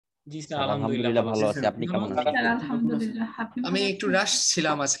জি sir, sir আলহামদুলিল্লাহ আলহামদুলিল্লাহ ভালো ভালো আছি আছি, স্যার। আপনি কেমন আছেন? স্যার আলহামদুলিল্লাহ, আপনি আমি ভালো একটু আছেন? রাশ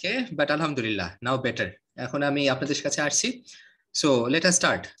ছিলাম আজকে, বাট আলহামদুলিল্লাহ নাও বেটার। এখন আমি আপনাদের কাছে আসছি। So let us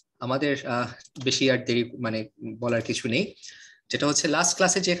start. আমাদের বেশি আর দেরি মানে বলার কিছু নেই। যেটা হচ্ছে লাস্ট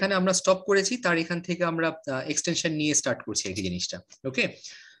ক্লাসে যেখানে আমরা স্টপ করেছি তার এখান থেকে আমরা এক্সটেনশন নিয়ে স্টার্ট করছি এই জিনিসটা। ওকে,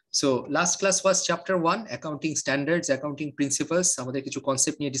 সো লাস্ট ক্লাস ওয়াজ chapter 1 accounting standards, accounting principles. আমাদের কিছু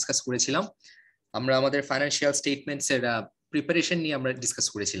কনসেপ্ট নিয়ে ডিসকাস করেছিলাম। আমরা আমাদের ফাইন্যান্সিয়াল স্টেটমেন্টস এর প্রিপারেশন নিয়ে আমরা ডিসকাস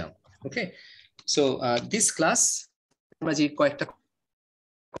করেছিলাম। ওকে, সো দিস ক্লাস আমরা যে কয়েকটা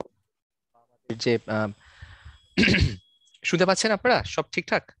যে শুনতে পাচ্ছেন আপনারা সব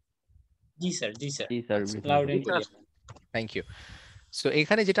ঠিকঠাক? জি sir, G sir, G sir, loud and clear. Thank you. So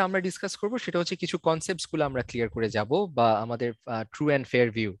এখানে যেটা আমরা ডিসকাস করব সেটা হচ্ছে কিছু কনসেপ্টস গুলো আমরা ক্লিয়ার করে যাব, বা আমাদের ট্রু অ্যান্ড ফেয়ার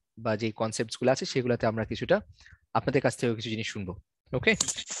ভিউ বা যে কনসেপ্টস গুলো আছে সেগুলোতে আমরা কিছুটা আপনাদের কাছ থেকে কিছু জিনিস শুনবো। ওকে,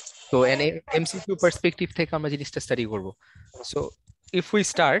 তো এমসিকিউ পার্সপেক্টিভ থেকে আমরা জিনিসটা স্টাডি করব। সো ইফ উই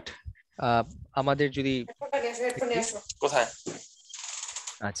স্টার্ট, আমাদের যদি কোথায়?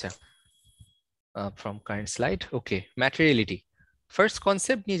 আচ্ছা, from current slide. Okay, ম্যাটেরিয়ালিটি first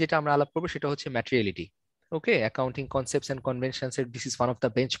concept নিয়ে যেটা আমরা আলাপ করবো সেটা হচ্ছে ম্যাটেরিয়ালিটি। ওকে, অ্যাকাউন্টিং কনসেপ্টস এন্ড কনভেনশনস এর this is one of the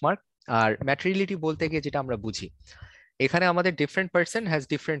benchmark. আর ম্যাটেরিয়ালিটি বলতে গিয়ে যেটা আমরা বুঝি, এখানে আমাদের different person has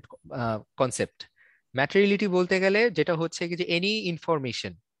different concept. ম্যাটেরিয়ালিটি বলতে গেলে যেটা হচ্ছে কি যে এনি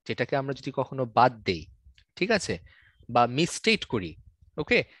ইনফরমেশন যেটাকে আমরা যদি কখনো বাদ দেই, ঠিক আছে, বা মিসস্টেট করি,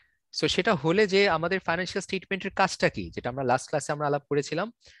 ওকে, সো সেটা হলে যে আমাদের ফাইন্যান্সিয়াল স্টেটমেন্টের কাজটা কি, যেটা আমরা লাস্ট ক্লাসে আমরা আলাপ করেছিলাম,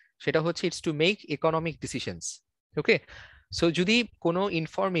 সেটা হচ্ছে it's to make economic decisions. Okay, so যদি কোনো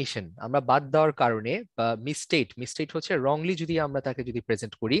ইনফরমেশন আমরা বাদ দেওয়ার কারণে বা মিসস্টেট হচ্ছে রংলি যদি আমরা তাকে যদি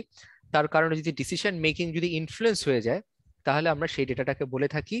প্রেজেন্ট করি, তার কারণে যদি ডিসিশন মেকিং যদি ইনফ্লুয়েন্স হয়ে যায়, তাহলে আমরা সেই ডেটাটাকে বলে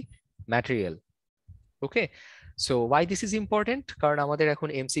থাকি material. Okay, so why this is important, কারণ আমাদের এখন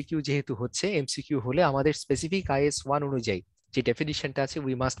এমসিকিউ যেহেতু হচ্ছে, এমসিকিউ হলে আমাদের স্পেসিফিক IS 1 অনুযায়ী যে ডেফিনিশনটা আছে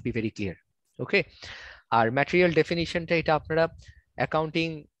we must be very clear. Okay, R material ডেফিনিশনটা এটা আপনারা অ্যাকাউন্টিং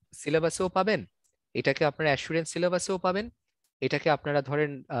সিলেবাসেও পাবেন, এটাকে আপনারা অ্যাসুরেন্স সিলেবাসেও পাবেন, এটাকে আপনারা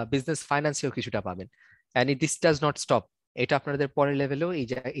ধরেন বিজনেস ফাইন্যান্সেও কিছুটা পাবেন। And this does not stop, এটা আপনাদের পরের লেভেলেও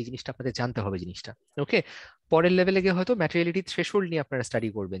এই জিনিসটা আপনাদের জানতে হবে জিনিসটা। ওকে, পরের লেভেলে গিয়ে হয়তো ম্যাটেরিয়ালিটি থ্রেশহোল্ড নিয়ে আপনারা স্টাডি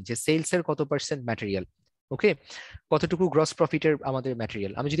করবেন, যে সেলস এর কত পার্সেন্ট ম্যাটেরিয়াল, ওকে, কতটুকু গ্রস প্রফিটের আমাদের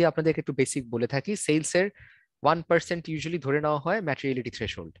ম্যাটেরিয়াল। আমি যদি আপনাদেরকে একটু বেসিক বলে থাকি, সেলস এর 1% ইউজুয়ালি ধরে নেওয়া হয় ম্যাটেরিয়ালিটি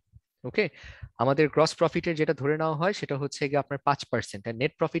থ্রেশহোল্ড। ওকে, আমাদের গ্রস প্রফিটের যেটা ধরে নেওয়া হয় সেটা হচ্ছে গিয়ে আপনার 5%, আর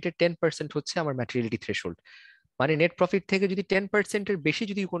নেট প্রফিটের 10% হচ্ছে আমার ম্যাটেরিয়ালিটি থ্রেশহোল্ড। মানে নেট প্রফিট থেকে যদি 10%-এর বেশি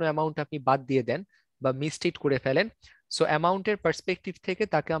যদি কোনো অ্যামাউন্ট আপনি বাদ দিয়ে দেন বা মিসস্টেট করে ফেলেন, সো অ্যামাউন্টের পার্সপেক্টিভ থেকে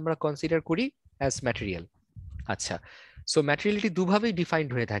তাকে আমরা কনসিডার করি অ্যাজ ম্যাটেরিয়াল। আচ্ছা, সো ম্যাটেরিয়ালিটি দুভাবেই ডিফাইন্ড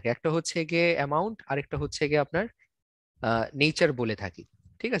হয়ে থাকে, একটা হচ্ছে গিয়ে অ্যামাউন্ট, আর একটা হচ্ছে গিয়ে আপনার নেচার বলে থাকি।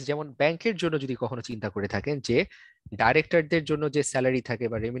 ঠিক আছে, যেমন ব্যাংকের জন্য যদি কখনো চিন্তা করে থাকেন যে ডাইরেক্টরদের জন্য যে স্যালারি থাকে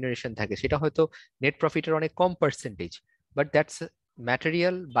বা রেমিনারেশন থাকে সেটা হয়তো নেট প্রফিটের অনেক কম percentage, but that's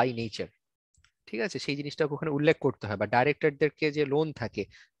material by nature. ঠিক আছে, সেই জিনিসটা ওখানে উল্লেখ করতে হয়। বা ডাইরেক্টরদেরকে যে লোন থাকে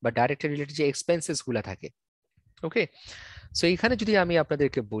বা ডাইরেক্টর রিলেটেড যে এক্সপেন্সেস গুলা থাকে, ওকে, সো এইখানে যদি আমি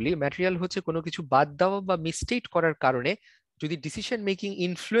আপনাদেরকে বলি ম্যাটেরিয়াল হচ্ছে কোনো কিছু বাদ দেওয়া বা মিসস্টেট করার কারণে যদি ডিসিশন মেকিং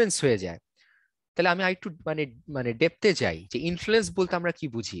ইনফ্লুয়েন্স হয়ে যায়, তাহলে আমি আরেকটু মানে মানে ডেপথে যাই যে ইনফ্লুয়েন্স বলতে আমরা কি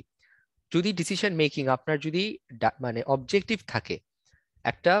বুঝি। যদি ডিসিশন মেকিং আপনার যদি মানে অবজেক্টিভ থাকে,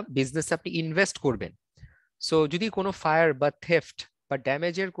 একটা বিজনেস আপনি ইনভেস্ট করবেন, সো যদি কোনো ফায়ার বা থেফট বা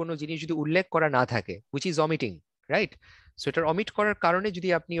ড্যামেজের কোনো জিনিস যদি উল্লেখ করা না থাকে, which is omitting, right, so এটার অমিট করার কারণে যদি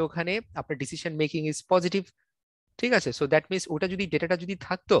আপনি ওখানে আপনার ডিসিশন মেকিং ইজ পজিটিভ, ঠিক আছে, সো দ্যাট মিনস ওটা যদি ডেটাটা যদি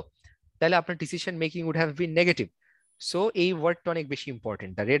থাকতো তাহলে আপনার decision making would have been negative. So এই ওয়ার্ডটা অনেক বেশি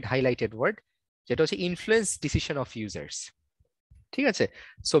important, the red highlighted word, যেটা হচ্ছে ইনফ্লুয়েন্স ডিসিশন অফ ইউজার্স। ঠিক আছে,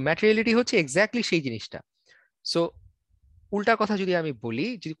 সো ম্যাটেরিয়ালিটি হচ্ছে এক্স্যাক্টলি সেই জিনিসটা। সো উল্টা কথা যদি আমি বলি,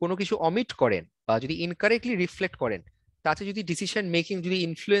 যদি কোনো কিছু অমিট করেন বা যদি ইনকারেক্টলি রিফ্লেক্ট করেন, তাতে যদি ডিসিশন মেকিং যদি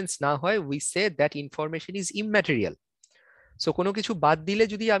ইনফ্লুয়েন্স না হয়, we say that information is ইমম্যাটেরিয়াল। So কোনো কিছু বাদ দিলে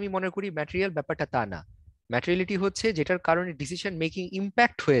যদি আমি মনে করি ম্যাটেরিয়াল, ব্যাপারটা তা না। ম্যাটেরিয়ালিটি হচ্ছে যেটার কারণে ডিসিশন মেকিং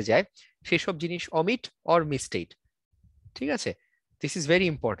ইম্প্যাক্ট হয়ে যায়, সেসব জিনিস অমিট অর মিসস্টেট। ঠিক আছে, this is very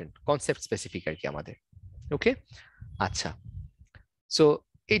important concept specific আর কি আমাদের। ওকে, আচ্ছা, সো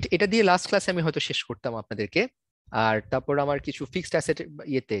এটা দিয়ে লাস্ট ক্লাসে আমি হয়তো শেষ করতাম আপনাদেরকে। আর তারপর আমার কিছু ফিক্সড অ্যাসেট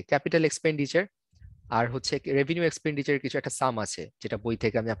ইয়েতে ক্যাপিটাল এক্সপেন্ডিচার আর হচ্ছে রেভিনিউ এক্সপেন্ডিচার কিছু একটা সাম আছে, যেটা বই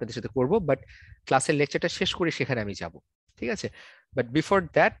থেকে আমি আপনাদের সাথে করব, বাট ক্লাসের লেকচারটা শেষ করে সেখানে আমি যাব। ঠিক আছে, বাট বিফোর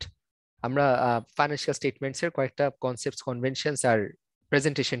দ্যাট আমরা ফাইন্যান্সিয়াল স্টেটমেন্টস এর কয়েকটা কনসেপ্টস, কনভেনশনস আর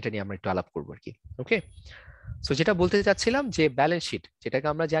প্রেজেন্টেশনটা নিয়ে আমরা একটু আলাপ করবো আর কি। ওকে, সো যেটা বলতে চাচ্ছিলাম যে ব্যালেন্স শিট, যেটাকে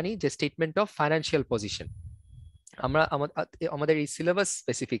আমরা জানি যে স্টেটমেন্ট অফ ফাইন্যান্সিয়াল পজিশন, আমরা আমাদের এই সিলেবাস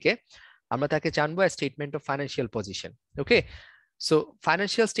স্পেসিফিকে আমরা তাকে জানবো statement of financial position. Okay, so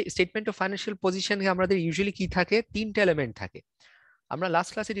financial statement of financial position আমাদের ইউজুয়ালি কি থাকে, তিনটা এলিমেন্ট থাকে। আমরা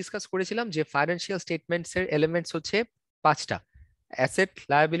লাস্ট ক্লাসে ডিসকাস করেছিলাম যে ফাইন্যান্সিয়াল স্টেটমেন্টস এর এলিমেন্টস হচ্ছে পাঁচটা: অ্যাসেট,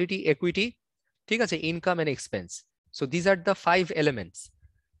 লায়াবিলিটি, ইকুইটি, ঠিক আছে, income and expense. So this are the 5 elements.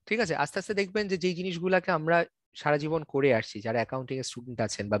 ঠিক আছে, আস্তে আস্তে দেখবেন যে যেই জিনিসগুলোকে আমরা সারা জীবন করে আসছি, যারা অ্যাকাউন্টিং এর স্টুডেন্ট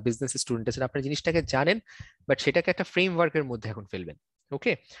আছেন বা বিজনেস স্টুডেন্ট আছেন, আপনারা জিনিসটাকে জানেন, বাট সেটাকে একটা ফ্রেমওয়ার্কের মধ্যে এখন ফেলবেন।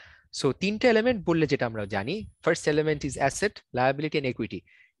 ওকে, সো তিনটা এলিমেন্ট বললে যেটা আমরা জানি, first element is asset, liability and equity.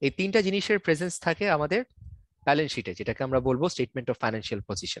 এই তিনটা জিনিসের প্রেজেন্স থাকে আমাদের ব্যালেন্স শিটে, যেটাকে আমরা বলবো statement of financial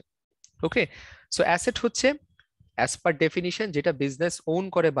position. Okay, so asset হচ্ছে অ্যাজ পার ডেফিনিশন যেটা বিজনেস ওন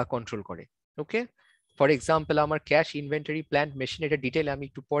করে বা কন্ট্রোল করে। ওকে, ফর এক্সাম্পল আমার ক্যাশ, ইনভেন্টরি, প্ল্যান্ট, মেশিন, এটা ডিটেইলে আমি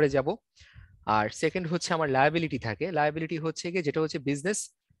একটু পরে যাব। আর সেকেন্ড হচ্ছে আমার লায়াবিলিটি থাকে। লায়াবিলিটি হচ্ছে কি, যেটা হচ্ছে বিজনেস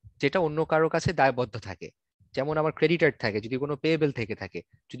যেটা অন্য কারো কাছে দায়বদ্ধ থাকে, যেমন আমার ক্রেডিটার থাকে, যদি কোনো পেয়েবল থেকে থাকে,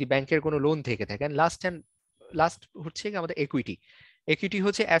 যদি ব্যাংকের কোনো লোন থেকে থাকে। লাস্ট হচ্ছে কি আমাদের ইকুইটি। ইকুইটি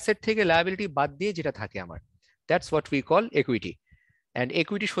হচ্ছে অ্যাসেট থেকে লায়াবিলিটি বাদ দিয়ে যেটা থাকে আমার, that's what we call equity. And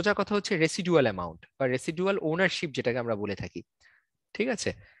equity সোজা কথা হচ্ছে রেসিডুয়াল অ্যামাউন্ট বা রেসিডুয়াল ওনারশিপ যেটাকে আমরা বলে থাকি। ঠিক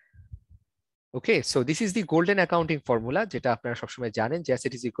আছে, ওকে, so this is the golden accounting formula, যেটা আপনারা সবসময় জানেন যে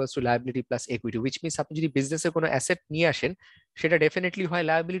asset is equals to liability plus equity, which means আপনি যদি বিজনেসে কোনো অ্যাসেট নিয়ে আসেন, সেটা ডেফিনেটলি হয়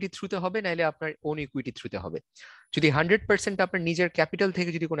লায়াবিলিটি থ্রুতে হবে, নাহলে আপনার ওন ইকুইটি থ্রুতে হবে। যদি 100% আপনার নিজের ক্যাপিটাল থেকে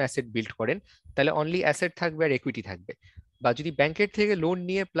যদি কোনো অ্যাসেট বিল্ড করেন, তাহলে অনলি অ্যাসেট থাকবে আর ইকুইটি থাকবে। বা যদি ব্যাংকের থেকে লোন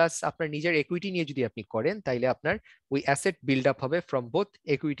নিয়ে প্লাস আপনার নিজের ইকুইটি নিয়ে যদি আপনি করেন, তাহলে আপনার ওই অ্যাসেট বিল্ড আপ হবে from both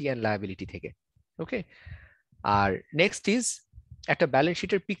equity and liability থেকে। ওকে, আর নেক্সট ইজ একটা ব্যালেন্স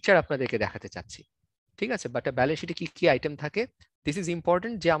শিটের পিকচার আপনাদেরকে দেখাতে চাচ্ছি। ঠিক আছে, বাট ব্যালেন্স শিটে কি কি আইটেম থাকে, দিস ইজ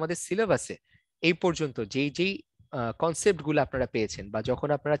ইম্পর্টেন্ট, যে আমাদের সিলেবাসে এই পর্যন্ত যেই যেই কনসেপ্ট গুলো আপনারা পেয়েছেন, বা যখন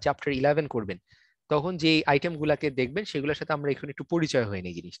আপনারা চ্যাপ্টার 11 করবেন, তখন যে আইটেম গুলাকে দেখবেন, সেগুলোর সাথে আমরা এখানে একটু পরিচয় হয়ে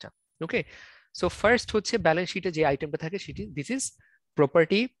নেই জিনিসটা। ওকে, সো ফার্স্ট হচ্ছে ব্যালেন্স শিটে যে আইটেমটা থাকে সেটি this is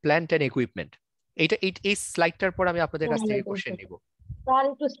property, plant and equipment. এই স্লাইডটার পর আমি আপনাদের কাছ থেকে কোশ্চেন নিব। স্যার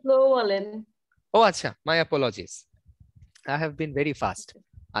একটু স্লো বলেন। ও আচ্ছা, মাই apologies, I have been very fast.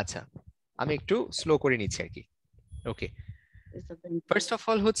 আচ্ছা, আমি একটু স্লো করে নিচ্ছি আর কি। ওকে, ফার্স্ট অফ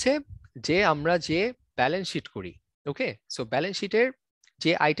অল হচ্ছে যে আমরা যে ব্যালেন্স শিট করি, ওকে, সো ব্যালেন্স শিটের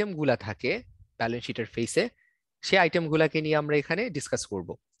যে আইটেম গুলা থাকে ব্যালেন্স শিটের ফেসে, সেই আইটেম গুলাকে নিয়ে আমরা এখানে ডিসকাস করব।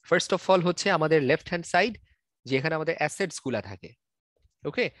 ফার্স্ট অফ অল হচ্ছে আমাদের লেফট হ্যান্ড সাইড, যেখানে আমাদের অ্যাসেটস গুলা থাকে।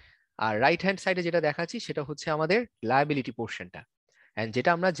 ওকে, আর রাইট হ্যান্ড সাইডে যেটা দেখাচ্ছি সেটা হচ্ছে আমাদের লায়াবিলিটি পোর্শনটা। এন্ড যেটা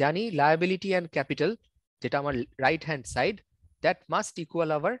আমরা জানি, লায়াবিলিটি অ্যান্ড ক্যাপিটাল, যেটা আমার right hand side, that must equal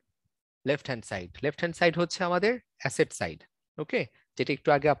hour left hand side. Left hand side হচ্ছে আমাদের অ্যাসেট সাইড। ওকে, যেটা একটু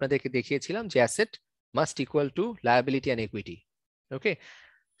আগে আপনাদেরকে দেখিয়েছিলাম যে asset must equal to liability and equity. Okay,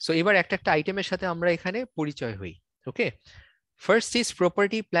 so এবার একটা একটা আইটেমের সাথে আমরা এখানে পরিচয় হই। ওকে, first is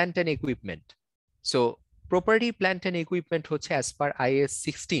property, plant and equipment. So property, plant and equipment হচ্ছে অ্যাজ পার IAS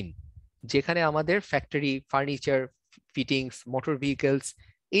 16, যেখানে আমাদের factory, furniture, fittings, motor vehicles,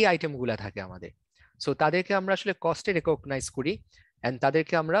 এই আইটেমগুলো থাকে আমাদের। সো তাদেরকে আমরা আসলে কস্টে রেকগনাইজ করি, এন্ড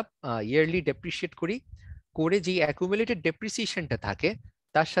তাদেরকে আমরা ইয়ারলি ডেপ্রিশিয়েট করি, করে যে অ্যাকুমুলেটেড ডেপ্রিসিয়েশনটা থাকে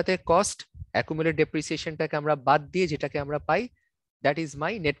তার সাথে কস্ট অ্যাকুমুলেটেড ডেপ্রিসিয়েশনটাকে আমরা বাদ দিয়ে যেটাকে আমরা পাই, that is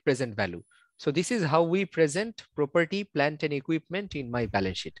my net present value. So this is how we present property, plant and equipment in my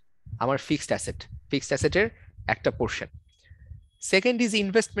balance sheet, আমার ফিক্সড অ্যাসেটের একটা portion. Second is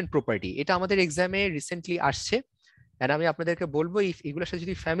investment property. এটা আমাদের এক্সামে রিসেন্টলি আসছে, এন্ড আমি আপনাদেরকে বলবো এগুলোর সাথে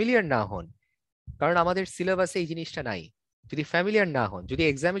যদি ফ্যামিলিয়ার না হন, কারণ আমাদের সিলেবাসে এই জিনিসটা নাই, যদি ফ্যামিলিয়ার না হন, যদি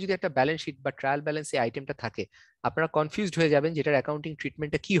এক্সামে যদি একটা ব্যালেন্স শিট বা ট্রায়াল ব্যালেন্স এই আইটেমটা থাকে, আপনারা কনফিউজড হয়ে যাবেন যেটার অ্যাকাউন্টিং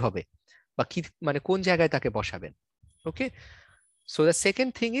ট্রিটমেন্টটা কি হবে বা কি, মানে কোন জায়গায় তাকে বসাবেন। ওকে, so the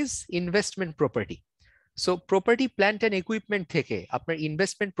second thing is investment property. So property, plant and equipment থেকে আপনার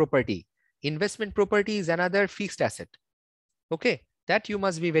investment property is another fixed asset. Okay, that you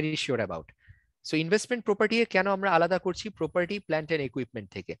must be very sure about. So investment property কেন আমরা আলাদা করছি প্রপার্টি, প্ল্যান্ট অ্যান্ড ইকুইপমেন্ট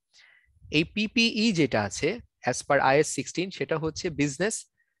থেকে? এই PPE যেটা আছে অ্যাজ পার IAS 16, সেটা হচ্ছে বিজনেস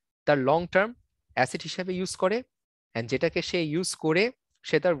তার লং টার্ম অ্যাসেট হিসেবে ইউজ করে, এন্ড যেটাকে সে ইউজ করে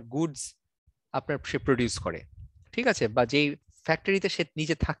সে তার গুডস আপনার সে প্রডিউস করে। ঠিক আছে, বা যেই ফ্যাক্টরিতে সে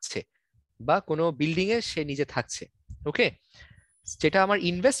নিজে থাকছে বা কোনো বিল্ডিং এ সে নিজে থাকছে। ওকে, যেটা আমার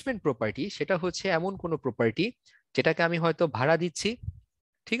ইনভেস্টমেন্ট প্রপার্টি, সেটা হচ্ছে এমন কোনো প্রপার্টি যেটাকে আমি হয়তো ভাড়া দিচ্ছি,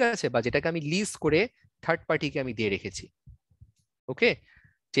 ঠিক আছে, বা যেটাকে আমি লিজ করে থার্ড পার্টিকে আমি দিয়ে রেখেছি। ওকে,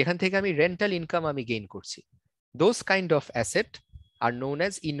 যেখান থেকে আমি রেন্টাল ইনকাম আমি গেইন করছি। Those kind of asset are known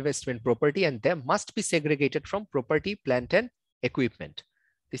as investment property, and they must be segregated from property, plant and equipment.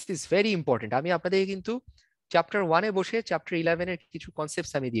 This is very important. আমি আপনাদের কিন্তু চ্যাপ্টার 1-এ বসে চ্যাপ্টার 11-এর কিছু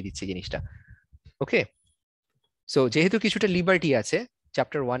কনসেপ্টস আমি দিয়ে দিচ্ছি জিনিসটা। ওকে, সো যেহেতু কিছুটা লিবার্টি আছে,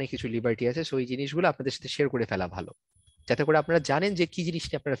 চ্যাপ্টার 1-এ কিছু লিবার্টি আছে, সো এই জিনিসগুলো আপনাদের সাথে শেয়ার করে ফেলা ভালো। যাতে করে আপনারা জানেন যে কি জিনিস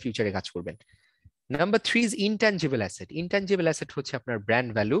নিয়ে আপনারা ফিউচারে কাজ করবেন। Number 3 is intangible asset. Intangible asset হচ্ছে আপনার ব্র্যান্ড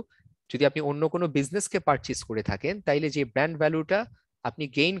ভ্যালু। যদি আপনি অন্য কোনো বিজনেসকে পারচেজ করে থাকেন তাইলে যে ব্র্যান্ড ভ্যালুটা আপনি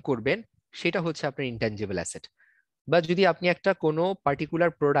গেইন করবেন সেটা হচ্ছে আপনার ইনট্যাঞ্জিবল অ্যাসেট। বা যদি আপনি একটা কোনো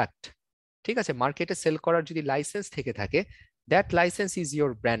পার্টিকুলার প্রোডাক্ট, ঠিক আছে, মার্কেটে সেল করার যদি লাইসেন্স থেকে থাকে, that licence is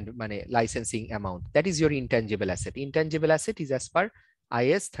your brand মানে licensing amount, that is your intangible asset. Intangible asset is as per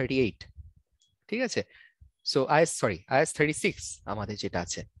IAS 38, ঠিক আছে। সো IAS 36 আমাদের যেটা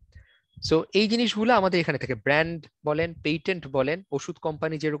আছে। সো এই জিনিসগুলো আমাদের এখানে থাকে। ব্র্যান্ড বলেন, পেটেন্ট বলেন, ওষুধ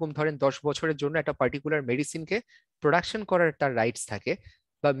কোম্পানি যেরকম ধরেন 10 বছরের জন্য একটা পার্টিকুলার মেডিসিনকে প্রোডাকশন করার তার রাইটস থাকে,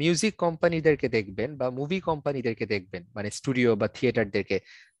 বা মিউজিক কোম্পানিদেরকে দেখবেন বা মুভি কোম্পানিদেরকে দেখবেন, মানে স্টুডিও বা থিয়েটারদেরকে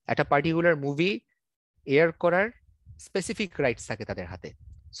একটা পার্টিকুলার মুভি এয়ার করার স্পেসিফিক রাইটস থাকে তাদের হাতে।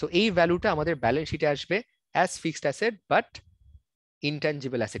 সো এই ভ্যালুটা আমাদের ব্যালেন্স শিটে আসবে as fixed asset, but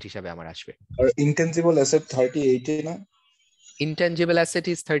intangible asset হিসাবে আমার আসবে। আর ইনটেনজিবল অ্যাসেট 38 এ না? Intangible asset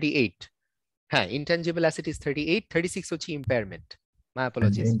is 38। হ্যাঁ, ইনট্যাঞ্জিবল অ্যাসেট ইজ 38, 36 হচ্ছে ইম্পেয়ারমেন্ট। মাই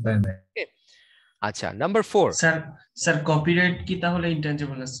অ্যাপোলজিস। আচ্ছা, নাম্বার 4 স্যার কপিরাইট কি তাহলে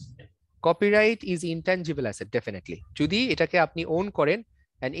intangible asset? Copyright is intangible asset definitely. যদি এটাকে আপনি ওন করেন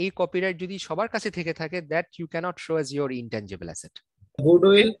এন্ড এই কপিরাইট যদি সবার কাছে থেকে থাকে, that you cannot so as your intangible asset.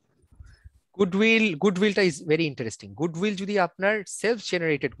 গুডউইলটা is very interesting. Goodwill যদি আপনার সেলফ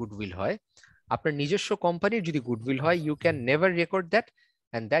জেনারেটেড গুডউইল হয়, আপনার নিজস্ব কোম্পানির যদি গুডউইল হয়, you can never record that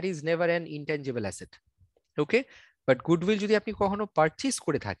and that is never an intangible asset. Okay, but goodwill যদি আপনি কখনো পারচেজ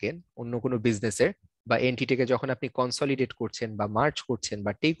করে থাকেন অন্য কোনো বিজনেসের বা এন্টিটিকে যখন আপনি কনসলিডেট করছেন বা মার্জ করছেন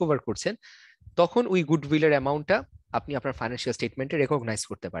বা টেক ওভার করছেন, তখন ওই গুডউইলের অ্যামাউন্টটা আপনি আপনার ফাইন্যান্সিয়াল স্টেটমেন্টে রেকগনাইজ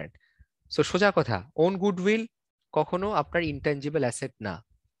করতে পারেন। সো সোজা কথা, ওন গুডউইল কখনো আপনার ইনট্যাঞ্জিবল অ্যাসেট না,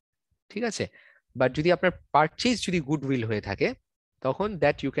 ঠিক আছে। বাট যদি আপনার পারচেজ যদি গুডউইল হয়ে থাকে, তখন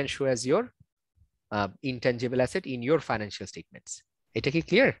that you can so as your intangible asset in your financial statements. এটা কি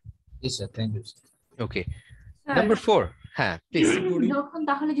clear? Yes sir, thank you. Okay, number 4। হ্যাঁ প্লিজ। যখন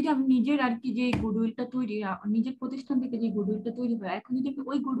তাহলে যদি আমি নিজের আর কি যে গুডউইলটা তৈরি, নিজের প্রতিষ্ঠান থেকে যে গুডউইলটা তৈরি হয়, এখন যদি আমি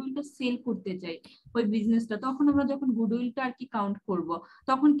ওই গুডউইলটা সেল করতে চাই ওই বিজনেসটা, তখন আমরা যখন গুডউইলটা আর কি কাউন্ট করব,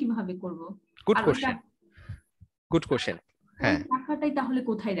 তখন কিভাবে করব? Good question, good question. হ্যাঁ, টাকাটাই তাহলে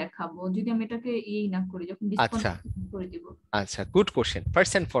কোথায় দেখাবো যদি আমি এটাকে এই না করি, যখন ডিসকাউন্ট করে দিব? আচ্ছা, good question.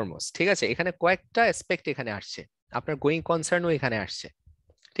 First and foremost, ঠিক আছে, এখানে কয়েকটা অ্যাসপেক্ট এখানে আসছে, আপনার গোয়িং কনসার্নও এখানে আসছে,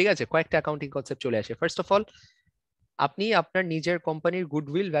 ঠিক আছে, কয়েকটা অ্যাকাউন্টিং কনসেপ্ট চলে আসে। ফার্স্ট অফ অল, আপনি আপনার নিজের কোম্পানির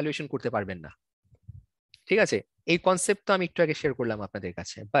গুডউইল ভ্যালুয়েশন করতে পারবেন না, ঠিক আছে। এই কনসেপ্ট তো আমি একটু আগে শেয়ার করলাম আপনাদের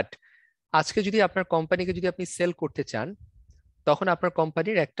কাছে। বাট আজকে যদি আপনার কোম্পানিকে যদি আপনি সেল করতে চান, তখন আপনার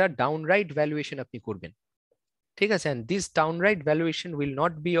কোম্পানির একটা ডাউনরাইট ভ্যালুয়েশন আপনি করবেন, ঠিক আছে। And this ডাউনরাইট valuation will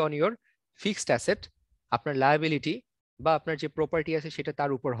not be on your fixed asset, আপনার লায়াবিলিটি বা আপনার যে প্রপার্টি আছে সেটা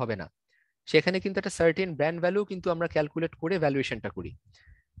তার উপর হবে না। সেখানে কিন্তু একটা সার্টেন ব্র্যান্ড ভ্যালু কিন্তু আমরা ক্যালকুলেট করে ভ্যালুয়েশনটা করি,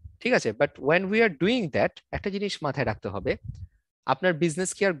 ঠিক আছে। But when we are doing that, একটা জিনিস মাথায় রাখতে হবে, আপনার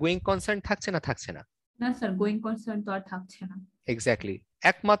বিজনেস কি আর গোয়িং কনসার্ন থাকছে না? থাকছে না? না স্যার, গোয়িং কনসার্ন তো আর থাকছে না। এক্স্যাক্টলি।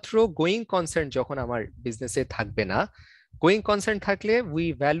 একমাত্র গোয়িং কনসার্ন যখন আমার বিজনেসে থাকবে না, গোয়িং কনসার্ন থাকলে we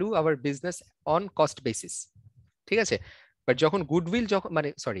value hour business on cost basis, ঠিক আছে। বাট যখন গুডউইল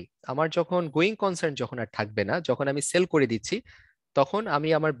আমার যখন গোয়িং কনসার্ন যখন আর থাকবে না, যখন আমি সেল করে দিচ্ছি, তখন আমি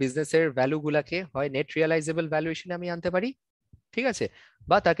আমার বিজনেসের ভ্যালুগুলাকে হয় নেট রিয়েলাইজেবল ভ্যালুয়েশনে আমি আনতে পারি, ঠিক আছে,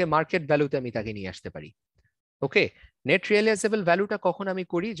 বা তাকে মার্কেট ভ্যালুতে আমি তাকে নিয়ে আসতে পারি। ওকে, নেট রিয়েলাইজেবল ভ্যালুটা কখন আমি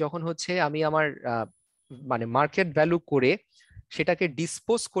করি? যখন হচ্ছে আমি আমার মানে মার্কেট ভ্যালু করে সেটাকে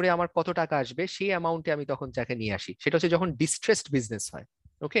ডিসপোজ করে আমার কত টাকা আসবে সেই অ্যামাউন্টে আমি তখন যাকে নিয়ে আসি, সেটা হচ্ছে যখন ডিস্ট্রেসড বিজনেস হয়।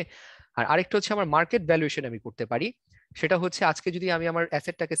 ওকে, আর আরেকটা হচ্ছে আমার মার্কেট ভ্যালুয়েশন আমি করতে পারি, সেটা হচ্ছে আজকে যদি আমি আমার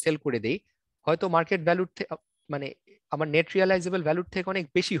অ্যাসেটটাকে সেল করে দেই, হয়তো মার্কেট ভ্যালুর মানে আমার নেট রিয়েলাইজেবল ভ্যালুর থেকে অনেক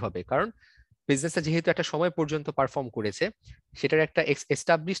বেশি হবে, কারণ বিজনেসটা যেহেতু একটা সময় পর্যন্ত পারফর্ম করেছে, সেটার একটা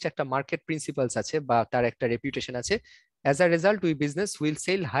এস্টাবলিশড একটা মার্কেট প্রিন্সিপালস আছে বা তার একটা রেপুটেশন আছে। As a result we business will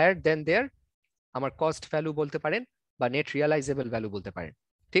sell higher than দেয়ার আমার কস্ট ভ্যালু বলতে পারেন বা নেট রিয়েলাইজেবল ভ্যালু বলতে পারেন,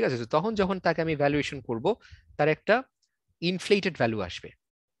 ঠিক আছে। তখন যখন তাকে আমি ভ্যালুয়েশন করব, তার একটা ইনফ্লেটেড ভ্যালু আসবে,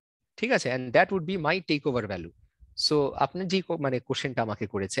 ঠিক আছে, and that would be my take over value. So আপনি যে মানে কোশ্চেনটা আমাকে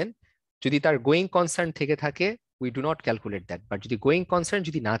করেছেন, যদি তার গোয়িং কনসার্ন থেকে থাকে, we do not calculate that. But যদি গোয়িং কনসার্ন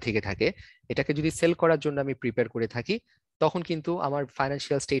যদি না থেকে থাকে, এটাকে যদি সেল করার জন্য আমি প্রিপেয়ার করে থাকি, তখন কিন্তু আমার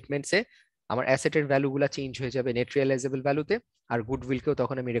ফাইন্যান্সিয়াল স্টেটমেন্টসে আমার অ্যাসেটের ভ্যালুগুলো চেঞ্জ হয়ে যাবে নেট রিয়েলাইজেবল ভ্যালুতে, আর গুডউইলকেও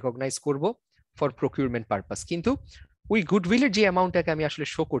তখন আমি রেকগনাইজ করব ফর প্রকিউরমেন্ট পারপাস। কিন্তু ওই গুডউইলের যে অ্যামাউন্টটাকে আমি আসলে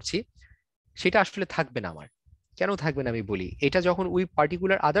শো করছি, সেটা আসলে থাকবে না আমার। কেন থাকবে না আমি বলি, এটা যখন ওই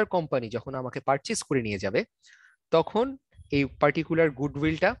পার্টিকুলার আদার কোম্পানি যখন আমাকে পারচেজ করে নিয়ে যাবে, তখন এই পার্টিকুলার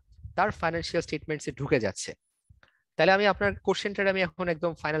গুডউইলটা তার ফাইন্যান্সিয়াল স্টেটমেন্টসে ঢুকে যাচ্ছে। তাহলে আমি আপনার কোশ্চেনটার আমি এখন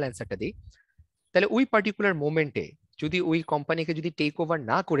একদম ফাইনাল অ্যান্সারটা দিই। তাহলে ওই পার্টিকুলার মোমেন্টে যদি ওই কোম্পানিকে যদি টেক ওভার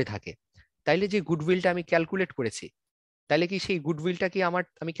না করে থাকে, তাইলে যে গুডউইলটা আমি ক্যালকুলেট করেছি, তাহলে কি সেই গুডউইলটা কি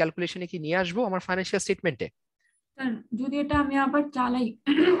আমি ক্যালকুলেশনে কি নিয়ে আসবো আমার ফাইন্যান্সিয়াল স্টেটমেন্টে? যদি এটা আমি আবার চালাই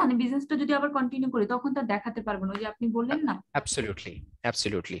মানে বিজনেসটা যদি আবার কন্টিনিউ করি, তখন তা দেখাতে পারবো না, ওই যে আপনি বললেন না। Absolutely,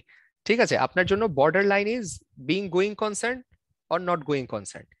 absolutely. ঠিক আছে, আপনার জন্য border line is being going concern or not going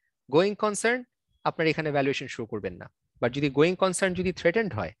concern. Going concern আপনার এখানে ভ্যালুয়েশন শো করবেন না, বাট যদি গোয়িং কনসার্ন যদি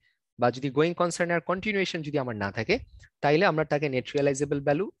থ্রেটেন্ড হয়, বা যদি গোয়িং কনসার্ন আর কন্টিনিউয়েশন যদি আমার না থাকে, তাইলে আমরা তাকে নেট রিয়েলাইজেবল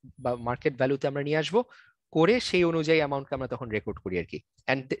ভ্যালু বা মার্কেট ভ্যালুতে আমরা নিয়ে আসবো, করে সেই অনুযায়ী অ্যামাউন্টকে আমরা তখন রেকর্ড করি আর কি।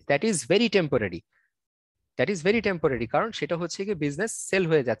 And that is very temporary, that is very temporary, কারণ সেটা হচ্ছে কি বিজনেস সেল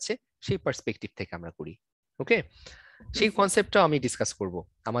হয়ে যাচ্ছে সেই পার্সপেক্টিভ থেকে আমরা করি। ওকে, সেই কনসেপ্টটা আমি ডিসকাস করব,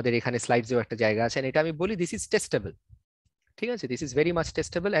 আমাদের এখানে স্লাইডসেও একটা জায়গা আছে, এটা আমি বলি দিস ইজ টেস্টেবল। ঠিক আছে, this is very much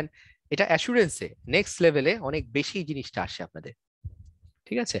testable, and এটা অ্যাসুরেন্সে নেক্সট লেভেলে অনেক বেশি জিনিসটা আসে আপনাদের।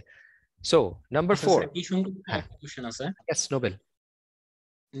 ঠিক আছে, সো নাম্বার 4। কি সংক্ষিপ্ত কোশ্চেন আছে? Yes Nobel.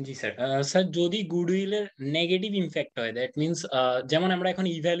 জি স্যার। স্যার যদি গুডউইলের নেগেটিভ ইমপ্যাক্ট হয়, দ্যাট মিন্স যেমন আমরা এখন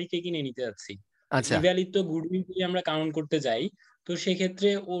ইভ্যালিকে কিনে নিতে যাচ্ছি, আচ্ছা, ইভ্যালি তো গুডউইল যদি আমরা কাউন্ট করতে যাই, তো সেক্ষেত্রে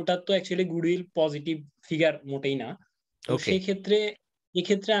ওটা তো অ্যাকচুয়ালি গুডউইল পজিটিভ ফিগার মোটেই না। তো ওকে, সেক্ষেত্রে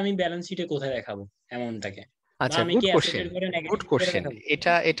এক্ষেত্রে আমি ব্যালেন্স শিটে কোথায় দেখাবো অ্যামাউন্টটাকে? আচ্ছা, গুড কোশ্চেন, গুড কোশ্চেন।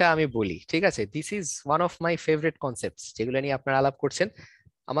 এটা আমি বলি, ঠিক আছে, this is one of my favourite concepts যেগুলো নিয়ে আপনারা আলাপ করছেন।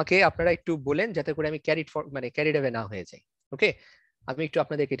 আমাকে আপনারা একটু বলেন যাতে করে আমি ক্যারিড অ্যাওয়ে না হয়ে যাই। ওকে, আমি একটু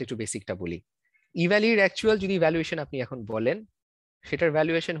আপনাদেরকে একটু বেসিকটা বলি। ইভ্যালির অ্যাকচুয়াল যদি ভ্যালুয়েশন আপনি এখন বলেন, সেটার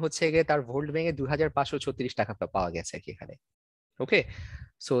ভ্যালুয়েশন হচ্ছে গিয়ে তার ভোল্ট ভেঙে 2536 টাকা পাওয়া গেছে কি এখানে। ওকে,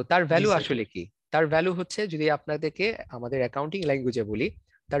 সো তার ভ্যালু আসলে কি? তার ভ্যালু হচ্ছে, যদি আপনাদেরকে আমাদের অ্যাকাউন্টিং ল্যাঙ্গুয়েজে বলি,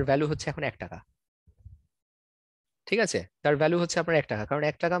 তার ভ্যালু হচ্ছে এখন 1 টাকা। ঠিক আছে, তার ভ্যালু হচ্ছে আপনার 1 টাকা, কারণ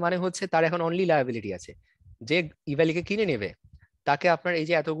 1 টাকা মানে হচ্ছে তার এখন অনলি লায়াবিলিটি আছে। যে ইভ্যালিকে কিনে নেবে, তাকে আপনার এই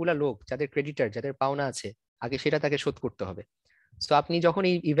যে এতগুলা লোক যাদের ক্রেডিটার, যাদের পাওনা আছে, আগে সেটা তাকে শোধ করতে হবে। সো আপনি যখন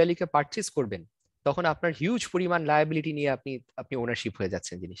এই ইভ্যালিকে পারচেজ করবেন, তখন আপনার হিউজ পরিমাণ লায়াবিলিটি নিয়ে আপনি ওনারশিপ হয়ে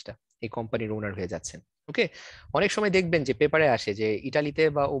যাচ্ছেন, জিনিসটা এই কোম্পানির ওনার হয়ে যাচ্ছেন। ওকে, অনেক সময় দেখবেন যে পেপারে আসে যে ইটালিতে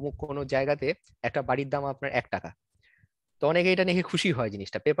বা অমুক কোনো জায়গাতে একটা বাড়ির দাম আপনার 1 টাকা। তো অনেকে এটা নিয়ে খুশি হয়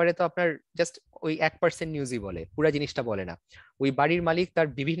জিনিসটা, পেপারে তো আপনার জাস্ট ওই 1% নিউজই বলে, পুরো জিনিসটা বলে না। ওই বাড়ির মালিক তার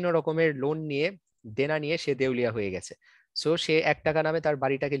বিভিন্ন রকমের লোন নিয়ে, দেনা নিয়ে সে দেউলিয়া হয়ে গেছে। সো সে 1 টাকা নামে তার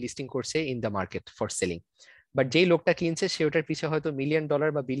বাড়িটাকে লিস্টিং করছে in the market for selling. But যেই লোকটা কিনছে সে ওটার পিছে হয়তো $1 মিলিয়ন বা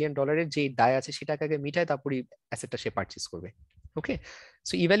 $1 বিলিয়ন যে দায় আছে সেটাকে মিটায়, তারপরে অ্যাসেটটা সে পারচেজ করবে। ওকে,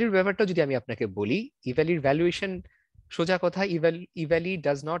 সো ইভ্যালির ব্যাপারটা যদি আমি আপনাকে বলি, ইভ্যালির ভ্যালুয়েশন, সোজা কথা, Evaly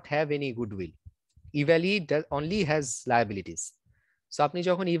does not have any goodwill, Evaly only has liabilities. So আপনি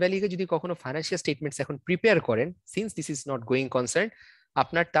যখন ইভ্যালিকে যদি কখনো ফাইন্যান্সিয়াল স্টেটমেন্টস এখন প্রিপেয়ার করেন, since this is not going concern,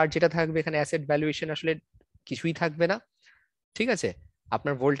 আপনার তার যেটা থাকবে এখানে অ্যাসেট ভ্যালুয়েশন আসলে কিছুই থাকবে না। ঠিক আছে,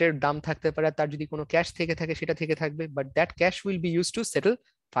 আপনার ভোল্টের দাম থাকতে পারে, তার যদি কোনো ক্যাশ থেকে থাকে সেটা থেকে থাকবে, but that cash will be use to settle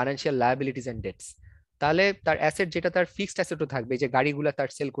financial liabilities and dates. তাহলে তার অ্যাসেট যেটা তার ফিক্সড অ্যাসেটও থাকবে, যে গাড়িগুলা তার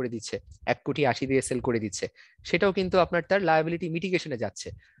সেল করে দিচ্ছে 1,80,00,000 দিয়ে সেল করে দিচ্ছে, সেটাও কিন্তু আপনার তার লায়াবিলিটি মিটিগেশনে যাচ্ছে।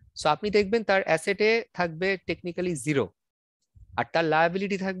 সো আপনি দেখবেন তার অ্যাসেটে থাকবে টেকনিক্যালি 0, আর তার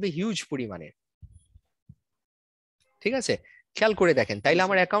লায়াবিলিটি থাকবে হিউজ পরিমাণের। ঠিক আছে, খেয়াল করে দেখেন, তাইলে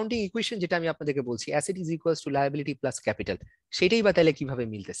আমার অ্যাকাউন্টিং ইকুয়েশন যেটা আমি আপনাদেরকে বলছি, asset is equals to liability plus capital, সেটাই বা তাহলে কিভাবে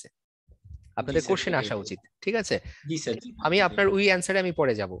মিলতেছে? আপনাদের কোশ্চেন আসা উচিত। ঠিক আছে, আমি আপনার ওই অ্যান্সারে আমি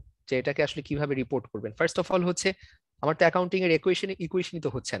পরে যাব যে এটাকে আসলে কিভাবে রিপোর্ট করবেন। ফার্স্ট অফ অল হচ্ছে, আমার তো অ্যাকাউন্টিং এর ইকুয়েশনই তো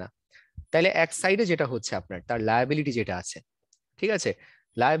হচ্ছে না। তাহলে এক সাইডে যেটা হচ্ছে আপনার তার লায়াবিলিটি যেটা আছে, ঠিক আছে,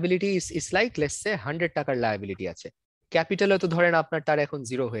 liability is like let's say 100 টাকার লায়াবিলিটি আছে, ক্যাপিটালে তো ধরেন আপনার তার এখন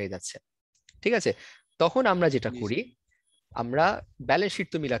 0 হয়ে যাচ্ছে। ঠিক আছে, তখন আমরা যেটা করি, আমরা ব্যালেন্স শিট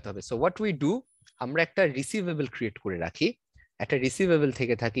তো মিলাতে হবে। সো হোয়াট উই ডু, আমরা একটা রিসিভেবল ক্রিয়েট করে রাখি, একটা রিসিভেবল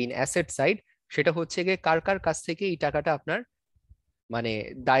থেকে থাকি ইন অ্যাসেট সাইড, সেটা হচ্ছে গিয়ে কার কার কাছ থেকে এই টাকাটা আপনার মানে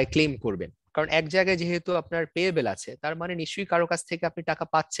দায় ক্লেম করবেন। কারণ এক জায়গায় যেহেতু আপনার পেয়েবেল আছে, তার মানে নিশ্চয়ই কারো কাছ থেকে আপনি টাকা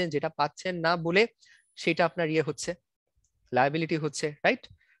পাচ্ছেন, যেটা পাচ্ছেন না বলে সেটা আপনার ইয়ে হচ্ছে, লায়াবিলিটি হচ্ছে, রাইট?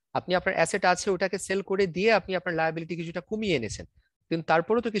 আপনি আপনার অ্যাসেট আছে ওটাকে সেল করে দিয়ে আপনি আপনার লায়াবিলিটি কিছুটা কমিয়ে এনেছেন, কিন্তু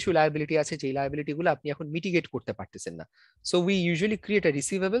তারপরেও তো কিছু লায়াবিলিটি আছে, যেই লায়াবিলিটি গুলো আপনি এখন মিটিগেট করতে পারতেছেন না। So we usually create a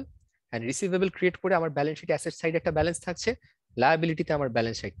receivable, and receivable create করে আমার ব্যালেন্স শিটে অ্যাসেট সাইড একটা ব্যালেন্স থাকছে, লায়াবিলিটিতে আমার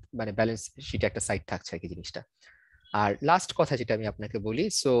ব্যালেন্স মানে ব্যালেন্স শিটে একটা সাইড থাকছে আর কি জিনিসটা। আর লাস্ট কথা যেটা আমি আপনাকে বলি,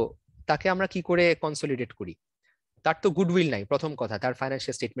 সো তাকে আমরা কি করে কনসলিডেট করি? তার তো গুডউইল নাই, প্রথম কথা। তার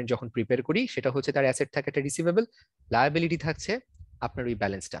ফাইন্যান্সিয়াল স্টেটমেন্ট যখন প্রিপেয়ার করি, সেটা হচ্ছে তার অ্যাসেট থাকে একটা রিসিভেবল, লায়াবিলিটি থাকছে আপনার ওই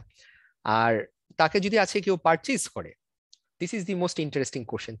ব্যালেন্সটা। আর তাকে যদি আছে কেউ পারচেজ করে, this is the most interesting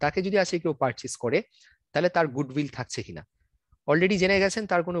question, তাকে যদি আছে কেউ পারচেজ করে, তাহলে তার গুডউইল থাকছে কিনা? অলরেডি জেনে গেছেন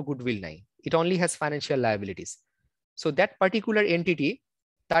তার কোনো গুডউইল নাই, ইট only has financial liabilities. So that particular entity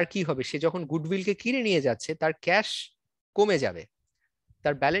তার কি হবে, সে যখন গুডউইলকে কিনে নিয়ে যাচ্ছে তার ক্যাশ কমে যাবে,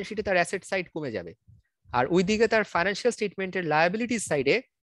 তার ব্যালেন্স শিটে তার অ্যাসেট সাইড কমে যাবে, আর ওইদিকে তার ফাইন্যান্সিয়াল স্টেটমেন্টের লায়াবিলিটিস সাইডে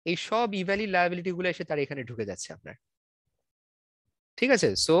এই সব ইভ্যালি লায়াবিলিটি গুলো এসে তার এখানে ঢুকে যাচ্ছে আপনার। ঠিক আছে,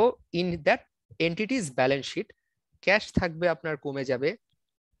 so in that entities balance sheet cash থাকবে আপনার কমে যাবে,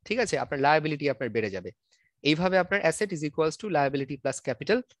 ঠিক আছে, আপনার লায়াবিলিটি আপনার বেড়ে যাবে। এইভাবে আপনার asset is equals to liability plus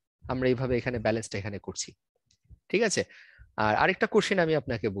capital, আমরা এইভাবে এখানে ব্যালেন্সটা এখানে করছি। ঠিক আছে, আর আরেকটা কোশ্চেন আমি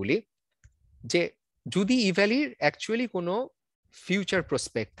আপনাকে বলি যে যদি ইভ্যালির অ্যাকচুয়ালি কোনো ফিউচার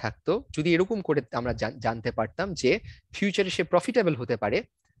প্রসপেক্ট থাকতো, যদি এরকম করে আমরা জানতে পারতাম যে ফিউচারে সে প্রফিটেবল হতে পারে,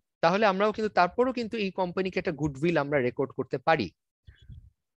 তাহলে আমরাও কিন্তু তারপরও কিন্তু এই কোম্পানিকে একটা গুডউইল আমরা রেকর্ড করতে পারি,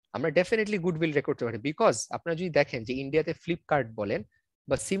 আমরা ডেফিনেটলি গুডউইল রেকর্ড করতে পারি। বিকজ আপনারা যদি দেখেন যে ইন্ডিয়াতে ফ্লিপকার্ট বলেন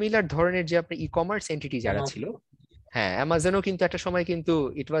বা সিমিলার ধরনের যে আপনার ই কমার্স এন্টিটি যারা ছিল, হ্যাঁ অ্যামাজনও কিন্তু একটা সময় কিন্তু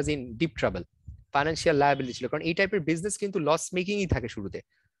ইট was in deep trouble, financial liability ছিল, কারণ এই টাইপের বিজনেস কিন্তু লস মেকিংই থাকে শুরুতে,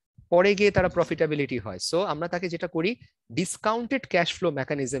 পরে গিয়ে তারা প্রফিটেবিলিটি হয়। সো আমরা তাকে যেটা করি, discounted cash flow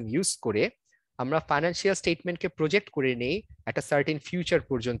mechanism use করে আমরা ফাইন্যান্সিয়াল স্টেটমেন্টকে প্রজেক্ট করে নেই একটা সার্টেন ফিউচার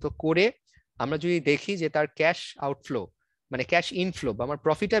পর্যন্ত, করে আমরা যদি দেখি যে তার ক্যাশ আউটফ্লো মানে ক্যাশ ইনফ্লো বা আমার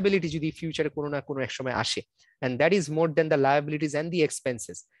প্রফিটেবিলিটি যদি ফিউচারে কোনো না কোনো এক সময় আসে, and that is more then the liabilities and the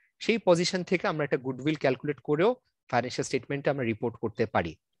expenses, সেই পজিশন থেকে আমরা একটা গুডউইল ক্যালকুলেট করেও ফাইন্যান্সিয়াল স্টেটমেন্টে আমরা রিপোর্ট করতে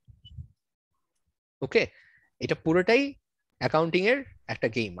পারি। ওকে, এটা পুরোটাই অ্যাকাউন্টিং এর একটা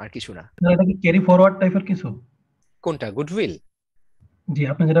গেম, আর কিছু না। এটা কি ক্যারি ফরওয়ার্ড টাইপের কিছু? কোনটা? গুডউইল? জি,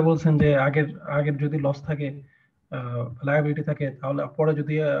 আপনি যেটা বলছেন যে আগের আগের যদি লস থাকে, লায়াবিলিটি থাকে, তাহলে পরে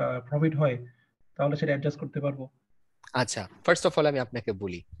যদি প্রফিট হয় তাহলে সেটা অ্যাডজাস্ট করতে পারবো। আচ্ছা, ফার্স্ট অফ অল আমি আপনাকে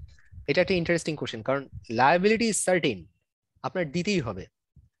বলি, এটা একটা ইন্টারেস্টিং কোশ্চেন, কারণ লায়াবিলিটি ইজ সার্টেন, আপনার দিতেই হবে,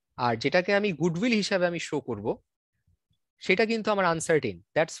 আর যেটাকে আমি গুডউইল হিসাবে আমি শো করব সেটা কিন্তু আমার আনসার্টেন,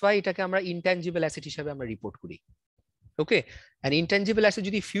 দ্যাটস ওয়াই এটাকে আমরা ইনট্যাঞ্জিবল অ্যাসেট হিসাবে আমরা রিপোর্ট করি। ওকে, এন্ড ইনট্যাঞ্জিবল অ্যাসেট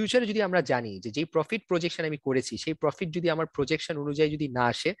যদি ফিউচারে যদি আমরা জানি যে যেই প্রফিট প্রজেকশন আমি করেছি সেই প্রফিট যদি আমার প্রজেকশন অনুযায়ী যদি না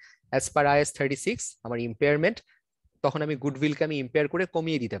আসে অ্যাজ পার IAS 36 আমার ইম্পেয়ারমেন্ট, তখন আমি গুডউইলকে আমি ইম্পেয়ার করে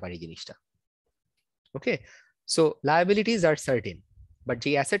কমিয়ে দিতে পারি জিনিসটা। ওকে, সো লায়াবিলিটিজ আর সার্টেন, বাট যে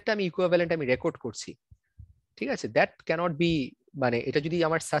অ্যাসেটটা আমি ইকুইভ্যালেন্ট আমি রেকর্ড করছি, ঠিক আছে, দ্যাট ক্যানট বি, মানে এটা যদি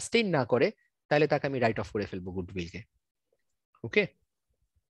আমার সাস্টেইন না করে তাহলে তাকে আমি রাইট অফ করে ফেলবো গুডউইলকে। ওকে,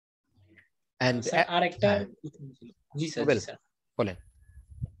 এন্ড আরেকটা জি স্যার, জি স্যার বলেন।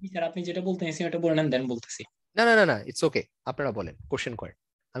 জি স্যার, আপনি যেটা বলতে চাইছেন এটা বলেন, দেন বলতেছি। না না না না, ইটস ওকে, আপনারা বলেন, কোশ্চেন করেন,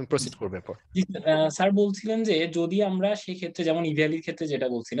 আমি প্রসিড করব এরপর। জি স্যার, বলছিলেন যে যদি আমরা সেই ক্ষেত্রে যেমন ইভ্যালির ক্ষেত্রে যেটা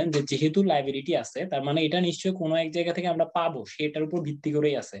বলছিলেন যে যেহেতু লাইবিলিটি আছে, তার মানে এটা নিশ্চয়ই কোনো এক জায়গা থেকে আমরা পাবো, সেটার উপর ভিত্তি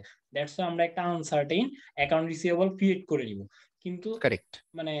করেই আছে, দ্যাটস ওয়াই আমরা একটা আনসার্টেইন অ্যাকাউন্ট রিসিভেবল ক্রিয়েট করে নিব। কিন্তু কারেক্ট,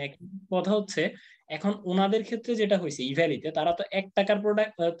 মানে কথা হচ্ছে এখন ওনাদের ক্ষেত্রে যেটা হয়েছে ইভ্যালিতে, তারা তো 1 টাকার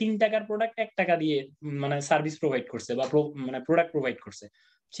প্রোডাক্ট 3 টাকার প্রোডাক্ট 1 টাকা দিয়ে মানে সার্ভিস প্রোভাইড করছে বা মানে প্রোডাক্ট প্রোভাইড করছে,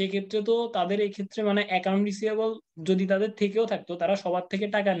 সেক্ষেত্রে তো তাদের এই ক্ষেত্রে মানে অ্যাকাউন্ট রিসিভেবল যদি তাদের থেকেও থাকতো, তারা সবার থেকে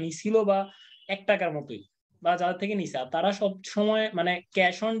টাকা নিছিল বা 1 টাকার মতোই বা যাদের থেকে নিছে, আর তারা সব সময় মানে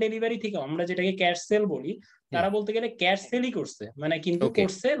ক্যাশ অন ডেলিভারি থেকে, আমরা যেটাকে ক্যাশ সেল বলি, তারা বলতে গেলে ক্যাশ সেলই করছে, মানে কিন্তু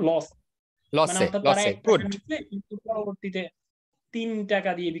করছে লস, মানে অর্থাৎ তারা 1 টাকা নিচ্ছে কিন্তু পরবর্তীতে 3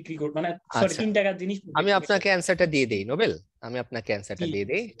 টাকা দিয়ে বিক্রি করবে, মানে সরি 3 টাকার জিনিস। আমি আপনাকে অ্যানসারটা দিয়ে দেই নোবেল, আমি আপনাকে অ্যানসারটা দিয়ে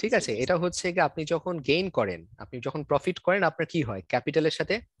দেই। ঠিক আছে, এটা হচ্ছে কি, আপনি যখন গেইন করেন, আপনি যখন প্রফিট করেন, আপনার কি হয়, ক্যাপিটালের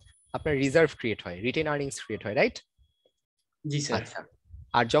সাথে আপনার রিজার্ভ ক্রিয়েট হয়, রিটেন আর্নিংস ক্রিয়েট হয়, রাইট? জি স্যার। আচ্ছা,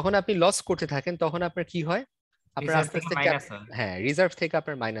 আর যখন আপনি লস করতে থাকেন তখন আপনার কি হয়, আপনার আস্তে আস্তে হ্যাঁ রিজার্ভ থেকে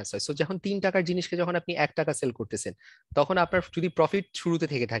আপনার মাইনাস হয়। সো যখন 3 টাকার জিনিসকে যখন আপনি 1 টাকা সেল করতেছেন, তখন আপনার যদি প্রফিট শুরুতে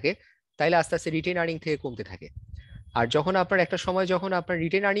থেকে থাকে তাহলে আস্তে আস্তে রিটেন আর্নিং থেকে কমতে থাকে, আর যখন আপনার একটা সময় যখন আপনার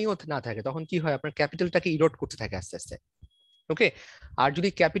রিটেন আর্নিংও না থাকে, তখন কি হয়, আপনার ক্যাপিটালটাকে ইরোড করতে থাকে আস্তে আস্তে। ওকে, আর যদি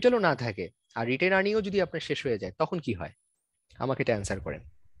ক্যাপিটালও না থাকে আর রিটেন আর্নিংও যদি আপনার শেষ হয়ে যায়, তখন কি হয়, আমাকে এটা অ্যানসার করেন।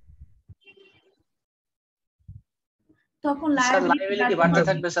 তখন লায়াবিলিটি বাড়তে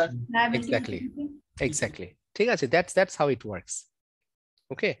থাকবে স্যার। এক্স্যাক্টলি, ঠিক আছে, that's how it works.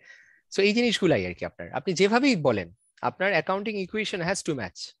 Okay, so এই জিনিসগুলাই আর কি, আপনি যেভাবেই বলেন আপনার accounting equation has to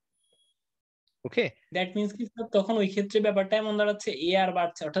match. Okay, that means কি স্যার, তখন ওই ক্ষেত্রে ব্যাপারটা এমন দাঁড়াচ্ছে এআর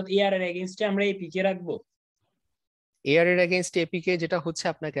বাড়ছে, অর্থাৎ এআর এর এগেইনস্টে আমরা এপিকে রাখবো। এআর এর এগেইনস্ট এপিকে যেটা হচ্ছে,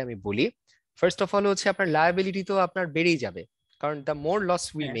 আপনাকে আমি বলি, ফার্স্ট অফ অল হচ্ছে আপনার লায়াবিলিটি তো আপনার বেড়েই যাবে, কারণ the more loss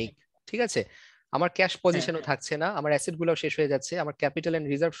we make, ঠিক আছে, আমার ক্যাশ পজিশনও থাকছে না, আমার অ্যাসেট গুলো শেষ হয়ে যাচ্ছে, আমার ক্যাপিটাল এন্ড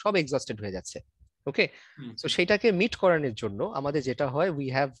রিজার্ভ সব এক্সস্টেড হয়ে যাচ্ছে। ওকে, সো সেটাকে মিট করানোর জন্য আমাদের যেটা হয়, উই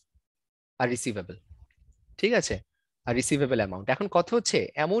হ্যাভ আ রিসিভেবল, ঠিক আছে, আর রিসিভেবল অ্যামাউন্ট। এখন কথা হচ্ছে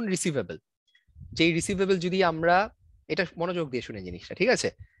এমন রিসিভেবল, যেই রিসিভেবল যদি আমরা, এটা মনোযোগ দিয়ে শুনে জিনিসটা, ঠিক আছে,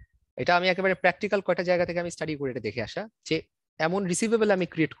 এটা আমি একেবারে প্র্যাকটিক্যাল কয়টা জায়গা থেকে আমি স্টাডি করে এটা দেখে আসা, যে এমন রিসিভেবল আমি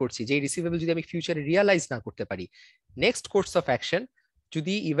ক্রিয়েট করছি যে রিসিভেবল যদি আমি ফিউচারে রিয়ালাইজ না করতে পারি, নেক্সট কোর্স অফ অ্যাকশন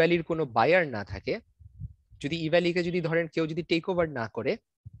যদি ইভ্যালির কোনো বায়ার না থাকে, যদি ইভ্যালিকে যদি ধরেন কেউ যদি টেক ওভার না করে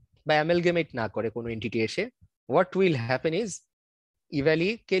বা অ্যামেলগেমেট না করে কোনো এন্টিটি এসে, what will happen is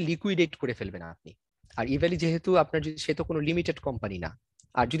ইভ্যালিকে liquidate করে ফেলবেন আপনি। আর ইভ্যালি যেহেতু আপনার সে তো কোনো লিমিটেড কোম্পানি না,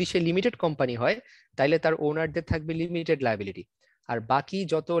 আর যদি সে লিমিটেড কোম্পানি হয় তাহলে তার ওনারদের থাকবে লিমিটেড লায়াবিলিটি, আর বাকি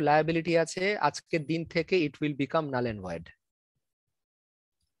যত লায়াবিলিটি আছে আজকের দিন থেকে it will become null and void.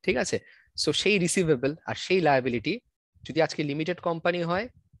 ঠিক আছে, সো সেই রিসিভেবল আর সেই লায়াবিলিটি যদি আজকে লিমিটেড কোম্পানি হয়,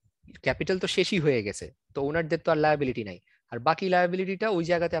 ক্যাপিটাল তো শেষই হয়ে গেছে, তো ওনারদের তো আর লায়াবিলিটি নাই, আর বাকি লায়াবিলিটিটা ওই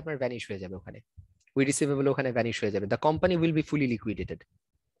জায়গাতে আপনার ভ্যানিশ হয়ে যাবে, ওখানে ওই রিসিভেবল ওখানে ভ্যানিশ হয়ে যাবে, the company will be fully liquidated.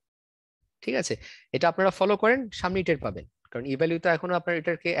 ঠিক আছে, এটা আপনারা ফলো করেন, সামনেই টের পাবেন, কারণ ইভ্যালু তো এখনো আপনার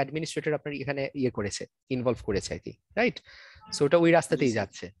এটাকে অ্যাডমিনিস্ট্রেটর আপনার এখানে ইয়ে করেছে, ইনভলভ করেছে আর কি, রাইট? সো ওটা ওই রাস্তাতেই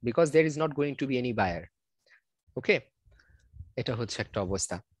যাচ্ছে, because there is not going to B any buyer. ওকে, এটা হচ্ছে একটা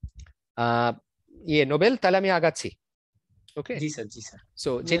অবস্থা। নোবেল, তাহলে আমি আগাচ্ছি। ওকে, জি স্যার, জি স্যার।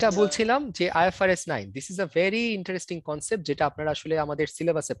 সো যেটা বলছিলাম যে IFRS 9, this is a very interesting concept, যেটা আপনারা আসলে আমাদের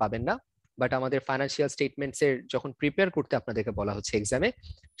সিলেবাসে পাবেন না, বাট আমাদের ফাইন্যান্সিয়াল স্টেটমেন্টস এর যখন প্রিপেয়ার করতে আপনাদেরকে বলা হচ্ছে এক্সামে,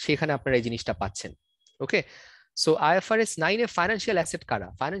 সেখানে আপনারা এই জিনিসটা পাচ্ছেন। ওকে, সো IFRS 9 এ ফাইন্যান্সিয়াল অ্যাসেট কারা?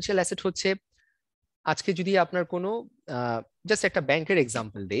 ফাইন্যান্সিয়াল অ্যাসেট হচ্ছে, আজকে যদি আপনার কোনো জাস্ট একটা ব্যাংকের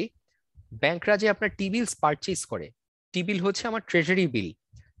এক্সাম্পল দেই, ব্যাংকরা যে আপনার টি-বিলস পারচেজ করে, টি-বিল হচ্ছে আমার ট্রেজারি বিল,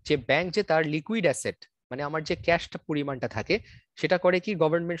 যে ব্যাংক যে তার লিকুইড অ্যাসেট মানে আমার যে ক্যাশটা পরিমাণটা থাকে সেটা করে কি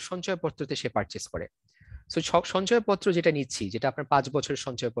গভর্নমেন্ট সঞ্চয়পত্রতে সে পারচেজ করে। সো সঞ্চয়পত্র যেটা নিচ্ছি, যেটা আপনার 5 বছরের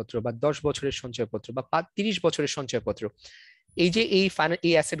সঞ্চয়পত্র বা 10 বছরের সঞ্চয়পত্র বা 30 বছরের সঞ্চয়পত্র, এই যে এই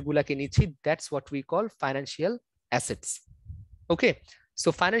অ্যাসেট গুলাকে নিচ্ছি, that's what we call financial assets. Okay, so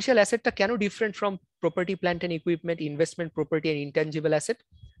financial অ্যাসেটটা কেন different from property, plant and equipment, investment property and intangible asset?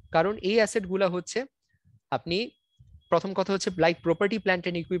 কারণ এই অ্যাসেট গুলা হচ্ছে, আপনি প্রথম কথা হচ্ছে like property, plant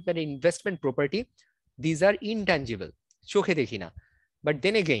and equipment, investment property, these are intangible, চোখে দেখি না। বাট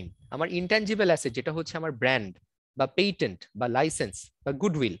দেন এগেইন আমার ইনট্যাঞ্জিবল অ্যাসেট যেটা হচ্ছে আমার ব্র্যান্ড বা পেটেন্ট বা লাইসেন্স বা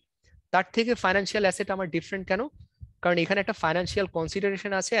গুডউইল, তার থেকে ফাইন্যান্সিয়াল অ্যাসেট আমার ডিফারেন্ট কেন? কারণ এখানে একটা ফাইন্যান্সিয়াল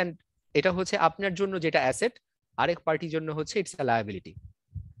কনসিডারেশন আছে, এন্ড এটা হচ্ছে আপনার জন্য যেটা অ্যাসেট, আরেক পার্টির জন্য হচ্ছে ইটস আ লায়াবিলিটি।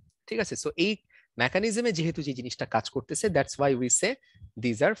 ঠিক আছে, সো এই মেকানিজমে যেহেতু যে জিনিসটা কাজ করতেছে, that's why we say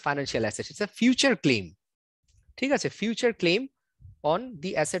these are financial assets, it's a future claim. ঠিক আছে, future claim on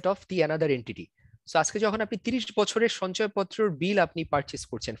the asset of the another entity. So আজকে যখন আপনি 30 বছরের সঞ্চয়পত্রের বিল আপনি পারচেজ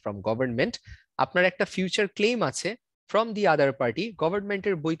করছেন ফ্রম গভর্নমেন্ট, আপনার একটা ফিউচার ক্লেম আছে ফ্রম দি আদার পার্টি,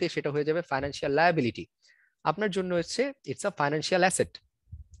 গভর্নমেন্টের বইতে সেটা হয়ে যাবে ফাইন্যান্সিয়াল লায়াবিলিটি, আপনার জন্য হচ্ছে it's a financial asset.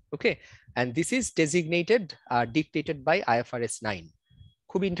 Okay, and this is designated ডিক্টেটেড by IFRS 9।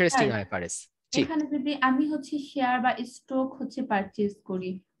 খুব ইন্টারেস্টিং IFRS। এখানে যদি আমি হচ্ছে শেয়ার বা স্টক হচ্ছে পারচেজ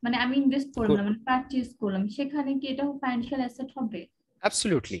করি, মানে আমি ইনভেস্ট করলাম মানে পারচেজ করলাম, সেখানে কি এটা ফাইন্যান্সিয়াল অ্যাসেট হবে?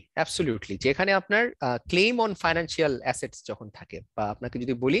 Absolutely, absolutely. যেখানে আপনার ক্লেম অন ফাইন্যান্সিয়াল অ্যাসেটস যখন থাকে, বা আপনাকে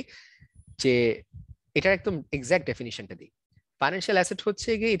যদি বলি যে এটার একদম এক্সাক্ট ডেফিনিশনটা দিই, ফাইন্যান্সিয়াল অ্যাসেট হচ্ছে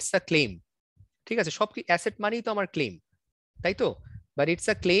গিয়ে ইটস আ ক্লেম। ঠিক আছে, সব অ্যাসেট মানেই তো আমার ক্লেম, তাই তো? But it's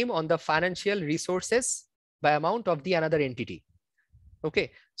a claim on the financial resources বা amount of the another entity. Okay,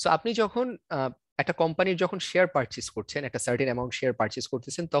 so আপনি যখন একটা কোম্পানির যখন শেয়ার পারচেজ করছেন, একটা সার্টেন অ্যামাউন্ট শেয়ার পারচেজ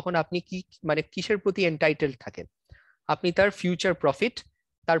করতেছেন, তখন আপনি কি মানে কিসের প্রতি এন্টাইটেল থাকেন? আপনি তার ফিউচার প্রফিট,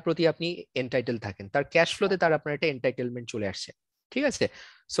 তার প্রতি আপনি এন্টাইটেল থাকেন, তার ক্যাশ ফ্লোতে তার আপনার একটা এন্টাইটেলমেন্ট চলে আসছে। ঠিক আছে,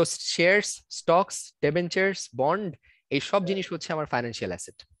 সো শেয়ারস, স্টকস, ডেবেঞ্চার্স, বন্ড, এই সব জিনিস হচ্ছে আমার ফাইন্যান্সিয়াল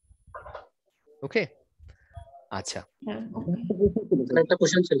অ্যাসেট। ওকে, আচ্ছা, একটা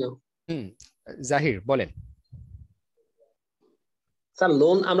কোশ্চেন ছিল। জাহির বলেন। স্যার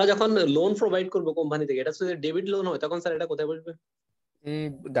লোন, আমরা যখন লোন প্রোভাইড করব কোম্পানি থেকে, এটা যদি ডেবিট লোন হয় তখন স্যার এটা কোথায় বসবে?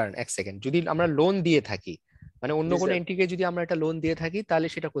 দাঁড়ান এক সেকেন্ড, যদি আমরা লোন দিয়ে থাকি, মানে অন্য কোনো এন্টিটিকে যদি আমরা একটা লোন দিয়ে থাকি, তাহলে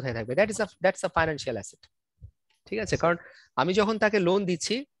সেটা কোথায় থাকবে? That's a financial asset. ঠিক আছে, কারণ আমি যখন তাকে লোন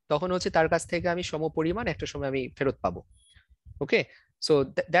দিচ্ছি তখন হচ্ছে তার কাছ থেকে আমি সমপরিমাণ একটা সময় আমি ফেরত পাবো। ওকে, so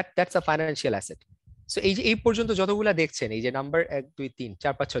that's a financial asset. So এই যে এই পর্যন্ত যতগুলা দেখছেন, এই যে নাম্বার 1 2 3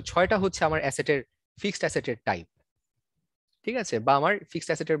 4 5 6 6টা হচ্ছে আমার অ্যাসেটের ফিক্সড অ্যাসেটের টাইপ। ঠিক আছে, বা আমার ফিক্সড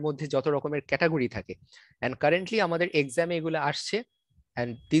অ্যাসেটের মধ্যে যত রকমের ক্যাটাগরি থাকে, এন্ড কারেন্টলি আমাদের এক্সামে এগুলো আসছে,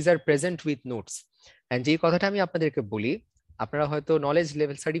 and these are present with notes. And যেই কথাটা আমি আপনাদেরকে বলি, আপনারা হয়তো নলেজ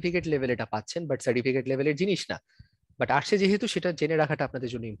লেভেল, সার্টিফিকেট লেভেল এটা পাচ্ছেন, বাট সার্টিফিকেট লেভেলের জিনিস না, বাট আসছে যেহেতু সেটা জেনে রাখাটা আপনাদের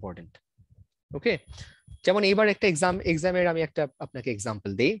জন্য ইম্পর্টেন্ট। ওকে, যেমন এইবার একটা এক্সামের আমি একটা আপনাকে এক্সাম্পল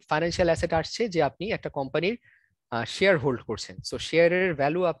দেই। ফাইন্যান্সিয়াল অ্যাসেট আসছে যে আপনি একটা কোম্পানির শেয়ার হোল্ড করছেন, সো শেয়ারের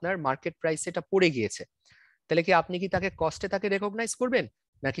ভ্যালু আপনার মার্কেট প্রাইস এটা পড়ে গিয়েছে, তাহলে কি আপনি কি তাকে কস্টে তাকে রেকগনাইজ করবেন,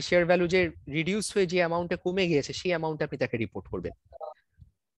 নাকি শেয়ার ভ্যালু যে রিডিউস হয়ে যে অ্যামাউন্টে কমে গিয়েছে সেই অ্যামাউন্টে আপনি তাকে রিপোর্ট করবেন?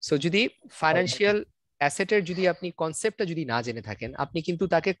 সো যদি ফাইন্যান্সিয়াল অ্যাসেটের যদি আপনি কনসেপ্টটা যদি না জেনে থাকেন, আপনি কিন্তু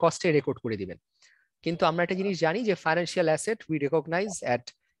তাকে কস্টে রেকর্ড করে দিবেন। কিন্তু আমরা একটা জিনিস জানি যে financial asset we recognise at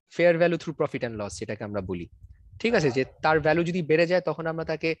fair value through profit and loss, যেটাকে আমরা বলি। ঠিক আছে, যে তার ভ্যালু যদি বেড়ে যায় তখন আমরা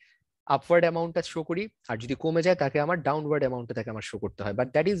তাকে আপওয়ার্ড অ্যামাউন্টটা শো করি, আর যদি কমে যায় তাকে আমার ডাউনওয়ার্ড অ্যামাউন্টটা তাকে আমার শো করতে হয়। But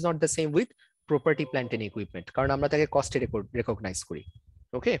that is not the same with property plant and equipment, কারণ আমরা তাকে কস্টে রেকগনাইজ করি।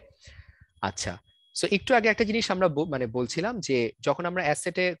 ওকে, আচ্ছা। সো একটু আগে একটা জিনিস আমরা মানে বলছিলাম যে যখন আমরা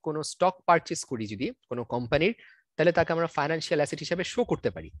অ্যাসেটে কোনো স্টক পারচেজ করি যদি কোনো কোম্পানির, তাহলে তাকে আমরা ফাইন্যান্সিয়াল অ্যাসেট হিসেবে শো করতে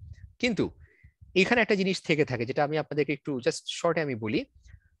পারি। কিন্তু এখানে একটা জিনিস থেকে থাকে যেটা আমি আপনাদেরকে একটু জাস্ট শর্টে আমি বলি।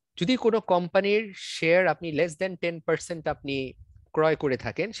 যদি কোনো কোম্পানির শেয়ার আপনি লেস দেন 10% আপনি ক্রয় করে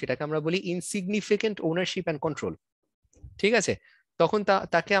থাকেন, সেটাকে আমরা বলি ইনসিগনিফিকেন্ট ওনারশিপ অ্যান্ড কন্ট্রোল। ঠিক আছে, তখন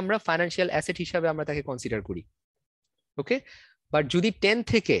তাকে আমরা ফাইন্যান্সিয়াল অ্যাসেট হিসাবে আমরা তাকে কনসিডার করি। ওকে, বাট যদি 10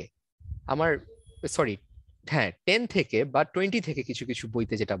 থেকে হ্যাঁ 10 থেকে বা 20 থেকে, কিছু কিছু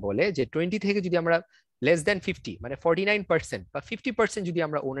বইতে যেটা বলে যে 20 থেকে যদি আমরা লেস দেন 50 মানে 49% বা 50% যদি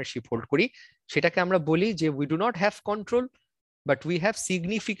আমরা ওনারশিপ হোল্ড করি, সেটাকে আমরা বলি যে we do not have control but we have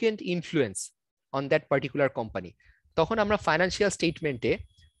significant influence on that particular company. তখন আমরা ফাইন্যান্সিয়াল স্টেটমেন্টে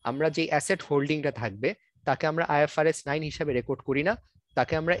আমরা যে অ্যাসেট হোল্ডিংটা থাকবে তাকে আমরা IFRS 9 হিসাবে রেকর্ড করি না,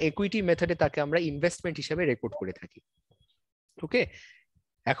 তাকে আমরা ইকুইটি মেথডে তাকে আমরা ইনভেস্টমেন্ট হিসাবে রেকর্ড করে থাকি। ওকে,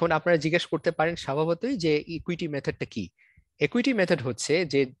 এখন আপনারা জিজ্ঞেস করতে পারেন স্বভাবতই যে ইকুইটি মেথডটা কি। ইকুইটি মেথড হচ্ছে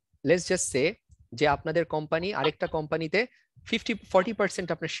যে লেটস জাস্ট সে যে আপনাদের কোম্পানি আরেকটা কোম্পানিতে 40%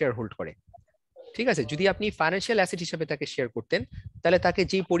 আপনার শেয়ার হোল্ড করে। ঠিক আছে, যদি আপনি ফাইন্যান্সিয়াল অ্যাসেট হিসেবে তাকে শেয়ার করতেন, তাহলে তাকে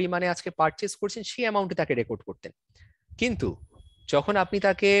যে পরিমাণে আজকে পারচেজ করছেন সেই অ্যামাউন্টে তাকে রেকর্ড করতেন। কিন্তু যখন আপনি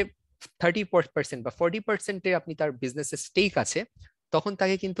তাকে 30% বা 40% আপনি তার বিজনেসের স্টেক আছে, তখন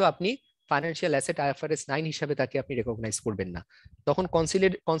তাকে কিন্তু আপনি ফাইন্যান্সিয়াল অ্যাসেট IFRS 9 হিসাবে তাকে আপনি রেকগনাইজ করবেন না। তখন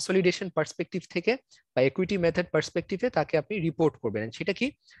কনসলিডেশন পার্সপেক্টিভ থেকে বা ইকুইটি মেথড পার্সপেক্টিভে তাকে আপনি রিপোর্ট করবেন। সেটা কি?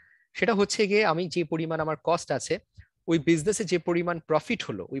 সেটা হচ্ছে গিয়ে আমি যে পরিমাণ আমার কস্ট আছে, ওই বিজনেসে যে পরিমাণ প্রফিট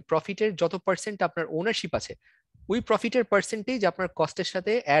হলো, ওই প্রফিটের যত পার্সেন্ট আপনার ওনারশিপ আছে, ওই প্রফিটের পার্সেন্টেজ আপনার কস্টের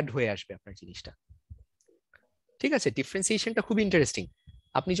সাথে অ্যাড হয়ে আসবে আপনার জিনিসটা। ঠিক আছে, ডিফারেন্সিয়েশনটা খুব ইন্টারেস্টিং।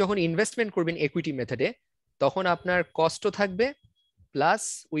 আপনি যখন ইনভেস্টমেন্ট করবেন ইকুইটি মেথডে, তখন আপনার কস্টও থাকবে প্লাস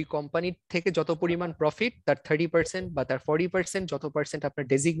ওই কোম্পানির থেকে যত পরিমাণ প্রফিট তার 30% বা তার 40% যত পার্সেন্ট আপনার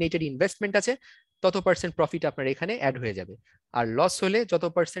ডেজিগনেটেড ইনভেস্টমেন্ট আছে, তত পার্সেন্ট প্রফিট আপনার এখানে অ্যাড হয়ে যাবে। আর লস হলে যত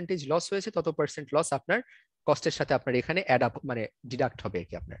পার্সেন্টেজ লস হয়েছে তত পার্সেন্ট লস আপনার কস্টের সাথে আপনার এখানে অ্যাড আপ মানে ডিডাক্ট হবে আর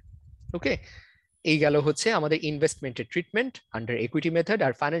কি আপনার। ওকে, এই গেল হচ্ছে আমাদের ইনভেস্টমেন্টের ট্রিটমেন্ট আন্ডার ইকুইটি মেথড।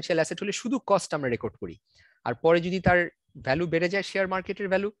 আর ফাইন্যান্সিয়াল অ্যাসেট হলে শুধু কস্ট আমরা রেকর্ড করি, আর পরে যদি তার ভ্যালু বেড়ে যায় শেয়ার মার্কেটের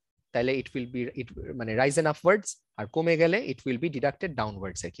ভ্যালু, তাহলে ইট উইল বি মানে রাইজ এন্ড আপওয়ার্ডস, আর কমে গেলে it will be deducted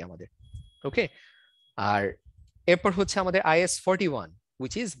downwards আর কি আমাদের। ওকে, আর এরপর হচ্ছে আমাদের IS 41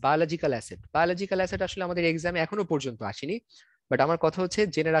 which is biological asset. Biological asset আসলে আমাদের এক্সামে এখনো পর্যন্ত আসেনি, বাট আমার কথা হচ্ছে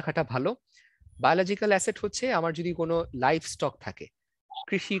জেনে রাখাটা ভালো। বায়োলজিক্যাল অ্যাসেট হচ্ছে আমার যদি কোনো লাইফ স্টক থাকে,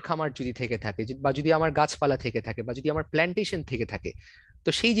 কৃষি খামার যদি থেকে থাকে, বা যদি আমার গাছপালা থেকে থাকে, বা যদি আমার প্ল্যান্টেশন থেকে থাকে, তো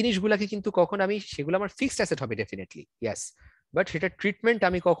সেই জিনিসগুলাকে কিন্তু কখন আমি সেগুলো আমার ফিক্সড অ্যাসেট হবে ডেফিনেটলি, ইয়েস, বাট সেটা ট্রিটমেন্ট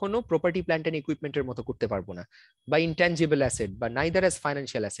আমি কখনো প্রপার্টি প্ল্যান্ট এন্ড ইকুইপমেন্টের মতো করতে পারবো না, বা ইনট্যাঞ্জিবল অ্যাসেট বা নাইদার অ্যাজ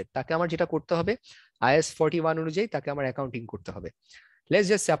ফাইন্যান্সিয়াল অ্যাসেট। তাকে আমার যেটা করতে হবে IS 41 অনুযায়ী তাকে আমার অ্যাকাউন্টিং করতে হবে। লেটস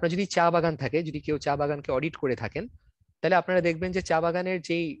জাস্ট সে আপনার যদি চা বাগান থাকে, যদি কেউ চা বাগানকে অডিট করে থাকেন, তাহলে আপনারা দেখবেন যে চা বাগানের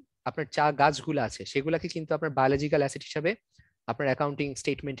যেই আপনার চা গাছগুলো আছে সেগুলাকে কিন্তু আপনার বায়োলজিক্যাল অ্যাসেট হিসাবে আপনার অ্যাকাউন্টিং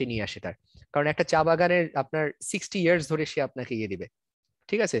স্টেটমেন্টে নিয়ে আসে তার, কারণ একটা চা বাগানের আপনার 60 ইয়ার্স ধরে সে আপনাকে ইয়ে দিবে।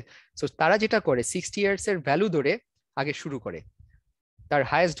 ঠিক আছে, সো তারা যেটা করে 60 ইয়ার্স এর ভ্যালু ধরে আগে শুরু করে, তার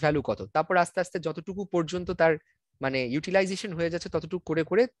হাইয়েস্ট ভ্যালু কত, তারপর আস্তে আস্তে যতটুকু পর্যন্ত তার মানে ইউটিলাইজেশন হয়ে যাচ্ছে ততটুকু করে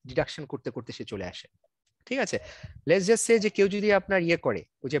করে ডিডাকশন করতে করতে সে চলে আসে। ঠিক আছে, লেটস জাস্ট সে যে কেউ যদি আপনার ইয়ে করে,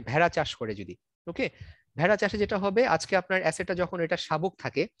 ওই যে ভেড়া চাষ করে যদি, ওকে, ভেড়া চাষে যেটা হবে আজকে আপনার অ্যাসেটটা যখন এটা শাবক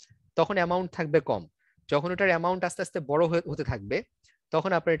থাকে তখন অ্যামাউন্ট থাকবে কম, যখন এটার অ্যামাউন্ট আস্তে আস্তে বড় হতে থাকবে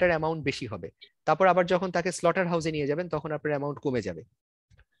তখন আপনার এটার অ্যামাউন্ট বেশি হবে, তারপর আবার যখন তাকে স্লটার হাউসে নিয়ে যাবেন তখন আপনার অ্যামাউন্ট কমে যাবে।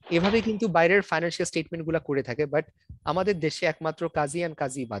 এভাবে কিন্তু বাইরের ফাইন্যান্সিয়াল স্টেটমেন্ট গুলা করে থাকে, বাট আমাদের দেশে একমাত্র কাজী অ্যান্ড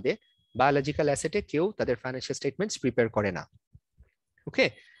কাজী বাদে বায়োলজিক্যাল অ্যাসেটে কেউ তাদের ফাইন্যান্সিয়াল স্টেটমেন্টস প্রিপেয়ার করে না। ওকে,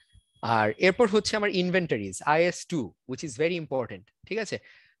 আর এরপর হচ্ছে আমার inventories IS 2 which is very important। ঠিক আছে,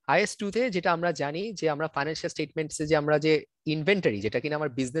 IS 2 তে যেটা আমরা জানি যে আমরা ফাইন্যান্সিয়াল স্টেটমেন্টসে যে আমরা যে ইনভেন্টরি, যেটা কিনা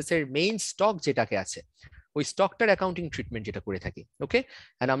আমার বিজনেসের মেইন স্টক যেটাকে আছে, ওই স্টকটার অ্যাকাউন্টিং ট্রিটমেন্ট যেটা করে থাকি। ওকে,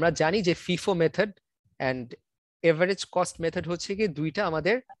 এন্ড আমরা জানি যে FIFO method and average cost method হচ্ছে কি দুইটা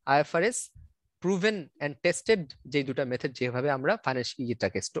আমাদের IFRS প্রুভেন এন্ড টেস্টেড যে দুটো মেথড, যেভাবে আমরা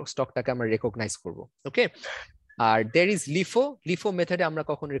ফাইন্যান্সিয়ালটাকে স্টকটাকে আমরা রেকগনাইজ করব। ওকে, আর দের ইজ লিফো মেথডে আমরা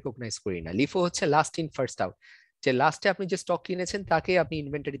কখন রেকগনাইজ করি না। লিফো হচ্ছে লাস্ট ইন ফার্স্ট আউট, যে লাস্টে আপনি যে স্টক কিনেছেন তাকে আপনি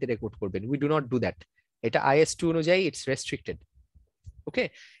ইনভেন্টরিতে রেকর্ড করবেন। We do not do that, এটা IS 2 অনুযায়ী ইটস রেস্ট্রিক্টেড। ওকে,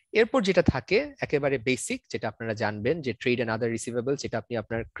 এরপর যেটা থাকে একেবারে বেসিক, যেটা আপনারা জানবেন যে ট্রেড এন্ড আদার রিসিভেবল, যেটা আপনি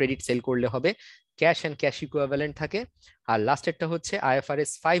আপনার ক্রেডিট সেল করলে হবে, ক্যাশ অ্যান্ড ক্যাশ ইকুইভ্যালেন্ট থাকে। আর লাস্টেরটা হচ্ছে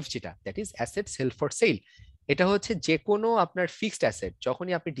IFRS 5 যেটা, that is assets held for sale. এটা হচ্ছে যে কোনো আপনার ফিক্সড অ্যাসেট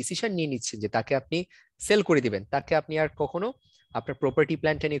যখনই আপনি ডিসিশন নিয়ে নিচ্ছেন যে তাকে আপনি সেল করে দিবেন, তাকে আপনি আর কখনো আপনার property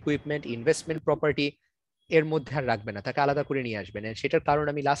plant and equipment, investment property এর মধ্যে আর রাখবেন না, তাকে আলাদা করে নিয়ে আসবেন। সেটার কারণ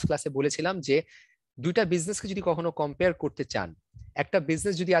আমি লাস্ট ক্লাসে বলেছিলাম যে দুইটা বিজনেসকে যদি কখনো কম্পেয়ার করতে চান, একটা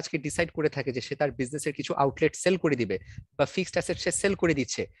বিজনেস যদি আজকে ডিসাইড করে থাকে যে সে তার বিজনেসের কিছু আউটলেট সেল করে দিবে বা ফিক্সড অ্যাসেট সে সেল করে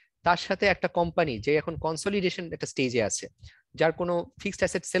দিচ্ছে, তার সাথে একটা কোম্পানি যে এখন কনসলিডেশন একটা স্টেজে আছে, যার কোনো ফিক্সড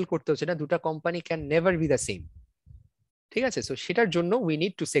অ্যাসেট সেল করতে হচ্ছে না, দুটা company can never be the same. ঠিক আছে, সো সেটার জন্য we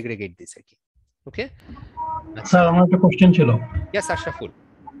need to segregate this আর কি। ওকে স্যার, আমার একটা কোশ্চেন ছিল। ইয়েস আশরাফুল।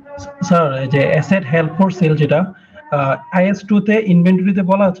 স্যার, এই যে অ্যাসেট হেল্ড ফর সেল যেটা IS2 তে ইনভেন্টরিতে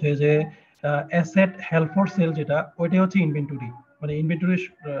বলা আছে যে অ্যাসেট হেল্ড ফর সেল যেটা ওইটা হচ্ছে ইনভেন্টরি, মানে ইনভেন্টরির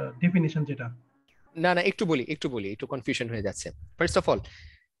ডেফিনিশন যেটা। না না, একটু বলি, একটু কনফিউশন হয়ে যাচ্ছে। ফার্স্ট অফ অল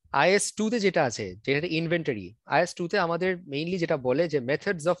IS2 তে যেটা আছে, যেটা ইনভেন্টরি, IS2 তে আমাদের মেইনলি যেটা বলে যে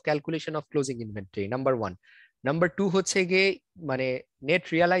methods of calculation of closing inventory, number 1। Number 2 হচ্ছে গিয়ে মানে নেট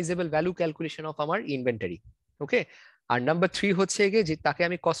রিয়ালাইজেবল ভ্যালু ক্যালকুলেশন অফ আমার ইনভেন্টরি। ওকে, আর নাম্বার 3 হচ্ছে গিয়ে যে তাকে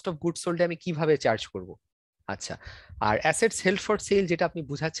আমি কস্ট অফ গুডস সোল্ড আমি কিভাবে চার্জ করব। আচ্ছা, আর অ্যাসেটস হেল্ড ফর সেল যেটা আপনি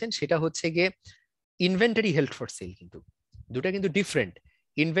বুঝাচ্ছেন সেটা হচ্ছে গিয়ে ইনভেন্টরি হেল্ড ফর সেল, কিন্তু দুটা কিন্তু ডিফারেন্ট।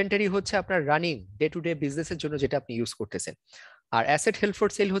 ইনভেন্টরি হচ্ছে আপনার রানিং ডে টু ডে বিজনেসের জন্য যেটা আপনি ইউজ করতেছেন, আর অ্যাসেট হেল্ড ফর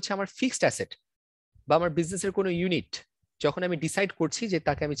সেল হচ্ছে আমার ফিক্সড অ্যাসেট বা আমার বিজনেসের কোনো ইউনিট যখন আমি ডিসাইড করছি যে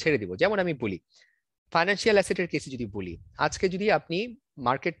তাকে আমি ছেড়ে দিব। যেমন আমি বলি ফাইন্যান্সিয়াল অ্যাসেটের কেসে যদি বলি, আজকে যদি আপনি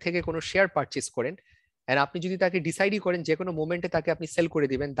মার্কেট থেকে কোনো শেয়ার পারচেস করেন এন্ড আপনি যদি তাকে ডিসাইডই করেন যে কোনো মোমেন্টে তাকে আপনি সেল করে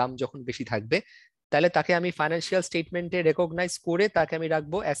দিবেন দাম যখন বেশি থাকবে, তাহলে তাকে আমি ফাইন্যান্সিয়াল স্টেটমেন্টে রেকগনাইজ করে তাকে আমি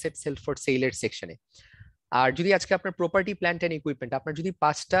রাখবো অ্যাসেট হেল্ড ফর সেলের সেকশনে। আর যদি আজকে আপনার প্রপার্টি প্ল্যান্ট এন্ড ইকুইপমেন্ট, আপনার যদি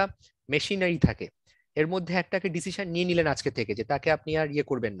 5টা মেশিনারি থাকে, এর মধ্যে একটাকে ডিসিশন নিয়ে নিলেন আজকে থেকে যে তাকে আপনি আর ইয়ে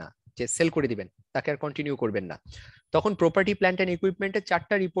করবেন না, যে সেল করে দিবেন, তাকে আর কন্টিনিউ করবেন না, তখন প্রপার্টি প্ল্যান্ট এন্ড ইকুইপমেন্টে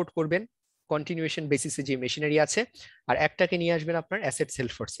 4টা রিপোর্ট করবেন কন্টিনিউয়েশন বেসিসে যে মেশিনারি আছে, আর একটাকে নিয়ে আসবেন আপনার অ্যাসেট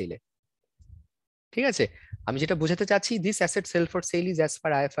হেল্ড ফর সেলে। ঠিক আছে, আমি যেটা বোঝাতে চাচ্ছি, this asset held for sale is as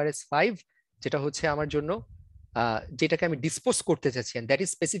per IFRS 5, যেটা হচ্ছে আমার জন্য যেটাকে আমি ডিসপোজ করতে চাচ্ছি, and that is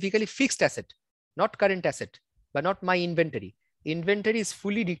specifically fixed asset, not current asset বা not my inventory. Inventory is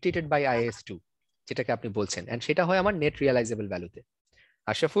fully dictated by IS2 যেটাকে আপনি বলছেন, and সেটা হয় আমার net realizable value তে।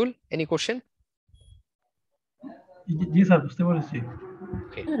 Ashraful, any question? জি স্যার, বুঝতে পেরেছি।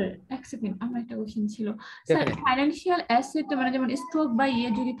 স্যার এক সেকেন্ড, আমার একটা কোশ্চেন ছিল। স্যার, ফাইন্যান্সিয়াল অ্যাসেট মানে যেমন স্টক বা ইয়ে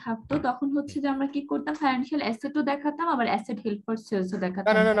যদি থাকতো তখন হচ্ছে যে আমরা কি করতাম, ফাইন্যান্সিয়াল অ্যাসেটও দেখাতাম আবার অ্যাসেট হেল্ড ফর সেলসও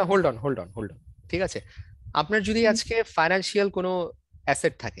দেখাতাম। না, হোল্ড অন, ঠিক আছে। আপনার যদি আজকে ফাইন্যান্সিয়াল কোনো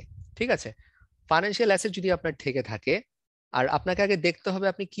অ্যাসেট থাকে, ঠিক আছে, ফাইন্যান্সিয়াল অ্যাসেট যদি আপনার থেকে থাকে, আর আপনাকে আগে দেখতে হবে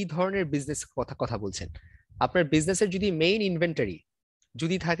আপনি কি ধরনের বিজনেস কথা বলছেন। আপনার বিজনেসের যদি মেইন ইনভেন্টরি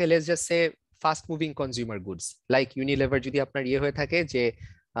যদি থাকে, let's just say fast moving consumer goods like ইউনিলেভার, যদি আপনার ইয়ে হয়ে থাকে যে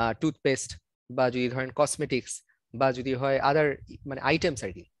টুথপেস্ট, বা যদি ধরেন কসমেটিক্স, বা যদি হয় আদার মানে আইটেমস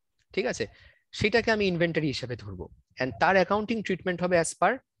আর কি, ঠিক আছে, সেটাকে আমি ইনভেন্টরি হিসেবে ধরবো, এন্ড তার অ্যাকাউন্টিং ট্রিটমেন্ট হবে অ্যাজ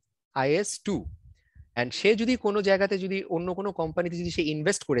পার IS2। এন্ড সে যদি কোনো জায়গাতে যদি অন্য কোনো কোম্পানিতে যদি সে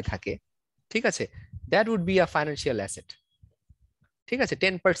ইনভেস্ট করে থাকে, ঠিক আছে, that would be a financial asset. ঠিক আছে,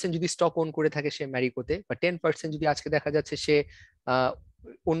 10% যদি স্টক ওন করে থাকে সে ম্যারিকোতে, বা 10% যদি আজকে দেখা যাচ্ছে সে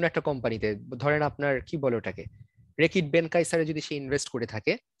অন্য একটা কোম্পানিতে, ধরেন আপনার কি বলে ওটাকে রেকিট বেনকাইসারে যদি সে ইনভেস্ট করে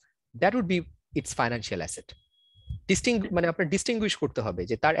থাকে, that would be it's financial asset. মানে আপনার ডিস্টিংগুইশ করতে হবে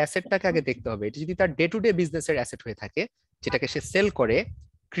যে তার অ্যাসেটটাকে আগে দেখতে হবে। এটা যদি তার ডে টু ডে বিজনেসের অ্যাসেট হয়ে থাকে, যেটাকে সে সেল করে,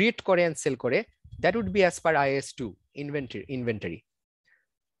 ক্রিয়েট করে এন্ড সেল করে, that would be as per IS2 inventory.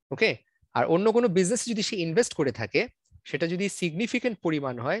 ওকে, আর অন্য কোনো বিজনেস যদি সে ইনভেস্ট করে থাকে, সেটা যদি সিগনিফিকেন্ট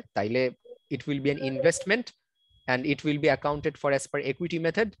পরিমাণ হয়, তাইলে it will be an investment and it will be accounted for as per equity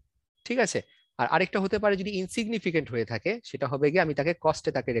method. ঠিক আছে, আর আরেকটা হতে পারে যদি ইনসিগনিফিকেন্ট হয়ে থাকে, সেটা হবে গিয়ে আমি তাকে কস্টে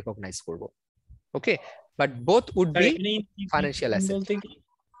তাকে রেকগনাইজ করব। ওকে, but both would be financial asset.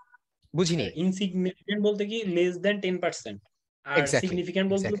 বুঝিনি, ইনসিগনিফিকেন্ট বলতে কি লেস দ্যান 10%, আর সিগনিফিকেন্ট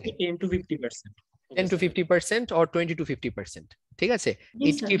বলতে কি 10 to 50%, 10 to 50% or 20 to 50%। ঠিক আছে,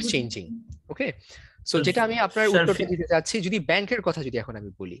 it keeps changing. Okay, so যেটা আমি আপনার উত্তরটা দিতে যাচ্ছি, যদি ব্যাংকের কথা যদি এখন আমি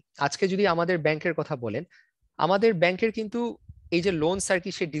বলি, আজকে যদি আমাদের ব্যাংকের কথা বলেন, আমাদের ব্যাংকের কিন্তু এই যে লোন আর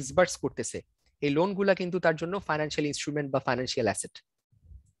কি সে ডিসবার্স করতেছে, এই লোনগুলা কিন্তু তার জন্য ফাইন্যান্সিয়াল ইনস্ট্রুমেন্ট বা ফাইন্যান্সিয়াল অ্যাসেট।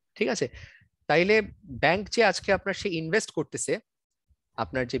 ঠিক আছে, তাইলে ব্যাংক যে আজকে আপনার সে ইনভেস্ট করতেছে,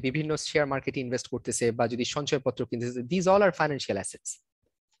 আপনার যে বিভিন্ন শেয়ার মার্কেটে ইনভেস্ট করতেছে, বা যদি সঞ্চয়পত্র কিনতেছে, these all R financial assets.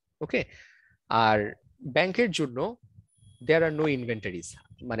 ওকে, আর ব্যাংকের জন্য দেয়ার আর নো ইনভেন্টরিজ,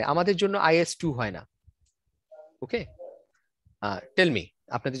 মানে আমাদের জন্য IS2 হয় না। ওকে, টেল মি,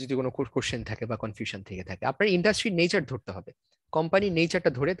 আপনাদের যদি কোনো কোশ্চেন থাকে বা কনফিউশন থেকে থাকে, আপনার ইন্ডাস্ট্রির নেচার ধরতে হবে। কোম্পানির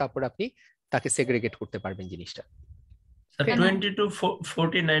নেচারটা ধরে তারপর আপনি তাকে সেগ্রিগেট করতে পারবেন জিনিসটা। Sir 20 to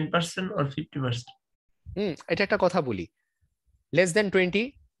 49% or 50%? এটা একটা কথা বলি, লেস দেন 20,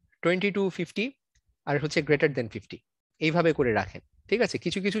 20 to 50 আর হচ্ছে গ্রেটার দেন 50 এইভাবে করে রাখেন, ঠিক আছে?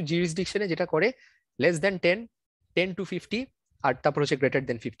 কিছু কিছু জুরিসডিকশনে যেটা করে লেস দেন 10, 10 to 50 আর তারপর হচ্ছে গ্রেটার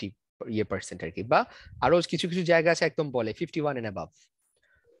দেন 50% আর কি, বা আরো কিছু কিছু জায়গা আছে একদম বলে 51 and above,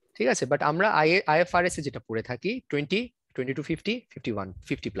 ঠিক আছে? বাট আমরা আইএফআরএস এ যেটা পড়ে থাকি 20, 20 to 50, 51,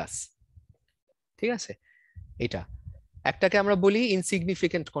 50 প্লাস, ঠিক আছে? এটা একটাকে আমরা বলি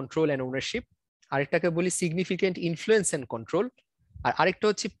ইনসিগনিফিকেন্ট কন্ট্রোল এন্ড ওনারশিপ, আরেকটাকে বলি সিগনিফিকেন্ট ইনফ্লুয়েন্স এন্ড কন্ট্রোল, আর আরেকটা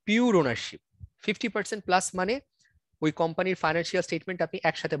হচ্ছে পিওর ওনারশিপ। 50% প্লাস মানে ওই কোম্পানির ফাইন্যান্সিয়াল স্টেটমেন্ট আপনি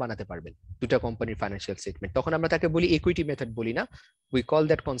একসাথে বানাতে পারবেন, দুটো কোম্পানির ফাইন্যান্সিয়াল স্টেটমেন্ট, তখন আমরা তাকে বলি ইকুইটি মেথড বলি না, উই কল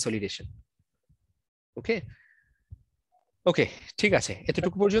দ্যাট কনসলিডেশন। ওকে ওকে, ঠিক আছে,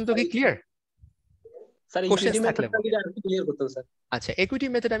 এতটুকু পর্যন্ত কি ক্লিয়ার? স্যার ইকুইটি মেথডটা যদি আরেকটু ক্লিয়ার করতেন স্যার। আচ্ছা, ইকুইটি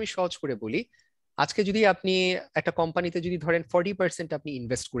মেথড আমি সহজ করে বলি। আজকে যদি আপনি একটা কোম্পানিতে যদি ধরেন 40% আপনি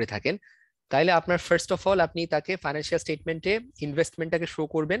ইনভেস্ট করে থাকেন, তাহলে আপনার ফার্স্ট অফ অল আপনি তাকে ফাইন্যান্সিয়াল স্টেটমেন্টে ইনভেস্টমেন্টটাকে শো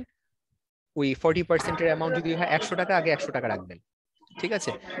করবেন। ওই 40% এর অ্যামাউন্ট যদি হয় 100 টাকা, আগে 100 টাকা রাখবেন, ঠিক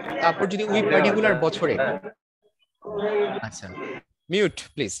আছে? তারপর যদি ওই পার্টিকুলার বছরে, আচ্ছা মিউট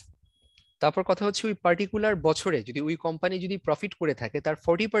প্লিজ, তারপর কথা হচ্ছে ওই পার্টিকুলার বছরে যদি ওই কোম্পানি যদি প্রফিট করে থাকে তার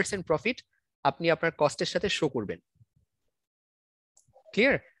 40% প্রফিট আপনি আপনার কস্টের সাথে শো করবেন।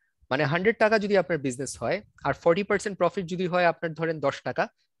 ক্লিয়ার? মানে 100 টাকা যদি আপনার বিজনেস হয় আর 40% প্রফিট যদি হয় আপনার ধরেন 10 টাকা,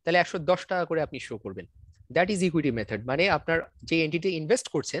 তাহলে 110 টাকা করে আপনি শো করবেন। That is equity method. মানে আপনার যে এন্টিটি ইনভেস্ট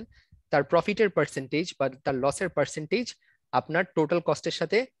করছেন তার প্রফিটের পার্সেন্টেজ বা তার লসের পার্সেন্টেজ আপনার টোটাল কস্টের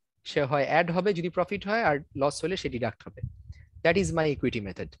সাথে সে হয় অ্যাড হবে যদি প্রফিট হয়, আর লস হলে সে ডিডাক্ট হবে। That is my equity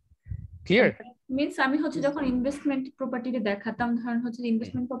method. Clear? Means আমি হচ্ছে যখন ইনভেস্টমেন্ট প্রপার্টিতে দেখাতাম, ধরেন হচ্ছে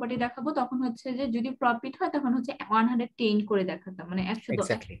ইনভেস্টমেন্ট প্রপার্টি দেখাবো, তখন হচ্ছে যে যদি প্রফিট হয় তখন হচ্ছে 110 করে দেখাতাম, মানে 110।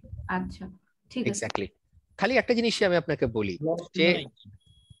 এক্স্যাক্টলি, আচ্ছা ঠিক আছে। এক্স্যাক্টলি। খালি একটা জিনিসই আমি আপনাকে বলি যে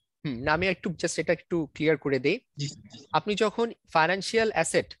না, আমি একটু জাস্ট এটা একটু ক্লিয়ার করে দেই। আপনি যখন ফাইন্যান্সিয়াল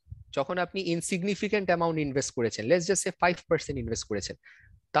অ্যাসেট, যখন আপনি ইনসিগনিফিকেন্ট অ্যামাউন্ট ইনভেস্ট করেছেন, লেটস জাস্ট সে 5% ইনভেস্ট করেছেন,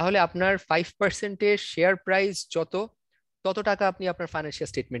 তাহলে আপনার 5% এর শেয়ার প্রাইস তত টাকা আপনি আপনার ফাইন্যান্সিয়াল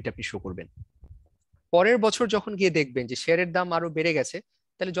স্টেটমেন্টে আপনি শো করবেন। পরের বছর যখন গিয়ে দেখবেন যে শেয়ারের দাম আরো বেড়ে গেছে,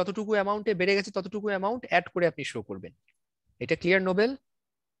 তাহলে যতটুকু অ্যামাউন্টে বেড়ে গেছে ততটুকু অ্যামাউন্ট অ্যাড করে আপনি শো করবেন। এটা ক্লিয়ার নোবেল?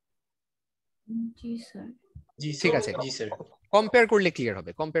 জি স্যার। ঠিক আছে, কম্পেয়ার করলে ক্লিয়ার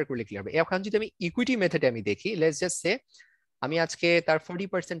হবে, কম্পেয়ার করলে ক্লিয়ার হবে। এখন যদি আমি ইকুইটি মেথডে আমি দেখি, লেটস জাস্ট সে আমি আজকে তার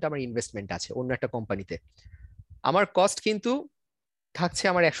 40% আমার ইনভেস্টমেন্ট আছে অন্য একটা কোম্পানিতে, আমার কস্ট কিন্তু থাকছে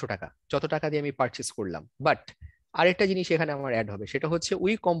আমার 100 টাকা, যত টাকা দিয়ে আমি পারচেস করলাম। বাট আরেকটা জিনিস এখানে আমার অ্যাড হবে, সেটা হচ্ছে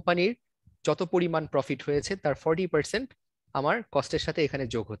ওই কোম্পানির যত পরিমাণ প্রফিট হয়েছে তার 40% আমার কস্টের সাথে এখানে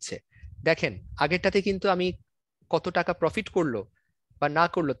যোগ হচ্ছে। দেখেন আগেরটাতে কিন্তু আমি কত টাকা প্রফিট করলো বা না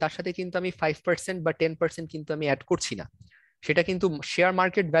করলো তার সাথে কিন্তু আমি 5% বা 10% কিন্তু আমি অ্যাড করছি না, সেটা কিন্তু শেয়ার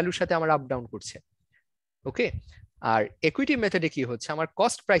মার্কেট ভ্যালুর সাথে আমার আপ ডাউন করছে। ওকে, আর ইকুইটি মেথডে কি হচ্ছে, আমার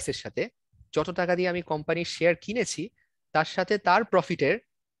কস্ট প্রাইসের সাথে যত টাকা দিয়ে আমি কোম্পানির শেয়ার কিনেছি তার সাথে তার প্রফিটের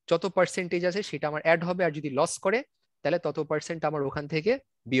যত পার্সেন্টেজ আছে সেটা আমার অ্যাড হবে, আর যদি লস করে তাহলে তত পার্সেন্ট আমার ওখান থেকে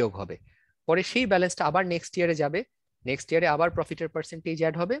বিয়োগ হবে। পরে সেই ব্যালেন্সটা আবার নেক্সট ইয়ারে যাবে, নেক্সট ইয়ারে আবার প্রফিটের পার্সেন্টেজ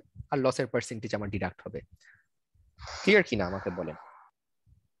অ্যাড হবে আর লসের পার্সেন্টেজ আমার ডিডাক্ট হবে। ক্লিয়ার কিনা আমাকে বলেন?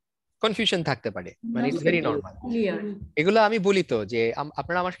 কনফিউশন থাকতে পারে, মানে ইটস ভেরি নরমাল। এগুলো আমি বলি তো যে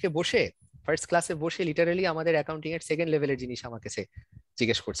আপনারা আমাকে বসে ফার্স্ট ক্লাসে বসে লিটারালি আমাদের অ্যাকাউন্টিং এর সেকেন্ড লেভেলের জিনিস আমাকে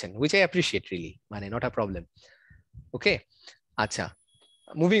জিজ্ঞেস করছেন, হুইচ আই অ্যাপ্রিশিয়েট রিয়েলি, মানে নট আ প্রবলেম। ওকে, আচ্ছা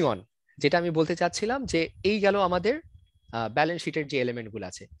মুভিং অন, যেটা আমি বলতে চাচ্ছিলাম যে এই গেল আমাদের ব্যালেন্স শিটের যে এলিমেন্ট গুলো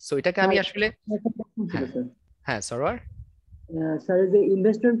আছে। সো এটাকে আমি আসলে হ্যাঁ সরোয়ার স্যার যে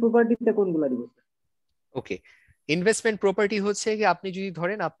ইনভেস্টমেন্ট প্রপার্টিতে কোনগুলো দিব? ওকে, ইনভেস্টমেন্ট প্রপার্টি হচ্ছে কি আপনি যদি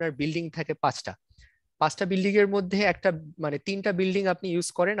ধরেন আপনার বিল্ডিং থাকে 5টা বিল্ডিং এর মধ্যে একটা মানে 3টা বিল্ডিং আপনি ইউজ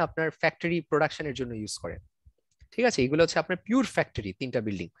করেন আপনার ফ্যাক্টরি প্রোডাকশনের জন্য ইউজ করেন, ঠিক আছে? এগুলো হচ্ছে আপনার পিওর ফ্যাক্টরি 3টা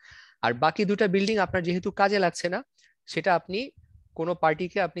বিল্ডিং, আর বাকি 2টা বিল্ডিং আপনার যেহেতু কাজে লাগছে না সেটা আপনি কোনো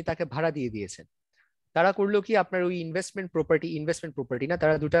পার্টিকে আপনি তাকে ভাড়া দিয়ে দিয়েছেন। তারা করলো কি আপনার ওই ইনভেস্টমেন্ট প্রপার্টি না,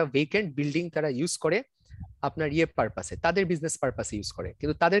 তারা 2টা ভেকেন্ট বিল্ডিং তারা ইউজ করে আপনার পারপাসে, তাদের বিজনেস পারপাসে ইউজ করে,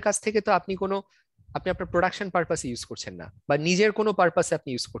 কিন্তু তাদের কাছ থেকে তো আপনি আপনার প্রোডাকশন পারপাসে ইউজ করছেন না বা নিজের কোনো পারপাসে আপনি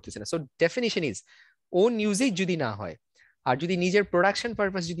ইউজ করতেছেন না। So definition is on uses যদি না হয় আর যদি নিজের প্রোডাকশন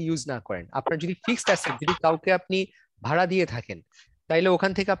পারপাস যদি ইউজ না করেন, আপনার যদি ফিক্সড অ্যাসেট যদি কাউকে আপনি ভাড়া দিয়ে থাকেন তাইলে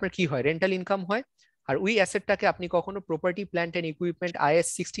ওখান থেকে আপনার কি হয়, রেন্টাল ইনকাম হয়, আর ওই অ্যাসেটটাকে আপনি কখনো property plant and equipment IAS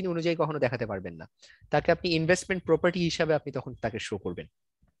 16 অনুযায়ী কখনো দেখাতে পারবেন না, তাকে আপনি ইনভেস্টমেন্ট প্রপার্টি হিসাবে আপনি তখন তাকে শো করবেন।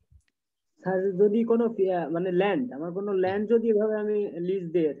 স্যার যদি কোনো মানে ল্যান্ড, আমার কোনো ল্যান্ড যদি এভাবে আমি লিজ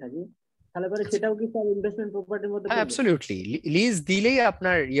দিয়ে থাকি, তাহলে পরে সেটাও কি স্যার ইনভেস্টমেন্ট প্রপার্টির মধ্যে হ্যাঁ পড়বে? অ্যাবসলিউটলি, লিজ দিলেই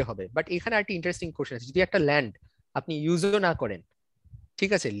আপনার ইয়ে হবে। বাট এখানে একটা ইন্টারেস্টিং কোশ্চেন আছে, যদি একটা ল্যান্ড আপনি ইউজও না করেন,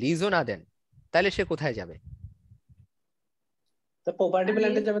 ঠিক আছে, লিজও না দেন, তাহলে সে কোথায় যাবে? তো প্রপার্টি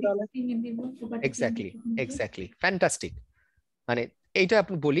প্ল্যান্টে যাবে তাহলে। Exactly, exactly, fantastic. মানে এইটা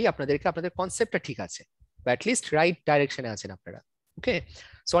আপনি বলি আপনাদেরকে, আপনাদের কনসেপ্টটা ঠিক আছে, বা অ্যাটলিস্ট রাইট ডাইরেকশনে আছেন আপনারা। ওকে,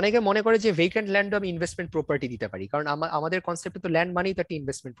 সো অনেকে মনে করে যে ভেকেন্ট ল্যান্ড আমি ইনভেস্টমেন্ট প্রপার্টি দিতে পারি, কারণ আমাদের কনসেপ্টে তো ল্যান্ড মানেই তো একটা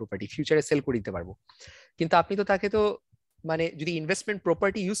ইনভেস্টমেন্ট প্রপার্টি, ফিউচারে সেল করে দিতে পারবো। কিন্তু আপনি তো তাকে তো মানে যদি ইনভেস্টমেন্ট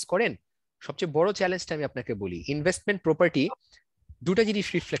প্রপার্টি ইউজ করেন, সবচেয়ে বড় চ্যালেঞ্জটা আমি আপনাকে বলি, ইনভেস্টমেন্ট প্রপার্টি দুটো জিনিস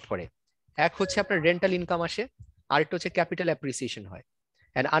রিফ্লেক্ট করে। এক হচ্ছে আপনার রেন্টাল ইনকাম আসে, আরেকটা হচ্ছে ক্যাপিটাল অ্যাপ্রিসিয়েশন হয়।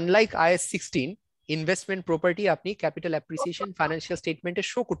 And unlike IAS 16, investment property আপনি ক্যাপিটাল অ্যাপ্রিসিয়েশন ফাইন্যান্সিয়াল স্টেটমেন্টে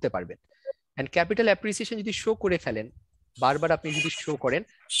শো করতে পারবেন। এন্ড ক্যাপিটাল অ্যাপ্রিসিয়েশন যদি শো করে ফেলেন, বারবার আপনি যদি শো করেন,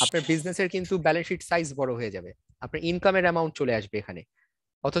 আপনার বিজনেসের কিন্তু ব্যালেন্স শিট সাইজ বড় হয়ে যাবে, আপনার ইনকামের অ্যামাউন্ট চলে আসবে এখানে,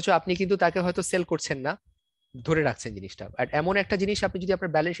 অথচ আপনি কিন্তু তাকে হয়তো সেল করছেন না, ধরে রাখছেন জিনিসটা। আর এমন একটা জিনিস আপনি যদি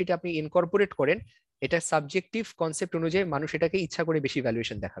আপনার ব্যালেন্স শিটে আপনি ইনকর্পোরেট করেন, এটা সাবজেক্টিভ কনসেপ্ট অনুযায়ী মানুষ এটাকে ইচ্ছা করে বেশি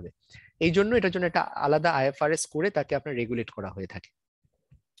ভ্যালুয়েশন দেখাবে। এই জন্য এটার জন্য একটা আলাদা IFRS করে তাকে আপনার রেগুলেট করা হয়ে থাকে।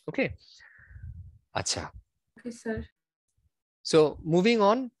 ওকে, আচ্ছা, সো মুভিং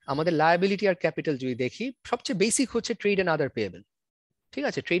অন, আমাদের লায়াবিলিটি আর ক্যাপিটাল যদি দেখি, সবচেয়ে বেসিক হচ্ছে ট্রেড এন্ড আদার পেয়েবল। ঠিক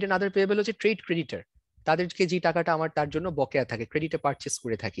আছে, ট্রেড এন্ড আদার পেয়েবল হচ্ছে ট্রেড ক্রেডিটর, তাদেরকে যে টাকাটা আমার তার জন্য বকেয়া থাকে, ক্রেডিটে পারচেস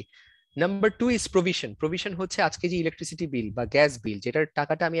করে থাকি। Number 2 is provision. প্রভিশন হচ্ছে আজকে যে ইলেকট্রিসিটি বিল বা গ্যাস বিল, যেটার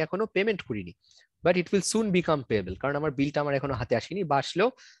টাকাটা আমি এখনো পেমেন্ট করিনি, but it will soon become payable, কারণ আমার বিলটা আমার এখনো হাতে আসেনি, বা আসলেও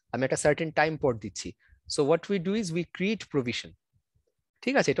আমি একটা সার্টেন টাইম পর দিচ্ছি। So what we do is we create provision.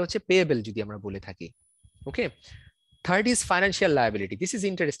 ঠিক আছে, এটা হচ্ছে পেয়েবল যদি আমরা বলে থাকি। ওকে, third is financial liability. This is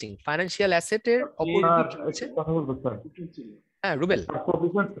interesting. Financial অ্যাসেটের opposite হচ্ছে, কথা বলবো স্যার। হ্যাঁ রুবেল,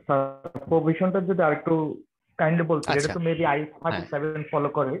 প্রভিশনটা যদি আরেকটু কাইন্ডলি বলতে, এটা আচ্ছা, তো মেবি IAS 37 ফলো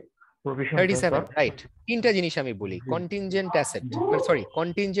করে প্রভিশন। 37, রাইট। তিনটা জিনিস আমি বলি, contingent asset, sorry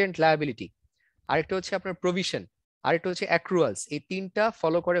contingent liability, আরেকটা হচ্ছে আপনার প্রভিশন, আরেকটা হচ্ছে অ্যাক্রুয়ালস। এই তিনটা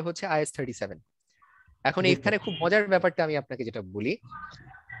ফলো করে হচ্ছে IAS 37। এখন এখানে খুব মজার ব্যাপারটা আমি আপনাকে যেটা বলি,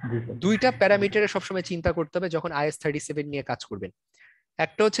 দুইটা প্যারামিটারে সবসময় চিন্তা করতে হবে যখন IAS 37 নিয়ে কাজ করবেন।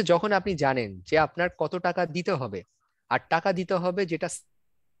 একটা হচ্ছে যখন আপনি জানেন যে আপনার কত টাকা দিতে হবে, আর টাকা দিতে হবে যেটা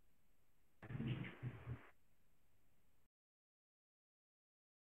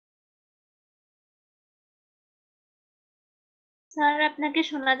স্যার আপনাকে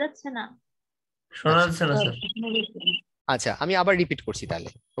শোনা যাচ্ছে না। শোনা যাচ্ছে না স্যার। আচ্ছা, আমি আবার রিপিট করছি তাহলে।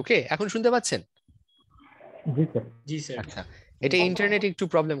 ওকে, এখন শুনতে পাচ্ছেন? জি স্যার। জি স্যার। আচ্ছা, এটা ইন্টারনেট একটু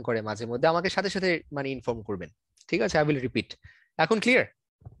প্রবলেম করে মাঝে মধ্যে, আমাকে সাথে সাথে মানে ইনফর্ম করবেন। ঠিক আছে, আই উইল রিপিট। এখন ক্লিয়ার?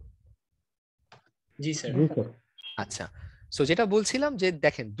 জি স্যার। জি স্যার। আচ্ছা, সো যেটা বলছিলাম যে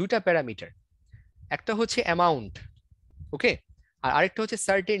দেখেন দুইটা প্যারামিটার, একটা হচ্ছে অ্যামাউন্ট, ওকে, আর আরেকটা হচ্ছে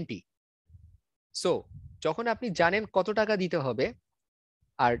সার্টেনটি। সো যখন আপনি জানেন কত টাকা দিতে হবে,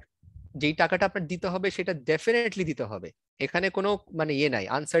 আর যেই টাকাটা আপনার দিতে হবে সেটা ডেফিনেটলি দিতে হবে, এখানে কোনো মানে ইয়ে নাই,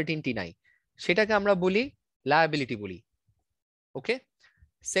 আনসার্টিনটি নাই, সেটাকে আমরা বলি লায়াবিলিটি বলি। ওকে,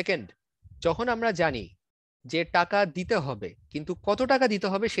 সেকেন্ড, যখন আমরা জানি যে টাকা দিতে হবে কিন্তু কত টাকা দিতে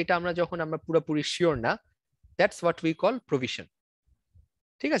হবে সেটা যখন আমরা পুরোপুরি শিওর না, that's what we call provision.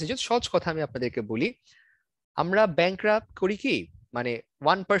 ঠিক আছে, যদি সহজ কথা আমি আপনাদেরকে বলি, আমরা ব্যাংকরা করি কি, মানে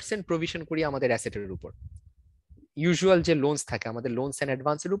 1% প্রভিশন করি আমাদের অ্যাসেটের উপর। ইউজুয়াল যে লোনস থাকে আমাদের, লোনস এন্ড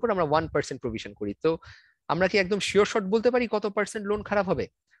অ্যাডভান্সের উপর আমরা 1% প্রভিশন করি। তো আমরা কি একদম শিওর শট বলতে পারি কত পার্সেন্ট লোন খারাপ হবে?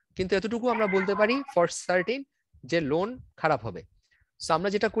 কিন্তু এতটুকু আমরা বলতে পারি ফর সার্টেন যে লোন খারাপ হবে। সো আমরা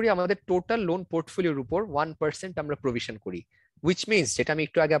যেটা করি, আমাদের টোটাল লোন পোর্টফোলিওর উপর 1% আমরা প্রভিশন করি, উইচ মিনস যেটা আমি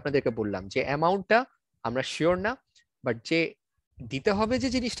একটু আগে আপনাদেরকে বললাম, যে অ্যামাউন্টটা আমরা শিওর না, বাট যে দিতে হবে যে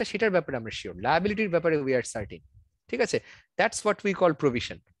জিনিসটা সেটার ব্যাপারে আমরা শিওর, লায়াবিলিটির ব্যাপারে উই আর সার্টেন। ঠিক আছে, that's what we call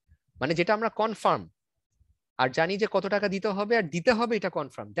provision, মানে যেটা আমরা কনফার্ম আর জানি যে কত টাকা দিতে হবে আর দিতে হবে এটা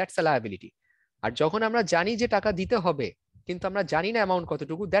কনফার্ম, দ্যাটস আ লায়াবিলিটি। আর যখন আমরা জানি যে টাকা দিতে হবে কিন্তু আমরা জানি না অ্যামাউন্ট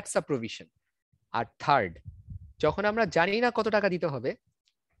কতটুকু, that's a provision. R third, যখন আমরা জানি না কত টাকা দিতে হবে,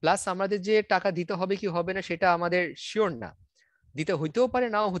 প্লাস আমাদের যে টাকা দিতে হবে কি হবে না সেটা আমাদের শিওর না, দিতে হইতেও পারে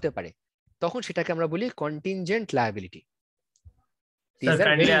নাও হতে পারে, তখন সেটাকে আমরা বলি কন্টিনজেন্ট লায়াবিলিটি। স্যার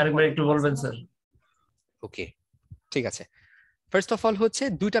কাইন্ডলি আরেকবার একটু বলবেন স্যার। ওকে, ঠিক আছে। ফার্স্ট অফ অল হচ্ছে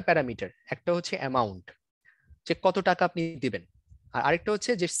দুইটা প্যারামিটার, একটা হচ্ছে অ্যামাউন্ট, যে কত টাকা আপনি দিবেন, আর আরেকটা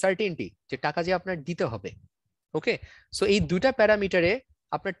হচ্ছে যে সার্টেনটি, যে টাকা যে আপনার দিতে হবে। ওকে, সো এই দুইটা প্যারামিটারে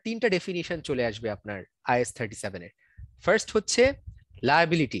আপনার তিনটা ডেফিনিশন চলে আসবে আপনার IAS 37 এর। ফার্স্ট হচ্ছে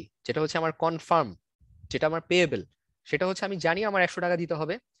লায়াবিলিটি, যেটা হচ্ছে আমার কনফার্ম, যেটা আমার পেয়েবল, সেটা হচ্ছে আমি জানি আমার 100 টাকা দিতে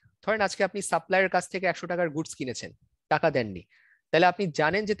হবে। ধরেন আজকে আপনি সাপ্লায়ারের কাছ থেকে 100 টাকার গুডস কিনেছেন, টাকা দেননি, তাহলে আপনি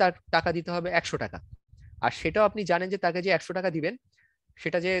জানেন যে তার টাকা দিতে হবে 100 টাকা, আর সেটাও আপনি জানেন যে তাকে যে 100 টাকা দিবেন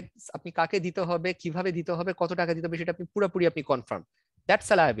সেটা যে আপনি কাকে দিতে হবে, কিভাবে দিতে হবে, কত টাকা দিতে হবে, সেটা আপনি পুরোপুরি আপনি কনফার্ম, দ্যাটস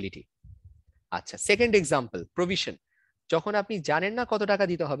আ লায়াবিলিটি। আচ্ছা, সেকেন্ড এক্সাম্পল, প্রভিশন। যখন আপনি জানেন না কত টাকা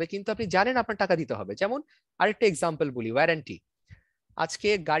দিতে হবে কিন্তু আপনি জানেন আপনার টাকা দিতে হবে। যেমন আরেকটা এক্সাম্পল বলি, ওয়ারেন্টি। আজকে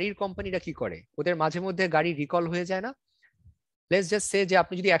গাড়ির কোম্পানিরা কি করে, ওদের মাঝে মধ্যে গাড়ি রিকল হয়ে যায় না? লেটস জাস্ট সে যে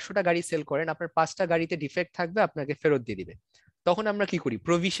আপনি যদি 100টা গাড়ি সেল করেন, আপনার 5টা গাড়িতে ডিফেক্ট থাকবে, আপনাকে ফেরত দিয়ে দিবে। তখন আমরা কি করি,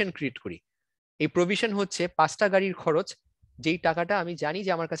 প্রভিশন ক্রিয়েট করি। এই প্রভিশন হচ্ছে 5টা গাড়ির খরচ, যেই টাকাটা আমি জানি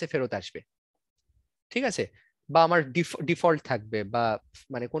যে আমার কাছে ফেরত আসবে, ঠিক আছে, বা আমার ডিফল্ট থাকবে, বা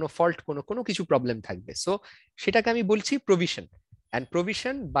মানে কোনো ফল্ট, কোনো কিছু প্রবলেম থাকবে। সো সেটাকে আমি বলছি প্রভিশন। অ্যান্ড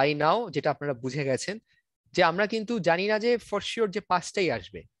প্রভিশন বাই নাও, যেটা আপনারা বুঝে গেছেন, যে আমরা কিন্তু জানি না যে ফর শিওর যে 5টাই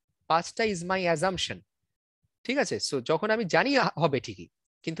আসবে, 5টা ইজ মাই অ্যাজাম্পশন, ঠিক আছে। সো যখন আমি জানি হবে ঠিকই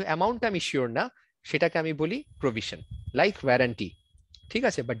কিন্তু অ্যামাউন্টটা আমি শিওর না, সেটাকে আমি বলি প্রভিশন, লাইক ওয়ারেন্টি, ঠিক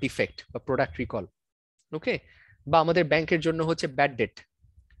আছে, বা ডিফেক্ট বা প্রোডাক্ট রিকল, ওকে। বা আমাদের ব্যাংকের জন্য হচ্ছে ব্যাড ডেট,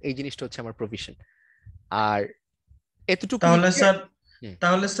 এই জিনিসটা হচ্ছে আমার প্রভিশন। আর এতটুকু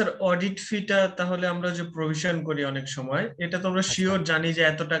তাহলে স্যার অডিট ফিটা, তাহলে আমরা যে প্রভিশন করি অনেক সময়, এটা তো আমরা শিওর জানি যে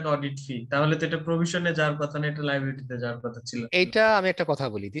এত টাকা অডিট ফি, তাহলে তো এটা প্রভিশনে যাওয়ার কথা না, এটা লায়াবিলিটিতে যাওয়ার কথা ছিল। এটা আমি একটা কথা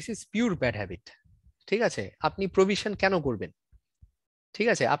বলি, this is pure bad habit, ঠিক আছে। আপনি প্রভিশন কেন করবেন, ঠিক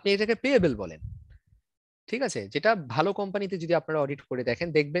আছে, আপনি এটাকে পেয়েবল বলেন, ঠিক আছে। যেটা ভালো কোম্পানিতে যদি আপনারা অডিট করে দেখেন,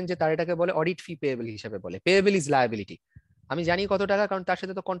 দেখবেন যে তারা এটাকে বলে অডিট ফি পেয়েবল হিসাবে বলে। Payable is liability. আমি জানি কত টাকা, কারণ তার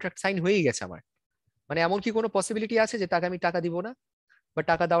সাথে তো কন্ট্রাক্ট সাইন হয়েই গেছে আমার। মানে এমন কি কোনো পসিবিলিটি আছে যে তাকে আমি টাকা দিব না, বা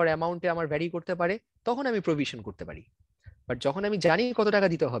টাকা দেওয়ার অ্যামাউন্টে আমার ভ্যারি করতে পারে, তখন আমি প্রভিশন করতে পারি। বাট যখন আমি জানি কত টাকা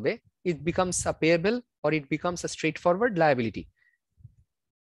দিতে হবে, it becomes a payable or it becomes a straight forward liability.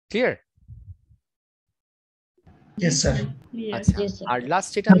 Clear? Yes sir. আচ্ছা, আর লাস্ট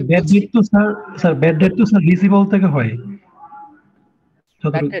যেটা আমি ব্যাড বলছি, ডেট তো স্যার ব্যাড ডেট তো স্যার রিসিভেবল থেকে হয়।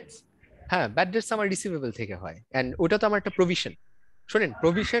 ব্যাড ডেটস, হ্যাঁ ব্যাড ডেটস আমার রিসিভেবল থেকে হয়, এন্ড ওটা তো আমার একটা প্রভিশন। শোনেন,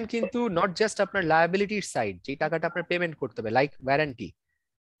 প্রভিশন কিন্তু নট জাস্ট আপনার লায়াবিলিটির সাইড, যে টাকাটা আপনার পেমেন্ট করতে হবে, লাইক ওয়ারেন্টি,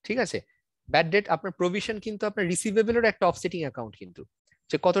 ঠিক আছে। ব্যাড ডেট আপনার প্রভিশন কিন্তু আপনার রিসিভেবলের একটা অফসেটিং অ্যাকাউন্ট, কিন্তু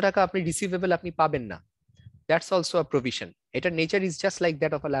যে কত টাকা আপনি রিসিভেবল আপনি পাবেন না, দ্যাটস অলসো আ প্রভিশন। এটার nature is just like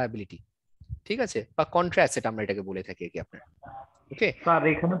that of a liability, ঠিক আছে, বা কন্ট্রা অ্যাসেট আমরা এটাকে বলে থাকি কি আপনার। ওকে স্যার,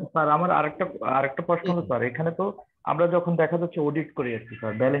 এখানে স্যার আমার আরেকটা প্রশ্ন হলো স্যার, এখানে তো আমরা যখন দেখা যাচ্ছে অডিট করে আসছি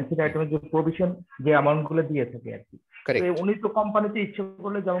স্যার, ব্যালেন্স শিট আইটেমের যে প্রভিশন যে অ্যামাউন্ট গুলো দিয়ে থাকে আর কি, উনি তো কোম্পানিতে ইচ্ছে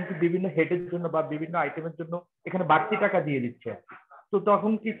করলে যেমন কি বিভিন্ন হেডের জন্য বা বিভিন্ন আইটেমের জন্য এখানে বাড়তি টাকা দিয়ে দিচ্ছে, তো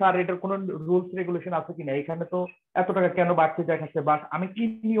তখন কি স্যার এটার কোনো রুলস রেগুলেশন আছে কিনা? এখানে তো এত টাকা কেন বাড়তি দেখাচ্ছে, বা আমি কি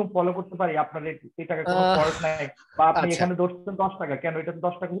নিয়ম ফলো করতে পারি? আপনার এই টাকা কোনো খরচ নাই, বা আপনি এখানে ধরছেন 10 টাকা, কেন এটা তো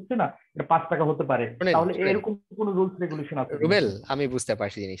 10 টাকা হচ্ছে না, এটা 5 টাকা হতে পারে, তাহলে এরকম কোনো রুলস রেগুলেশন আছে? রুবেল, আমি বুঝতে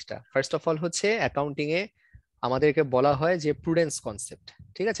পারছি জিনিসটা। ফার্স্ট অফ অল হচ্ছে অ্যাকাউন্টিং এ আমাদেরকে বলা হয় যে প্রুডেন্স কনসেপ্ট,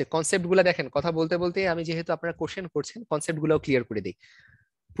 ঠিক আছে। কনসেপ্ট গুলা দেখেন, কথা বলতে বলতে আমি যেহেতু আপনারা কোশ্চেন করছেন, কনসেপ্ট গুলো ক্লিয়ার করে দিই।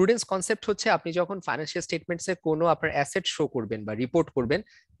 প্রুডেন্স কনসেপ্ট হচ্ছে আপনি যখন ফাইন্যান্সিয়াল স্টেটমেন্টসে কোনো আপনার অ্যাসেট শো করবেন বা রিপোর্ট করবেন,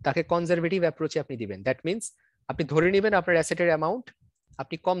 তাকে কনজারভেটিভ অ্যাপ্রোচে আপনি দিবেন। দ্যাট মিনস আপনি ধরে নেবেন আপনার অ্যাসেটের অ্যামাউন্ট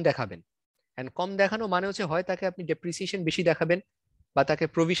আপনি কম দেখাবেন, এন্ড কম দেখানো মানে হচ্ছে হয় তাকে আপনি ডেপ্রিসিয়েশন বেশি দেখাবেন, বা তাকে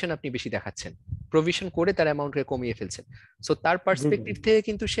প্রভিশন আপনি বেশি দেখাচ্ছেন, প্রভিশন করে তার অ্যামাউন্টকে কমিয়ে ফেলছেন। সো তার পার্সপেক্টিভ থেকে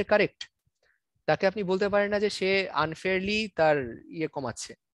কিন্তু সে কারেক্ট, তাকে আপনি বলতে পারেন না যে সে আনফেয়ারলি তার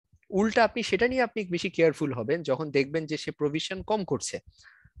কমাচ্ছে। উল্টা আপনি সেটা নিয়ে আপনি বেশি কেয়ারফুল হবেন যখন দেখবেন যে সে প্রভিশন কম করছে,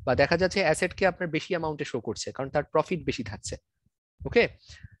 বা দেখা যাচ্ছে অ্যাসেটকে আপনার বেশি অ্যামাউন্টে শো করছে, কারণ তার প্রফিট বেশি থাকছে। ওকে,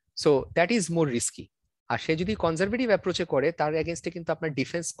 so that is more risky. আর সে যদি কনজারভেটিভ অ্যাপ্রোচে করে, তার এগেনস্টে কিন্তু আপনার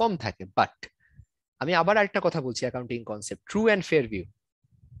ডিফেন্স কম থাকে। বাট আমি আবার আরেকটা কথা বলছি, accounting concept true and fair view,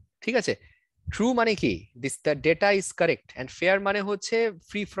 ঠিক আছে। ট্রু মানে কি, this the data is correct, and fair মানে হচ্ছে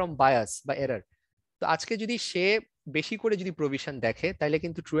ফ্রি ফ্রম বায়াস বা এরর। তো আজকে যদি সে বেশি করে যদি প্রভিশন দেখে, তাহলে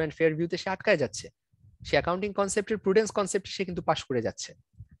কিন্তু ট্রু অ্যান্ড ফেয়ার ভিউতে সে আটকায় যাচ্ছে। সে অ্যাকাউন্টিং কনসেপ্টের প্রুডেন্স কনসেপ্ট সে কিন্তু পাস করে যাচ্ছে,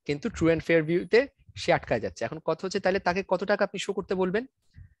 কিন্তু ট্রু অ্যান্ড ফেয়ার ভিউতে সে আটকায় যাচ্ছে। এখন কথা হচ্ছে তাহলে তাকে কত টাকা আপনি শো করতে বলবেন?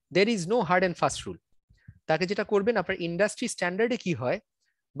 There is no hard and fast rule. তাকে যেটা করবেন, আপনার ইন্ডাস্ট্রি স্ট্যান্ডার্ডে কি হয়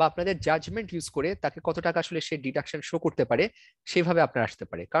বা আপনাদের জাজমেন্ট ইউজ করে তাকে কত টাকা আসলে সে ডিডাকশন শো করতে পারে, সেভাবে আপনার আসতে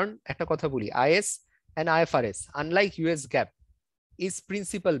পারে। কারণ একটা কথা বলি, is and IFRS unlike US gap is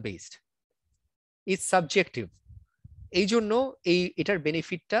principal based, is subjective. এই জন্য এটার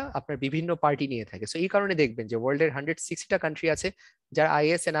বেনিফিটটা আপনার বিভিন্ন পার্টি নিয়ে থাকে। সো এই কারণে দেখবেন যে ওয়ার্ল্ডের 160টা কান্ট্রি আছে যারা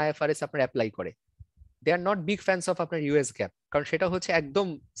আইএস এন্ড আইএফআরএস আপনার অ্যাপ্লাই করে। দে are not big fans of আপনার ইউএস গ্যাপ, কারণ সেটা হচ্ছে একদম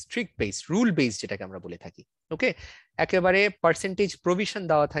স্ট্রিক্ট বেস, রুল বেস যেটাকে আমরা বলে থাকি। ওকে, একেবারে পার্সেন্টেজ প্রভিশন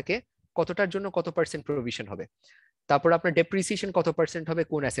দেওয়া থাকে, কতটার জন্য কত পার্সেন্ট প্রভিশন হবে, তারপর আপনার ডেপ্রিসিয়েশন কত পার্সেন্ট হবে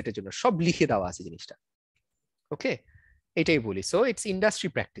কোন অ্যাসেটের জন্য, সব লিখে দেওয়া আছে জিনিসটা। ওকে, এটাই বলি। So it's industry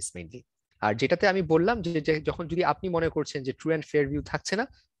practice mainly. আর যেটাতে আমি বললাম যে যখন যদি আপনি মনে করছেন যে ট্রু অ্যান্ড ফেয়ার ভিউ থাকছে না,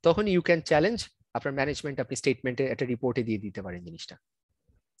 তখন ইউ ক্যান চ্যালেঞ্জ আপনার ম্যানেজমেন্ট, আপনি স্টেটমেন্টে একটা রিপোর্টে দিয়ে দিতে পারেন জিনিসটা।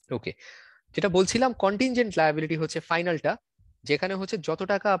 ওকে, যেটা বলছিলাম কন্টিনজেন্ট লায়াবিলিটি হচ্ছে ফাইনালটা, যেখানে হচ্ছে যত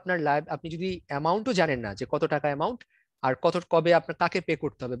টাকা আপনার আপনি যদি অ্যামাউন্টও জানেন না যে কত টাকা অ্যামাউন্ট আর কবে আপনার কাকে পে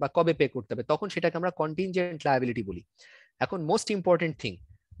করতে হবে বা কবে পে করতে হবে, তখন সেটাকে আমরা কন্টিনজেন্ট লায়াবিলিটি বলি। এখন most important thing,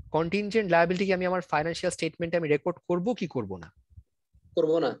 contingent liability কি আমি আমার ফাইন্যান্সিয়াল স্টেটমেন্টে আমি রেকর্ড করব কি করব না?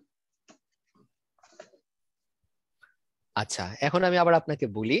 করব না। আচ্ছা, এখন আমি আবার আপনাকে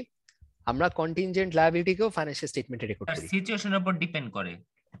বলি, আমরা কন্টিনজেন্ট লায়াবিলিটিকেও ফাইন্যান্সিয়াল স্টেটমেন্টে রেকর্ড করি। সিচুয়েশনের উপর ডিপেন্ড করে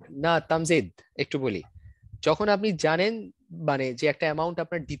না তামজিদ, একটু বলি, যখন আপনি জানেন মানে যে একটা অ্যামাউন্ট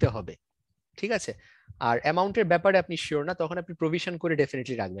আপনার দিতে হবে, ঠিক আছে, আর অ্যামাউন্টের ব্যাপারে আপনি শিওর না, তখন আপনি প্রভিশন করে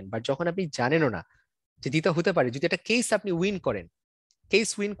ডেফিনেটলি রাখবেন। বাট যখন আপনি জানেনও না যে দিতে হতে পারে, যদি একটা কেস আপনি উইন করেন,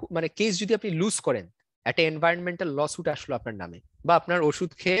 কেস যদি আপনি লুজ করেন, একটা এনভায়রনমেন্টাল লসুট আসলো আপনার নামে, বা আপনার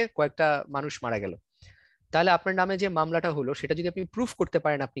ওষুধ খেয়ে কয়েকটা মানুষ মারা গেল, তাহলে আপনার নামে যে মামলাটা হলো সেটা যদি আপনি প্রুফ করতে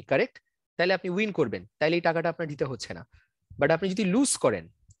পারেন আপনি কারেক্ট, তাহলে আপনি উইন করবেন, তাহলে এই টাকাটা আপনার দিতে হচ্ছে না। বাট আপনি যদি লুজ করেন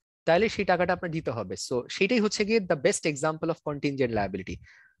তাহলে সেই টাকাটা আপনার দিতে হবে। সো সেটাই হচ্ছে গিয়ে the best example of contingent liability.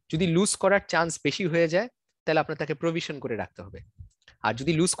 যদি লুজ করার চান্স বেশি হয়ে যায় তাহলে আপনার তাকে প্রভিশন করে রাখতে হবে, আর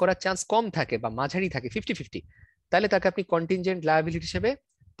যদি লুজ করার চান্স কম থাকে বা মাঝারি থাকে 50-50, তাহলে তাকে আপনি কন্টিনজেন্ট লায়াবিলিটি হিসেবে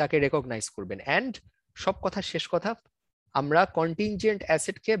তাকে রেকগনাইজ করবেন। অ্যান্ড সব কথা শেষ কথা, আমরা কন্টিনজেন্ট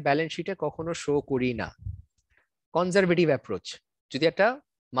অ্যাসেটকে ব্যালেন্স শিটে কখনো শো করি না। কনজারভেটিভ অ্যাপ্রোচ, যদি একটা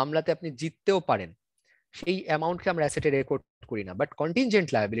মামলাতে আপনি জিততেও পারেন সেই অ্যামাউন্টকে আমরা অ্যাসেটে রেকর্ড করি না। But contingent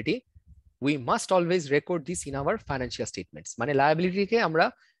liability we must always record this in our financial statements, মানে লায়াবিলিটিকে আমরা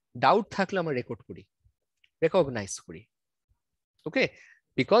ডাউট থাকলে আমরা রেকর্ড করি, রেকগনাইজ করি। ওকে,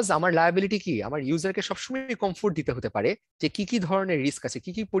 বিকজ আমার লায়াবিলিটি কি, আমার ইউজারকে সবসময় কমফোর্ট দিতে হতে পারে যে কি কি ধরনের রিস্ক আছে,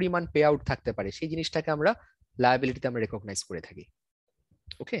 কি কি পরিমাণ পে আউট থাকতে পারে, সেই জিনিসটাকে আমরা লায়াবিলিটিতে আমরা রেকগনাইজ করে থাকি।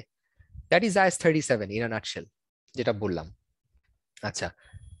 ওকে, that is IAS 37 in a nutshell, যেটা বললাম। আচ্ছা,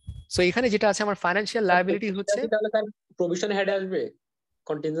 সো এখানে যেটা আছে আমার ফাইন্যান্সিয়াল লায়াবিলিটি হচ্ছে, তাহলে তার প্রভিশন হেডে আসবে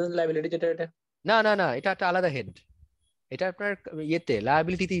কন্টিনজেন্ট লায়াবিলিটি যেটা, এটা না না না, এটা একটা আলাদা হেড, এটা আপনার ইয়েতে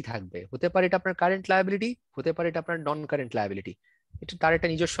লায়াবিলিটিতেই থাকবে। হতে পারে এটা আপনার কারেন্ট লায়াবিলিটি, হতে পারে এটা আপনার নন কারেন্ট লায়াবিলিটি, এটা তার একটা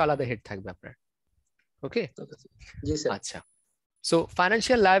নিজস্ব আলাদা হেড থাকবে আপনার। ওকে, জি স্যার। আচ্ছা, সো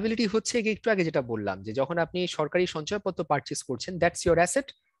ফাইন্যান্সিয়াল লায়াবিলিটি হচ্ছে একটু আগে যেটা বললাম যে যখন আপনি সরকারি সঞ্চয়পত্র পারচেজ করছেন, that's your asset.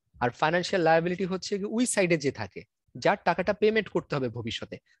 R financial liability হচ্ছে ওই সাইডে যে থাকে, যার টাকাটা পেমেন্ট করতে হবে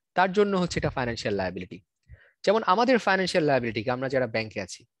ভবিষ্যতে, তার জন্য হচ্ছে এটা ফাইন্যান্সিয়াল লায়াবিলিটি। যেমন আমাদের ফাইন্যান্সিয়াল লায়াবিলিটি, আমরা যারা ব্যাংকে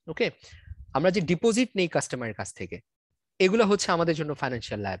আছি, ওকে, আমরা যে ডিপোজিট নেই কাস্টমারের কাছ থেকে, এগুলো হচ্ছে আমাদের জন্য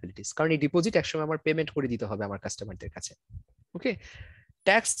ফাইন্যান্সিয়াল লায়াবিলিটিস, কারণ এই ডিপোজিট একসময় আমার পেমেন্ট করে দিতে হবে আমার কাস্টমারদের কাছে। ওকে,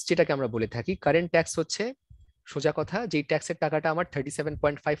 ট্যাক্স যেটাকে আমরা বলে থাকি, কারেন্ট ট্যাক্স হচ্ছে সোজা কথা যে ট্যাক্সের টাকাটা আমার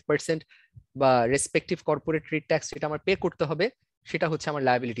 37.5% বা রেসপেক্টিভ কর্পোরেট রেট ট্যাক্স যেটা আমার পে করতে হবে, সেটা হচ্ছে আমার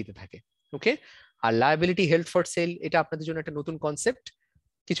লায়াবিলিটিতে থাকে। ওকে, আর লায়াবিলিটি হেল্ড ফর সেল, এটা আপনাদের জন্য একটা নতুন কনসেপ্ট।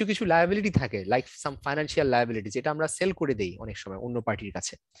 কিছু কিছু লায়াবিলিটি থাকে লাইক সাম ফাইন্যান্সিয়াল লায়াবিলিটি, যেটা আমরা সেল করে দেই অনেক সময় অন্য পার্টির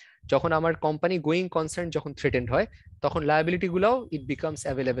কাছে। যখন আমার কোম্পানি গোয়িং কনসার্ন যখন থ্রেটেন্ড হয়, তখন লায়াবিলিটি গুলোও it becomes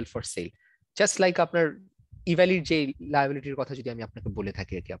available for sale, just like আপনার ইভ্যালির যে লায়াবিলিটির কথা যদি আমি আপনাকে বলে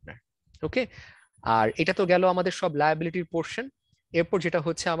থাকি আর কি আপনার। ওকে, আর এটা তো গেল আমাদের সব লায়াবিলিটির পোর্শন। এরপর যেটা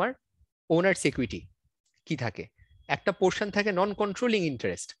হচ্ছে আমার ওনার সিকিউরিটি কি থাকে, একটা পোর্শন থাকে নন controlling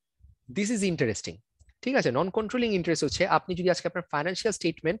interest. This is interesting, ঠিক আছে। নন কন্ট্রোলিং ইন্টারেস্ট হচ্ছে আপনি যদি আজকে আপনার ফাইন্যান্সিয়াল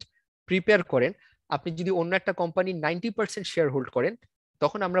স্টেটমেন্ট প্রিপেয়ার করেন, আপনি যদি অন্য একটা কোম্পানির 90% শেয়ার হোল্ড করেন,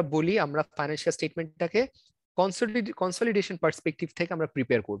 তখন আমরা বলি আমরা ফাইন্যান্সিয়াল স্টেটমেন্টটাকে কনসলিডেশন পার্সপেক্টিভ থেকে আমরা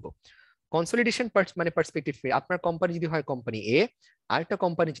প্রিপেয়ার করব। কনসলিডেশন মানে পার্সপেক্টিভ, আপনার কোম্পানি যদি হয় কোম্পানি এ, আরেকটা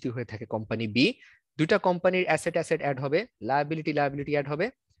কোম্পানি যদি হয়ে থাকে কোম্পানি বি, দুইটা কোম্পানির অ্যাসেট অ্যাড হবে, লায়াবিলিটি অ্যাড হবে,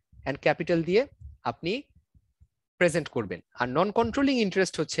 এন্ড ক্যাপিটাল দিয়ে আপনি প্রেজেন্ট করবেন। আর নন কন্ট্রোলিং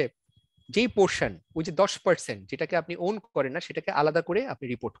ইন্টারেস্ট হচ্ছে যেই পোর্শন, ওই যে 10% যেটাকে আপনি ওন করেন না, সেটাকে আলাদা করে আপনি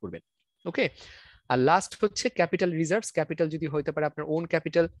রিপোর্ট করবেন। ওকে, আর লাস্ট হচ্ছে ক্যাপিটাল রিজার্ভস। ক্যাপিটাল যদি হইতে পারে আপনার on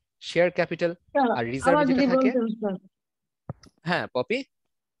capital, share capital, R reserve যেটা থাকে। হ্যাঁ পপি,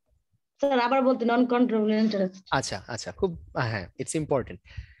 স্যার আবার বলতে নন কন্ট্রোলিং ইন্টারেস্ট। আচ্ছা আচ্ছা, খুব হ্যাঁ, ইটস ইম্পর্টেন্ট।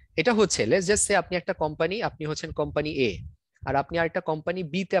 এটা হচ্ছে লেটস জাস্ট সে আপনি একটা কোম্পানি, আপনি হচ্ছেন কোম্পানি এ, আর আপনি আরেকটা কোম্পানি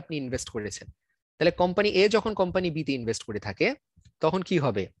বি তে আপনি ইনভেস্ট করেছেন। তাহলে কোম্পানি এ যখন কোম্পানি বি তে ইনভেস্ট করে থাকে, তখন কি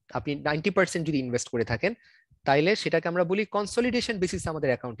হবে, আপনি 90% যদি ইনভেস্ট করে থাকেন, তাইলে সেটাকে আমরা বলি কনসলিডেশন বেসিসে আমাদের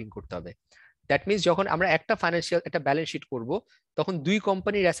অ্যাকাউন্টিং করতে হবে। দ্যাট মিনস যখন আমরা একটা ফাইন্যান্সিয়াল একটা ব্যালেন্স শিট করব, তখন দুই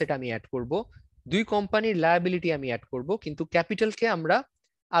কোম্পানির অ্যাসেট আমি অ্যাড করব, দুই কোম্পানির লায়াবিলিটি আমি অ্যাড করব, কিন্তু ক্যাপিটালকে আমরা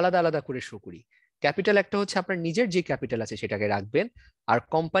আলাদা আলাদা করে শো করি। ক্যাপিটাল একটা হচ্ছে আপনার নিজের যে ক্যাপিটাল আছে সেটাকে রাখবেন, আর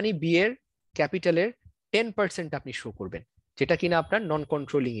কোম্পানি বি এর ক্যাপিটালের 10% আপনি শো করবেন, যেটা কিনা আপনার নন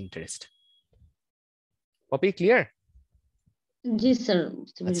কন্ট্রোলিং ইন্টারেস্ট। Copy clear? জি স্যার।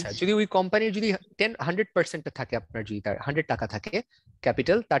 আচ্ছা, যদি ওই কোম্পানির যদি 100% থাকে, আপনার যদি তার 100 টাকা থাকে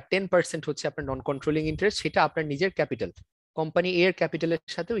ক্যাপিটাল, তার 10% হচ্ছে আপনার নন কন্ট্রোলিং ইন্টারেস্ট, সেটা আপনার নিজের ক্যাপিটাল, কোম্পানি এ এর ক্যাপিটালের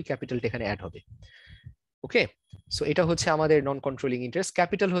সাথে ওই ক্যাপিটালটা এখানে অ্যাড হবে। ওকে, সো এটা হচ্ছে আমাদের নন কন্ট্রোলিং ইন্টারেস্ট।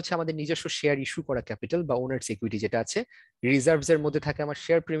 ক্যাপিটাল হচ্ছে আমাদের নিজস্ব শেয়ার ইস্যু করা ক্যাপিটাল বা ওনার্স ইকুইটি যেটা আছে। রিজার্ভস এর মধ্যে থাকে আমার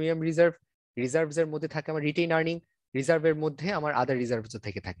শেয়ার প্রিমিয়াম রিজার্ভ, রিজার্ভস এর মধ্যে থাকে আমার রিটেইন আর্নিং, রিজার্ভের মধ্যে আমার আদার রিজার্ভস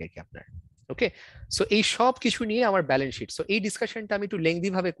থেকে থাকে আর কি আপনার। ওকে, সো এই সব কিছু নিয়ে আমার ব্যালেন্স শিট। সো এই ডিসকাশনটা আমি একটু লেংদি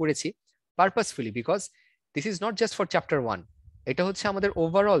ভাবে করেছি purposefully, because this is not just for chapter 1, এটা হচ্ছে আমাদের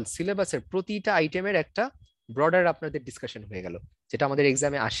ওভারঅল সিলেবাসের প্রতিটা আইটেমের একটা ব্রডার আপনাদের ডিসকাশন হয়ে গেল, যেটা আমাদের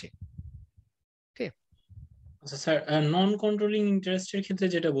এক্সামে আসে। ওকে, আচ্ছা স্যার, নন কন্ট্রোলিং ইন্টারেস্টের ক্ষেত্রে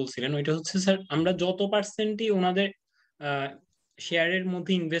যেটা বলছিলেন ওইটা হচ্ছে স্যার আমরা যত পার্সেন্টই ওনাদের শেয়ারের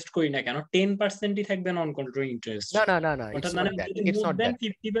মধ্যে ইনভেস্ট করি না কেন 10%ই থাকবে নন কন্ট্রোলিং ইন্টারেস্ট। না না না না, অর্থাৎ ইটস মানে নট দ্যাট, যদি it's more not than that.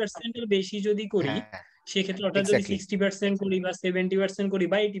 50% এর বেশি যদি করি সেক্ষেত্রে অর্থাৎ যদি 60% করি বা 70% করি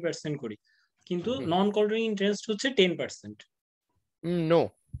বা 80% করি, কিন্তু নন কন্ট্রোলিং ইন্টারেস্ট হচ্ছে 10%। নো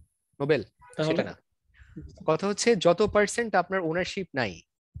নোবেল, তাহলে সেটা না। কথা হচ্ছে যত পার্সেন্ট আপনার ওনারশিপ নাই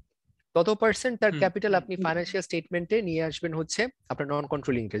তত পার্সেন্ট তার ক্যাপিটাল আপনি ফাইন্যান্সিয়াল স্টেটমেন্টে নিয়ে আসবেন হচ্ছে আপনার নন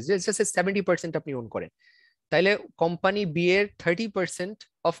কন্ট্রোলিং ইন্টারেস্ট। জাস্ট 70% আপনি ওন করেন, তাইলে কোম্পানি বি এর 30%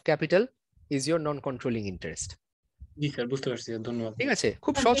 of capital is your non controlling interest. G sir, বুঝতে পারছি, ধন্যবাদ। ঠিক আছে,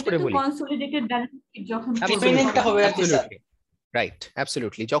 খুব সহজ করে বলি। কনসলিডেটেড ব্যালেন্স শিট যখন পেমেন্টটা হবে আর কি স্যার। Right,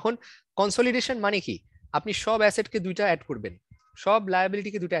 absolutely. যখন কনসলিডেশন মানে কি, আপনি সব অ্যাসেটকে দুইটা অ্যাড করবেন, সব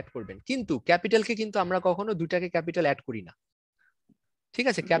লায়াবিলিটিকে দুটো অ্যাড করবেন, কিন্তু ক্যাপিটালকে কিন্তু আমরা কখনো দুটাকে ক্যাপিটাল অ্যাড করি না। ঠিক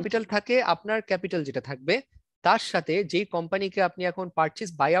আছে, ক্যাপিটাল থাকে আপনার ক্যাপিটাল যেটা থাকবে তার সাথে যেই কোম্পানিকে আপনি এখন পারচেজ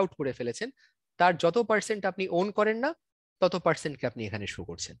বাই আউট করে ফেলেছেন তার যত পার্সেন্ট আপনি ওন করেন না তত পার্সেন্টকে আপনি এখানে শো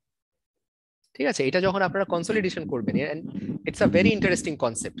করছেন। ঠিক আছে, এটা যখন আপনারা কনসলিডেশন করবেন, it's a very interesting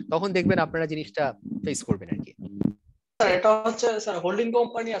concept, তখন দেখবেন আপনারা জিনিসটা ফেস করবেন আর কি। স্যার এটা হচ্ছে স্যার হোল্ডিং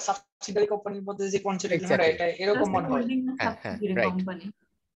কোম্পানি আর সাবসিডিয়ারি কোম্পানির মধ্যে যে কনসলিডেশন হয় এটা এরকম মনে হয়। হ্যাঁ হ্যাঁ, রাইট।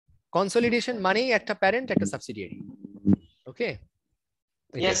 কনসলিডেশন মানেই একটা প্যারেন্ট একটা সাবসিডিয়ারি। ওকে,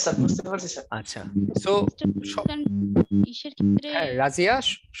 ইয়েস স্যার, বুঝতে পারছি স্যার। আচ্ছা, সো ইসের ক্ষেত্রে রাজিয়া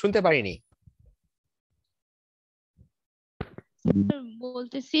শুনতে পারিনি।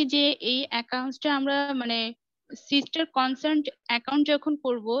 বলতেছি যে এই অ্যাকাউন্টসটা আমরা মানে সিস্টার কনসার্ন অ্যাকাউন্ট যখন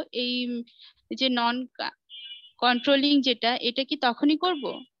করব এই যে নন কন্ট্রোলিং যেটা, এটা কি তখনই করব?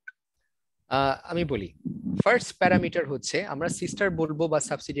 আমি বলি, ফার্স্ট প্যারামিটার হচ্ছে আমরা সিস্টার বলবো বা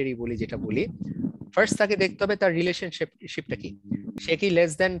সাবসিডিয়ারি বলি, যেটা বলি ফার্স্ট তাকে দেখতে হবে তার রিলেশনশিপটা কি। সে কি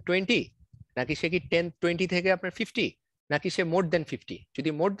লেস দেন 20, নাকি সে কি 10-20 থেকে আপনার 50, নাকি সে মোর দেন 50? যদি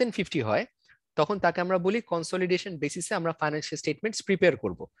মোর দেন 50 হয় তখন তাকে আমরা বলি কনসলিডেশন বেসিসে আমরা ফাইন্যান্সিয়াল স্টেটমেন্টস প্রিপেয়ার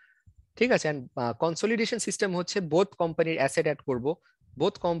করব। ঠিক আছে, এন্ড কনসলিডেশন সিস্টেম হচ্ছে বোথ কোম্পানির অ্যাসেট অ্যাড করব,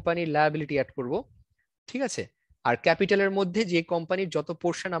 বোথ কোম্পানির লায়াবিলিটি অ্যাড করব। ঠিক আছে, আর ক্যাপিটালের মধ্যে যে কোম্পানির যত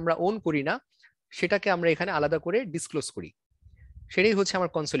পোর্শন আমরা ওন করি না সেটাকে আমরা এখানে আলাদা করে ডিসক্লোজ করি, সেটাই হচ্ছে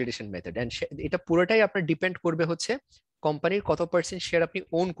আমার কনসলিডেশন মেথড। এন্ড এটা পুরোটাই আপনার ডিপেন্ড করবে হচ্ছে কোম্পানির কত পার্সেন্ট শেয়ার আপনি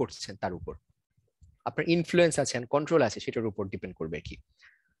ওন করছেন তার উপর, আপনার ইনফ্লুয়েন্স আছে এন্ড কন্ট্রোল আছে সেটার উপর ডিপেন্ড করবে কি।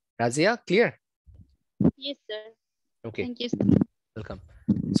 Razia, clear? Yes sir, okay, thank you. Welcome.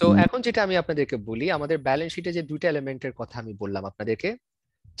 So এখন যেটা আমি আপনাদেরকে বলি, আমাদের ব্যালেন্স শিটে যে দুইটা এলিমেন্টের কথা আমি বললাম আপনাদেরকে,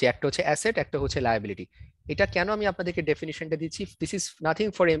 যে একটা হচ্ছে অ্যাসেট, একটা হচ্ছে লায়াবিলিটি। এটা কেন আমি আপনাদেরকে ডেফিনিশনটা দিচ্ছি, দিস ইজ নাথিং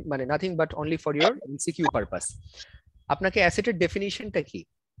ফর মানে nothing but only for your MCQ purpose. আপনাকে অ্যাসেটের ডেফিনিশনটা কি,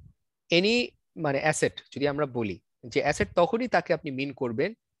 এনি মানে অ্যাসেট যদি আমরা বলি যে অ্যাসেট তখনই তাকে আপনি মিন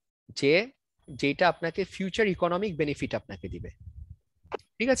করবেন যে যেটা আপনাকে ফিউচার ইকোনমিক বেনিফিট আপনাকে দিবে।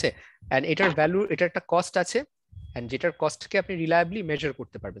 ঠিক আছে, এন্ড এটার ভ্যালু, এটার একটা কস্ট আছে, এন্ড যেটার কস্টকে আপনি রিলায়েবলি মেজার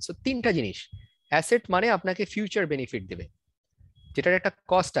করতে পারবেন। সো তিনটা জিনিস, অ্যাসেট মানে আপনাকে ফিউচার বেনিফিট দেবে, যেটার একটা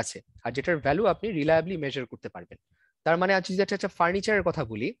কস্ট আছে, আর যেটার ভ্যালু আপনি রিলায়েবলি মেজার করতে পারবেন। তার মানে আজ যদি একটা ফার্নিচারের কথা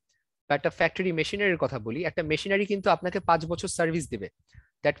বলি বা একটা ফ্যাক্টরি মেশিনারির কথা বলি, একটা মেশিনারি কিন্তু আপনাকে 5 বছর সার্ভিস দিবে,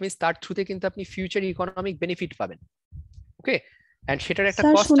 দ্যাট মিন্স তার থ্রুতে কিন্তু আপনি ফিউচার ইকোনমিক বেনিফিট পাবেন। ওকে, এন্ড সেটার একটা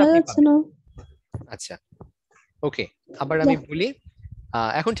কস্ট আপনি পাবেন। আচ্ছা, ওকে, আবার আমি বলি,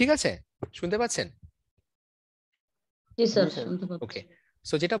 এখন ঠিক আছে, শুনতে পাচ্ছেন? জি স্যার, শুনতে পাচ্ছি। ওকে,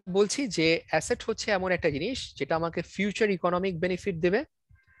 সো যেটা বলছি যে অ্যাসেট হচ্ছে এমন একটা জিনিস যেটা আমাকে ফিউচার ইকোনমিক বেনিফিট দেবে।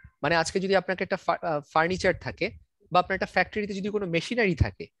 মানে আজকে যদি আপনাকে একটা ফার্নিচার থাকে বা আপনার একটা ফ্যাক্টরিতে যদি কোনো মেশিনারি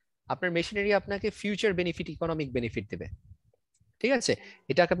থাকে, আপনার মেশিনারি আপনাকে ফিউচার বেনিফিট, ইকোনমিক বেনিফিট দেবে। ঠিক আছে,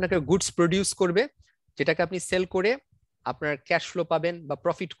 এটাকে আপনাকে গুডস প্রডিউস করবে, যেটাকে আপনি সেল করে আপনার ক্যাশ ফ্লো পাবেন বা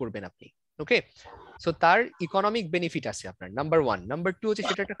প্রফিট করবেন আপনি। ওকে, সো তার ইকোনমিক বেনিফিট আছে আপনার, নাম্বার 1। নাম্বার 2 হচ্ছে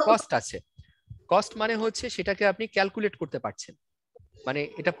সেটা একটা কস্ট আছে। কস্ট মানে হচ্ছে সেটাকে আপনি ক্যালকুলেট করতে পারছেন, মানে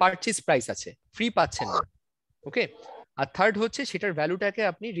এটা পারচেজ প্রাইস আছে, ফ্রি পাচ্ছেন না। ওকে, আর থার্ড হচ্ছে সেটার ভ্যালুটাকে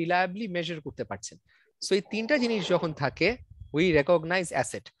আপনি রিলায়েবলি মেজার করতে পারছেন। সো এই তিনটা জিনিস যখন থাকে উই রেকগনাইজ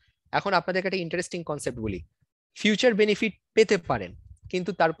অ্যাসেট। এখন আপনাদেরকে একটা ইন্টারেস্টিং কনসেপ্ট বলি, ফিউচার বেনিফিট পেতে পারেন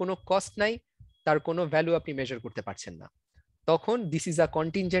কিন্তু তার কোনো কস্ট নাই, তার কোনো ভ্যালু আপনি মেজার করতে পারছেন না। তখন this is a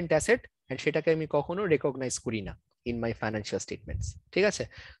contingent asset and সেটাকে আমি কখনো রেকগনাইজ করি না ইন মাই ফাইন্যান্সিয়াল স্টেটমেন্টস। ঠিক আছে,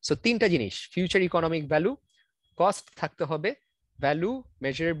 সো তিনটা জিনিস, ফিউচার ইকোনমিক ভ্যালু, কস্ট থাকতে হবে, ভ্যালু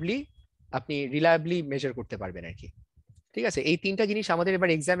মেজারেবলি আপনি রিলায়েবলি মেজার করতে পারবেন আর কি। ঠিক আছে, এই তিনটা জিনিস আমাদের এবার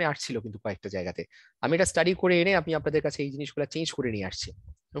এক্সামে আসছিল কিন্তু কয়েকটা জায়গাতে, আমি এটা স্টাডি করে এনে আমি আপনাদের কাছে এই জিনিসগুলো চেঞ্জ করে নিয়ে আসছি।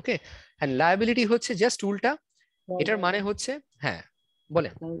 ওকে, এন্ড লায়াবিলিটি হচ্ছে জাস্ট উল্টা, এটার মানে হচ্ছে, হ্যাঁ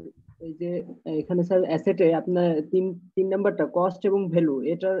বলেন। এই যে এখানে স্যার অ্যাসেটে আপনার তিন নাম্বারটা কস্ট এবং ভ্যালু,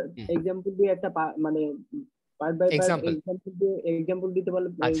 এটার এক্সাম্পল দিয়ে একটা মানে পার্ট বাই পার্ট এক্সাম্পল দিতে পারলে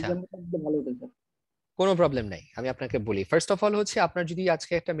এক্সাম্পল দিতে ভালো হতো স্যার। কোনো প্রবলেম নাই, আমি আপনাকে বলি। ফার্স্ট অফ অল হচ্ছে আপনার যদি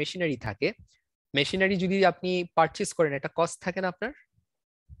আজকে একটা মেশিনারি থাকে, মেশিনারি যদি আপনি পারচেজ করেন, একটা কস্ট থাকে না আপনার?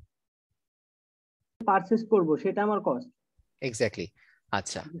 পারচেজ করব সেটা আমার কস্ট। এক্স্যাক্টলি।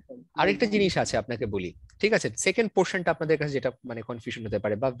 আচ্ছা, আরেকটা জিনিস আছে আপনাকে বলি, ঠিক আছে, সেকেন্ড পোর্শনটা আপনাদের কাছে যেটা মানে কনফিউশন হতে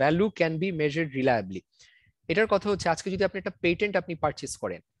পারে, বা ভ্যালু ক্যান বি মেজার্ড রিলায়েবলি। এটার কথা হচ্ছে আজকে যদি আপনি একটা পেটেন্ট আপনি পারচেজ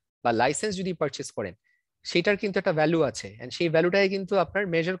করেন বা লাইসেন্স যদি পারচেজ করেন, সেটার কিন্তু একটা ভ্যালু আছে এন্ড সেই ভ্যালুটাকে কিন্তু আপনার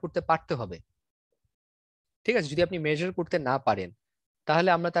মেজার করতে পারতে হবে। ঠিক আছে, যদি আপনি মেজার করতে না পারেন তাহলে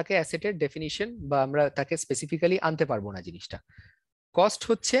আমরা তাকে অ্যাসেটের ডেফিনিশন বা আমরা তাকে স্পেসিফিক্যালি আনতে পারবো না জিনিসটা। কস্ট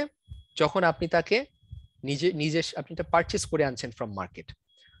হচ্ছে যখন আপনি তাকে নিজে আপনি এটা পারচেজ করে আনছেন ফ্রম মার্কেট।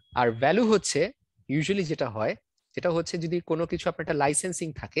 আর ভ্যালু হচ্ছে ইউজুয়ালি যেটা হয়, যেটা হচ্ছে যদি কোনো কিছু আপনার একটা লাইসেন্সিং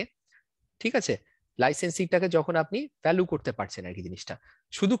থাকে, ঠিক আছে, লাইসেন্সিংটাকে যখন আপনি ভ্যালু করতে পারছেন আর কি জিনিসটা।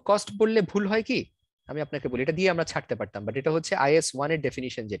 শুধু কস্ট বললে ভুল হয় কি, আমি আপনাকে বলি, এটা দিয়ে আমরা ছাড়তে পারতাম, বাট এটা হচ্ছে IS 1 এর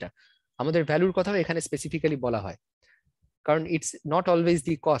ডেফিনিশন, যেটা আমাদের ভ্যালুর কথাও এখানে স্পেসিফিক্যালি বলা হয়, কারণ it's not always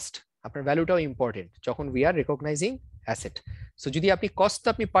the cost, আপনার ভ্যালুটাও ইম্পর্টেন্ট যখন we are recognising asset. So যদি আপনি কস্ট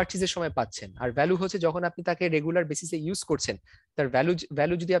আপনি পারচেজের সময় পাচ্ছেন, আর ভ্যালু হচ্ছে যখন আপনি তাকে রেগুলার বেসিসে ইউজ করছেন, তার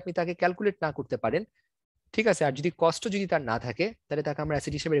ভ্যালু যদি আপনি তাকে ক্যালকুলেট না করতে পারেন, ঠিক আছে, আর যদি কস্টও যদি তার না থাকে, তাহলে তাকে আমরা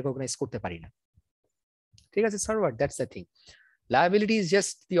অ্যাসেট হিসেবে রেকগনাইজ করতে পারি না। ঠিক আছে server, that's the thing. Liability is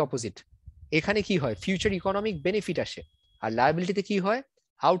just the opposite. এখানে কি হয়, ফিউচার ইকোনমিক বেনিফিট আসে, আর লায়াবিলিটিতে কি হয়,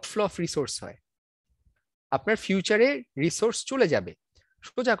 আউটফ্লো অফ রিসোর্স হয়, আপনার ফিউচারে রিসোর্স চলে যাবে।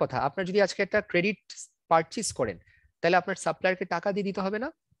 সোজা কথা, আপনার যদি আজকে একটা ক্রেডিট পারচেজ করেন, তাহলে আপনার সাপ্লায়ারকে টাকা দিয়ে দিতে হবে না?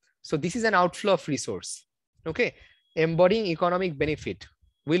 So this is an outflow of resource. Okay, এমবডিং economic benefit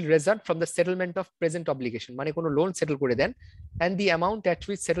will result from the settlement of present obligation, মানে কোনো লোন সেটেল করে দেন and the amount at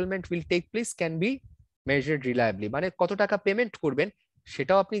which settlement will take place can be measured reliably, মানে কত টাকা payment করবেন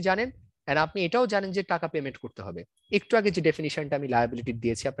সেটাও আপনি জানেন, and আপনি এটাও জানেন যে টাকা পেমেন্ট করতে হবে। একটু আগে যে ডেফিনিশনটা আমি লায়াবিলিটি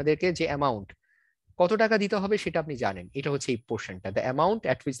দিয়েছি আপনাদেরকে, যে অ্যামাউন্ট কত টাকা দিতে হবে সেটা আপনি জানেন, এটা হচ্ছে এই পোর্শনটা, the amount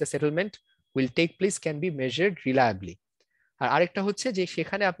at which the settlement will take place can be measured রিলায়েবলি। আর আরেকটা হচ্ছে যে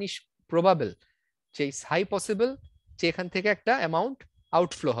সেখানে আপনি প্রবাবল, যে হাই পসিবল যে এখান থেকে একটা অ্যামাউন্ট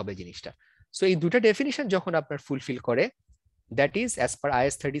আউটফ্লো হবে জিনিসটা। সো এই দুটো ডেফিনিশন যখন আপনার ফুলফিল করে, that is as per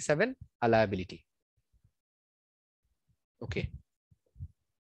IS 37 a liability. ওকে,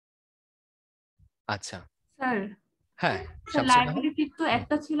 আচ্ছা স্যার, হ্যাঁ, লায়াবিলিটি তো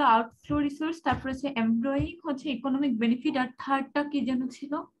একটা ছিল আউটফ্লো রিসোর্স, তারপরে হচ্ছে এমপ্লয়িং, হচ্ছে ইকোনমিক বেনিফিট, আর থার্ডটা কি যেন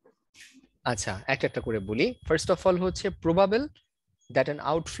ছিল? আচ্ছা, একটা করে বলি। ফার্স্ট অফ অল হচ্ছে probable that an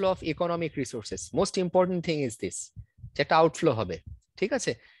outflow of economic resources, most important thing is this, যেটা আউটফ্লো হবে, ঠিক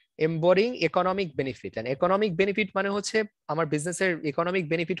আছে। এমবডিং economic benefit, and economic benefit মানে হচ্ছে আমার বিজনেসের ইকোনমিক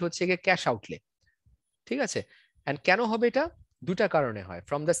বেনিফিট হচ্ছে গিয়ে ক্যাশ আউটলে, ঠিক আছে। এন্ড কেন হবে এটা, দুটা কারণে হয়,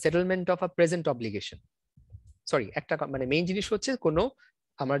 from the settlement of a present obligation, sorry একটা মানে মেইন জিনিস হচ্ছে কোনো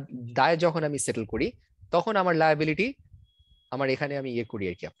আমার দায় যখন আমি সেটেল করি, তখন আমার লায়াবিলিটি আমার এখানে আমি ইয়ে করি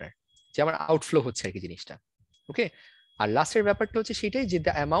আর কি, আপনার যে আমার আউটফ্লো হচ্ছে আর কি জিনিসটা। ওকে, আর লাস্টের ব্যাপারটা হচ্ছে সেটাই যে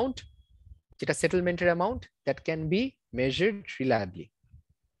দ্য অ্যামাউন্ট, যেটা সেটেলমেন্টের amount, that can be measured রিলায়েবলি।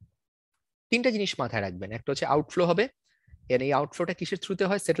 তিনটা জিনিস মাথায় রাখবেন, একটা হচ্ছে আউটফ্লো হবে, এর এই আউটফ্লোটা কিসের থ্রুতে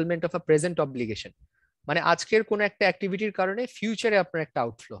হয়, settlement of a present obligation, মানে আজকের কোনো একটা অ্যাক্টিভিটির কারণে ফিউচারে আপনার একটা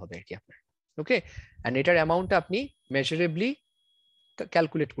আউটফ্লো হবে আর কি আপনার। ওকে, এন্ড এটার অ্যামাউন্টটা আপনি মেজারেবলি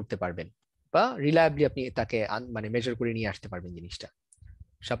ক্যালকুলেট করতে পারবেন বা রিলায়েবলি আপনি তাকে মানে মেজার করে নিয়ে আসতে পারবেন জিনিসটা।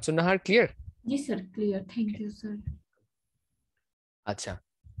 Shamsunnahar, clear? G sir, clear, thank you sir. আচ্ছা,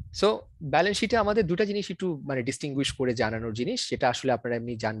 সো ব্যালেন্স শিটে আমাদের দুটো জিনিস একটু মানে ডিস্টিংগুইশ করে জানানোর জিনিস, সেটা আসলে আপনারা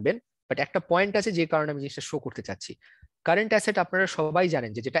এমনি জানবেন, বাট একটা পয়েন্ট আছে যে কারণে আমি জিনিসটা শো করতে চাচ্ছি। কারেন্ট অ্যাসেট আপনারা সবাই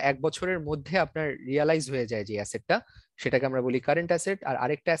জানেন যে যেটা 1 বছরের মধ্যে আপনার রিয়ালাইজ হয়ে যায় যে অ্যাসেটটা, সেটাকে আমরা বলি কারেন্ট অ্যাসেট। আর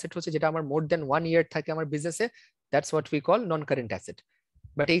আরেকটা অ্যাসেট হচ্ছে যেটা আমার মোর দ্যান 1 ইয়ার থাকে আমার বিজনেসে, that's what we call non current asset.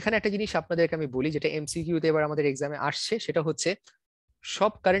 But এইখানে একটা জিনিস আপনাদেরকে আমি বলি, যেটা MCQ-তে এবার আমাদের এক্সামে আসছে, সেটা হচ্ছে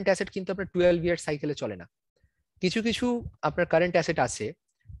সব কারেন্ট অ্যাসেট কিন্তু আপনার 12 ইয়ার সাইকেলে চলে না। কিছু কিছু আপনার কারেন্ট অ্যাসেট আছে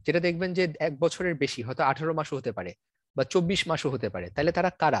যেটা দেখবেন যে 1 বছরের বেশি, হয়তো 18 মাসও হতে পারে বা 24 মাসও হতে পারে। তাহলে তারা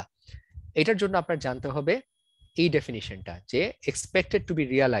কারা, এটার জন্য আপনার জানতে হবে এই ডেফিনিশনটা, যে এক্সপেক্টেড টু বি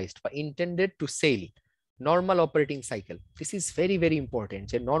রিয়ালাইজড বা intended to sell normal operating cycle. This is very very important,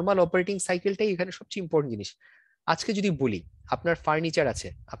 যে নর্মাল অপারেটিং সাইকেলটাই এখানে সবচেয়ে ইম্পর্টেন্ট জিনিস। আজকে যদি বলি আপনার ফার্নিচার আছে,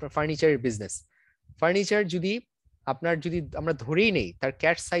 আপনার ফার্নিচারের বিজনেস, ফার্নিচার যদি আপনার যদি আমরা ধরেই নেই তার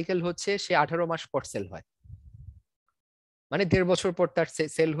ক্যাশ সাইকেল হচ্ছে সে 18 মাস পর সেল হয়, মানে 1.5 বছর পর তার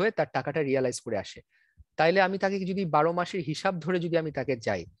সেল হয়ে তার টাকাটা রিয়ালাইজ করে আসে। তাইলে আমি তাকে যদি 12 মাসের হিসাব ধরে যদি আমি তাকে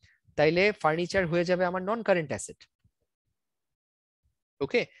যাই, তাইলে ফার্নিচার হয়ে যাবে আমার নন কারেন্ট অ্যাসেট।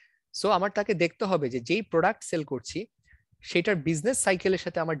 ওকে, সো আমার তাকে দেখতে হবে যে যেই প্রোডাক্ট সেল করছি সেটার বিজনেস সাইকেলের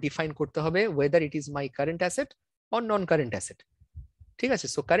সাথে আমার ডিফাইন করতে হবে weather it is my current asset or non current asset. ঠিক আছে,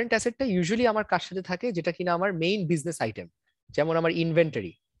 সো কারেন্ট অ্যাসেটটা ইউজুয়ালি আমার কার সাথে থাকে, যেটা কিনা আমার মেইন বিজনেস আইটেম, যেমন আমার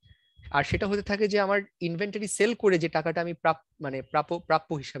ইনভেন্টরি। আর সেটা হতে থাকে যে আমার ইনভেন্টরি সেল করে যে টাকাটা আমি প্রাপ্য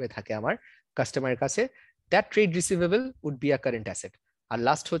হিসাবে থাকে আমার কাস্টমারের কাছে, that trade receivable would be a current asset. R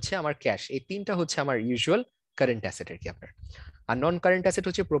last হচ্ছে আমার ক্যাশ। এই তিনটা হচ্ছে আমার ইউজুয়াল কারেন্ট অ্যাসেট আর কি আপনার। আর নন কারেন্ট অ্যাসেট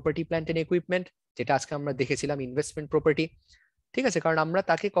হচ্ছে প্রপার্টি, প্ল্যান্ট এন্ড ইকুইপমেন্ট, যেটা আজকে আমরা দেখেছিলাম ইনভেস্টমেন্ট প্রপার্টি। ঠিক আছে, কারণ আমরা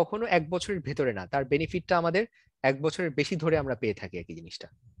তাকে কখনো 1 বছরের ভেতরে না, তার বেনিফিটটা আমাদের 1 বছরের বেশি ধরে আমরা পেয়ে থাকি একই জিনিসটা।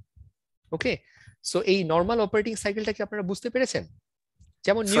 ওকে, সো এই নর্মাল অপারেটিং সাইকেলটা কি আপনারা বুঝতে পেরেছেন?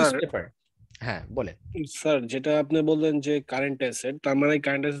 যেমন নিউজ পেপার। হ্যাঁ বলেন স্যার, যেটা আপনি বললেন যে কারেন্ট অ্যাসেট, তার মানে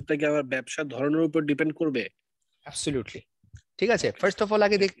কারেন্ট অ্যাসেটটা কি আমার ব্যবসার ধরনের উপর ডিপেন্ড করবে? অ্যাবসলিউটলি। ঠিক আছে, ফার্স্ট অফ অল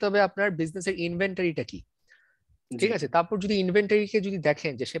আগে দেখতে হবে আপনার বিজনেসের ইনভেন্টরিটা কি। ঠিক আছে, তারপর যদি ইনভেন্টরিকে যদি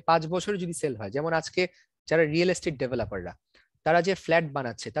দেখেন যে সে 5 বছরে যদি সেল হয়, যেমন আজকে যারা রিয়েল এস্টেট ডেভেলপাররা তারা যে ফ্ল্যাট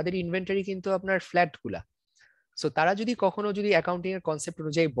বানাচ্ছে তাদের ইনভেন্টরি কিন্তু আপনার ফ্ল্যাট গুলা। সো তারা যদি কখনো যদি অ্যাকাউন্টিং এর কনসেপ্ট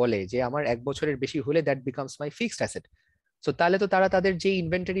অনুযায়ী বলে যে আমার 1 বছরের বেশি হলে that becomes my fixed asset, so তাহলে তো তারা তাদের যে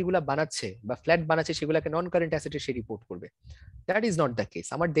ইনভেন্টরি গুলা বানাচ্ছে বা ফ্ল্যাট বানাচ্ছে সেগুলোকে নন কারেন্ট অ্যাসেটে সে রিপোর্ট করবে। That is not the case.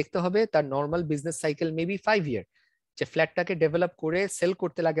 আমার দেখতে হবে তার নর্মাল বিজনেস সাইকেল মেবি 5 ইয়ার, যে ফ্ল্যাটটাকে ডেভেলপ করে সেল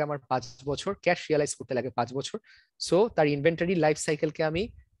করতে লাগে আমার 5 বছর, ক্যাশ রিয়ালাইজ করতে লাগে 5 বছর। সো তার ইনভেন্টরি লাইফ সাইকেলকে আমি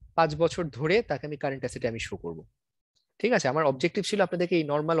 5 বছর ধরে তাকে আমি কারেন্ট অ্যাসেটে আমি শো করব। ঠিক আছে, আমার অবজেক্টিভ ছিল আপনাদেরকে এই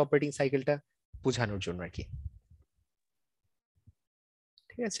নর্মাল অপারেটিং সাইকেলটা বোঝানোর জন্য আর কি।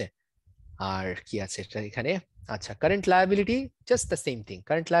 ঠিক আছে, আর কি আছে এটা এখানে? আচ্ছা, current liability just the same thing.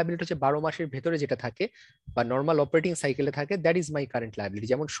 Current liability হচ্ছে 12 মাসের ভেতরে যেটা থাকে বা নর্মাল অপারেটিং সাইকেলে থাকে, that is my current liability.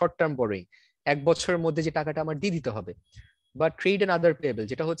 যেমন শর্ট টার্ম বরোয়িং, 1 বছরের মধ্যে যে টাকাটা আমার দিয়ে দিতে হবে, বা ট্রেড এন্ড আদার পেয়েবল,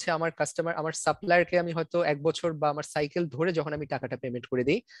 যেটা হচ্ছে আমার কাস্টমার আমার সাপ্লায়ারকে আমি হয়তো 1 বছর বা আমার সাইকেল ধরে যখন আমি টাকাটা পেমেন্ট করে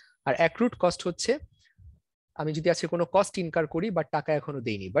দিই। আর অ্যাক্রুড কস্ট হচ্ছে আমি যদি আজকে কোনো কস্ট ইনকার করি বাট টাকা এখনো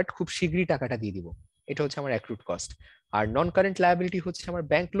দেইনি, বাট খুব শীঘ্রই টাকাটা দিয়ে দিব, এটা হচ্ছে আমার অ্যাক্রুড কস্ট। আর নন কারেন্ট লায়াবিলিটি হচ্ছে আমার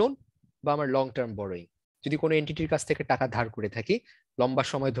ব্যাংক লোন বা আমার লং টার্ম বরোয়িং, যদি কোনো এন্টিটির কাছ থেকে টাকা ধার করে থাকি লম্বা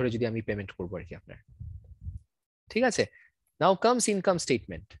সময় ধরে যদি আমি পেমেন্ট করবো আর কি আপনার। ঠিক আছে, নাও কামস ইনকাম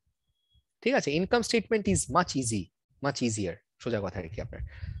স্টেটমেন্ট। ঠিক আছে, income statement is much easier, সোজা কথা আর কি আপনার।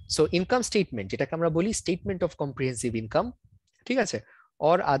 সো ইনকাম স্টেটমেন্ট, যেটাকে আমরা বলি স্টেটমেন্ট অফ কম্প্রিহেন্সিভ ইনকাম, ঠিক আছে,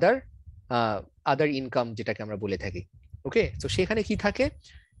 অর আদার ইনকাম যেটাকে আমরা বলে থাকি। ওকে, তো সেখানে কি থাকে?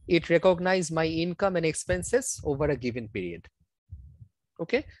 ইট recognise my income and expenses over a given period.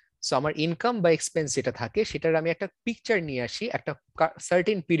 Okay, so আমার ইনকাম বা এক্সপেন্স যেটা থাকে সেটার আমি একটা পিকচার নিয়ে আসি একটা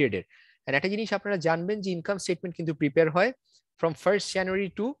সার্টেন পিরিয়ডের। এন্ড একটা জিনিস আপনারা জানবেন যে ইনকাম স্টেটমেন্ট কিন্তু প্রিপেয়ার হয় from 1st January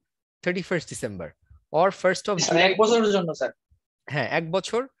two 31st December or 1st of July. 1 বছরের জন্য স্যার? হ্যাঁ, 1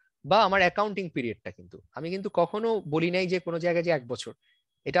 বছর, বা আমার অ্যাকাউন্টিং পিরিয়ডটা কিন্তু আমি কিন্তু কখনো বলি নাই যে কোনো জায়গায় যে 1 বছর,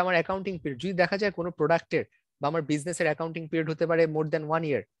 এটা আমার অ্যাকাউন্টিং পিরিয়ড। যদি দেখা যায় কোনো প্রোডাক্টের বা আমার বিজনেসের অ্যাকাউন্টিং পিরিয়ড হতে পারে মোর দ্যান 1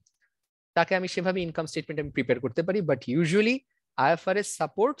 ইয়ার, তাকে আমি সেভাবে ইনকাম স্টেটমেন্ট আমি প্রিপেয়ার করতে পারি। বাট ইউজুয়ালি IFRS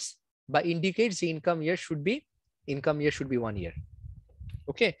সাপোর্টস বা ইন্ডিকেটস যে income year should be 1 year.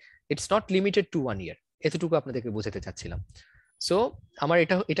 Okay, it's not limited two 1 ইয়ার, এতটুকু আপনাদেরকে বোঝাতে চাচ্ছিলাম। সো আমার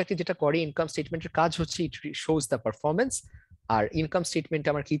এটাকে যেটা করে ইনকাম স্টেটমেন্টের কাজ হচ্ছে it shows the performance. R income স্টেটমেন্টে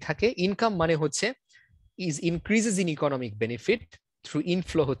আমার কি থাকে? ইনকাম মানে হচ্ছে is increases in economic benefit through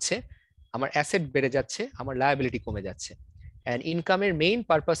inflow, হচ্ছে আমার অ্যাসেট বেড়ে যাচ্ছে, আমার লায়াবিলিটি কমে যাচ্ছে। এন্ড ইনকামের মেইন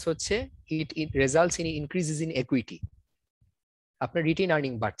পারপাস হচ্ছে ইট results in increases in equity, আপনার রিটেইন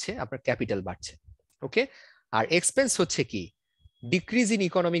আর্নিং বাড়ছে, আপনার ক্যাপিটাল বাড়ছে। ওকে, আর এক্সপেন্স হচ্ছে কি? ডিক্রিজ ইন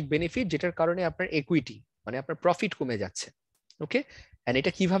ইকোনমিক বেনিফিট, যেটার কারণে আপনার ইকুইটি মানে আপনার প্রফিট কমে যাচ্ছে। ওকে, এন্ড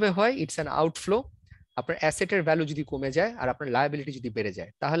এটা কিভাবে হয়? It's an outflow. আপনার অ্যাসেটের ভ্যালু যদি কমে যায় আর আপনার লায়াবিলিটি যদি বেড়ে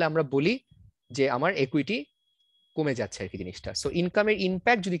যায়, তাহলে আমরা বলি যে আমার ইকুইটি কমে যাচ্ছে আর কি জিনিসটা। সো ইনকামের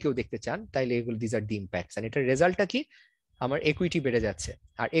ইম্প্যাক্ট যদি কেউ দেখতে চান তাহলে এগুলো this R the impacts, and এটার রেজাল্টটা কি? আমার ইকুইটি বেড়ে যাচ্ছে।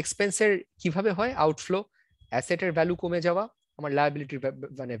 আর এক্সপেন্সের কিভাবে হয়? আউটফ্লো, অ্যাসেটের ভ্যালু কমে যাওয়া, আমার লায়াবিলিটির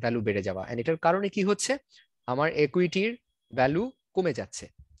মানে ভ্যালু বেড়ে যাওয়া। এন্ড এটার কারণে কি হচ্ছে? আমার ইকুইটির ভ্যালু কমে যাচ্ছে,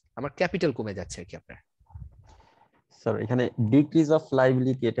 আমার ক্যাপিটাল কমে যাচ্ছে আর কি আপনার। স্যার, এখানে ডিক্রিজ অফ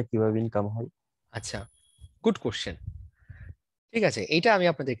লায়াবিলিটি এটা কিভাবে ইনকাম হয়? আচ্ছা, গুড কোশ্চেন। ঠিক আছে, এইটা আমি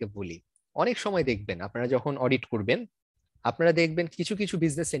আপনাদেরকে বলি। অনেক সময় দেখবেন আপনারা যখন অডিট করবেন, আপনারা দেখবেন কিছু কিছু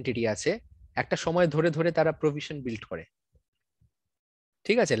বিজনেস এন্টিটি আছে একটা সময় ধরে ধরে তারা প্রভিশন বিল্ড করে,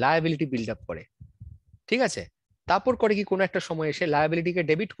 ঠিক আছে, লায়াবিলিটি বিল্ড আপ করে, ঠিক আছে, তারপর করে কি কোনো একটা সময় এসে লায়াবিলিটিকে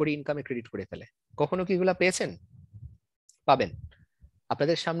ডেবিট করে ইনকামে ক্রেডিট করে ফেলে। কখনো কি এগুলা পেয়েছেন? পাবেন।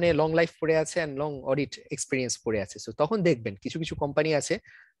 আপনাদের সামনে লং লাইফ পড়ে আছে এন্ড লং অডিট এক্সপিরিয়েন্স পড়ে আছে, সো তখন দেখবেন কিছু কিছু কোম্পানি আছে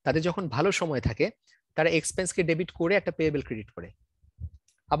তাদের যখন ভালো সময় থাকে তারা এক্সপেন্সকে ডেবিট করে একটা পেয়েবল ক্রেডিট করে,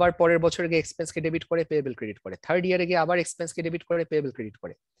 আবার পরের বছরে গিয়ে এক্সপেন্সকে ডেবিট করে পেয়েবল ক্রেডিট করে, থার্ড ইয়ারে গিয়ে আবার এক্সপেন্সকে ডেবিট করে পেয়েবল ক্রেডিট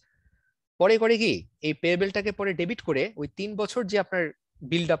করে, পরে করে কি এই পেয়েবলটাকে পরে ডেবিট করে ওই 3 বছর যে আপনার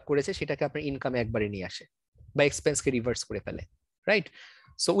বিল্ড আপ করেছে সেটাকে আপনার ইনকামে একবারে নিয়ে আসে বা এক্সপেন্সকে রিভার্স করে ফেলে, রাইট?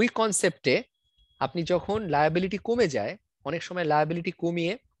 সো ওই কনসেপ্টে আপনি যখন লায়াবিলিটি কমে যায়, অনেক সময় লায়াবিলিটি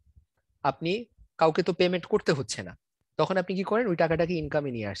কমিয়ে আপনি কাউকে তো পেমেন্ট করতে হচ্ছে না, তখন আপনি কি করেন, ওই টাকাটাকে ইনকামে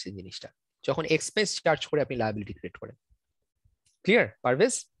নিয়ে আসছেন জিনিসটা, যখন এক্সপেন্স চার্জ করে আপনি লায়াবিলিটি ক্রিয়েট করেন। ক্লিয়ার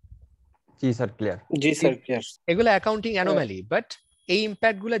পারভেজ? জি স্যার ক্লিয়ার। জি স্যার ক্লিয়ার। এগুলো অ্যাকাউন্টিং অ্যানোমালি, বাট এই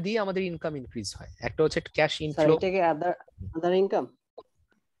ইমপ্যাক্ট গুলো দিয়ে আমাদের ইনকাম ইনক্রিজ হয়। একটা হচ্ছে ক্যাশ ইনফ্লো, এটা কি আদার ইনকাম?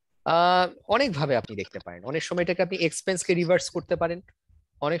 অনেক ভাবে আপনি দেখতে পারেন। অনেক সময় এটাকে আপনি এক্সপেন্সকে রিভার্স করতে পারেন,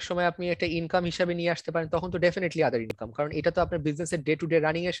 অনেক সময় আপনি একটা ইনকাম হিসাবে নিয়ে আসতে পারেন, তখন তো ডেফিনেটলি আদার ইনকাম, কারণ এটা তো আপনার বিজনেসের ডে টু ডে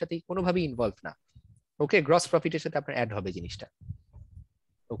রানিং এর সাথে কোনোভাবেই ইনভলভ না। ওকে, গ্রস প্রফিটের সাথে আপনার অ্যাড হবে জিনিসটা।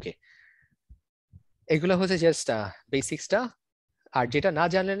 ওকে, এগুলো হচ্ছে জাস্ট বেসিক্সটা। আর যেটা না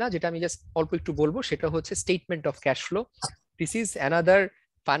জানলে না, যেটা আমি জাস্ট অল্প একটু বলবো, সেটা হচ্ছে statement of cash flow. This is another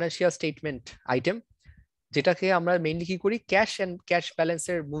financial statement item, যেটাকে আমরা মেইনলি কি করি, ক্যাশ এন্ড ক্যাশ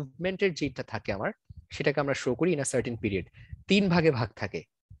ব্যালেন্সের মুভমেন্টের যেটা থাকে আমার, সেটাকে আমরা শো করি ইন আ সার্টেন পিরিয়ড। 3 ভাগে ভাগ থাকে,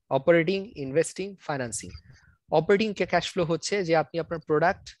 operating, investing, financing. Operating cash flow হচ্ছে যে আপনি আপনার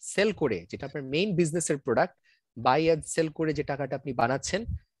প্রোডাক্ট সেল করে, যেটা আপনার মেইন বিজনেসের প্রোডাক্ট, বাই এন্ড সেল করে যে টাকাটা আপনি বানাচ্ছেন।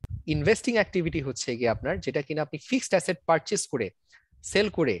 ইনভেস্টিং অ্যাক্টিভিটি হচ্ছে গিয়ে আপনার যেটা কিনা আপনি ফিক্সড অ্যাসেট পারচেজ করে সেল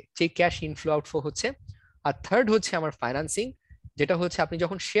করে যে ক্যাশ ইনফ্লো আউটফ্লো হচ্ছে। আর থার্ড হচ্ছে আমার ফাইন্যান্সিং, যেটা হচ্ছে আপনি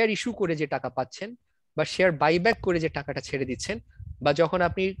যখন শেয়ার ইস্যু করে যে টাকা পাচ্ছেন বা শেয়ার বাইব্যাক করে যে টাকাটা ছেড়ে দিচ্ছেন, বা যখন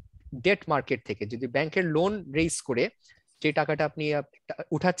আপনি ডেট মার্কেট থেকে যদি ব্যাংকের লোন রেইজ করে যে টাকাটা আপনি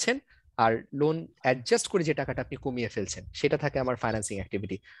উঠাচ্ছেন আর লোন অ্যাডজাস্ট করে যে টাকাটা আপনি কমিয়ে ফেলছেন, সেটা থাকে আমার financing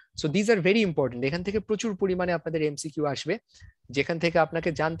activity. So these are very important. এখান থেকে প্রচুর পরিমাণে আপনাদের এমসিকিউ আসবে, যেখান থেকে আপনাকে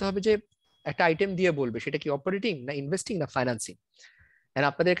জানতে হবে যে একটা আইটেম দিয়ে বলবে সেটা কি অপারেটিং না ইনভেস্টিং না ফাইন্যান্সিং, এন্ড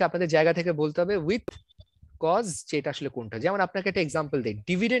আপনাদেরকে আপনাদের জায়গা থেকে বলতে হবে উইথ কজ যে এটা আসলে কোনটা। যেমন আপনাকে একটা এক্সাম্পল দেই,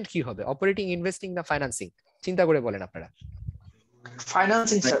 ডিভিডেন্ড কি হবে, অপারেটিং, ইনভেস্টিং না ফাইন্যান্সিং? চিন্তা করে বলেন আপনারা।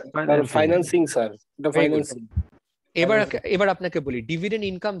 Financing sir. ফাইন্যান্সিং স্যার, এটা ফাইন্যান্সিং। এবার আপনাকে বলি, ডিভিডেন্ড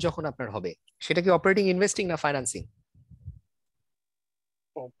ইনকাম যখন আপনার হবে সেটা কি অপারেটিং, ইনভেস্টিং না ফাইন্যান্সিং?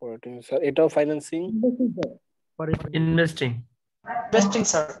 অপারেটিং স্যার, এটাও financing. Investing. Investing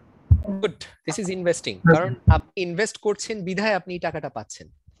sir. Good, this is investing, কারণ আপনি ইনভেস্ট করছেন বিধায় আপনি টাকাটা পাচ্ছেন,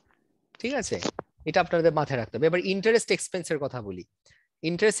 ঠিক আছে, এটা আপনাদের মাথায় রাখতে হবে। এবার ইন্টারেস্ট এক্সপেন্সের কথা বলি,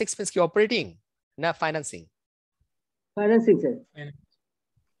 ইন্টারেস্ট এক্সপেন্স কি অপারেটিং না financing? Financing sir.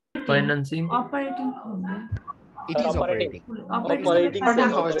 Financing. Operating হবে। It is operating. অপারেটিং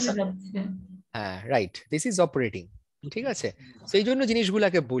হবে স্যার। হ্যাঁ রাইট, দিস ইজ অপারেটিং, ঠিক আছে। তো এই জন্য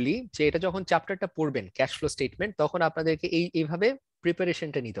জিনিসগুলোকে বলি যে এটা যখন চ্যাপ্টারটা পড়বেন ক্যাশ ফ্লো স্টেটমেন্ট, তখন আপনাদেরকে এইভাবে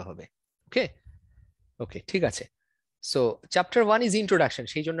প্রিপারেশনটা নিতে হবে। ওকে ওকে, ঠিক আছে। সো চ্যাপ্টার 1 ইজ ইন্ট্রোডাকশন,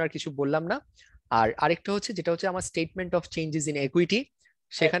 সেই জন্য আর কিছু বললাম না। আর আরেকটা হচ্ছে যেটা হচ্ছে আমার statement of changes in equity,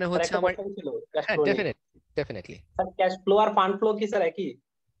 সেখানে হচ্ছে আমার ডেফিনেটলি স্যার ক্যাশ ফ্লো আর ফান্ড ফ্লো কি স্যার একই?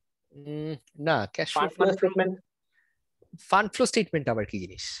 না, cash flow statement, fund flow statement আবার কি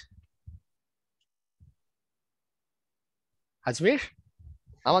জিনিস? আজমির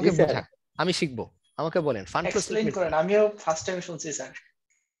আমাকে বোঝা, আমি শিখবো, আমাকে বলেন ফান্ড ফ্লো স্টেটমেন্ট করেন। আমিও ফার্স্ট টাইম শুনছি স্যার।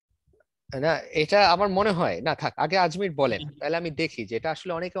 না, এটা আমার মনে হয় না, থাক আগে আজমির বলেন, তাহলে আমি দেখি যে এটা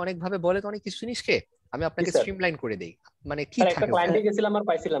আসলে অনেকে অনেক ভাবে বলে তো অনেক কিছু জিনিসকে, আমি আপনাকে স্ট্রিমলাইন করে দেই। মানে কি থাকে, একটা ক্লায়েন্টে গেছিলাম আর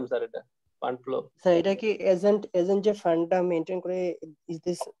পাইছিলাম স্যার এটা ফান্ড ফ্লো। স্যার এটা কি এজেন্ট যে ফান্ডটা মেইনটেইন করে, ইজ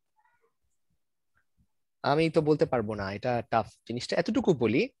দিস? আমি তো বলতে পারবো না, এটা টাফ জিনিসটা। এতটুকু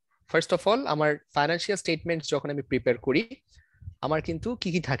বলি, ফার্স্ট অফ অল আমার ফাইন্যান্সিয়াল স্টেটমেন্ট যখন আমি প্রিপেয়ার করি, আমার কিন্তু কি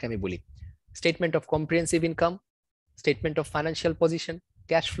কি থাকে আমি বলি। Statement of comprehensive income, statement of financial position,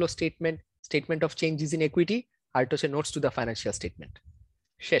 cash flow statement, statement of changes in equity, আর এটা হচ্ছে notes to the financial statement,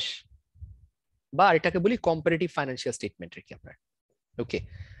 শেষ। বা এটাকে বলি কম্পারেটিভ ফাইন্যান্সিয়াল স্টেটমেন্ট আর কি আপনার। ওকে,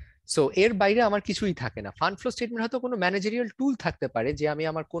 সো এর বাইরে আমার কিছুই থাকে না। ফান্ড ফ্লো স্টেটমেন্ট হয়তো কোনো ম্যানেজারিয়াল টুল থাকতে পারে যে আমি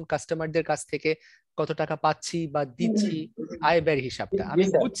আমার কোন কাস্টমারদের কাছ থেকে কত টাকা পাচ্ছি বা দিচ্ছি, আয় ব্যয়ের হিসাবটা আমি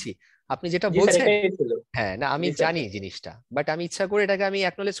বুঝছি। আপনি যেটা বলছেন, হ্যাঁ না আমি জানি জিনিসটা, বাট আমি ইচ্ছা করে এটাকে আমি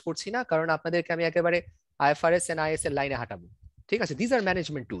অ্যাকনোলেজ করছি না, কারণ আপনাদেরকে আমি একেবারে আইএফআরএস এন্ড আইএস এর লাইনে হাঁটাবো, ঠিক আছে। These are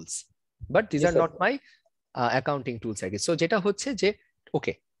management tools, but these are not my accounting tools আর কি। সো যেটা হচ্ছে যে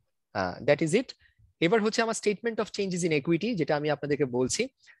ওকে, দ্যাট ইজ ইট। এবার হচ্ছে আমার statement of changes in equity, যেটা আমি আপনাদেরকে বলছি।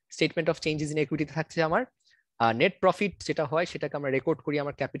 স্টেটমেন্ট অফ চেঞ্জেস ইন ইকুইটিতে থাকছে আমার নেট প্রফিট যেটা হয় সেটাকে আমরা রেকর্ড করি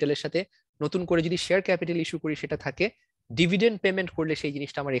আমার ক্যাপিটালের সাথে। নতুন করে যদি শেয়ার ক্যাপিটাল ইস্যু করি সেটা থাকে। ডিভিডেন্ড পেমেন্ট করলে সেই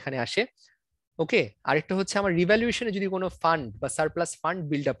জিনিসটা আমার এখানে আসে। ওকে, আরেকটা হচ্ছে আমার রিভ্যালুয়েশনে যদি কোনো ফান্ড বা সারপ্লাস ফান্ড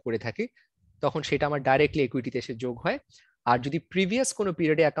বিল্ড আপ করে থাকি তখন সেটা আমার ডাইরেক্টলি ইকুইটিতে এসে যোগ হয়। আর যদি প্রিভিয়াস কোনো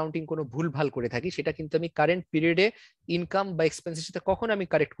পিরিয়ডে অ্যাকাউন্টিং কোনো ভুল ভাল করে থাকি সেটা কিন্তু আমি কারেন্ট পিরিয়ডে ইনকাম বা এক্সপেন্সের সাথে কখনো আমি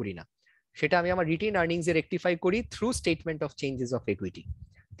কারেক্ট করি না, সেটা আমি আমার রিটেন আর্নিংস এ রেকটিফাই করি through statement of changes of equity.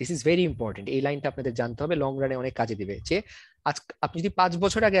 This is very important, এই লাইনটা আপনাদের জানতে হবে, লং রানে অনেক কাজে দিবে। যে আপনি যদি 5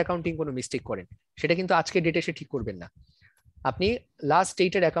 বছর আগে অ্যাকাউন্টিং কোনো মিস্টেক করেন সেটা কিন্তু আজকে ডেটে এসে ঠিক করবেন না, আপনি লাস্ট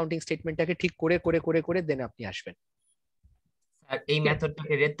ডেটের অ্যাকাউন্টিং স্টেটমেন্টটাকে ঠিক করে করে করে করে দেন আপনি আসবেন। আর এই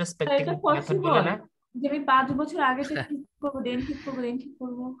মেথডটাকে রেট্রোস্পেক্টিভ মেথড বলে না, যে আমি 5 বছর আগে ঠিক করব, দেন ঠিক করব, দেন ঠিক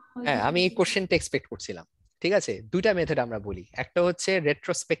করব। হ্যাঁ, আমি এই কোশ্চেনটা এক্সপেক্ট করছিলাম। ঠিক আছে, দুইটা মেথড আমরা বলি, একটা হচ্ছে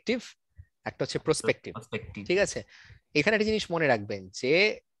রেট্রোস্পেক্টিভ, একটা হচ্ছে প্রসপেক্টিভ। ঠিক আছে, এখানে একটা জিনিস মনে রাখবেন যে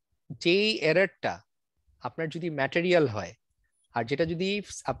যেই এররটা আপনার যদি ম্যাটেরিয়াল হয় আর যেটা যদি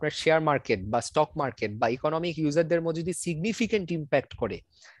আপনার শেয়ার মার্কেট বা স্টক মার্কেট বা ইকোনমিক ইউজারদের মধ্যে যদি সিগনিফিকেন্ট ইম্প্যাক্ট করে,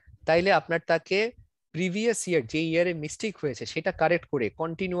 তাইলে আপনার তাকে প্রিভিয়াস ইয়ার যে ইয়ারে মিস্টেক হয়েছে সেটা কারেক্ট করে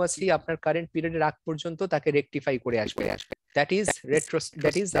কন্টিনিউয়াসলি আপনার কারেন্ট পিরিয়ডের আগ পর্যন্ত তাকে রেকটিফাই করে আসবে। দ্যাট ইজ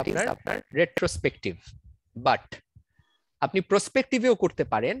আপনার রেট্রোস্পেক্টিভ। বাট আপনি প্রসপেক্টিভেও করতে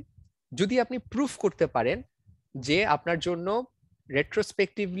পারেন যদি আপনি প্রুফ করতে পারেন যে আপনার জন্য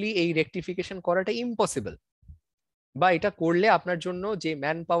রেট্রোস্পেক্টিভলি এই রেকটিফিকেশন করাটা ইম্পসিবল, বা এটা করলে আপনার জন্য যে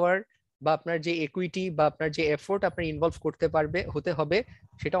ম্যান পাওয়ার বা আপনার যে ইকুইটি বা আপনার যে এফোর্ট আপনার ইনভলভ হতে হবে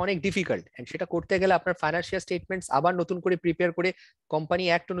সেটা অনেক ডিফিকাল্ট। এন্ড সেটা করতে গেলে আপনার ফাইন্যান্সিয়াল স্টেটমেন্টস আবার নতুন করে প্রিপেয়ার করে কোম্পানি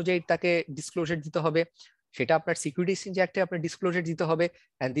অ্যাক্ট অনুযায়ী তাকে ডিসক্লোজার দিতে হবে, সেটা আপনার সিকিউরিটি এক্সচেঞ্জ অ্যাক্টে আপনার ডিসক্লোজার দিতে হবে,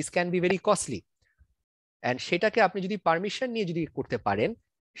 and this can be very costly. And সেটাকে আপনি যদি পারমিশন নিয়ে যদি করতে পারেন,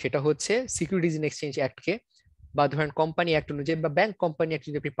 সেটা হচ্ছে সিকিউরিটিজ ইন এক্সচেঞ্জ অ্যাক্টকে বা ধরেন কোম্পানি অ্যাক্ট অনুযায়ী বা ব্যাংক কোম্পানি অ্যাক্ট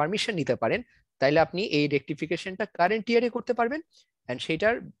যদি আপনি পারমিশন নিতে পারেন, তাহলে আপনি এই রেকটিফিকেশনটা কারেন্ট ইয়ারে করতে পারবেন। এন্ড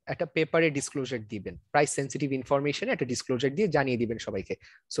সেটার একটা পেপারে ডিসক্লোজার দিবেন, প্রাইস সেন্সিটিভ ইনফরমেশনে একটা ডিসক্লোজার দিয়ে জানিয়ে দিবেন সবাইকে।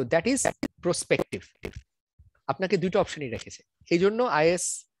 So that is prospective. আপনাকে দুটো অপশনই রেখেছে, এই জন্য আইএস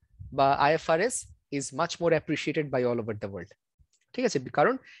বা IFRS is much more appreciated by all over the world. ঠিক আছে,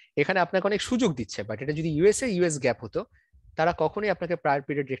 কারণ এখানে আপনাকে অনেক সুযোগ দিচ্ছে। বাট এটা যদি ইউএস গ্যাপ হতো, তারা কখনোই আপনাকে প্রায়র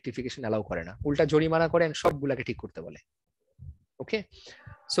পিরিয়ড রেকটিফিকেশন অ্যালাউ করে না, উল্টা জরিমানা করে সবগুলাকে ঠিক করতে বলে। ওকে,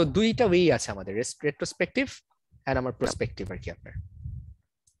 সো দুইটা ওয়েই আছে আমাদের, রেট্রোস্পেক্টিভ এন্ড আমার প্রসপেক্টিভ আর কি আপনার।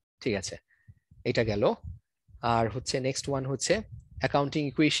 ঠিক আছে, এটা গেল। আর হচ্ছে নেক্সট ওয়ান হচ্ছে অ্যাকাউন্টিং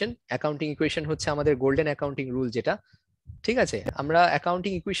ইকুয়েশন। অ্যাকাউন্টিং ইকুয়েশন হচ্ছে আমাদের গোল্ডেন অ্যাকাউন্টিং রুল যেটা। ঠিক আছে, আমরা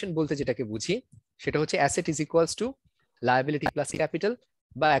অ্যাকাউন্টিং ইকুয়েশন বলতে যেটাকে বুঝি সেটা হচ্ছে asset is equals to liability plus capital,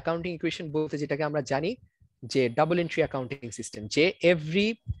 বা অ্যাকাউন্টিং ইকুয়েশন বলতে যেটাকে আমরা জানি যে ডাবল এন্ট্রি অ্যাকাউন্টিং সিস্টেম, যে every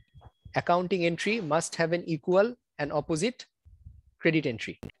accounting entry must have an equal and opposite credit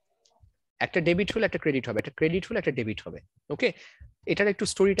entry. একটা ডেবিট হলে একটা ক্রেডিট হবে, একটা ক্রেডিট হলে একটা ডেবিট হবে। ওকে, এটার একটু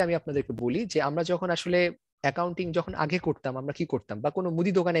স্টোরিটা আমি আপনাদেরকে বলি যে আমরা যখন আসলে অ্যাকাউন্টিং যখন আগে করতাম আমরা কি করতাম, বা কোনো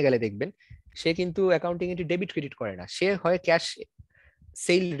মুদি দোকানে গেলে দেখবেন সে কিন্তু অ্যাকাউন্টিং এন্ট্রি ডেবিট ক্রেডিট করে না, সে হয় ক্যাশ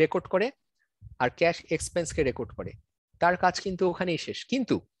সেল রেকর্ড করে আর ক্যাশ এক্সপেন্সকে রেকর্ড করে, তার কাজ কিন্তু ওখানেই শেষ।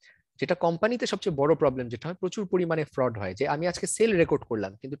 কিন্তু যেটা কোম্পানিতে সবচেয়ে বড় প্রবলেম যেটা হয়, প্রচুর পরিমাণে ফ্রড হয়, যে আমি আজকে সেল রেকর্ড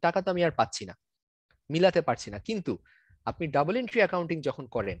করলাম কিন্তু টাকা তো আমি আর পাচ্ছি না, মিলাতে পারছি না। কিন্তু আপনি ডাবল এন্ট্রি অ্যাকাউন্টিং যখন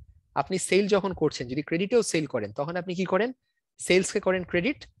করেন, আপনি সেল যখন করছেন, যদি ক্রেডিটেও সেল করেন তখন আপনি কি করেন, সেলসকে করেন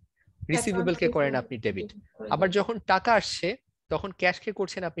ক্রেডিট, রিসিভেবলকে করেন আপনি ডেবিট। আবার যখন টাকা আসছে তখন ক্যাশকে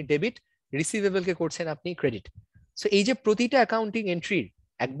করছেন আপনি ডেবিট, রিসিভেবলকে করছেন আপনি ক্রেডিট। সো এই যে প্রতিটা অ্যাকাউন্টিং এন্ট্রির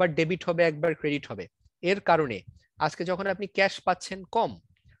একবার ডেবিট হবে একবার ক্রেডিট হবে, এর কারণে আজকে যখন আপনি ক্যাশ পাচ্ছেন কম,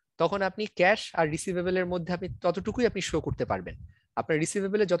 তখন আপনি ক্যাশ আর রিসিভেবলের মধ্যে আপনি ততটুকুই আপনি শো করতে পারবেন। আপনার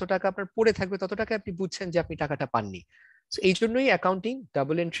রিসিভেবলে যত টাকা আপনার পড়ে থাকবে তত টাকা আপনি বুঝছেন যে আপনি টাকাটা পাননি। সো এই জন্যই accounting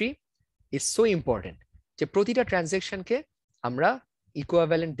double entry is so important, যে প্রতিটা ট্রানজেকশনকে আমরা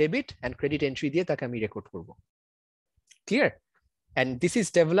equivalent debit end credit entry দিয়ে তাকে আমি রেকর্ড করব। Clear? And this is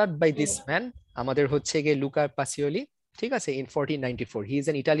developed by this man, আমাদের হচ্ছে গিয়ে লুকা পাসিওলি। ঠিক আছে, in 1494 he is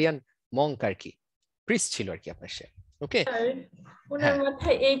an Italian Monk আর কি, প্রিস্ট ছিল আর কি আপনার সে। ওকে, ওনার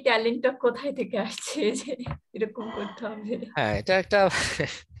মাথায় এই ট্যালেন্টটা কোথায় থেকে আসছে যে এরকম করতে হবে? হ্যাঁ,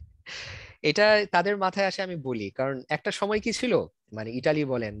 এটা তাদের মাথায় আসে আমি বলি, কারণ একটা সময় কি ছিল, মানে ইটালি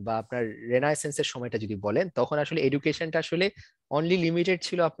বলেন বা আপনার রেনাইসেন্সের সময়টা যদি বলেন, তখন আসলে এডুকেশনটা আসলে অনলি লিমিটেড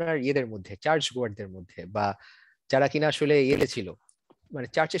ছিল আপনার ইয়েদের মধ্যে, চার্চ গোয়ার্ডদের মধ্যে, বা যারা কিনা আসলে ইয়েতে ছিল, মানে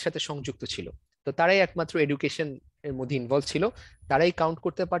চার্চের সাথে সংযুক্ত ছিল। তো তারাই একমাত্র এডুকেশন এর মধ্যে ইনভলভ ছিল, তারাই কাউন্ট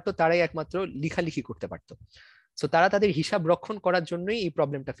করতে পারতো, তারাই একমাত্র লেখালেখি করতে পারতো। সো তারা তাদের হিসাব রক্ষণ করার জন্যই এই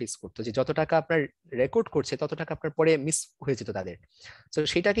প্রবলেমটা ফেস করতো, যে যত টাকা আপনার রেকর্ড করছে তত টাকা আপনার পরে মিস হয়ে যেত তাদের। সো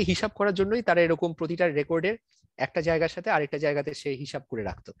সেটাকে হিসাব করার জন্যই তারা এরকম প্রতিটা রেকর্ডের একটা জায়গার সাথে আরেকটা জায়গাতে সে হিসাব করে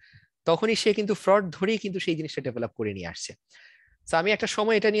রাখতো। তখনই সে কিন্তু ফ্রড ধরেই কিন্তু সেই জিনিসটা ডেভেলপ করে নিয়ে আসছে। তো আমি একটা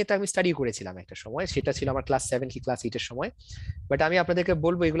সময় এটা নিয়ে আমি স্টাডি করেছিলাম একটা সময়, সেটা ছিল আমার ক্লাস 7 কি ক্লাস 8 এর সময়। বাট আমি আপনাদেরকে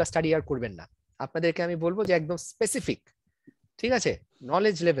বলবো এগুলা স্টাডি আর করবেন না। আপনাদেরকে আমি বলবো যে একদম স্পেসিফিক, ঠিক আছে,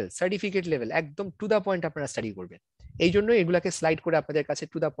 নলেজ লেভেল, সার্টিফিকেট লেভেল, একদম টু দা পয়েন্ট আপনারা স্টাডি করবেন। এই জন্য এগুলাকে স্লাইড করে আপনাদের কাছে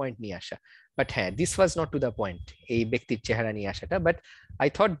টু দা পয়েন্ট নিয়ে আসা। বাট হ্যাঁ, this was not to the point এই ব্যক্তির চেহারা নিয়ে আসাটা, but I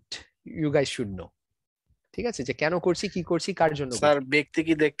thought you guys should know, ঠিক আছে, যে কেন করছি, কি করছি, কার জন্য। স্যার ব্যক্তি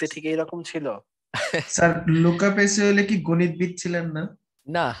কি দেখতে ঠিক এইরকম ছিল? স্যার লুকা পেসে হলে কি গণিতবিদ ছিলেন না?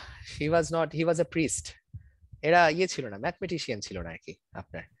 না, হি was not, he was a priest. এরা ছিল না, ম্যাথমেটিশিয়ান ছিল না আর কি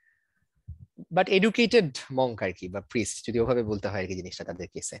আপনার, বাট এডুকেটেড মঙ্ক আর কি, বা প্রিস্ট যদি ওভাবে বলতে হয় আর কি জিনিসটা তাদের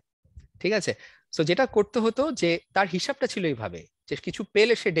কেসে, ঠিক আছে। সো যেটা করতে হতো যে তার হিসাবটা ছিল এইভাবে, যে কিছু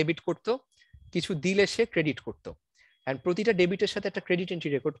পেলে সে ডেবিট করতো, কিছু দিলে সে ক্রেডিট করতো, এন্ড প্রতিটা ডেবিটের সাথে একটা ক্রেডিট এন্ট্রি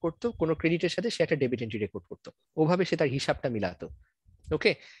রেকর্ড করতো, কোনো ক্রেডিটের সাথে সে একটা ডেবিট এন্ট্রি রেকর্ড করতো, ওভাবে সে তার হিসাবটা মিলাতো।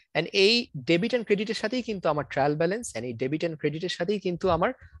 ওকে, এন্ড এই ডেবিট এন্ড ক্রেডিটের সাথেই কিন্তু আমার ট্রায়াল ব্যালেন্স, এন্ড এই ডেবিট এন্ড ক্রেডিটের সাথেই কিন্তু আমার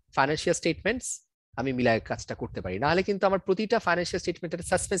ফাইন্যান্সিয়াল স্টেটমেন্টস আমি মিলায় কাজটা করতে পারি। নাহলে কিন্তু আমার প্রতিটা ফাইন্যান্সিয়াল স্টেটমেন্টের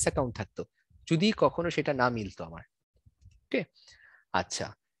সাসপেন্স অ্যাকাউন্ট থাকতো যদি কখনো সেটা না মিলতো আমার। ওকে, আচ্ছা,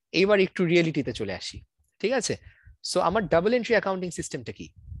 এইবার একটু রিয়েলিটিতে চলে আসি, ঠিক আছে। সো আমার ডাবল এন্ট্রি অ্যাকাউন্টিং সিস্টেমটা কি?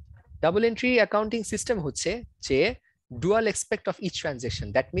 ডাবল এন্ট্রি অ্যাকাউন্টিং সিস্টেম হচ্ছে যে dual expect of each transaction,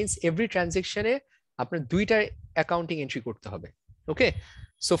 that means every ট্রানজেকশনে আপনার দুইটা অ্যাকাউন্টিং এন্ট্রি করতে হবে। ওকে,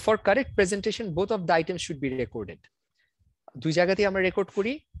 so for correct presentation both of the items should be recorded. দুই জায়গাতেই আমরা রেকর্ড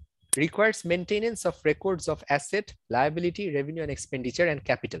করি। Requires maintenance of records of asset, liability, revenue and expenditure and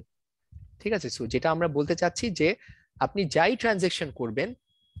capital, ঠিক আছে। সো যেটা আমরা বলতে চাচ্ছি যে আপনি যাই ট্রানজেকশন করবেন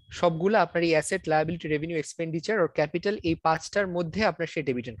সবগুলো আপনার এই অ্যাসেট, লায়াবিলিটি, রেভিনিউ, এক্সপেন্ডিচার আর ক্যাপিটাল, এই পাঁচটার মধ্যে আপনার সে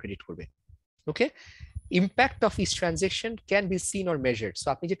ডেবিট এন্ড ক্রেডিট করবে। ওকে, impact of each transaction can be seen or measured. So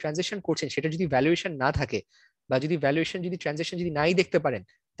আপনি যে ট্রানজেকশন করছেন সেটা যদি ভ্যালুয়েশন না থাকে, বা যদি ভ্যালুয়েশন যদি ট্রানজেকশন যদি নাই দেখতে পারেন,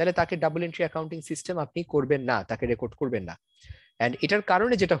 তাহলে তাকে ডাবল এন্ট্রি অ্যাকাউন্টিং সিস্টেম আপনি করবেন না, তাকে রেকর্ড করবেন না। এন্ড এটার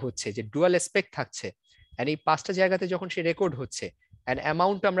কারণে যেটা হচ্ছে যে ডুয়াল এসপেক্ট থাকছে, এন্ড এই পাঁচটা জায়গাতে যখন সে রেকর্ড হচ্ছে এন্ড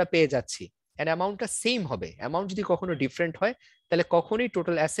অ্যামাউন্ট আমরা পেয়ে যাচ্ছি, এন্ড অ্যামাউন্টটা সেম হবে। অ্যামাউন্ট যদি কখনো ডিফারেন্ট হয় তাহলে কখনোই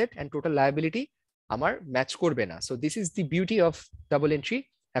total asset and total liability আমার ম্যাচ করবে না। So this is the beauty of double entry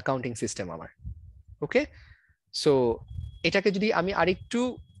accounting system আমার। ওকে, সো এটাকে যদি আমি আরেকটু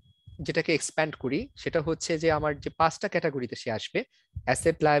যেটাকে এক্সপ্যান্ড করি, সেটা হচ্ছে যে আমার যে পাঁচটা ক্যাটাগরিতে সে আসবে,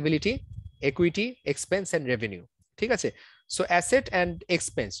 asset, liability, equity, expense and revenue, ঠিক আছে। সো অ্যাসেট অ্যান্ড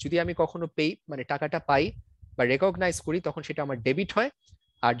এক্সপেন্স যদি আমি কখনো মানে টাকাটা পাই বা রেকগনাইজ করি তখন সেটা আমার ডেবিট হয়,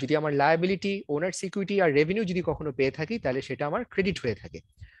 আর যদি আমার লায়াবিলিটি, ওনার সিকিউরিটি আর রেভিনিউ যদি কখনো পেয়ে থাকি তাহলে সেটা আমার ক্রেডিট হয়ে থাকে।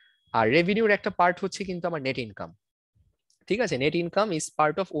 আর রেভিনিউর একটা পার্ট হচ্ছে কিন্তু আমার নেট ইনকাম, ঠিক আছে। Net income is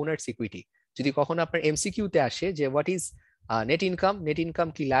part of owner security. যদি কখনো আপনার এমসিকিউতে আসে যে what is net income, net income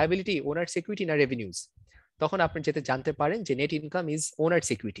কি লায়াবিলিটি, ওনার সিকিউরিটি না রেভিনিউজ, তখন আপনি যেতে জানতে পারেন যে net income is owner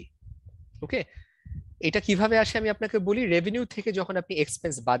security. ওকে, এটা কিভাবে আসে আমি আপনাকে বলি। রেভিনিউ থেকে যখন আপনি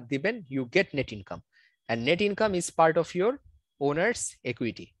এক্সপেন্স বাদ দিবেন you get net income, and net income is part of your owners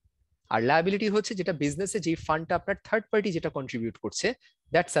equity. R liability হচ্ছে যেটা বিজনেসে যে ফান্ডটা আপনার থার্ড পার্টি যেটা কন্ট্রিবিউট করছে,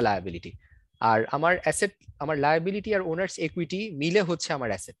 দ্যাটস আ লায়াবিলিটি। আর আমার অ্যাসেট, আমার লায়াবিলিটি আর ওনার্স ইকুইটি মিলে হচ্ছে আমার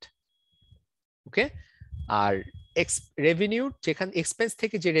অ্যাসেট। ওকে, আর রেভিনিউ যেখানে এক্সপেন্স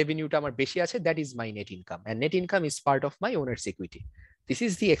থেকে যে রেভিনিউটা আমার বেশি আছে that is my net income, and net income is part of my owners equity. This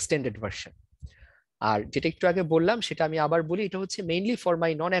is the extended version. আর যেটা একটু আগে বললাম সেটা আমি আবার বলি, এটা হচ্ছে mainly for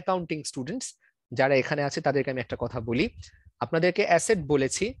my non accounting students যারা এখানে আছে তাদেরকে আমি একটা কথা বলি। আপনাদেরকে অ্যাসেট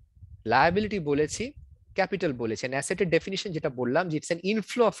বলেছি, লায়াবিলিটি বলেছি, ক্যাপিটাল বলেছি। অ্যাসেটের ডেফিনিশন যেটা বললাম যে it's an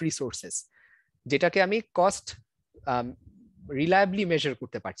inflow of resources, যেটাকে আমি কস্ট রিলায়েবলি মেজার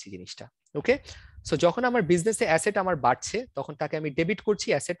করতে পারছি জিনিসটা। ওকে, সো যখন আমার বিজনেসে অ্যাসেট আমার বাড়ছে তখন তাকে আমি ডেবিট করছি,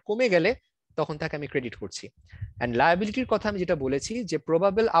 অ্যাসেট কমে গেলে তখন তাকে আমি ক্রেডিট করছি। এন্ড লায়াবিলিটির কথা আমি যেটা বলেছি যে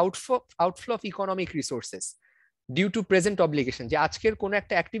probable outflow of economic resources due to present obligation, যে আজকের কোনো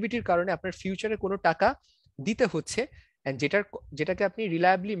একটা অ্যাক্টিভিটির কারণে আপনার ফিউচারে কোনো টাকা দিতে হচ্ছে এন্ড যেটাকে আপনি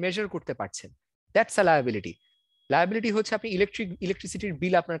রিলায়েবলি মেজার করতে পারছেন, দ্যাটস আ লায়াবিলিটি। লায়াবিলিটি হচ্ছে আপনি ইলেকট্রিসিটির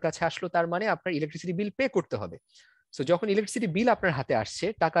বিল আপনার কাছে আসলো, তার মানে আপনার ইলেকট্রিসিটি বিল পে করতে হবে। সো যখন ইলেকট্রিসিটি বিল আপনার হাতে আসছে,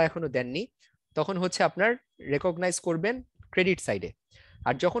 টাকা এখনো দেননি, তখন হচ্ছে আপনার রেকগনাইজ করবেন ক্রেডিট সাইডে।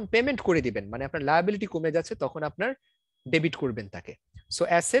 আর যখন পেমেন্ট করে দিবেন মানে আপনার লায়াবিলিটি কমে যাচ্ছে তখন আপনার ডেবিট করবেন তাকে। সো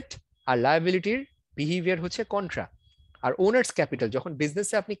অ্যাসেট আর লায়াবিলিটির বিহেভিয়ার হচ্ছে কন্ট্রা। আর ওনার্স ক্যাপিটাল, যখন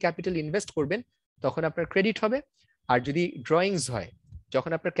বিজনেসে আপনি ক্যাপিটাল ইনভেস্ট করবেন তখন আপনার ক্রেডিট হবে। আর যদি ড্রয়িংস হয়,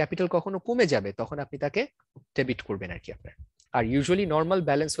 যখন আপনার ক্যাপিটাল কখনো কমে যাবে তখন আপনি তাকে ডেবিট করবেন আর কি আপনার। আর ইউজুয়ালি নর্মাল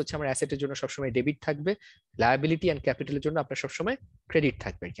ব্যালেন্স হচ্ছে আমার অ্যাসেটের জন্য সবসময় ডেবিট থাকবে, লায়াবিলিটি অ্যান্ড ক্যাপিটালের জন্য আপনার সবসময় ক্রেডিট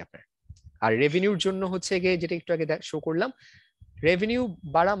থাকবে আর কি আপনার। আর রেভিনিউর জন্য হচ্ছে গিয়ে যেটা একটু আগে শো করলাম, রেভিনিউ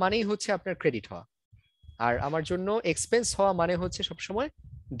বাড়া মানেই হচ্ছে আপনার ক্রেডিট হওয়া, আর আমার জন্য এক্সপেন্স হওয়া মানে হচ্ছে সবসময়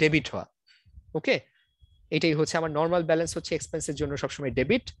ডেবিট হওয়া। ওকে, এটাই হচ্ছে আমার নর্মাল ব্যালেন্স হচ্ছে এক্সপেন্সের জন্য সবসময়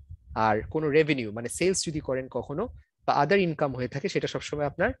ডেবিট, আর কোনো রেভিনিউ মানে সেলস যদি করেন কখনো বা আদার ইনকাম হয়ে থাকে সেটা সবসময়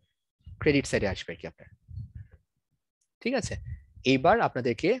আপনার ক্রেডিট সাইডে আসবে আর কি আপনার। ঠিক আছে, এইবার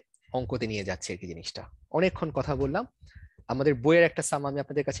আপনাদেরকে অঙ্কতে নিয়ে যাচ্ছে আর কি জিনিসটা। অনেকক্ষণ কথা বললাম, আমাদের বইয়ের একটা সাম আমি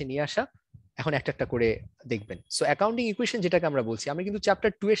আপনাদের কাছে নিয়ে আসা, এখন একটা একটা করে দেখবেন। সো অ্যাকাউন্টিং ইকুয়েশন যেটাকে আমরা বলছি, আমি কিন্তু চ্যাপ্টার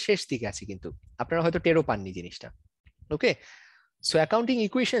 2 এর শেষ দিকে আছি, কিন্তু আপনারা হয়তো টেরও পাননি জিনিসটা। ওকে, সো অ্যাকাউন্টিং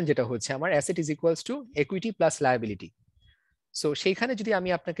ইকুয়েশন যেটা হচ্ছে আমার asset is equals to equity plus liability. So সেইখানে যদি আমি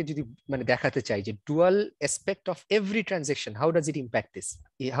আপনাকে যদি মানে দেখাতে চাই যে dual aspect of every transaction, how does it impact this,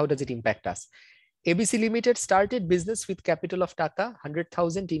 how does it impact us. ABC Limited started business with capital of টাকা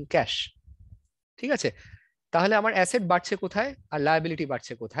 100,000 in cash। ঠিক আছে, তাহলে আমার অ্যাসেট বাড়ছে কোথায় আর লায়াবিলিটি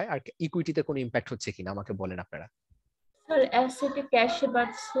বাড়ছে কোথায়, আর ইকুইটিতে কোনো ইম্প্যাক্ট হচ্ছে কিনা আমাকে বলেন আপনারা। স্যার অ্যাসেটে ক্যাশে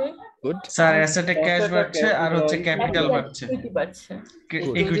বাড়ছে, গুড স্যার অ্যাসেটে ক্যাশ বাড়ছে আর হচ্ছে ক্যাপিটাল বাড়ছে,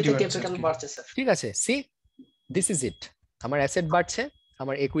 ইকুইটিতে ক্যাপিটাল বাড়ছে স্যার। ঠিক আছে, সি দিস ইজ ইট, আমার অ্যাসেট বাড়ছে,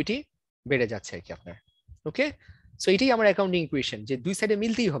 আমার ইকুইটি বেড়ে যাচ্ছে আর কি আপনার। ওকে, সো এটাই আমার অ্যাকাউন্টিং ইকুয়েশন, যে দুই সাইডে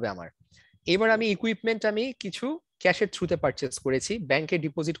মিলতেই হবে আমার। এবার আমি ইকুইপমেন্ট আমি কিছু ক্যাশের থ্রুতে পারচেস করেছি, ব্যাংকে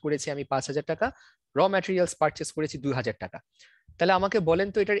ডিপোজিট করেছি আমি 5,000 টাকা, র ম্যাটেরিয়ালস পারচেস করেছি 2,000 টাকা। তাহলে আমাকে বলেন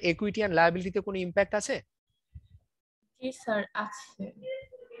তো এটার ইকুইটি এন্ড লায়াবিলিটিতে কোনো ইম্প্যাক্ট আছে? জি স্যার আছে।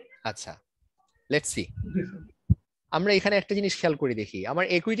 আচ্ছা, লেটস সি। আমরা এখানে একটা জিনিস খেয়াল করে দেখি, আমার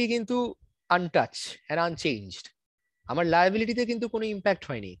ইকুইটি কিন্তু আনটাচ এন্ড আনচেঞ্জড, আমার লায়াবিলিটিতে কিন্তু কোনো ইম্প্যাক্ট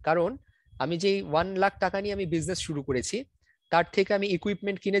হয়নি, কারণ আমি যেই 1 লাখ টাকা নিয়ে আমি বিজনেস শুরু করেছি তার থেকে আমি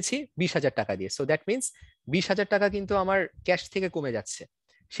ইকুইপমেন্ট কিনেছি 20,000 টাকা দিয়ে। সো দ্যাট মিনস 20,000 টাকা কিন্তু আমার ক্যাশ থেকে কমে যাচ্ছে,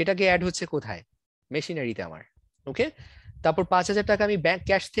 সেটাকে অ্যাড হচ্ছে কোথায়? মেশিনারিতে আমার। ওকে, তারপর 5,000 টাকা আমি ব্যাংক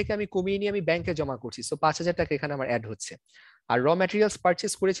ক্যাশ থেকে আমি কমিয়ে নিয়ে আমি ব্যাংকে জমা করছি, সো 5,000 টাকা এখানে আমার অ্যাড হচ্ছে। আর র ম্যাটেরিয়ালস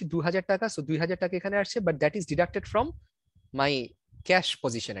পারচেস করেছি 2,000 টাকা, সো 2,000 টাকা এখানে আসছে, but that is deducted from my cash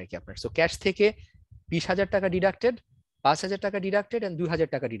position আর কি আপনার। সো ক্যাশ থেকে 20,000 টাকা ডিডাক্টেড, 5,000 টাকা ডিডাক্টেড এন্ড 2,000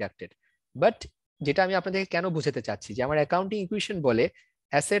 টাকা ডিডাক্টেড। বাট যেটা আমি আপনাদেরকে কেন বোঝাতে চাচ্ছি, যে আমার অ্যাকাউন্টিং ইকুয়েশন বলে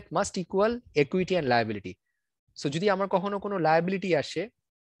asset must equal equity and liability. So যদি আমার কখনো কোনো লায়াবিলিটি আসে,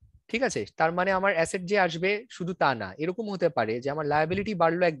 ঠিক আছে, তার মানে আমার অ্যাসেট যে আসবে শুধু তা না, এরকম হতে পারে যে আমার লায়াবিলিটি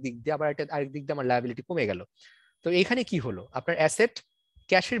বাড়লো একদিক দিয়ে, আবার আরেক দিক দিয়ে আমার লায়াবিলিটি কমে গেল। তো এখানে কি হলো, আপনার অ্যাসেট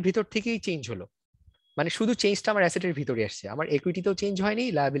ক্যাশের ভিতর থেকেই চেঞ্জ হলো, মানে শুধু চেঞ্জটা আমার অ্যাসেটের ভিতরে আসছে, আমার ইকুইটিতেও চেঞ্জ হয়নি,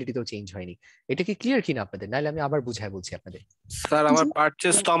 লায়াবিলিটিতেও চেঞ্জ হয়নি। এটা কি ক্লিয়ার কিনা আপনাদের? নাহলে আমি আবার বুঝাই বলছি আপনাদের। স্যার আমার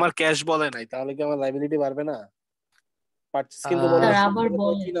পারচেজ তো আমার ক্যাশ বলে নাই, তাহলে কি আমার লায়াবিলিটি বাড়বে না? পারচেজ কিন্তু বলে আবার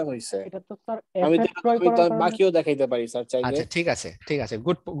বলে কি না হইছে, এটা তো স্যার আমি অ্যাসেট ক্রয় করার তো কারণে বাকিও দেখাইতে পারি স্যার চাইলে। আচ্ছা ঠিক আছে, ঠিক আছে,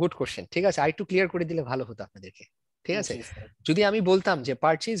 গুড কোশ্চেন। ঠিক আছে, আরেকটু ক্লিয়ার করে দিলে ভালো হতো আপনাদেরকে। ঠিক আছে, যদি আমি বলতাম যে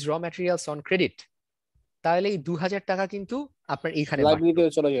পারচেজ র ম্যাটেরিয়ালস অন ক্রেডিট, তাহলে এই 2,000 টাকা কিন্তু আপনার এইখানে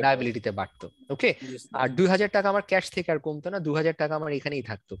লায়াবিলিটিতে বাড়তো। ওকে, আর 2,000 টাকা আমার ক্যাশ থেকে আর কমতো না, 2,000 টাকা আমার এখানেই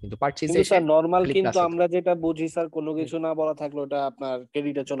থাকতো, কিন্তু পারচেজে এসে নরমাল কিন্তু আমরা যেটা বুঝি স্যার, কোনো কিছু না বলা থাকলে ওটা আপনার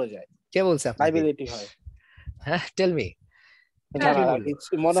ক্রেডিটে চলে যায়। কে বলছে আপনাকে? লায়াবিলিটি হয়। হ্যাঁ, টেল মি।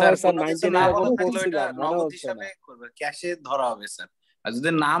 মনে হয় স্যার 99 এরকম পড়ছিলাম, মনে হচ্ছে না ক্যাশে ধরা হবে স্যার, আর যদি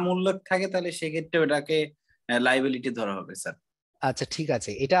নাম উল্লেখ থাকে তাহলে সেক্ষেত্রে ওটাকে লায়াবিলিটি ধরা হবে স্যার। আচ্ছা ঠিক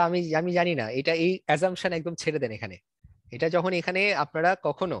আছে, এটা আমি জানি না, এটা এই অ্যাজাম্পশন একদম ছেড়ে দেন এখানে। এটা যখন এখানে আপনারা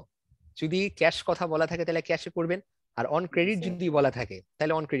কখনো যদি ক্যাশ কথা বলা থাকে তাহলে ক্যাশে করবেন, আর অন ক্রেডিট যদি বলা থাকে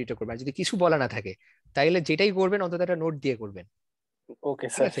তাহলে অন ক্রেডিটে করবেন, আর যদি কিছু বলা না থাকে তাহলে যেটাই করবেন অন্তত একটা নোট দিয়ে করবেন। ওকে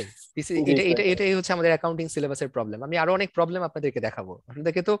স্যার, এটাই হচ্ছে আমাদের অ্যাকাউন্টিং সিলেবাসের প্রবলেম। আমি আরো অনেক প্রবলেম আপনাদেরকে দেখাবো,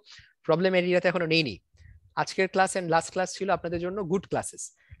 আপনাদেরকে তো প্রবলেম এরিয়াতে এখনো নেইনি। আজকের ক্লাস এন্ড লাস্ট ক্লাস ছিল আপনাদের জন্য গুড ক্লাসেস,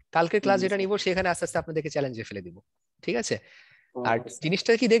 কালকের ক্লাস যেটা নিব সেখানে আস্তে আস্তে আপনাদেরকে চ্যালেঞ্জে ফেলে দিব। ঠিক আছে, আর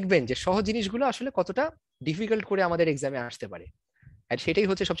জিনিসটা কি দেখবেন যে সহজ জিনিসগুলো আসলে কতটা ডিফিকাল্ট করে আমাদের এক্সামে আসতে পারে, আর সেটাই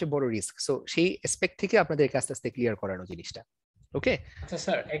হচ্ছে সবচেয়ে বড় রিস্ক। সো সেই অ্যাসপেক্ট থেকে আপনাদেরকে আস্তে আস্তে ক্লিয়ার করানো জিনিসটা। ওকে, আচ্ছা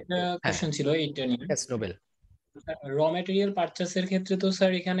স্যার, একটা কোশ্চেন ছিল এইটা নিয়ে। Yes Nobel. র ম্যাটেরিয়াল পারচেসের ক্ষেত্রে তো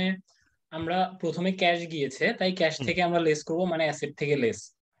স্যার এখানে আমরা প্রথমে ক্যাশ গিয়েছে, তাই ক্যাশ থেকে আমরা লেস করব, মানে অ্যাসেট থেকে লেস,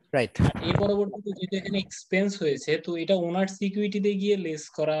 রাইট। এই পরবর্তীতে যেটা এখানে এক্সপেন্স হয়েছে, তো এটা ওনার সিকিউরিটিতে গিয়ে লেস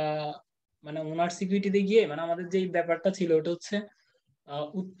করা, মানে ওনার সিকিউরিটিতে গিয়ে, মানে আমাদের যে ব্যাপারটা ছিল ওটা হচ্ছে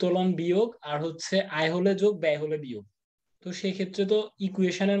উত্তোলন বিয়োগ, আর হচ্ছে আয় হলে যোগ, ব্যয় হলে বিয়োগ। তো সেই ক্ষেত্রে তো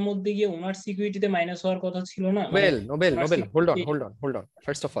ইকুয়েশনের মধ্যে গিয়ে ওনার সিকিউরিটিতে মাইনাস হওয়ার কথা ছিল না? Nobel hold on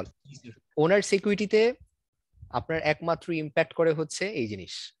first of all, ওনার সিকিউরিটিতে আপনার একমাত্র ইম্প্যাক্ট করে হচ্ছে এই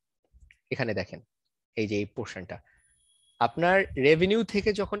জিনিস, এখানে দেখেন এই যে এই পোর্শনটা, আপনার রেভিনিউ থেকে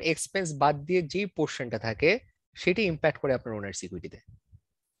যখন এক্সপেন্স বাদ দিয়ে যেই পোর্শনটা থাকে সেটি ইম্প্যাক্ট করে আপনার ওনার্স ইকুইটিতে।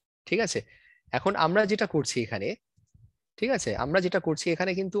 ঠিক আছে, এখন আমরা যেটা করছি এখানে, ঠিক আছে, আমরা যেটা করছি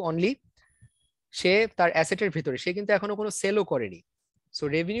এখানে কিন্তু অনলি সে তার অ্যাসেটের ভিতরে সে কিন্তু এখনো কোনো সেলও করেনি। সো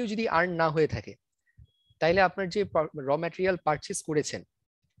রেভিনিউ যদি আর্ন না হয়ে থাকে তাইলে আপনার যে র ম্যাটেরিয়াল পারচেস করেছেন,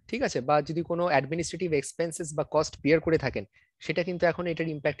 ঠিক আছে, বা যদি কোনো অ্যাডমিনিস্ট্রেটিভ এক্সপেন্সেস বা কস্ট বিয়ার করে থাকেন, সেটা কিন্তু এখন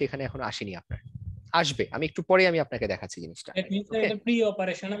এটার ইম্প্যাক্ট এখানে এখন আসেনি, আপনার আসবে। আমি একটু পরে আমি আপনাকে দেখাচ্ছি জিনিসটা। এটা প্রি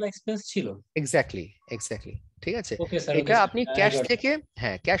অপারেশনাল এক্সপেন্স ছিল। এক্স্যাক্টলি, ঠিক আছে। ওকে স্যার, এটা আপনি ক্যাশ থেকে,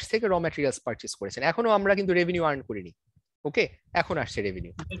 হ্যাঁ, ক্যাশ থেকে র ম্যাটেরিয়ালস পারচেস করেছেন, এখনো আমরা কিন্তু রেভিনিউ আর্ন করিনি। ওকে, এখন আসছে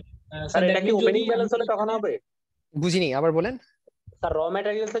রেভিনিউ। স্যার এটা কি ওপেনিং ব্যালেন্স হলে তখন হবে? বুঝিনি, আবার বলেন। স্যার র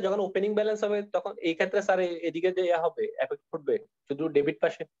ম্যাটেরিয়ালস যখন ওপেনিং ব্যালেন্স হবে তখন এই ক্ষেত্রে স্যার এদিকে যে হবে এফেক্ট পড়বে শুধু ডেবিট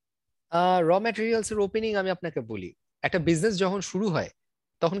পাশে? র ম্যাটেরিয়ালস এর ওপেনিং আমি আপনাকে বলি, একটা বিজনেস যখন শুরু হয়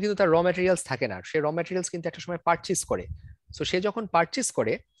তখন কিন্তু তার র ম্যাটেরিয়ালস থাকে না, সে র ম্যাটেরিয়ালস কিন্তু একটা সময় পারচেস করে। সো সে যখন পারচেস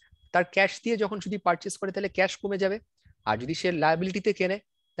করে, তার ক্যাশ দিয়ে যখন যদি পারচেস করে তাহলে ক্যাশ কমে যাবে, আর যদি সে লায়াবিলিটিতে কেনে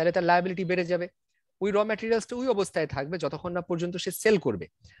তাহলে তার লায়াবিলিটি বেড়ে যাবে। ওই র ম্যাটেরিয়ালসটা ওই অবস্থায় থাকবে যতক্ষণ না পর্যন্ত সে সেল করবে,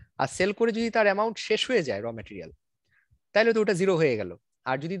 আর সেল করে যদি তার অ্যামাউন্ট শেষ হয়ে যায় র ম্যাটেরিয়াল, তাহলে তো ওটা জিরো হয়ে গেল।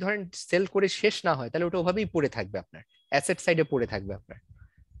 আর যদি ধরেন সেল করে শেষ না হয় তাহলে ওটা ওভাবেই পড়ে থাকবে, আপনার অ্যাসেট সাইডে পড়ে থাকবে, আপনার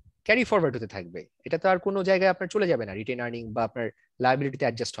ক্যারি ফরওয়ার্ড হতে থাকবে। এটা তো আর কোনো জায়গায় আপনার চলে যাবে না, রিটেন আর্নিং বা আপনার লায়াবিলিটিতে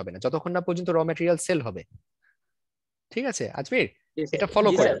অ্যাডজাস্ট হবে না যতক্ষণ না পর্যন্ত র ম্যাটেরিয়াল সেল হবে। ঠিক আছে আজমির, এটা ফলো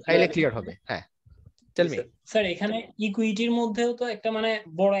করেন তাইলে ক্লিয়ার হবে। হ্যাঁ, টেল মি স্যার। এখানে ইকুইটির মধ্যেও তো একটা মানে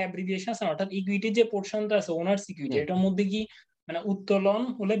বড় অ্যাব্রিভিয়েশন আছে, অর্থাৎ ইকুইটির যে পোরশনটা আছে ওনার্স ইকুইটি, এটার মধ্যে কি মানে উত্তোলন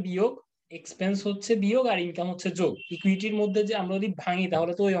হলে বিয়োগ, এক্সপেন্স হচ্ছে বিয়োগ, আর ইনকাম হচ্ছে যোগ। ইকুইটির মধ্যে যে আমরা যদি ভাঙি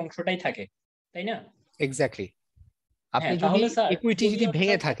তাহলে তো ওই অংশটাই থাকে, তাই না? এক্স্যাক্টলি। আপনি যদি ইকুইটি যদি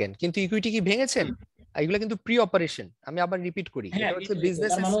ভেঙে থাকেন, কিন্তু ইকুইটি কি ভেঙেছেন? এগুলো কিন্তু প্রি অপারেশন। আমি আবার রিপিট করি, এটা হচ্ছে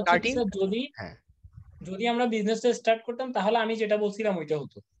বিজনেস স্টার্টিং। হ্যাঁ, যদি আমরা বিজনেসটা স্টার্ট করতাম তাহলে আমি যেটা বলছিলাম ওইটা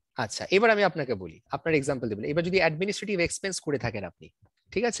হতো। আচ্ছা, এবার আমি আপনাকে বলি, আপনার এক্সাম্পল দেবেন। এবার যদি অ্যাডমিনিস্ট্রেটিভ এক্সপেন্স করে থাকেন আপনি,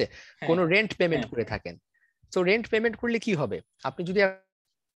 ঠিক আছে, কোনো রেন্ট পেমেন্ট করে থাকেন, তো রেন্ট পেমেন্ট করলে কি হবে? আপনি যদি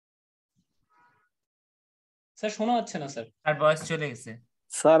স্যার শোনা যাচ্ছে না স্যার, আর ভয়েস চলে গেছে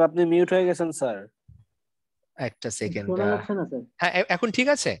স্যার, আপনি মিউট হয়ে গেছেন স্যার। একটা সেকেন্ড। শোনা যাচ্ছে না স্যার? হ্যাঁ, এখন ঠিক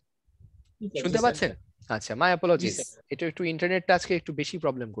আছে, শুনতে পাচ্ছেন? আচ্ছা, মাই অ্যাপোলজিস, এটা একটু ইন্টারনেটটা আজকে একটু বেশি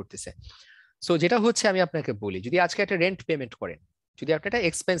প্রবলেম করতেছে। সো যেটা হচ্ছে আমি আপনাকে বলি, যদি আজকে একটা রেন্ট পেমেন্ট করেন, যদি আপনি একটা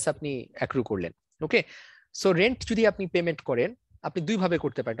এক্সপেন্স আপনি অ্যাক্রু করলেন, ওকে, সো রেন্ট যদি আপনি পেমেন্ট করেন, আপনি দুই ভাবে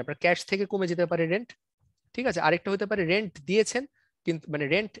করতে পারেন। আপনার ক্যাশ থেকে কমে যেতে পারে রেন্ট, ঠিক আছে, আরেকটা হতে পারে রেন্ট দিয়েছেন কিন্তু মানে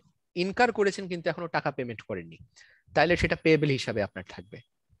রেন্ট ইনকার করেছেন কিন্তু এখনো টাকা পেমেন্ট করেননি, তাহলে সেটা পেয়েবল হিসাবে আপনার থাকবে।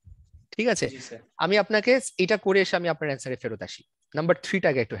 ঠিক আছে, আমি আপনাকে এটা করে এসে আমি আপনার অ্যান্সারে ফেরত আসি। নাম্বার 3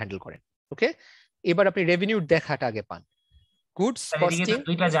 টাকে একটু হ্যান্ডেল করেন। ওকে, এবার আপনি রেভিনিউর দেখাটা আগে পান। গুডস কস্টিং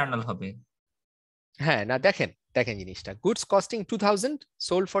দুইটা জার্নাল হবে। হ্যাঁ, না দেখেন জিনিসটা, গুডস কস্টিং 2000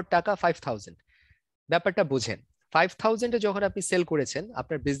 সোল্ড ফর টাকা 5000। ব্যাপারটা বুঝেন, 5000 এ যখন আপনি সেল করেছেন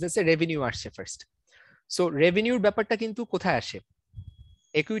আপনার বিজনেসে রেভিনিউ আসছে ফার্স্ট। সো রেভিনিউর ব্যাপারটা কিন্তু কোথায় আসে?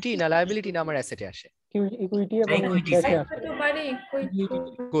 ইকুইটি না লায়াবিলিটি না আমার অ্যাসেটে আসে? ইকুইটি এবং ক্যাশে আসে।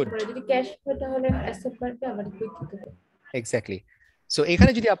 গুড, যদি ক্যাশ হয় তাহলে অ্যাসেট বাড়বে, আবার ইকুইটি হবে। এক্স্যাক্টলি। সো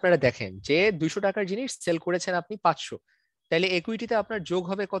এখানে যদি আপনারা দেখেন যে 200 টাকার জিনিস সেল করেছেন আপনি 500, তাহলে ইকুইটিতে আপনার যোগ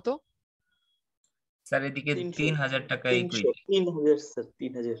হবে কত? স্যার এদিকে 3000 টাকা ইকুইটি। 3000 স্যার,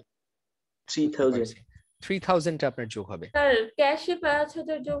 3000 টা আপনার যোগ হবে। স্যার ক্যাশে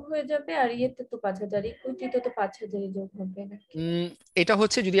 5000 যোগ হয়ে যাবে, আর ইয়েতে তো 5000, ইকুইটিতে তো 5000 যোগ হবে না। এটা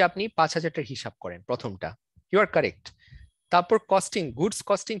হচ্ছে যদি আপনি 5000 টার হিসাব করেন, প্রথমটা ইউ আর কারেক্ট। তারপর কস্টিং, গুডস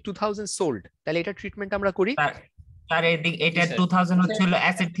কস্টিং 2000 সোল্ড, তাহলে এটা ট্রিটমেন্ট আমরা করি। স্যার এদিকে এটা 2000 হচ্ছে হলো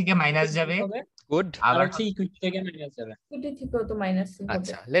অ্যাসেট থেকে মাইনাস যাবে। গুড, আবার হচ্ছে ইকুইটি থেকে মাইনাস যাবে। ইকুইটি থেকেও তো মাইনাস হবে।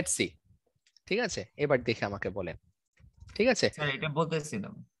 আচ্ছা, লেটস সি। ঠিক আছে, এবার দেখে আমাকে বলেন। ঠিক আছে স্যার, এটা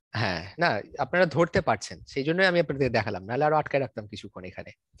বলতেছিলাম। হ্যাঁ, না আপনারা ধরতে পারছেন, সেই জন্যই আমি আপনাদের দেখালাম, নাহলে আরো আটকায় রাখতাম কিছুক্ষণ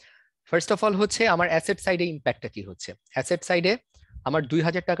এখানে। ফার্স্ট অফ অল হচ্ছে আমার অ্যাসেট সাইডে ইম্প্যাক্টটা কি হচ্ছে। অ্যাসেট সাইডে আমার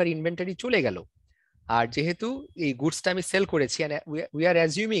 2000 টাকার ইনভেন্টরি চলে গেল, আর যেহেতু এই গুডসটা আমি সেল করেছি, উই আর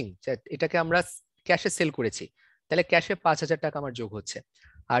অ্যাজিউমিং এটাকে আমরা ক্যাশে সেল করেছি, তাহলে ক্যাশে 5000 টাকা আমার যোগ হচ্ছে।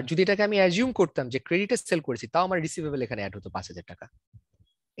 আর যদি এটাকে আমি অ্যাজিউম করতাম যে ক্রেডিটে সেল করেছি, তাও আমার রিসিভেবল এখানে অ্যাড হতো 5000 টাকা।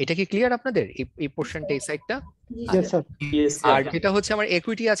 এটা কি ক্লিয়ার আপনাদের এই পোরশনটা, এই সাইডটা? আর যেটা হচ্ছে আমার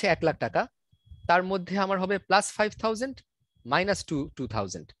ইকুইটি আছে 1 লাখ টাকা, তার মধ্যে আমার হবে প্লাস 5000 মাইনাস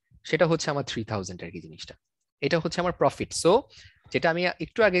 2000, সেটা হচ্ছে আমার 3000 আর কি জিনিসটা। এটা হচ্ছে আমার প্রফিট। সো যেটা আমি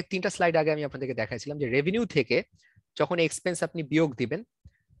একটু আগে 3টা স্লাইড আগে আমি আপনাদেরকে দেখাইছিলাম যে রেভিনিউ থেকে যখন এক্সপেন্স আপনি বিয়োগ দিবেন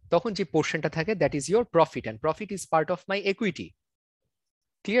তখন যে পোরশনটা থাকে that is your profit, and profit is part of my equity.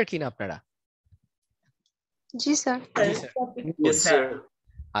 Clear কিনা আপনারা? জি স্যার।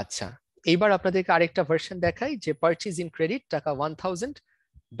 আচ্ছা, এইবার আপনাদেরকে আরেকটা ভার্সন দেখাই যে পারচেজ ইন ক্রেডিট টাকা 1000,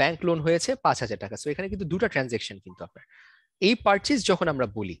 ব্যাংক লোন হয়েছে 5,000 টাকা। সো এখানে কিন্তু দুটো ট্রানজেকশন কিন্তু আপনার। এই পারচেজ যখন আমরা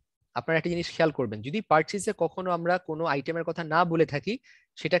বলি, আপনারা একটা জিনিস খেয়াল করবেন, যদি পারচেজে কখনো আমরা কোনো আইটেমের কথা না বলে থাকি,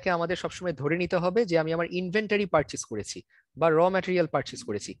 সেটাকে আমাদের সবসময় ধরে নিতে হবে যে আমি আমার ইনভেন্টারি পারচেজ করেছি বা র ম্যাটেরিয়াল পারচেজ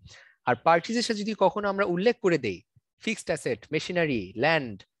করেছি। আর পারচেজের সাথে যদি কখনো আমরা উল্লেখ করে দেই fixed asset, machinery,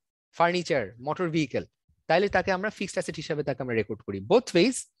 land, furniture, motor vehicle, তাহলে তাকে আমরা ফিক্সড অ্যাসেট হিসাবে তাকে আমরা রেকর্ড করি। বোথ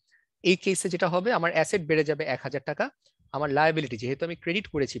ওয়েজ এই কেসে যেটা হবে, আমার অ্যাসেট বেড়ে যাবে 1,000 টাকা, আমার লায়াবিলিটি যেহেতু আমি ক্রেডিট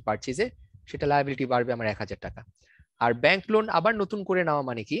করেছি পারচেজে, সেটা লায়াবিলিটি বাড়বে আমার 1,000 টাকা। আর ব্যাংক লোন আবার নতুন করে নেওয়া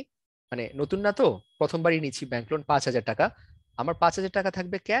মানে কি, মানে নতুন না তো, প্রথমবারই নিচ্ছি ব্যাংক লোন 5,000 টাকা, আমার 5,000 টাকা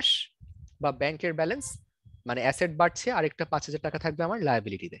থাকবে ক্যাশ বা ব্যাংকের ব্যালেন্স, মানে অ্যাসেট বাড়ছে, আরেকটা 5,000 টাকা থাকবে আমার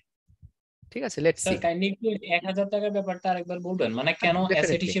লায়াবিলিটিতে। ঠিক আছে, লেটস সি। স্যার কাইন্ডলি একটু 1,000 টাকার ব্যাপারটা আরেকবার বলবেন, মানে কেন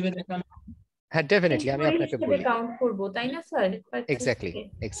অ্যাসেট হিসেবে দেখান? হ্যাঁ ডেফিনেটলি, আমি আপনাকে বলি। কাউন্ট করব তাই না sir?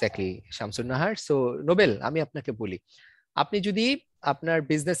 Exactly Shamsun Nahar. So Nobel, আমি আপনাকে বলি, আপনি যদি আপনার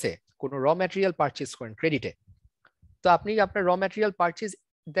বিজনেসে কোনো র ম্যাটেরিয়াল পারচেজ করেন ক্রেডিটে, তো আপনি আপনার র ম্যাটেরিয়াল পারচেজ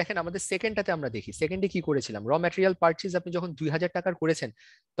দেখেন, আমাদের সেকেন্ডটাতে আমরা দেখি সেকেন্ডে কি করেছিলাম, র ম্যাটেরিয়াল পারচেজ আপনি যখন 2,000 টাকার করেছেন,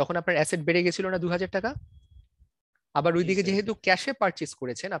 তখন আপনার অ্যাসেট বেড়ে গেছিল না 2,000 টাকা? আবার ওইদিকে যেহেতু ক্যাশে পারচেজ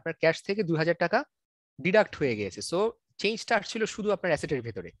করেছেন, আপনার ক্যাশ থেকে 2,000 টাকা ডিডাক্ট হয়ে গেছে, সো চেঞ্জটা আসছিল শুধু আপনার অ্যাসেটের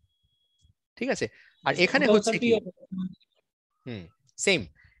ভেতরে। ঠিক আছে, আর এখানে হচ্ছে কি সেম,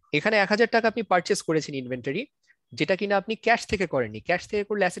 এখানে 1,000 টাকা আপনি পারচেজ করেছেন ইনভেন্টরি, যেটা কিনা আপনি ক্যাশ থেকে করেননি, ক্যাশ থেকে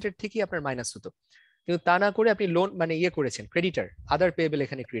করলে অ্যাসেটের থেকেই আপনার মাইনাস হতো, কিন্তু তা না করে আপনি লোন মানে ইয়ে করেছেন, ক্রেডিটার আদার পেয়েবল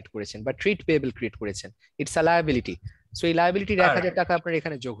এখানে ক্রিয়েট করেছেন বা ট্রেড পেয়েবল ক্রিয়েট করেছেন, ইটস আ লায়াবিলিটি। সো এই লায়াবিলিটির 1,000 টাকা আপনার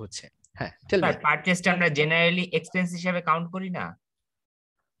এখানে যোগ হচ্ছে। হ্যাঁ টেল মি। পারচেজটা আমরা জেনারেলি এক্সপেন্স হিসেবে কাউন্ট করি না।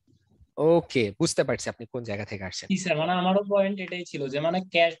 ওকে, বুঝতে পারছি আপনি কোন জায়গা থেকে আসছেন। জি স্যার, মানে আমারও পয়েন্ট এটাই ছিল যে মানে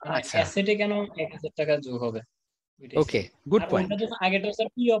ক্যাশ অ্যাসেটে কেন 1,000 টাকা যোগ হবে। ওকে, good point. আগেটা sir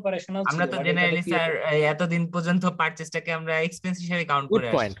pre operational ছিল, আমরা তো জেনারেলি স্যার এতদিন পর্যন্ত পারচেজটাকে আমরা এক্সপেন্স হিসেবে কাউন্ট করে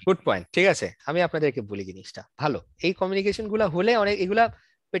আসছি। গুড পয়েন্ট, ঠিক আছে, আমি আপনাদেরকে বলি জিনিসটা ভালো, এই কমিউনিকেশন গুলো হলে অনেক এগুলা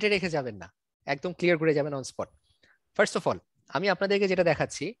পেটে রেখে যাবেন না, একদম ক্লিয়ার করে যাবেন on spot. First of all আমি আপনাদেরকে যেটা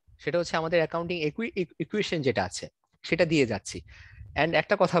দেখাচ্ছি সেটা হচ্ছে আমাদের অ্যাকাউন্টিং ইকুয়েশন যেটা আছে সেটা দিয়ে যাচ্ছি। এন্ড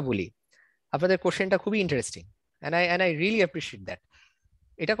একটা কথা বলি, আপনাদের কোশ্চেনটা খুবই interesting and I really appreciate that.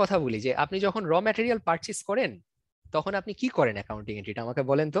 এটা কথা বলি যে আপনি যখন র ম্যাটেরিয়াল পারচেজ করেন, তখন আপনি কি করেন অ্যাকাউন্টিং এন্ট্রিটা আমাকে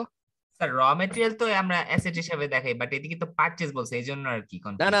বলেন তো। স্যার র ম্যাটেরিয়াল তো আমরা অ্যাসেট হিসেবে দেখাই, বাট এদিকে তো পারচেজ বলছে, এইজন্য আর কি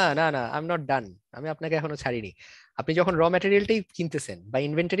না না না না, আই এম নট ডান, আমি আপনাকে এখনো ছাড়িনি। আপনি যখন র ম্যাটেরিয়ালটাই কিনতেছেন বা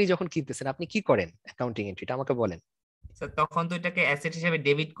ইনভেন্টরি যখন কিনতেছেন, আপনি কি করেন অ্যাকাউন্টিং এন্ট্রিটা আমাকে বলেন। স্যার তখন তো এটাকে অ্যাসেট হিসেবে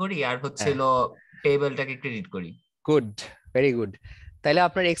ডেবিট করি আর হচ্ছিল পেয়েবলটাকে ক্রেডিট করি। Good, very good. তাহলে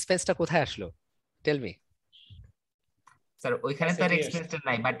আপনার এক্সপেন্সটা কোথায় আসলো, টেল মি। স্যার ওইখানে তো আর এক্সপেন্সটা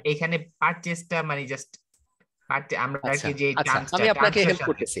নাই, বাট এখানে পারচেজটা মানে জাস্ট আমরা আর কি যে আমি আপনাকে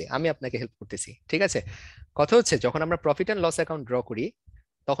হেল্প করতেছি, ঠিক আছে। কথা হচ্ছে যখন আমরা profit and loss account draw করি,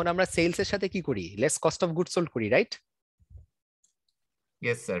 তখন আমরা সেলস এর সাথে কি করি, less cost of goods sold করি, রাইট?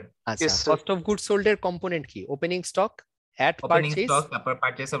 Yes sir. আচ্ছা, কস্ট অফ গুডস সোল্ড এর কম্পোনেন্ট কি, ওপেনিং স্টক অ্যাট পারচেজ, তারপর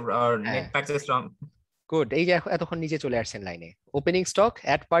purchase of net purchase from. Good, এই যে এতক্ষণ নিচে চলে আসছেন লাইনে, opening stock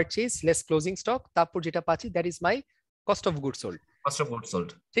at purchase less closing stock, তারপর যেটা পাচ্ছি that is my cost of goods sold.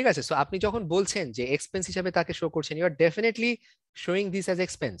 ঠিক আছে, সো আপনি যখন বলছেন যে এক্সপেন্স হিসেবে তাকে শো করছেন, you R definitely showing this as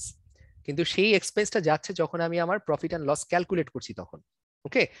expense, কিন্তু সেই এক্সপেন্সটা যাচ্ছে যখন আমি আমার প্রফিট এন্ড লস ক্যালকুলেট করছি তখন,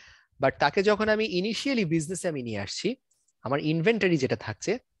 ওকে। বাট তাকে যখন আমি ইনিশিয়ালি বিজনেসে আমি নিয়ে আসছি, আমার ইনভেন্টরি যেটা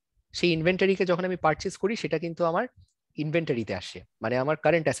থাকছে, সেই ইনভেন্টরিকে যখন আমি পারচেজ করি, সেটা কিন্তু আমার ইনভেন্টরিতে আসে, মানে আমার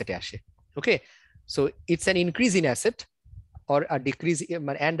কারেন্ট অ্যাসেটে আসে, ওকে। So it's an increase in asset or a decrease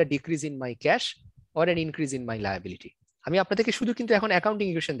and a decrease in my cash or an increase in my liability. আমি আপনাদেরকে শুধু কিন্তু এখন অ্যাকাউন্টিং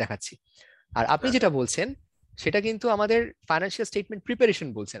ইকুয়েশন দেখাচ্ছি, আর আপনি যেটা বলছেন সেটা কিন্তু আমাদের ফাইন্যান্সিয়াল স্টেটমেন্ট প্রিপারেশন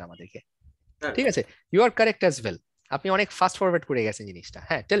বলছেন আমাদেরকে, ঠিক আছে। You R correct as well, আপনি অনেক ফাস্ট ফরওয়ার্ড করে গেছেন জিনিসটা।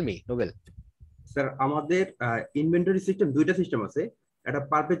 হ্যাঁ টেল মি নোবেল। স্যার আমাদের ইনভেন্টরি সিস্টেম দুইটা সিস্টেম আছে, একটা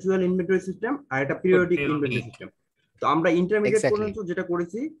পারপেচুয়াল ইনভেন্টরি সিস্টেম আর একটা পিরিয়ডিক ইনভেন্টরি সিস্টেম। তো আমরা ইন্টারমিডিয়েট পর্যন্ত যেটা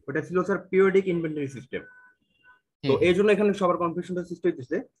করেছি ওটা ছিল স্যার পিরিয়ডিক ইনভেন্টরি সিস্টেম। তো এই জন্য এখানে সবার কনফিউশনটা সৃষ্টি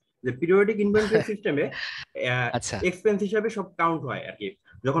হইতেছে যে পিরিয়ডিক ইনভেন্টরি সিস্টেমে এক্সপেন্স হিসাবে সব কাউন্ট হয় আর কি,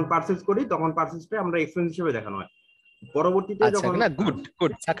 যখন পারচেজ করি তখন পারচেজটা আমরা এক্সপেন্স হিসেবে দেখানো হয়, পরবর্তীতে যখন না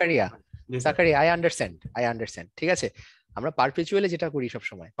গুড সাকারিয়া আই আন্ডারস্ট্যান্ড, ঠিক আছে। আমরা পারপেচুয়ালে যেটা করি সব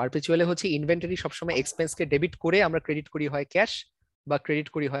সময়, পারপেচুয়ালে হচ্ছে ইনভেন্টরি সব সময় এক্সপেন্সকে ডেবিট করে আমরা ক্রেডিট করি হয় ক্যাশ বা ক্রেডিট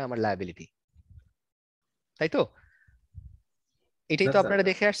করি হয় আমার লায়াবিলিটি, তাই তো? এটাই তো আপনারা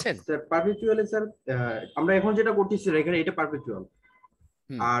দেখে আসছেন। স্যার পারপেচুয়ালে স্যার আমরা এখন যেটা করতেছি এখানে এটা পারপেচুয়াল,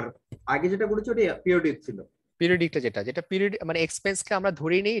 আর আগে যেটা করেছি ওটা পিরিয়ডিক ছিল। পিরিয়ডিকটা যেটা পিরিয়ড মানে এক্সপেন্সকে আমরা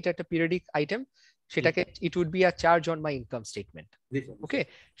ধরে নেই এটা একটা পিরিয়ডিক আইটেম, সেটাকে it would be a charge on my income statement, ওকে।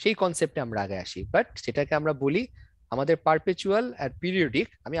 সেই কনসেপ্টে আমরা আগে আসি, বাট সেটাকে আমরা বলি আমাদের পারপেচুয়াল আর পিরিয়ডিক,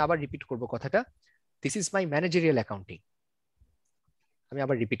 আমি আবার রিপিট করব কথাটা, this is my managerial accounting. আমি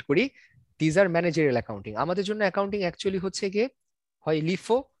আবার রিপিট করি, দিস আর ম্যানেজারিয়াল অ্যাকাউন্টিং। আমাদের জন্য অ্যাকাউন্টিং অ্যাকচুয়ালি হচ্ছে গিয়ে হয়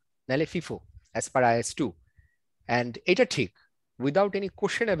লিফো নাহলে FIFO as per IAS 2। And এটা ঠিক, উইদাউট এনি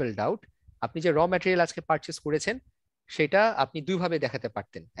কোশ্চেনেবল ডাউট, আপনি যে র ম্যাটেরিয়াল আজকে পারচেস করেছেন সেটা আপনি দুইভাবে দেখাতে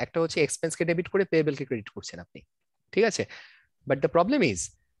পারতেন। একটা হচ্ছে এক্সপেন্সকে ডেবিট করে পেয়েবলকে ক্রেডিট করছেন আপনি, ঠিক আছে? বাট দ্য প্রবলেম ইজ,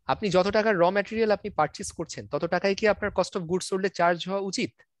 আপনি যত টাকার র ম্যাটেরিয়াল আপনি পারচেস করছেন তত টাকায় কি আপনার কস্ট অফ গুডস সোল্ডে চার্জ হওয়া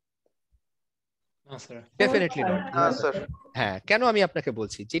উচিত? Definitely not. হ্যাঁ, কেন আমি আপনাকে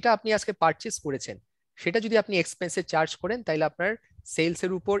বলছি, যেটা আপনি আজকে পারচেস করেছেন সেটা যদি আপনি এক্সপেন্সে চার্জ করেন তাহলে আপনার সেলস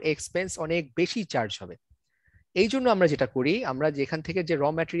এর উপর এক্সপেন্স অনেক বেশি চার্জ হবে। এই জন্য আমরা যেটা করি, আমরা যেখান থেকে যে র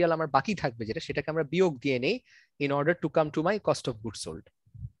ম্যাটেরিয়াল আমার বাকি থাকবে যেটা, সেটাকে আমরা বিয়োগ দিয়ে নেই in order to come to my cost of goods sold.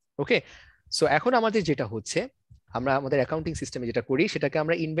 Okay, so এখন আমাদের যেটা হচ্ছে, আমরা আমাদের অ্যাকাউন্টিং সিস্টেমে যেটা করি সেটাকে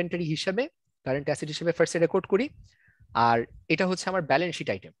আমরা ইনভেন্টরি হিসাবে, কারেন্ট অ্যাসেট হিসেবে ফার্স্টে রেকর্ড করি, আর এটা হচ্ছে আমার ব্যালেন্স শিট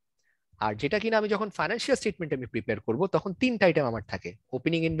আইটেম। আর যেটা কিনা আমি যখন ফাইন্যান্সিয়াল স্টেটমেন্ট আমি প্রিপেয়ার করব তখন তিনটা আইটেম আমার থাকে,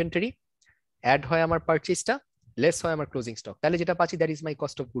 ওপেনিং ইনভেন্টরি, অ্যাড হয় আমার পারচেজটা, লেস হয় আমার ক্লোজিং স্টক। তাহলে যেটা পাচ্ছি that is my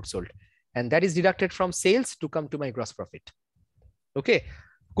cost of goods sold, and that is deducted from sales to come to my gross profit. Okay,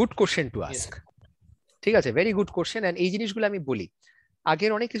 good question to ask. ঠিক আছে, ভেরি গুড কোশ্চেন। এন্ড এই জিনিসগুলো আমি বলি,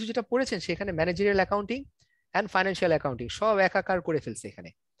 আগের অনেক কিছু যেটা পড়েছেন সেখানে managerial accounting and financial accounting সব একাকার করে ফেলছে এখানে।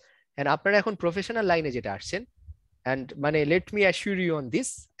 এন্ড আপনারা এখন প্রফেশনাল লাইনে যেটা আসছেন, এন্ড মানে let me assure you on this,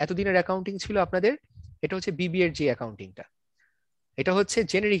 এতদিনের অ্যাকাউন্টিং ছিল আপনাদের, এটা হচ্ছে বিবিএ এর যে অ্যাকাউন্টিংটা, এটা হচ্ছে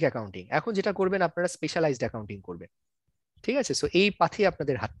জেনেরিক অ্যাকাউন্টিং। এখন যেটা করবেন আপনারা স্পেশালাইজড অ্যাকাউন্টিং করবেন, ঠিক আছে? সো এই পাথে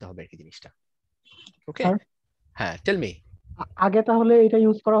আপনাদের হাঁটতে হবে এই জিনিসটা। ওকে, হ্যাঁ, টেল মি। আগে তাহলে এটা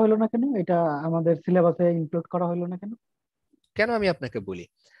ইউজ করা হলো না কেন? এটা আমাদের সিলেবাসে ইনক্লুড করা হলো না কেন? কেন আমি আপনাকে বলি,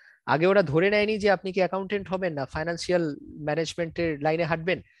 আগে ওরা ধরে নেয়নি যে আপনি কি অ্যাকাউন্টেন্ট হবেন না ফাইন্যান্সিয়াল ম্যানেজমেন্টের লাইনে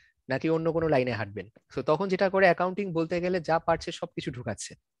হাঁটবেন নাকি অন্য কোনো লাইনে হাঁটবেন। তো তখন যেটা করে অ্যাকাউন্টিং বলতে গেলে যা পারছে সবকিছু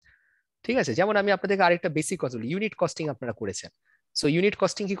ঢুকাচ্ছে, ঠিক আছে? যেমন আমি আপনাদেরকে আরেকটা বেসিক কথা বলি, ইউনিট কস্টিং আপনারা করেছেন। সো ইউনিট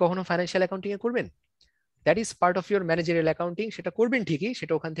কস্টিং কি কখনো ফাইন্যান্সিয়াল অ্যাকাউন্টিং এ করবেন? That is part of your managerial accounting. সেটা করবেন ঠিকই,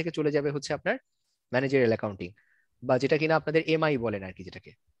 সেটা ওখান থেকে চলে যাবে হচ্ছে আপনার ম্যানেজারিয়াল অ্যাকাউন্টিং, বা যেটা কিনা আপনাদের এমআই বলেন আর কি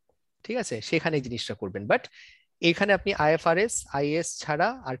যেটাকে, ঠিক আছে? সেখানে এই জিনিসটা করবেন। বাট এখানে আপনি IFRS IAS ছাড়া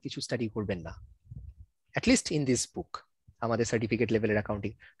আর কিছু স্টাডি করবেন না, অ্যাটলিস্ট ইন দিস বুক। আমাদের সার্টিফিকেট লেভেলের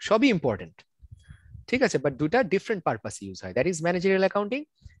অ্যাকাউন্টিং সবই ইম্পর্টেন্ট, ঠিক আছে? বাট দুটা ডিফারেন্ট পারপাস ইউজ হয়, দ্যাট ইজ ম্যানেজারিয়াল অ্যাকাউন্টিং,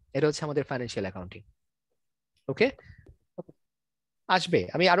 এটা হচ্ছে আমাদের ফাইন্যান্সিয়াল অ্যাকাউন্টিং। ওকে, আসবে,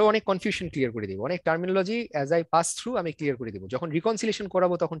 আমি আরো অনেক কনফিউশন ক্লিয়ার করে দিব, অনেক terminology as I pass through আমি ক্লিয়ার করে দিব, যখন রিকনসিলিয়েশন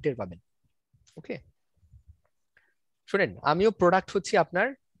করাবো তখন টের পাবেন। ওকে, শুনেন, আমিও প্রোডাক্ট হচ্ছে আপনার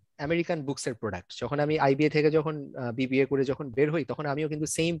আমেরিকান বুকস এর প্রোডাক্ট। যখন আমি IBA থেকে যখন BBA করে যখন বের হই তখন আমিও কিন্তু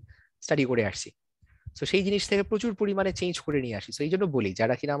সেম স্টাডি করে আসছি। সো সেই জিনিস থেকে প্রচুর পরিমাণে চেঞ্জ করে নিয়ে আসি। সো এই জন্য বলি,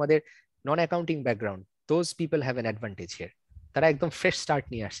 যারা কিনা আমাদের নন accounting background, those people have an advantage here. তারা একদম ফ্রেশ স্টার্ট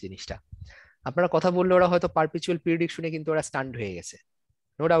নিয়ে আসছে জিনিসটা। আপনারা কথা বললে ওরা হয়তো পারপিচুয়াল পিরিয়ডিক শুনে কিন্তু ওরা স্টান্ড হয়ে গেছে,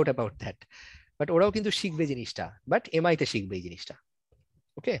 no doubt about that. But ওরাও কিন্তু শিখবে জিনিসটা, বাট MI তে শিখবে এই জিনিসটা।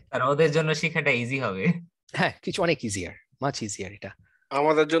 ওকে, আর ওদের জন্য শেখাটা ইজি হবে। হ্যাঁ, কিছু অনেক ইজিয়ার, মাচ ইজিয়ার। এটা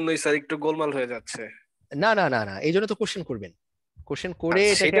আমাদের জন্যই স্যার একটু গোলমাল হয়ে যাচ্ছে। না না না না, এই জন্য তো কোশ্চেন করবেন, কোশ্চেন করে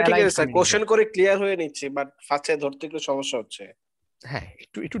এটাকে সেটা ঠিক অ্যালাইন আছে স্যার, করে কোশ্চেন নিবেন। করে ক্লিয়ার হয়ে নিচ্ছে, বাট ফাঁচে ধরতে একটু সমস্যা হচ্ছে। হ্যাঁ,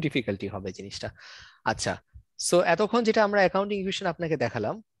 একটু একটু ডিফিকাল্টি হবে জিনিসটা। আচ্ছা, সো এতক্ষণ যেটা আমরা অ্যাকাউন্টিং ইকুয়েশন আপনাকে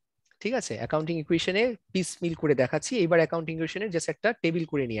দেখালাম, ঠিক আছে? অ্যাকাউন্টিং ইকুয়েশনে পিস মিল করে দেখাচ্ছি। এবার অ্যাকাউন্টিং ইকুয়েশনের জাস্ট একটা টেবিল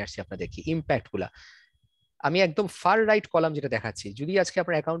করে নিয়ে আসছি আপনাদেরকে, ইম্প্যাক্ট গুলা। আমি একদম ফার রাইট কলাম যেটা দেখাচ্ছি, যদি আজকে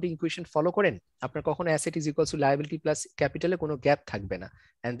আপনার অ্যাকাউন্টিং ইকুয়েশন ফলো করেন, আপনার কখনো asset is equals to liability plus ক্যাপিটালে কোনো গ্যাপ থাকবে না,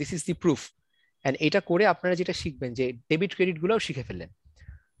 and this is the proof. And এটা করে আপনারা যেটা শিখবেন যে ডেবিট ক্রেডিট গুলোও শিখে ফেললেন।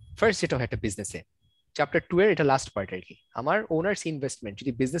 ফার্স্ট যেটা হয় একটা বিজনেসে, চ্যাপ্টার 2 এর এটা লাস্ট পার্ট আর কি, আমার ওনার্স ইনভেস্টমেন্ট।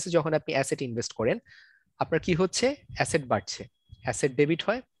 যদি বিজনেসে যখন আপনি অ্যাসেট ইনভেস্ট করেন, আপনার কি হচ্ছে, অ্যাসেট বাড়ছে, অ্যাসেট ডেবিট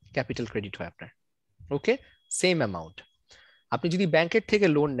হয়, ক্যাপিটাল ক্রেডিট হয় আপনার। ওকে, সেম অ্যামাউন্ট। আপনি যদি ব্যাংকের থেকে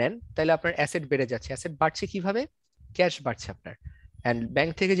লোন নেন তাহলে আপনার অ্যাসেট বেড়ে যাচ্ছে, অ্যাসেট বাড়ছে কিভাবে, ক্যাশ বাড়ছে আপনার। এন্ড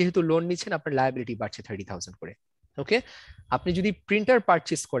ব্যাংক থেকে যেহেতু লোন নিচ্ছেন আপনার লায়াবিলিটি বাড়ছে 30,000 করে। ওকে, আপনি যদি প্রিন্টার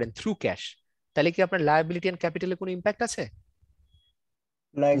পারচেজ করেন থ্রু ক্যাশ, তাহলে কি আপনার লায়াবিলিটি এন্ড ক্যাপিটালে কোনো ইম্প্যাক্ট আছে?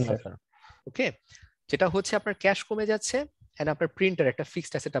 ওকে, যেটা হচ্ছে আপনার ক্যাশ কমে যাচ্ছে এন্ড আপনার প্রিন্টার একটা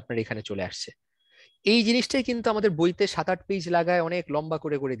ফিক্সড অ্যাসেট আপনার এখানে চলে আসছে। এই জিনিসটাই কিন্তু আমাদের বইতে 7-8 পেজ লাগায় অনেক লম্বা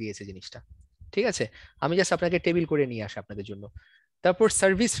করে করে দিয়েছে জিনিসটা, ঠিক আছে? আমি জাস্ট আপনাকে টেবিল করে নিয়ে আসি আপনাদের জন্য। তারপর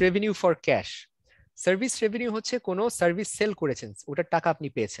service revenue for cash. Service revenue হচ্ছে কোনো সার্ভিস সেল করেছেন, ওটার টাকা আপনি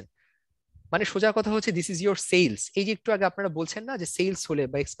পেয়েছেন, মানে সোজা কথা হচ্ছে দিস ইজ ইয়োর সেলস। এই যে একটু আগে আপনারা বলছেন না যে সেলস হলে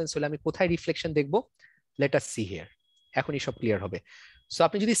বা এক্সপেন্স হলে আমি কোথায় রিফ্লেকশন দেখবো, লেট আস সি হিয়ার, এখনই সব ক্লিয়ার হবে। সো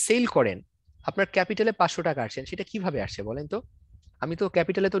আপনি যদি সেল করেন, আপনার ক্যাপিটালে 500 টাকা আসছেন, সেটা কিভাবে আসছে বলেন তো? আমি তো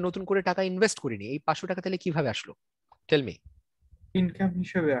ক্যাপিটালে তো নতুন করে টাকা ইনভেস্ট করিনি, এই 500 টাকা তাহলে কিভাবে আসলো? Tell me. ইনকাম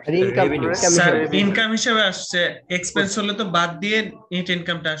হিসেবে আসছে, স্যার ইনকাম হিসেবে আসছে, এক্সপেন্স হলে তো বাদ দিয়ে নেট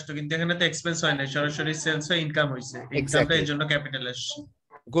ইনকামটা আসতো, কিন্তু এখানে তো এক্সপেন্স হয় না, সরাসরি সেলস হয়ে ইনকাম হইছে, ইনকামটা এর জন্য ক্যাপিটাল আসছে।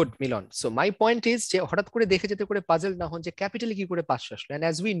 Good Milan. So my point is যে হঠাৎ করে দেখে যেতে করে পাজল না হন যে ক্যাপিটালে কি করে 500 আসলো। এন্ড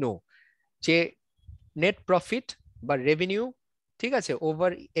অ্যাজ উই নো যে নেট প্রফিট বা রেভিনিউ, ঠিক আছে,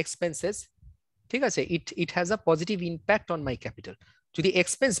 ওভার এক্সপেন্সেস, ঠিক আছে, it has a positive impact on my capital. যদি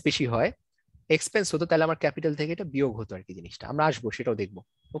এক্সপেন্স বেশি হয়, এক্সপেন্স হতো, তাহলে আমার ক্যাপিটাল থেকে এটা বিয়োগ হতো আর কি, জিনিসটা আমরা আসবো সেটাও দেখবো।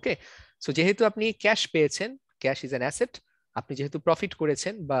 ওকে, সো যেহেতু আপনি ক্যাশ পেয়েছেন, ক্যাশ ইজ অ্যান অ্যাসেট, আপনি যেহেতু প্রফিট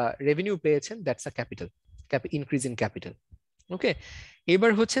করেছেন বা রেভিনিউ পেয়েছেন, that's a capital, increase in capital. ওকে,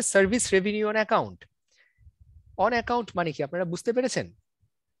 এবার হচ্ছে service revenue on account. On account মানে কি আপনারা বুঝতে পেরেছেন?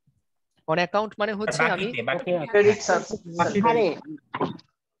 অন অ্যাকাউন্ট মানে হচ্ছে আমি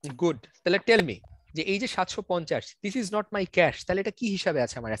গুড, তাহলে টেল মি যে এই যে 750 this is not my cash, তাহলে এটা কি হিসাবে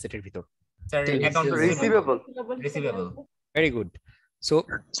আছে আমার অ্যাসেটের ভিতর? Receivable. Very good. So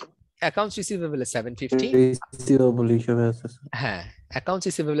accounts receivable 750, receivable হিসাবে আছে। হ্যাঁ, অ্যাকাউন্টস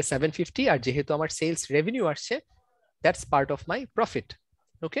রিসিভেবল 750, আর যেহেতু আমার সেলস রেভিনিউ আসছে, that's part of my profit.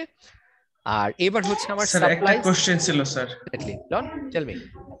 ওকে, আর এবার হচ্ছে আমার একটা কোশ্চেন ছিল sir. Loan tell me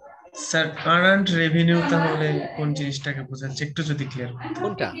sir, earned revenue তাহলে কোন জিনিসটাকে বোঝাচ্ছে, একটু যদি ক্লিয়ার করতেন।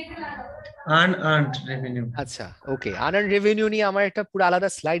 কোনটা? Earned revenue. আচ্ছা, ওকে, আর্নড রেভিনিউ নিয়ে আমার একটা পুরো আলাদা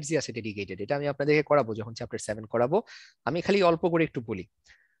স্লাইডসই আছে ডেডিকেটেড, এটা আমি আপনাদেরকে করাবো যখন চ্যাপ্টার 7 করাবো। আমি খালি অল্প করে একটু বলি।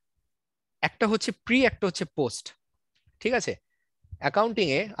 একটা হচ্ছে প্রি, একটা হচ্ছে পোস্ট, ঠিক আছে। অ্যাকাউন্টিং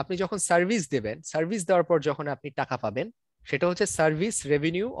এ আপনি যখন সার্ভিস দেবেন, সার্ভিস দেওয়ার পর যখন আপনি টাকা পাবেন, সেটা হচ্ছে সার্ভিস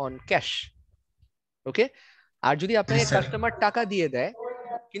রেভিনিউ অন ক্যাশ। ওকে, আর যদি আপনাকে কাস্টমার টাকা দিয়ে দেয়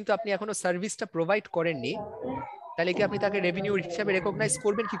কিন্তু আপনি এখনো সার্ভিসটা প্রোভাইড করেননি, তাহলে কি আপনি তাকে রেভিনিউ হিসাবে রেকগনাইজ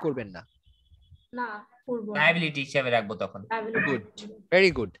করবেন কি করবেন না? না, করব না, লায়াবিলিটি হিসাবে রাখবো তখন। Good,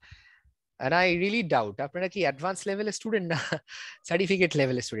 very good. And I really doubt আপনারা কি অ্যাডভান্স লেভেলের স্টুডেন্ট না সার্টিফিকেট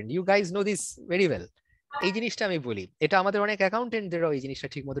লেভেলের student? You guys no this very well. এই জিনিসটা আমি বলি, এটা আমাদের অনেক অ্যাকাউন্টেন্টদেরও এই জিনিসটা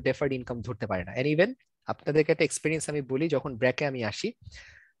ঠিকমতো ডেফার্ড ইনকাম ধরতে পারে না। এন্ড ইভেন আপনাদেরকে একটা এক্সপেরিয়েন্স আমি বলি, যখন ব্র্যাকে আমি আসি,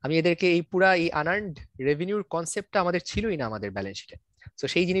 আমি এদেরকে এই পুরা এই আনআর্নড রেভিনিউর কনসেপ্টটা আমাদের ছিলই না আমাদের ব্যালেন্স শিটে। তো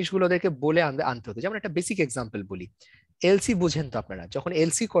সেই জিনিসগুলো ওদেরকে বলে আনতে হতো। যেমন একটা বেসিক এক্সাম্পল বলি, এলসি বুঝেন তো আপনারা, যখন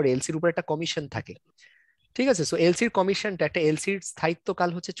এলসি করে এলসির উপর একটা কমিশন থাকে, ঠিক আছে। সো এলসির কমিশনটা, একটা এলসির স্থায়িত্বকাল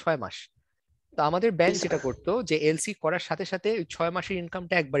হচ্ছে 6 মাস। তো আমাদের ব্যাংক যেটা করতো যে এলসি করার সাথে সাথে 6 মাসের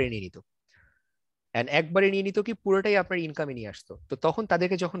ইনকামটা একবারে নিয়ে নিত, এন্ড একবারে নিয়ে নিত কি পুরোটাই আপনার ইনকামে নিয়ে আসতো। তো তখন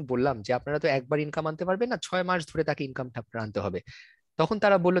তাদেরকে যখন বললাম যে আপনারা তো একবার ইনকাম আনতে পারবেন না, 6 মাস ধরে তাকে ইনকামটা আপনার আনতে হবে, তখন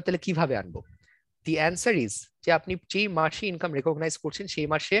তারা বললো তাহলে কিভাবে আনবো? দি অ্যান্সার ইজ যে আপনি যেই মাসে ইনকাম রেকগনাইজ করছেন সেই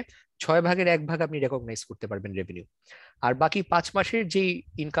মাসে 6 ভাগের 1 ভাগ আপনি রেকগনাইজ করতে পারবেন রেভিনিউ, আর বাকি 5 মাসের যেই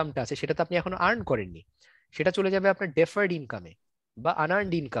ইনকামটা আছে সেটা তো আপনি এখনো আর্ন করেননি, সেটা চলে যাবে আপনার ডেফার্ড ইনকামে বা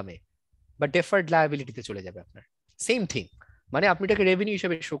আনআর্নড ইনকামে বা ডেফার্ড লায়াবিলিটিতে চলে যাবে আপনার। সেম থিং, মানে আপনি এটাকে রেভিনিউ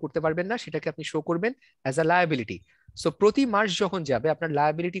হিসেবে শো করতে পারবেন না, সেটাকে আপনি শো করবেন অ্যাজ আ লায়াবিলিটি। সো প্রতি মাস যখন যাবে আপনার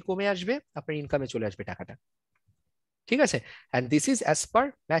লায়াবিলিটি কমে আসবে, আপনার ইনকামে চলে আসবে টাকাটা, ঠিক আছে। And this is as per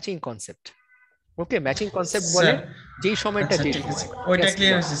matching concept. Okay, matching concept বলে যেই সময়টা যে ওইটা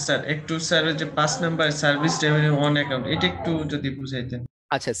ক্লিয়ার আছে স্যার। একটু স্যার যে 5 number service revenue on account, এটা একটু যদি বুঝাইতেন।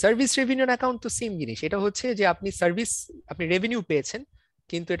 আচ্ছা, সার্ভিস রেভিনিউ অন অ্যাকাউন্ট তো সেম জিনিস। এটা হচ্ছে যে আপনি সার্ভিস, আপনি রেভিনিউ পেয়েছেন,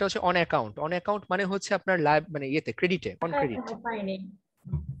 কিন্তু এটা হচ্ছে অন অ্যাকাউন্ট। অন অ্যাকাউন্ট মানে হচ্ছে আপনার লাইভ, মানে ইয়েতে ক্রেডিটে, অন ক্রেডিট।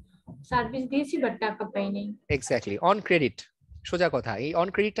 সার্ভিস দিয়েছি বাট টাকা পাইনি। Exactly, on credit. সোজা কথা, এই অন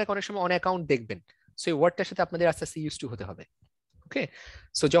ক্রেডিটটাকে অনেক সময় অন অ্যাকাউন্ট দেখবেন। সো এই ওয়ার্ডটার সাথে আপনাদের আস্তে আস্তে ইউজ টু হতে হবে। ওকে,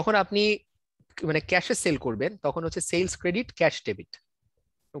 সো যখন আপনি মানে ক্যাশে সেল করবেন তখন হচ্ছে সেলস ক্রেডিট, ক্যাশ ডেবিট।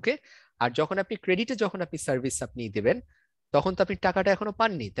 ওকে, আর যখন আপনি ক্রেডিটে যখন আপনি সার্ভিস আপনি দেবেন তখন তো আপনি টাকাটা এখনো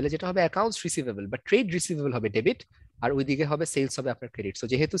পাননি, তাহলে যেটা হবে অ্যাকাউন্টস রিসিভেবল বা ট্রেড রিসিভেবল হবে ডেবিট, আর ওইদিকে হবে সেলস হবে আপনার ক্রেডিট। সো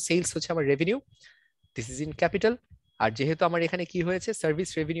যেহেতু সেলস হচ্ছে আমার revenue, this is in capital, আর যেহেতু আমার এখানে কি হয়েছে সার্ভিস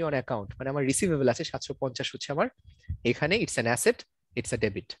রেভিনিউ অন অ্যাকাউন্ট, মানে আমার রিসিভেবল আছে 750 হচ্ছে আমার এখানে, it's an asset, it's a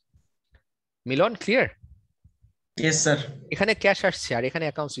debit. Milan, clear? Yes sir. এখানে ক্যাশ আসছে আর এখানে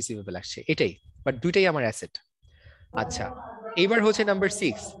অ্যাকাউন্টস রিসিভেবল আসছে, এটাই, বাট দুইটাই আমার অ্যাসেট। আচ্ছা, এইবার হচ্ছে নাম্বার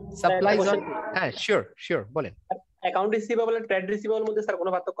 6 সাপ্লাইজ অন। হ্যাঁ, শিওর শিওর, বলেন। অ্যাকাউন্ট রিসিভেবল আর ট্রেড রিসিভেবল মধ্যে স্যার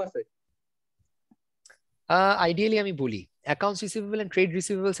কোনো পার্থক্য আছে? আইডিয়ালি আমি বলি accounts receivable and trade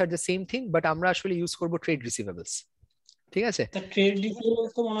receivables are the same thing, but আমরা আসলে ইউজ করব ট্রেড রিসিভেবলস, ঠিক আছে। তো ট্রেড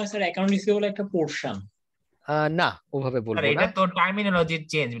রিসিভেবলস তো মনে হয় স্যার অ্যাকাউন্ট রিসিভেবল একটা পোরশন। না, ওভাবে বলবো না, এটা তো টার্মিনোলজি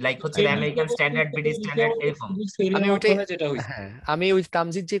চেঞ্জ, লাইক হচ্ছে আমেরিকান স্ট্যান্ডার্ড, ব্রিটিশ স্ট্যান্ডার্ড, এরকম। আমি ওই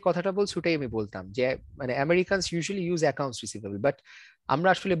তামজিদ যে কথাটা বলছি ওটাই আমি বলতাম যে মানে Americans usually use accounts receivable, but আমরা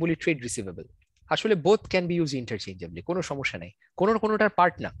আসলে বলি ট্রেড রিসিভেবল। আসলে বোথ ক্যান বি ইউজ ইন্টারচেঞ্জেবলি, কোনো সমস্যা নেই, কোনোটার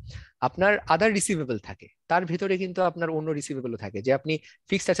পার্ট না। আপনার আদার রিসিভেবল থাকে, তার ভিতরে কিন্তু আপনার অন্য রিসিভেবলও থাকে, যে আপনি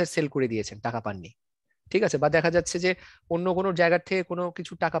ফিক্সড অ্যাসেট সেল করে দিয়েছেন, টাকা পাননি, ঠিক আছে, বা দেখা যাচ্ছে যে অন্য কোনো জায়গা থেকে কোনো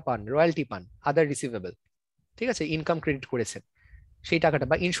কিছু টাকা পান, রয়্যালটি পান, আদার রিসিভেবল, ঠিক আছে, ইনকাম ক্রেডিট করেছেন সেই টাকাটা,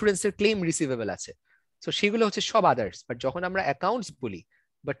 বা ইন্স্যুরেন্সের ক্লেম রিসিভেবল আছে, তো সেগুলো হচ্ছে সব আদার্স। বাট যখন আমরা অ্যাকাউন্টস বলি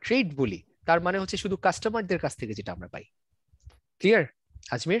বা ট্রেড বলি, তার মানে হচ্ছে শুধু কাস্টমারদের কাছ থেকে যেটা আমরা পাই। ক্লিয়ার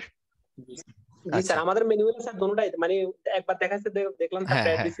আজমির? জি স্যার, আমাদের ম্যানুয়াল স্যার দুটোটাই, মানে একবার দেখাচ্ছে দেখলাম স্যার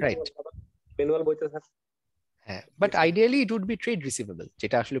ট্রেড রিসিভেবল, ম্যানুয়াল বইতে স্যার। হ্যাঁ, but ideally it would be trade receivable,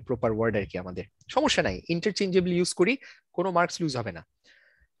 যেটা আসলে প্রপার ওয়ার্ড আর কি। আমাদের সমস্যা নাই, ইন্টারচেঞ্জেবল ইউজ করি, কোনো মার্কস লুজ হবে না।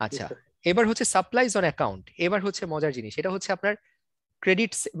 আচ্ছা, এবার হচ্ছে সাপ্লাইজ অন অ্যাকাউন্ট। এবার হচ্ছে মজার জিনিস, এটা হচ্ছে আপনার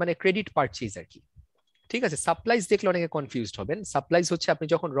ক্রেডিট, মানে ক্রেডিট পারচেজ আর কি। ঠিক আছে, সাপ্লাইজ দেখলে অনেকে কনফিউজড হবেন। সাপ্লাইজ হচ্ছে আপনি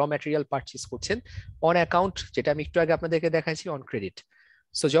যখন র ম্যাটেরিয়াল পারচেজ করছেন অন অ্যাকাউন্ট, যেটা আমি একটু আগে আপনাদেরকে দেখাইছি অন ক্রেডিট।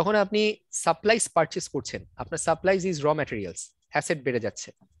 সো যখন আপনি সাপ্লাইজ পারচেজ করছেন, আপনার সাপ্লাইজ ইজ র ম্যাটেরিয়ালস, অ্যাসেট বেড়ে যাচ্ছে।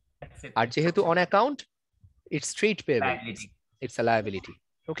 আর যেহেতু on account, it's straight payable, it's a liability.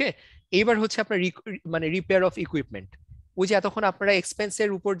 ওকে, এইবার হচ্ছে আপনার মানে রিপেয়ার অফ ইকুইপমেন্ট। ওই যে এতক্ষণ আপনারা এক্সপেন্সের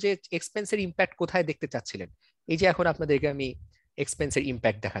উপর যে এক্সপেন্সের ইম্প্যাক্ট কোথায় দেখতে চাচ্ছিলেন, এই যে এখন আপনাদেরকে আমি এক্সপেন্সের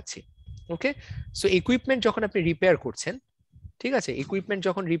ইম্প্যাক্ট দেখাচ্ছি। ওকে, সো ইকুইপমেন্ট যখন আপনি রিপেয়ার করছেন, ঠিক আছে, ইকুইপমেন্ট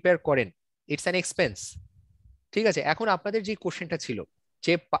যখন রিপেয়ার করেন, ইটস অ্যান এক্সপেন্স। ঠিক আছে, এখন আপনাদের যে কোশ্চেনটা ছিল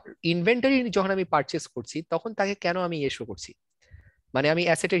যে ইনভেন্টরি যখন আমি পারচেস করছি তখন তাকে কেন আমি শো করছি, মানে আমি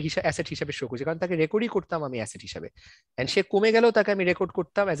অ্যাসেট হিসাবে শো করছি, কারণ তাকে রেকর্ডই করতাম আমি অ্যাসেট হিসাবে, এন্ড সে কমে গেলেও তাকে আমি রেকর্ড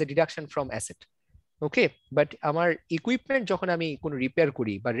করতাম as a deduction from asset. Okay, but আমার ইকুইপমেন্ট যখন আমি কোনো রিপেয়ার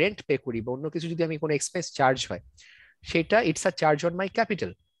করি বা রেন্ট পে করি বা অন্য কিছু যদি আমি কোনো এক্সপেন্স চার্জ হয়, সেটা it's a charge on my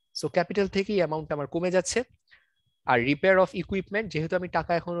capital. So capital থেকেই অ্যামাউন্ট আমার কমে যাচ্ছে। আর রিপেয়ার অফ ইকুইপমেন্ট যেহেতু আমি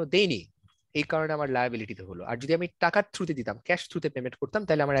টাকা এখনো দেইনি, এই কারণে আমার লায়াবিলিটিতে হলো। আর যদি আমি টাকার থ্রুতে দিতাম, ক্যাশ থ্রুতে পেমেন্ট করতাম,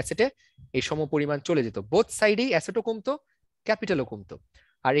 তাহলে আমার অ্যাসেটে এই সম পরিমাণ চলে যেত। বোথ সাইডেই অ্যাসেটও কমতো, ক্যাপিটালও কমতো।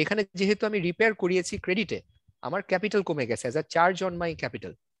 আর এখানে যেহেতু আমি রিপেয়ার করিয়েছি ক্রেডিটে, আমার ক্যাপিটাল কমে গেছে as a charge on my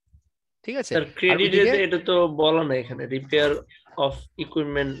capital. ঠিক আছে, স্যার ক্রেডিটে এটা তো বলা নাই এখানে, রিপেয়ার অফ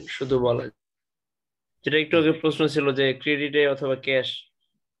ইকুইপমেন্ট শুধু বলা, যেটা একটু আগে প্রশ্ন ছিল যে ক্রেডিটে অথবা ক্যাশ।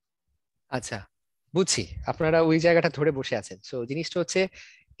 আচ্ছা, বুঝছি, আপনারা ওই জায়গাটা ধরে বসে আছেন। সো জিনিসটা হচ্ছে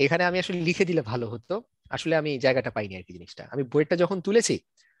এখানে আমি আসলে লিখে দিলে ভালো হতো, আসলে আমি জায়গাটা পাইনি আর কি জিনিসটা। আমি বইটা যখন তুলেছি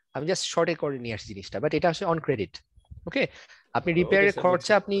আমি জাস্ট শর্টে করে নিয়ে আসছি জিনিসটা, বাট এটা আসলে অন ক্রেডিট। ওকে, আপনি রিপেয়ারের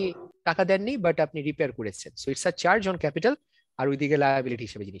খরচা আপনি টাকা দেননি, বাট আপনি রিপেয়ার করেছেন, so it's a charge on capital, আর ওইদিকে লায়াবিলিটি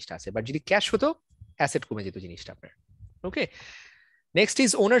হিসেবে জিনিসটা আছে। বাট যদি ক্যাশ হতো, অ্যাসেট কমে যেত জিনিসটা আপনার। ওকে, next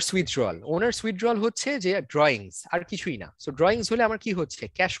is owners withdrawal. Owners withdrawal হচ্ছে যে ড্রয়িংস, আর কিছুই না। সো ড্রয়িংস হলে আমার কি হচ্ছে,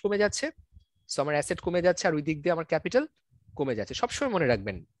 ক্যাশ কমে যাচ্ছে, সো আমার অ্যাসেট কমে যাচ্ছে, আর ওই দিক দিয়ে আমার ক্যাপিটাল কমে যাচ্ছে। সবসময় মনে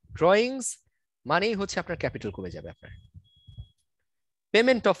রাখবেন, ড্রয়িংস মানেই হচ্ছে আপনার ক্যাপিটাল কমে যাবে আপনার।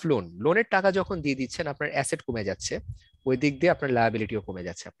 পেমেন্ট অফ লোন, লোনের টাকা যখন দিয়ে দিচ্ছেন আপনার অ্যাসেট কমে যাচ্ছে, ওই দিক দিয়ে আপনার লায়াবিলিটিও কমে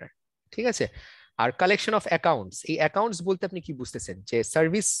যাচ্ছে আপনার। ঠিক আছে, আর কালেকশন অফ অ্যাকাউন্টস, এই অ্যাকাউন্টস বলতে আপনি কি বুঝতেছেন, যে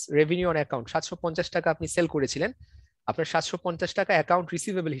সার্ভিস রেভিনিউ অন অ্যাকাউন্ট 750 টাকা আপনি সেল করেছিলেন, আপনার 750 টাকা অ্যাকাউন্ট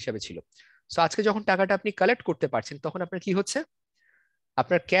রিসিভেবল হিসাবে ছিল। সো আজকে যখন টাকাটা আপনি কালেক্ট করতে পারছেন, তখন আপনার কি হচ্ছে,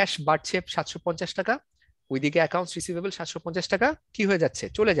 আপনার ক্যাশ বাড়ছে 750 টাকা, ওইদিকে অ্যাকাউন্টস রিসিভেবল 750 টাকা কি হয়ে যাচ্ছে,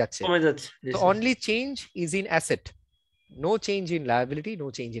 চলে যাচ্ছে। তো only change is in asset, no change in liability, no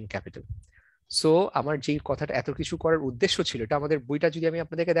change in capital. So আমার যেই কথাটা এত কিছু করার উদ্দেশ্য ছিল, এটা আমাদের বইটা যদি আমি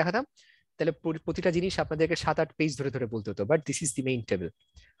আপনাদেরকে দেখাতাম, তাহলে প্রতিটা জিনিস আপনাদেরকে 7-8 পেজ ধরে ধরে বলতে হতো, but this is the main table.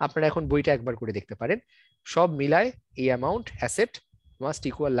 আপনারা এখন বইটা একবার করে দেখতে পারেন, সব মিলায় এই amount asset must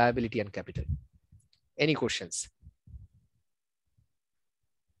equal liability and capital. Any questions?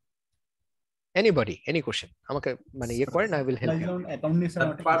 Anybody, any question? আমাকে মানে ইয়ে করেন, I will help you.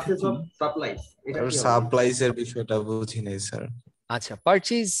 Purchase of supplies, এটা কি হবে? সাপ্লাইজ এর বিষয়টা বুঝি নাই স্যার। আচ্ছা,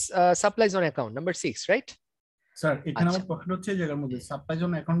 purchase supplies on account number 6, right? Sir এখানে আমার প্রশ্ন হচ্ছে এই জায়গার মধ্যে সাপ্লাইজ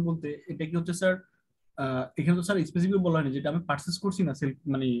অন অ্যাকাউন্ট বলতে এটা কি হচ্ছে স্যার, এখানে তো স্যার স্পেসিফিক বলা হয়নি যেটা আমি পারচেজ করছি না সেল,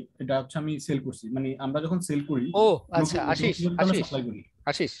 মানে এটা হচ্ছে আমি সেল করছি, মানে আমরা যখন সেল করি। ও আচ্ছা,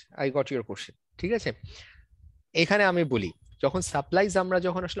 Ashis I got your question. ঠিক আছে, এখানে আমি বলি, যখন সাপ্লাইজ আমরা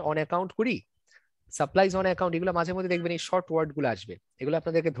যখন আসলে অন অ্যাকাউন্ট করি, সাপ্লাইজ অন অ্যাকাউন্ট, এগুলো মাঝে মধ্যে দেখবেন এই শর্ট ওয়ার্ড গুলো আসবে, এগুলো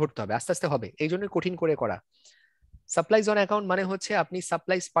আপনাদেরকে ধরতে হবে, আস্তে আস্তে হবে, এই জন্যই কঠিন করে করা। সাপ্লাইজ অন অ্যাকাউন্ট মানে হচ্ছে আপনি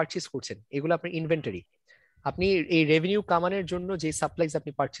সাপ্লাইজ পারচেজ করছেন, এগুলো আপনার ইনভেন্টরি, আপনি এই রেভিনিউ কামানোর জন্য যে সাপ্লাইজ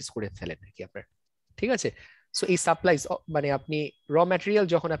আপনি পারচেজ করে ফেলেন আর কি আপনার। ঠিক আছে, সো এই সাপ্লাইজ মানে আপনি র ম্যাটেরিয়াল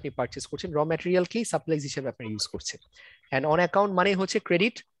যখন আপনি পারচেজ করছেন, র ম্যাটেরিয়ালকেই সাপ্লাইজ হিসেবে আপনি ইউজ করছেন। এন্ড অন অ্যাকাউন্ট মানে হচ্ছে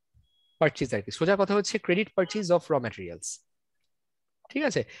ক্রেডিট পারচেজ আর কি, সোজা কথা হচ্ছে ক্রেডিট পারচেজ অফ র ম্যাটেরিয়ালস। ঠিক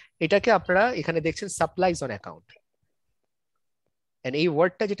আছে, এটাকে আপনারা এখানে দেখছেন সাপ্লাইজ অন অ্যাকাউন্ট, এন্ড এই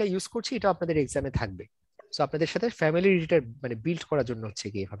ওয়ার্ডটা যেটা ইউজ করছি এটা আপনাদের এক্সামে থাকবে। সো আপনাদের সাথে ফ্যামিলি রিলেটেড মানে বিল্ড করার জন্য হচ্ছে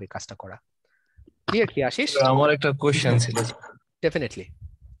কি এভাবে কাজটা করা। ক্লিয়ার কি আশিস? আমার একটা কোশ্চেন ছিল। ডেফিনেটলি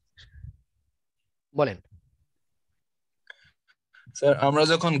বলেন। স্যার আমরা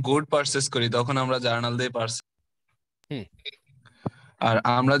যখন গুড পারচেজ করি তখন আমরা জার্নাল দিয়ে পারচেজ, আর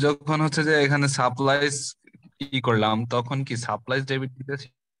আমরা যখন হচ্ছে যে এখানে সাপ্লাইজ ই করলাম তখন কি সাপ্লাইজ ডেবিট দিতেছি,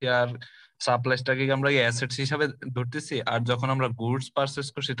 আর সাপ্লাইজটাকে আমরা অ্যাসেটস হিসাবে ধরতেছি, আর যখন আমরা গুডস পারচেজ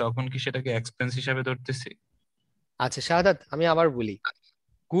করছি তখন কি সেটাকে এক্সপেন্স হিসাবে ধরতেছি? আচ্ছা শাহাদাত, আমি আবার বলি,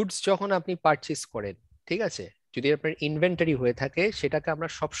 গুডস যখন আপনি পারচেজ করেন, ঠিক আছে, যদি আপনার ইনভেন্টরি হয়ে থাকে সেটাকে আমরা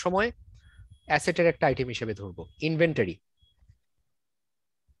সব সময় অ্যাসেটের একটা আইটেম হিসেবে ধরবো। ইনভেন্টরি,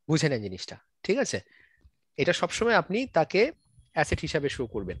 বুঝে নেন জিনিসটা, ঠিক আছে? এটা সবসময় আপনি তাকে অ্যাসেট হিসাবে শো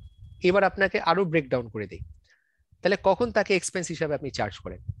করবেন। এবার আপনাকে আরো ব্রেকডাউন করে দেই, তাহলে কখন তাকে এক্সপেন্স হিসাবে আপনি চার্জ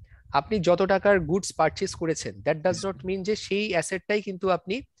করেন? আপনি যত টাকার গুডস পারচেজ করেছেন দ্যাট ডাজ নট মিন যে সেই অ্যাসেটটাই কিন্তু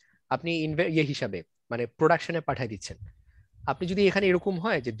আপনি আপনি ইয়ে হিসাবে মানে প্রোডাকশনে পাঠিয়ে দিচ্ছেন। আপনি যদি এখানে এরকম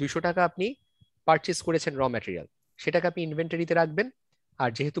হয় যে 200 টাকা আপনি পারচেজ করেছেন র ম্যাটেরিয়াল, সেটাকে আপনি ইনভেন্টরিতে রাখবেন, আর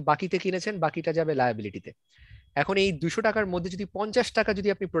যেহেতু বাকিতে কিনেছেন বাকিটা যাবে লায়াবিলিটিতে। এখন এই 200 টাকার মধ্যে যদি 50 টাকা যদি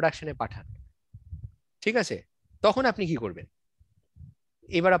আপনি প্রোডাকশনে পাঠান, ঠিক আছে, তখন আপনি কি করবেন?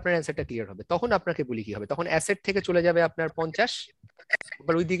 এবার আপনার অ্যান্সারটা ক্লিয়ার হবে। তখন আপনাকে বলি কি হবে, তখন অ্যাসেট থেকে চলে যাবে আপনার 50,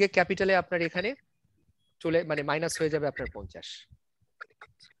 এবার ওইদিকে ক্যাপিটালে আপনার এখানে চলে মানে মাইনাস হয়ে যাবে আপনার 50।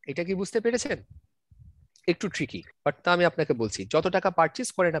 এটা কি বুঝতে পেরেছেন? একটু ট্রিকি, বাট তা আমি আপনাকে বলছি, যত টাকা পারচেজ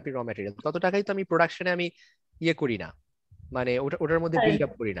করেন আপনি র ম্যাটেরিয়াল তত টাকাই তো আমি প্রোডাকশনে আমি ইয়ে করি না, মানে ওটার মধ্যে বিল্ড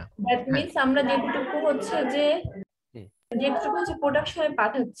আপ করি না। দ্যাট মিন্স আমরা যেটুকু হচ্ছে যে প্রোডাকশনে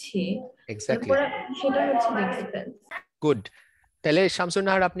পাঠাচ্ছি এক্স্যাক্টলি, সেটা হচ্ছে এক্সপেন্স। গুড। তাহলে শামসুন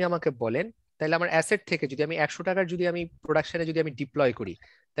নাহার আপনি আমাকে বলেন, তাহলে আমার অ্যাসেট থেকে যদি আমি 100 টাকার যদি আমি প্রোডাকশনে যদি আমি ডিপ্লয় করি,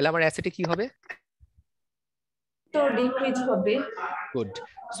 তাহলে আমার অ্যাসেটে কি হবে? তো ডিক্রিজ হবে। গুড।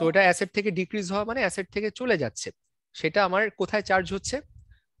 সো এটা অ্যাসেট থেকে ডিক্রিজ হওয়া মানে অ্যাসেট থেকে চলে যাচ্ছে, সেটা আমার কোথায় চার্জ হচ্ছে?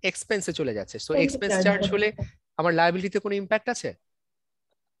 এক্সপেন্সে চলে যাচ্ছে। সো এক্সপেন্স চার্জ হলে আমার লায়াবিলিটিতে কোনো ইম্প্যাক্ট আছে?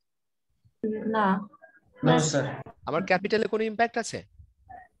 না। No sir. আমার ক্যাপিটালে কোনো ইম্প্যাক্ট আছে?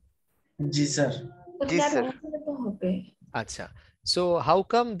 জি স্যার। জি স্যার। আচ্ছা, so how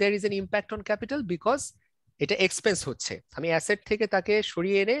come there is an impact on capital? Because এটা এক্সপেন্স হচ্ছে, আমি অ্যাসেট থেকে তাকে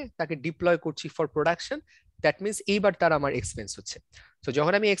সরিয়ে এনে তাকে ডিপ্লয় করছি ফর প্রোডাকশন, দ্যাট মিনস এইবার তার আমার এক্সপেন্স হচ্ছে। তো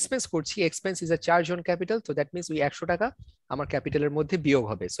যখন আমি এক্সপেন্স করছি, expense is a charge on capital, তো দ্যাট মিনস ওই 100 টাকা আমার ক্যাপিটালের মধ্যে বিয়োগ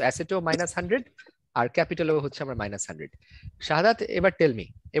হবে। সো অ্যাসেটেও -100 আর ক্যাপিটালেও হচ্ছে আমার -100। শাহাদাত, এবার টেল মি,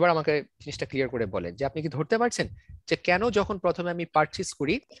 এবার আমাকে জিনিসটা ক্লিয়ার করে বলেন যে আপনি কি ধরতে পারছেন যে কেন যখন প্রথমে আমি পারচেজ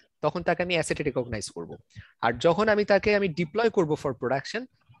করি তখন তাকে আমি অ্যাসেটে রেকগনাইজ করব, আর যখন আমি তাকে আমি ডিপ্লয় করব ফর প্রোডাকশন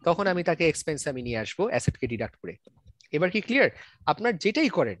তখন আমি তাকে এক্সপেন্স আমি নিয়ে আসবো অ্যাসেটকে ডিডাক্ট করে। এবার কি ক্লিয়ার? আপনার যেটাই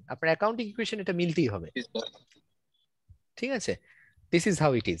করেন আপনার অ্যাকাউন্টিং ইকুয়েশন এটা মিলতেই হবে, ঠিক আছে? This is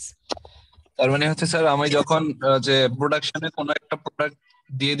how it is. তার মানে হচ্ছে স্যার আমি যখন যে প্রোডাকশনে কোনো একটা প্রোডাক্ট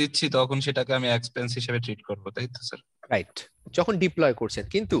দিয়ে দিচ্ছি তখন সেটাকে আমি এক্সপেন্স হিসেবে ট্রিট করব, তাই তো স্যার? রাইট, যখন ডিপ্লয় করছেন,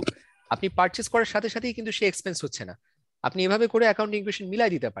 কিন্তু আপনি পারচেজ করার সাথে সাথেই কিন্তু সে এক্সপেন্স হচ্ছে না। আপনি এভাবে করে অ্যাকাউন্টিং ইকুয়েশন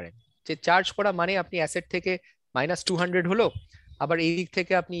মিলাই দিতে পারেন যে চার্জ করা মানে আপনি অ্যাসেট থেকে -200 হলো, আবার এই দিক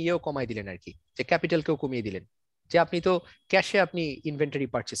থেকে আপনি ইয়েও কমাই দিলেন আর কি, যে ক্যাপিটালকেও কমিয়ে দিলেন, যে আপনি তো ক্যাশে আপনি ইনভেন্টরি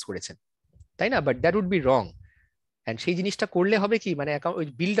পারচেজ করেছেন, তাই না? But that would be wrong, and সেই জিনিসটা করলে হবে কি, মানে ওই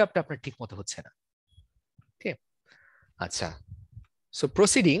বিল্ড আপটা আপনার ঠিক মতো হচ্ছে না। ঠিক আচ্ছা, সো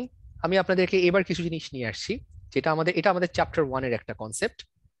প্রসিডিং আমি আপনাদেরকে এবার কিছু জিনিস নিয়ে আসছি, যেটা এটা আমাদের চ্যাপ্টার 1 এর একটা কনসেপ্ট,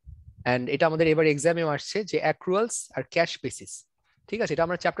 এন্ড এটা আমাদের এবার এক্সামেও আসছে, যে অ্যাক্রুয়ালস আর ক্যাশ বেসিস। ঠিক আছে, এটা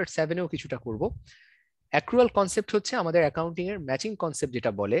আমরা চ্যাপ্টার 7-এও কিছুটা করব। অ্যাক্রুয়াল কনসেপ্ট হচ্ছে আমাদের অ্যাকাউন্টিং এর ম্যাচিং কনসেপ্ট,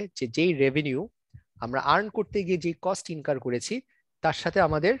 যেটা বলে যে যেই রেভিনিউ আমরা আর্ন করতে গিয়ে যে কস্ট ইনকার করেছি তার সাথে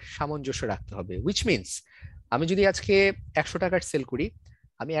আমাদের সামঞ্জস্য রাখতে হবে। উইচ মিনস আমি যদি আজকে 100 টাকার সেল করি,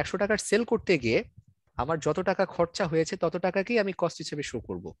 আমি 100 টাকার সেল করতে গিয়ে আমার যত টাকা খরচা হয়েছে তত টাকাকেই আমি কস্ট হিসেবে শো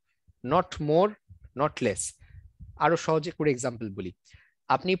করব, নট মোর নট লেস। আরো সহজে করে এক্সাম্পল বলি,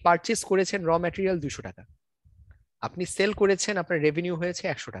 আপনি পারচেজ করেছেন র ম্যাটেরিয়াল 200 টাকা, আপনি সেল করেছেন আপনার রেভিনিউ হয়েছে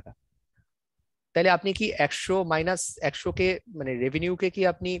 100 টাকা, তাহলে আপনি কি 100 মাইনাস 100 কে মানে রেভিনিউকে কি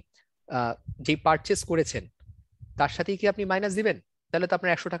আপনি যে পারচেজ করেছেন তার সাথেই কি আপনি মাইনাস দিবেন? তাহলে তো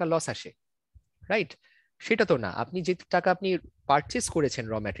আপনার 100 টাকা লস আসে, রাইট? সেটা তো না, আপনি যে টাকা আপনি পারচেজ করেছেন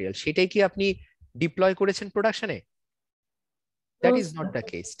র ম্যাটেরিয়াল সেটাই কি আপনি ডিপ্লয় করেছেন প্রোডাকশনে? That is not the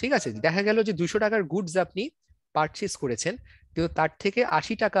case. ঠিক আছে, দেখা গেল যে 200 টাকার গুডস আপনি পারচেজ করেছেন, কিন্তু তার থেকে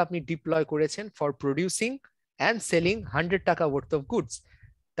 80 টাকা আপনি ডিপ্লয় করেছেন ফর প্রডিউসিং অ্যান্ড সেলিং 100 টাকা ওয়ার্থ অফ গুডস।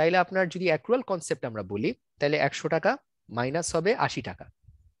 তাইলে আপনার যদি অ্যাক্রুয়াল কনসেপ্ট আমরা বলি, তাহলে 100 টাকা মাইনাস হবে 80 টাকা,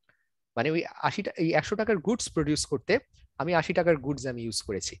 মানে ওই 100 টাকার গুডস প্রডিউস করতে আমি 80 টাকার গুডস আমি ইউজ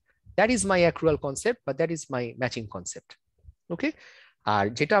করেছি। That is my accrual concept বা that is my matching concept. ওকে, আর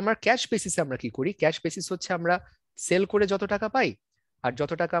যেটা আমরা ক্যাশ বেসিসে আমরা কি করি, ক্যাশ বেসিস হচ্ছে আমরা সেল করে যত টাকা পাই আর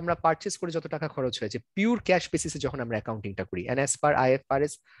যত টাকা আমরা পারচেজ করে যত টাকা খরচ হয়েছে, পিওর ক্যাশ বেসিসে যখন আমরা অ্যাকাউন্টিংটা করি, এন্ড অ্যাজ পার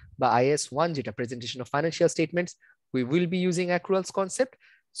আইএফআরএস বা IAS 1 যেটা presentation of financial statements, we will be using accruals concept.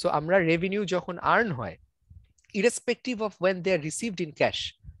 So আমরা revenue যখন earn হয় irrespective of when they are received in cash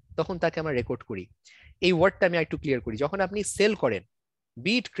তখন তাকে আমরা রেকর্ড করি। এই ওয়ার্ডটা আমি একটু ক্লিয়ার করি। যখন আপনি সেল করেন,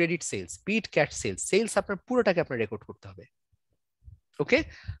 be it credit sales, be it cash sales, sales আপনার পুরোটাকে আপনার রেকর্ড করতে হবে। ওকে,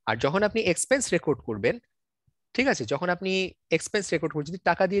 আর যখন আপনি এক্সপেন্স রেকর্ড করবেন, ঠিক আছে, যখন আপনি এক্সপেন্স রেকর্ড করবেন, যদি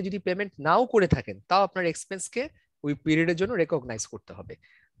টাকা দিয়ে যদি পেমেন্ট নাও করে থাকেন তাও আপনার এক্সপেন্সকে ওই পিরিয়ডের জন্য রেকগনাইজ করতে হবে।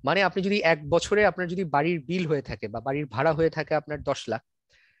 মানে আপনি যদি 1 বছরে আপনার যদি বাড়ির বিল হয়ে থাকে বা বাড়ির ভাড়া হয়ে থাকে আপনার 10 লাখ,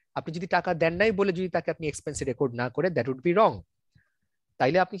 আপনি যদি টাকা দেন নাই বলে যদি তাকে আপনি এক্সপেন্সে রেকর্ড না করে, দ্যাট উড বি রং।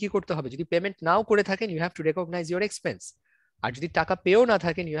 তাইলে আপনি কি করতে হবে, যদি পেমেন্ট নাও করে থাকেন you have to recognise your expense, আর যদি টাকা পেয়েও না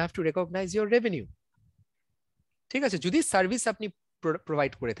থাকেন you have to recognise your revenue. ঠিক আছে, যদি সার্ভিস আপনি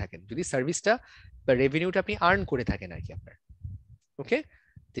প্রোভাইড করে থাকেন, যদি সার্ভিসটা বা রেভিনিউটা আপনি আর্ন করে থাকেন আর কি আপনার। ওকে,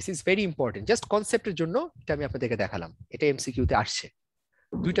 this is very important, just কনসেপ্টের জন্য এটা আমি আপনাদেরকে দেখালাম। এটা এমসিকিউতে আসছে,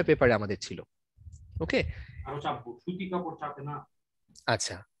 2টা পেপারে আমাদের ছিল। ওকে,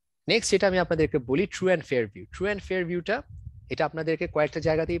 আচ্ছা, নেক্সট যেটা আমি আপনাদেরকে বলি true and fair view. True and fair ভিউটা এটা আপনাদেরকে কয়েকটা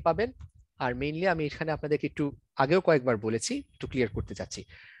জায়গাতেই পাবেন, আর মেইনলি আমি এখানে আপনাদেরকে একটু আগেও কয়েকবার বলেছি, একটু ক্লিয়ার করতে চাচ্ছি।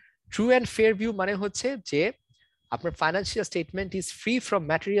 ট্রু অ্যান্ড ফেয়ার ভিউ মানে হচ্ছে যে আপনার financial statement is free from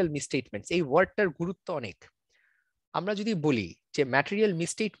material মিসস্টেটমেন্টস। এই ওয়ার্ডটার গুরুত্ব অনেক। আমরা যদি বলি যে ম্যাটেরিয়াল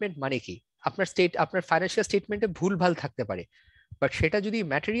মিসস্টেটমেন্ট মানে কি, আপনার ফাইন্যান্সিয়াল স্টেটমেন্টে ভুলভাল থাকতে পারে, বাট সেটা যদি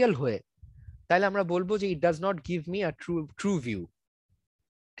ম্যাটেরিয়াল হয়ে, তাহলে আমরা বলবো যে it does not give me a true view.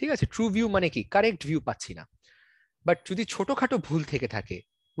 ঠিক আছে, ট্রু ভিউ মানে কি, কারেক্ট ভিউ পাচ্ছি না। বাট যদি ছোটখাটো ভুল থেকে থাকে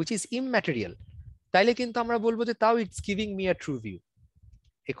উইচ ইজ ইমম্যাটেরিয়াল, তাইলে কিন্তু আমরা বলবো যে তাও it's giving me a true view.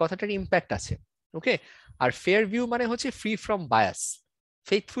 এই কথাটার ইম্প্যাক্ট আছে। ওকে, আর ফেয়ার ভিউ মানে হচ্ছে free from bias,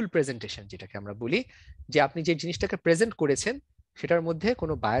 faithful presentation, যেটাকে আমরা বলি যে আপনি যে জিনিসটাকে প্রেজেন্ট করেছেন সেটার মধ্যে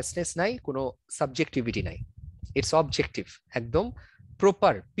কোনো বায়াসনেস নাই, কোনো সাবজেক্টিভিটি নাই, ইটস অবজেক্টিভ, একদম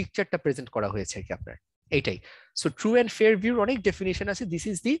প্রপার পিকচারটা প্রেজেন্ট করা হয়েছে আর কি আপনার, এইটাই। সো ট্রু অ্যান্ড ফেয়ার ভিউর অনেক ডেফিনিশন আছে, this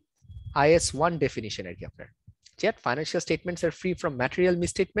is the IS 1 definition আর কি আপনার, যে financial statements are free from material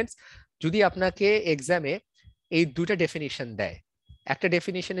মিসস্টেটমেন্টস। যদি আপনাকে এক্সামে এই 2টা ডেফিনিশন দেয়, একটা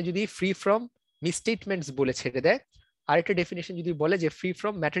ডেফিনিশনে যদি ফ্রি ফ্রম মিসস্টেটমেন্টস বলে ছেড়ে দেয়, আরেকটা ডেফিনিশন যদি বলে যে ফ্রি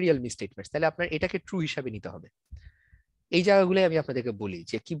ফ্রম ম্যাটেরিয়াল মিসস্টেটমেন্টস, তাহলে আপনার এটাকে ট্রু হিসাবে নিতে হবে। এই জায়গাগুলো আমি আপনাদেরকে বলি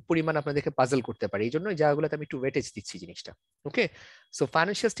যে কি পরিমাণ আপনাদেরকে পাজল করতে পারে, এই জন্য এই জায়গাগুলোতে আমি একটু ওয়েটেজ দিচ্ছি জিনিসটা। ওকে, so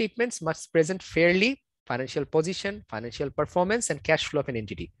financial statements must present fairly financial position, financial performance and cash flow of an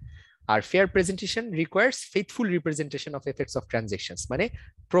entity. Our fair presentation requires faithful representation of effects of transactions, মানে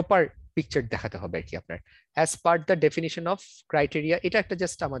proper picture দেখাতে হবে আর কি আপনার, as per the definition of criteria। এটা একটা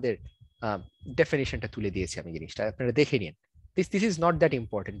just আমাদের ডেফিনিশনটা তুলে দিয়েছি আমি, জিনিসটা আপনারা দেখে নিন। This is not that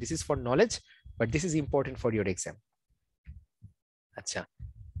important, this is for knowledge, but this is important for your exam। আচ্ছা,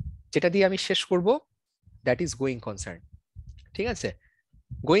 যেটা দিয়ে আমি শেষ করব that is going concern। ঠিক আছে,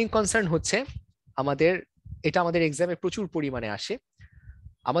 going concern হচ্ছে আমাদের, এটা আমাদের এক্সামে প্রচুর পরিমাণে আসে।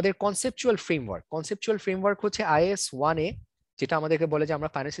 আমাদের কনসেপচুয়াল ফ্রেমওয়ার্ক হচ্ছে IS 1 এ, যেটা আমাদেরকে বলে যে আমরা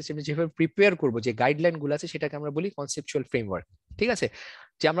ফাইন্যান্সিয়াল স্টেটমেন্ট যেভাবে প্রিপেয়ার করব, যে গাইডলাইন গুলো আছে সেটাকে আমরা বলি কনসেপচুয়াল ফ্রেমওয়ার্ক। ঠিক আছে,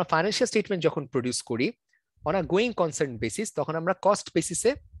 যে আমরা ফাইন্যান্সিয়াল স্টেটমেন্ট যখন প্রডিউস করি on a going concern basis, তখন আমরা কস্ট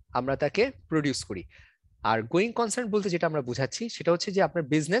বেসিসে আমরা তাকে প্রডিউস করি। আর গোয়িং কনসার্ন বলতে যেটা আমরা বুঝাচ্ছি সেটা হচ্ছে যে আপনার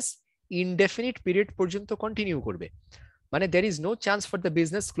বিজনেস ইনডেফিনিট পিরিয়ড পর্যন্ত কন্টিনিউ করবে, মানে there is no chance for the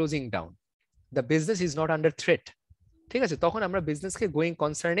business closing down, the business is not under threat। ঠিক আছে, তখন আমরা বিজনেসকে গোয়িং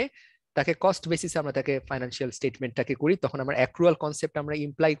কনসার্নে তাকে কস্ট বেসিসে আমরা তাকে ফাইন্যান্সিয়াল স্টেটমেন্টটাকে করি, তখন আমরা অ্যাক্রুয়াল কনসেপ্ট আমরা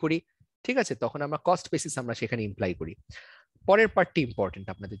ইমপ্লাই করি। ঠিক আছে, তখন আমরা কস্ট বেসিস আমরা সেখানে ইমপ্লাই করি। পরের পার্টটি ইম্পর্টেন্ট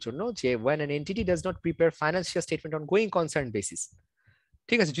আপনাদের জন্য, যে when an entity does not prepare financial statement on going concern basis।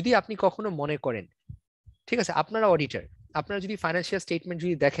 ঠিক আছে, যদি আপনি কখনো মনে করেন, ঠিক আছে, আপনারা অডিটর, আপনারা যদি ফাইন্যান্সিয়াল স্টেটমেন্ট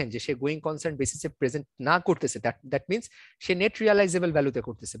যদি দেখেন যে সে গোয়িং কনসার্ন বেসিসে প্রেজেন্ট না করতেছে, দ্যাট মিনস সে নেট রিয়ালাইজেবল ভ্যালুতে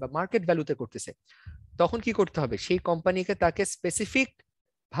করতেছে বা মার্কেট ভ্যালুতে করতেছে, তখন কি করতে হবে, সেই কোম্পানিকে তাকে স্পেসিফিক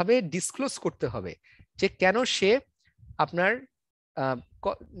ভাবে ডিসক্লোজ করতে হবে যে কেন সে আপনার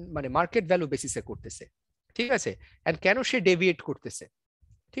মানে মার্কেট ভ্যালু বেসিসে করতেছে। ঠিক আছে, এন্ড কেন সে ডেভিয়েট করতেছে।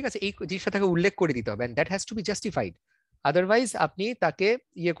 ঠিক আছে, এই জিনিসটা তাকে উল্লেখ করে দিতে হবে, and that has to B justified, otherwise আপনি তাকে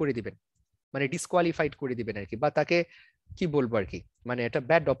ইয়ে করে দিবেন, মানে ডিসকোয়ালিফাইড করে দিবেন আর কি, বা তাকে কি বলবো আর কি, মানে একটা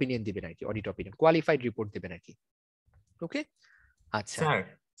ব্যাড অপিনিয়ন দিবেন আর কি, অডিট অপিনিয়ন, কোয়ালিফাইড রিপোর্ট দিবেন আর কি। ওকে, আচ্ছা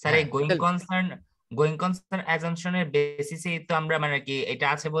স্যার এই গোয়িং কনসার্ন অ্যাজাম্পশনের বেসিসে তো আমরা মানে কি এটা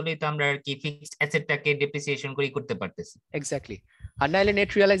আছে বলেই তো আমরা আর কি ফিক্সড অ্যাসেটটাকে ডেপ্রিসিয়েশন করে করতে পারতেছি। এক্স্যাক্টলি, আর নাইলে নেট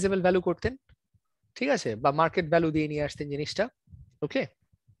রিয়ালাইজেবল ভ্যালু করতেন, ঠিক আছে, বা মার্কেট ভ্যালু দিয়ে নিয়ে আসতেন জিনিসটা। ওকে,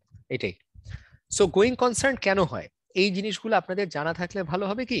 এটাই। সো গোয়িং কনসার্ন কেন হয়, এই জিনিসগুলো আপনাদের জানা থাকলে ভালো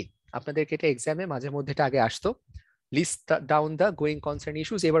হবে কি, আপনাদেরকে এটা এক্সামে মাঝে মধ্যে এটা আগে আসতো, list down the going concern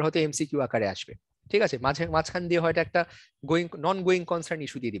issues, এবার হয়তো MCQ আকারে আসবে। ঠিক আছে, মাঝখান দিয়ে হয়তো একটা নন গোয়িং কনসার্ন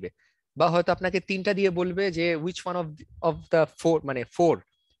ইস্যু দিয়ে দিবে, বা হয়তো আপনাকে 3টা দিয়ে বলবে যে which one of the four মানে 4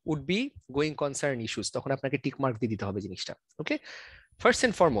 would be going concern issues, তখন আপনাকে টিক মার্ক দিয়ে দিতে হবে জিনিসটা। ওকে, ফার্স্ট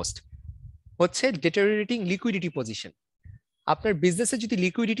এন্ড ফরমোস্ট হচ্ছে ডিটেরিওরেটিং লিকুইডিটি পজিশন। আপনার বিজনেসে যদি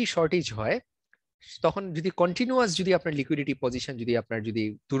লিকুইডিটি শর্টেজ হয়, তখন যদি কন্টিনিউয়াস যদি আপনার লিকুইডিটি পজিশন যদি আপনার যদি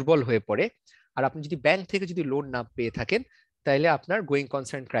দুর্বল হয়ে পড়ে, আর আপনি যদি ব্যাংক থেকে যদি লোন না পেয়ে থাকেন, তাহলে আপনার গোয়িং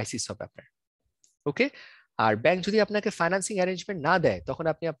কনসার্ন ক্রাইসিস হবে আপনার। ওকে, আর ব্যাংক যদি আপনাকে ফাইন্যান্সিং অ্যারেঞ্জমেন্ট না দেয়, তখন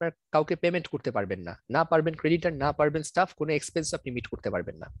আপনি আপনার কাউকে পেমেন্ট করতে পারবেন না, না পারবেন ক্রেডিটার, না পারবেন স্টাফ, কোনো এক্সপেন্স আপনি মিট করতে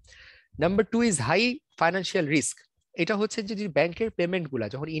পারবেন না। Number 2 is high financial risk. এটা হচ্ছে যদি ব্যাংকের পেমেন্ট গুলা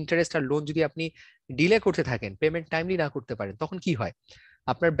যখন ইন্টারেস্ট আর লোন যদি আপনি ডিলে করতে থাকেন, পেমেন্ট টাইমলি না করতে পারেন, তখন কি হয়,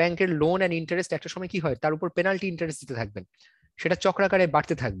 আপনার ব্যাংকের লোন এন্ড ইন্টারেস্ট একটা সময় কি হয়, তার উপর পেনাল্টি ইন্টারেস্ট দিতে থাকবেন, সেটা চক্রাকারে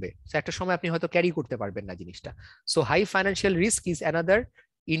বাড়তে থাকবে, একটা সময় আপনি হয়তো ক্যারি করতে পারবেন না জিনিসটা। So high financial risk is another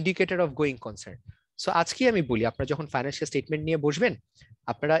indicator of going concern. So আজকে আমি বলি, আপনারা যখন ফাইন্যান্সিয়াল স্টেটমেন্ট নিয়ে বসবেন,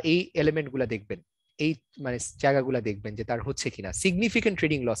 আপনারা এই এলিমেন্ট গুলা দেখবেন, এই মানে জায়গাগুলা দেখবেন যে তার হচ্ছে কিনা সিগনিফিকেন্ট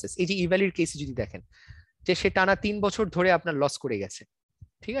ট্রেডিং লসেস। এই যে ইভ্যালির কেসে যদি দেখেন যে সে টানা 3 বছর ধরে আপনার লস করে গেছে,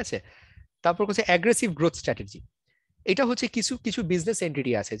 ঠিক আছে। তারপর হচ্ছে অ্যাগ্রেসিভ গ্রোথ স্ট্র্যাটেজি। এটা হচ্ছে কিছু কিছু বিজনেস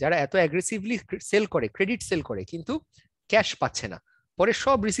এন্টিটি আছে যারা এত অ্যাগ্রেসিভলি সেল করে, ক্রেডিট সেল করে, কিন্তু ক্যাশ পাচ্ছে না, পরে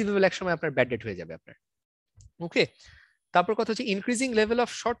সব রিসিভেবল এক সময় আপনার ব্যাড ডেট হয়ে যাবে আপনার। ওকে, তারপর কথা হচ্ছে increasing level of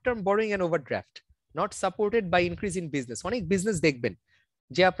short term borrowing and overdraft not supported by increase in business. অনেক বিজনেস দেখবেন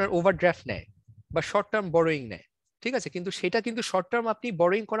যে আপনার ওভারড্রাফট নেয় বা শর্ট টার্ম বরোইং নেয়, ঠিক আছে, কিন্তু সেটা কিন্তু শর্ট টার্ম আপনি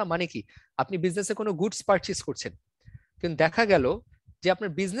বরোইং করা মানে কি, আপনি বিজনেসে কোনো গুডস পারচেজ করছেন, কিন্তু দেখা গেল যে আপনার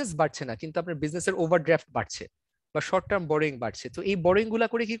বিজনেস বাড়ছে না, কিন্তু আপনার বিজনেসের ওভারড্রাফট বাড়ছে বা শর্ট টার্ম বরোইং বাড়ছে। তো এই বরোইং গুলা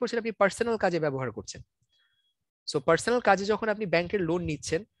করে কি করছেন, আপনি পার্সোনাল কাজে ব্যবহার করছেন। সো পার্সোনাল কাজে যখন আপনি ব্যাংকের লোন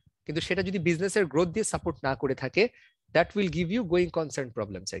নিচ্ছেন, কিন্তু সেটা যদি বিজনেসের গ্রোথ দিয়ে সাপোর্ট না করে থাকে, that will give you going concern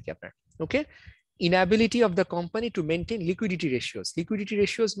problems আর কি আপনার। ওকে, inability of the company to maintain liquidity ratios. Liquidity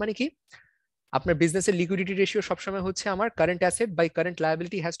ratios মানে কি, আপনার বিজনেসের লিকুইডিটি রেশিও সবসময় হচ্ছে আমার current asset by current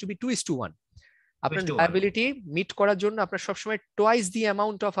liability has to B 2:1। আপনার লায়াবিলিটি মিট করার জন্য আপনার সবসময় টোয়াইস দি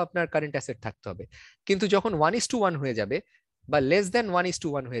অ্যামাউন্ট অফ আপনার কারেন্ট অ্যাসেট থাকতে হবে। কিন্তু যখন 1:1 হয়ে যাবে বা লেস দেন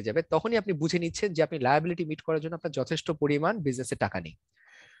 1:1 হয়ে যাবে, তখনই আপনি বুঝে নিচ্ছেন যে আপনি লায়াবিলিটি মিট করার জন্য আপনার যথেষ্ট পরিমাণ বিজনেসে টাকা নেই।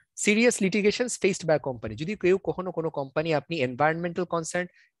 Serious লিটিগেশনস faced by company. যদি কেউ কখনো কোনো কোম্পানি আপনি এনভায়রনমেন্টাল কনসার্ন,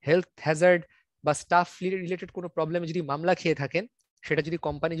 হেলথ হ্যাজার্ড বা স্টাফ রিলেটেড কোনো প্রবলেমে যদি মামলা খেয়ে থাকেন, সেটা যদি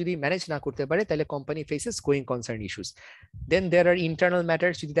কোম্পানি যদি ম্যানেজ না করতে পারে, তাহলে company faces going concern issues. দেন দেয়ার আর ইন্টারনাল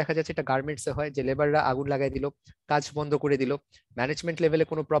ম্যাটার্স। যদি দেখা যাচ্ছে এটা গার্মেন্টসে হয় যে লেবাররা আগুন লাগাই দিল, কাজ বন্ধ করে দিল, ম্যানেজমেন্ট লেভেলে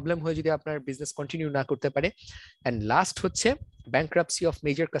কোনো প্রবলেম হয়ে যদি আপনার বিজনেস কন্টিনিউ না করতে পারে। অ্যান্ড লাস্ট হচ্ছে bankruptcy of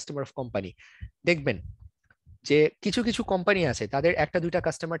major customer of company. দেখবেন যে কিছু কিছু কোম্পানি আছে তাদের 1-2টা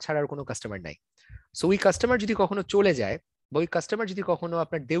কাস্টমার ছাড়া আর কোনো কাস্টমার নাই। সো ওই কাস্টমার যদি কখনো চলে যায় বা ওই কাস্টমার যদি কখনো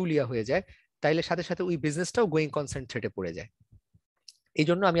আপনার দেউলিয়া হয়ে যায়, তাইলে সাথে সাথে ওই বিজনেসটাও গোয়িং কনসার্ন থ্রেটে পড়ে যায়। এই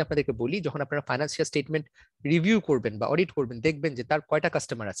জন্য আমি আপনাদেরকে বলি, যখন আপনারা ফাইন্যান্সিয়াল স্টেটমেন্ট রিভিউ করবেন বা অডিট করবেন, দেখবেন যে তার কয়টা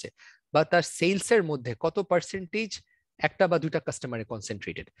কাস্টমার আছে বা তার সেলসের মধ্যে কত পার্সেন্টেজ 1টা বা 2টা কাস্টমারে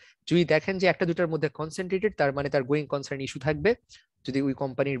কনসেন্ট্রেটেড। যদি দেখেন যে 1-2টার মধ্যে কনসেন্ট্রেটেড, তার মানে তার গোয়িং কনসার্ন ইস্যু থাকবে যদি ওই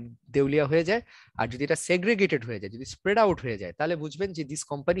কোম্পানির দেউলিয়া হয়ে যায়। আর যদি এটা সেগ্রিগেটেড হয়ে যায়, যদি স্প্রেড আউট হয়ে যায়, তাহলে বুঝবেন যে this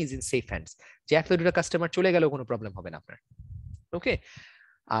company is in safe hands, যে 1-2টা কাস্টমার চলে গেলেও কোনো প্রবলেম হবে না আপনার। ওকে,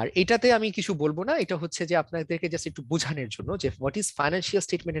 আর এটাতে আমি কিছু বলবো না, এটা হচ্ছে যে আপনাদেরকে জাস্ট একটু বোঝানোর জন্য যে what is financial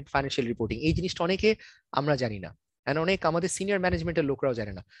statement and financial reporting. এই জিনিসটা অনেকে আমরা জানি না, এন্ড অনেক আমাদের সিনিয়র ম্যানেজমেন্টের লোকরাও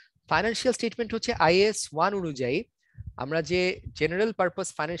জানে না। ফাইন্যান্সিয়াল স্টেটমেন্ট হচ্ছে IAS 1 অনুযায়ী আমরা যে general purpose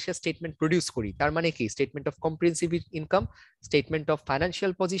financial statement produce করি, তার মানে কি, statement of comprehensive income, statement of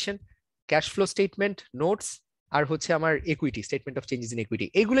financial position, cash flow statement, notes, আর হচ্ছে আমার equity, statement of changes in equity.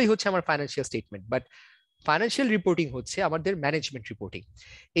 এইগুলোই হচ্ছে আমার financial statement. But financial reporting হচ্ছে আমাদের ম্যানেজমেন্ট রিপোর্টিং।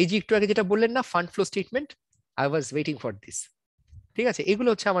 এই যে একটু আগে যেটা বললেন না, fund flow statement, I was waiting for this, ঠিক আছে, এগুলো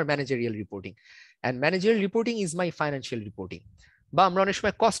হচ্ছে আমার managerial reporting. And managerial reporting is my financial reporting. বা আমরা অনেক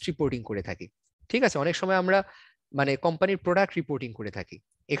সময় কস্ট রিপোর্টিং করে থাকি, ঠিক আছে, অনেক সময় আমরা মানে কোম্পানির প্রোডাক্ট রিপোর্টিং করে থাকি,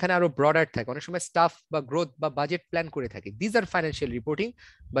 এখানে আরো ব্রডার থাকে, অনেক সময় স্টাফ বা গ্রোথ বা বাজেট প্ল্যান করে থাকি। These are financial reporting,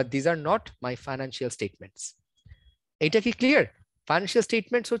 but these are not my financial statements. এটা কি ক্লিয়ার? ফাইন্যান্সিয়াল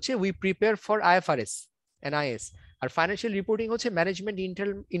স্টেটমেন্টস হচ্ছে we prepare for IFRS and IAS, R financial reporting হচ্ছে ম্যানেজমেন্ট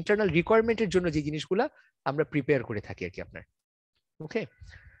ইন্টারনাল রিকোয়ারমেন্টের জন্য যে জিনিসগুলো আমরা প্রিপেয়ার করে থাকি আর কি আপনার। ওকে,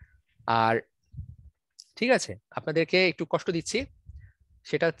 আর ঠিক আছে, আপনাদেরকে একটু কষ্ট দিচ্ছি,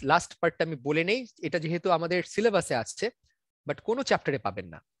 সেটা লাস্ট পার্টটা আমি বলে নেই। এটা যেহেতু আমাদের সিলেবাসে আসছে, বাট কোনো চ্যাপ্টারে পাবেন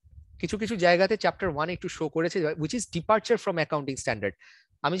না। কিছু কিছু জায়গাতে চ্যাপ্টার 1 একটু শো করেছে, which is departure from accounting standard.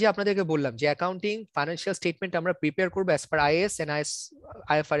 আমি যে আপনাদেরকে বললাম যে অ্যাকাউন্টিং ফাইন্যান্সিয়াল স্টেটমেন্ট আমরা প্রিপেয়ার করবো as per IAS and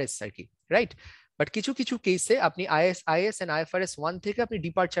IFRS আর কি, রাইট? বাট কিছু কিছু কেসে আপনি IAS and IFRS 1 থেকে আপনি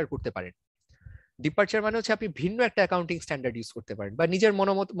ডিপার্চার করতে পারেন। ডিপারচার মানে হচ্ছে আপনি ভিন্ন একটা অ্যাকাউন্টিং স্ট্যান্ডার্ড ইউজ করতে পারেন বা নিজের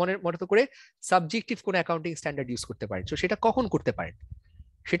মনের মতো করে সাবজেক্টিভ কোনো অ্যাকাউন্টিং স্ট্যান্ডার্ড ইউজ করতে পারেন। তো সেটা কখন করতে পারেন?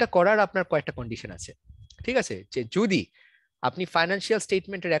 সেটা করার আপনার কয়েকটা কন্ডিশন আছে, ঠিক আছে? যে যদি আপনি ফাইন্যান্সিয়াল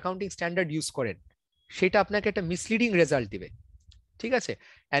স্টেটমেন্টের অ্যাকাউন্টিং স্ট্যান্ডার্ড ইউজ করেন, সেটা আপনাকে একটা মিসলিডিং রেজাল্ট দিবে, ঠিক আছে?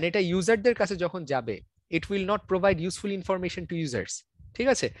 এন্ড এটা ইউজারদের কাছে যখন যাবে, it will not provide useful information to users, ঠিক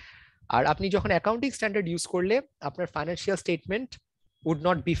আছে? আর আপনি যখন অ্যাকাউন্টিং স্ট্যান্ডার্ড ইউজ করলে আপনার financial statement would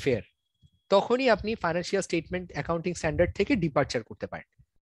not be fair, তখনই আপনি ফাইন্যান্সিয়াল স্টেটমেন্ট অ্যাকাউন্টিং স্ট্যান্ডার্ড থেকে ডিপারচার করতে পারেন।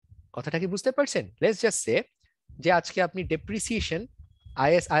 কথাটা কি বুঝতে পারছেন? লেটস জাস্ট সে যে আজকে আপনি ডেপ্রিসিয়েশন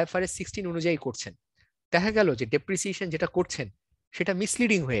IFRS 16 অনুযায়ী করছেন, দেখা গেল যে ডেপ্রিসিয়েশন যেটা করছেন সেটা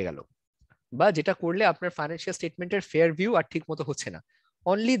মিসলিডিং হয়ে গেল, বা যেটা করলে আপনার ফাইন্যান্সিয়াল স্টেটমেন্টের ফেয়ার ভিউ আর ঠিক মতো হচ্ছে না,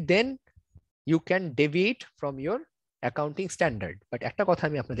 only then you can deviate from your accounting standard. But একটা কথা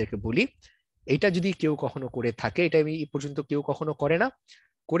আমি আপনাদেরকে বলি, এটা যদি কেউ কখনো করে থাকে, এটা আমি এই পর্যন্ত কেউ কখনো করে না,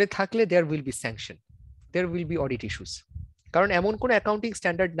 করে থাকলে there will be sanction, there will be audit issues. কারণ এমন কোনো অ্যাকাউন্টিং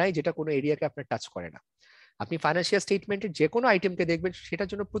স্ট্যান্ডার্ড নাই যেটা কোনো এরিয়াকে আপনার টাচ করে না। আপনি ফাইন্যান্সিয়াল স্টেটমেন্টের যে কোনো আইটেমকে দেখবেন, সেটার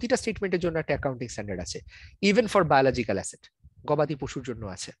জন্য প্রতিটা স্টেটমেন্টের জন্য একটা অ্যাকাউন্টিং স্ট্যান্ডার্ড আছে, ইভেন ফর বায়োলজিক্যাল অ্যাসেট, গবাদি পশুর জন্য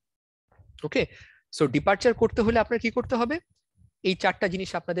আছে। ওকে, সো ডিপারচার করতে হলে আপনার কি করতে হবে? এই চারটা জিনিস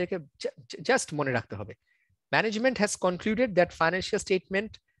আপনাদেরকে জাস্ট মনে রাখতে হবে। Management has concluded that financial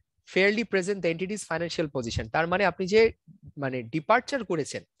statement fairly present the entities financial position. তার মানে আপনি যে ডিপারচার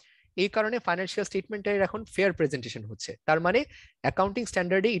করেছেন, এই কারণে ফাইন্যান্সিয়াল স্টেটমেন্টের এখন ফেয়ার প্রেজেন্টেশন হচ্ছে, তার মানে accounting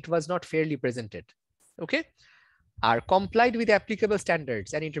স্ট্যান্ডার্ডে it was not fairly presented. Okay, R complied with applicable standards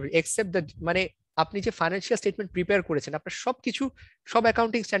and interview except the, মানে আপনি যে ফাইন্যান্সিয়াল স্টেটমেন্ট প্রিপেয়ার করেছেন, আপনার সবকিছু সব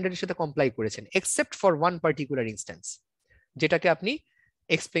অ্যাকাউন্টিং স্ট্যান্ডার্ডের সাথে কমপ্লাই করেছেন, except for one particular instance, যেটাকে আপনি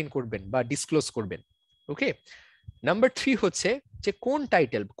এক্সপ্লেইন করবেন বা ডিসক্লোজ করবেন। ওকে, নাম্বার 3 হচ্ছে যে কোন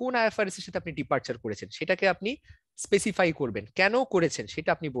টাইটেল, কোন IFRS এর সাথে আপনি ডিপারচার করেছেন, সেটাকে আপনি স্পেসিফাই করবেন, কেন করেছেন সেটা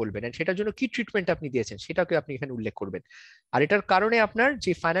আপনি বলবেন, এন্ড সেটার জন্য কি ট্রিটমেন্ট আপনি দিয়েছেন সেটাকে আপনি এখানে উল্লেখ করবেন। আর এটার কারণে আপনার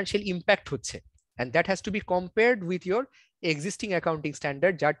যে ফাইন্যান্সিয়াল ইম্প্যাক্ট হচ্ছে, and that has to be compared with your existing accounting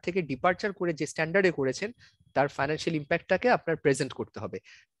standard, যার থেকে ডিপারচার করে যে স্ট্যান্ডার্ডে করেছেন তার ফাইন্যান্সিয়াল ইম্প্যাক্টটাকে আপনার প্রেজেন্ট করতে হবে।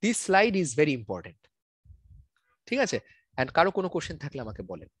 This slide is very important, ঠিক আছে? এন্ড কারো কোনো কোশ্চেন থাকলে আমাকে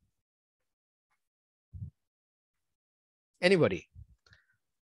বলেন। এনিবডি?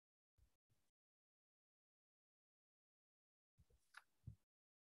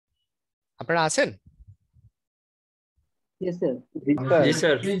 আপনারা আছেন?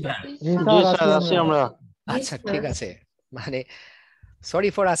 আচ্ছা, ঠিক আছে। মানে সরি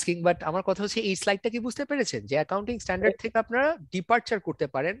ফর আস্কিং, বাট আমার কথা হচ্ছে এই স্লাইডটা কি বুঝতে পেরেছেন যে অ্যাকাউন্টিং স্ট্যান্ডার্ড থেকে আপনারা ডিপারচার করতে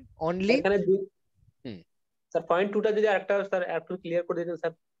পারেন অনলি। এখানে স্যার পয়েন্ট 2টা যদি আরেকটা স্যার একটু ক্লিয়ার করে দিতেন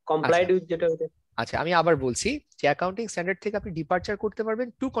স্যার, কমপ্লাইড উইথ যেটা হচ্ছে। আচ্ছা, আমি আবার বলছি যে অ্যাকাউন্টিং স্ট্যান্ডার্ড থেকে আপনি ডিপারচার করতে পারবেন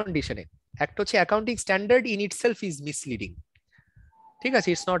টু কন্ডিশনে। একটা হচ্ছে accounting standard in itself is misleading, ঠিক আছে,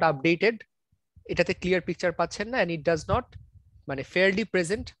 ইটস নট আপডেটেড, এটাতে ক্লিয়ার পিকচার পাচ্ছেন না, এন্ড ইট ডাজ নট মানে ফেয়ারলি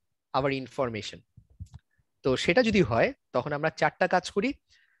প্রেজেন্ট আওয়ার ইনফরমেশন। তো সেটা যদি হয় তখন আমরা চারটা কাজ করি।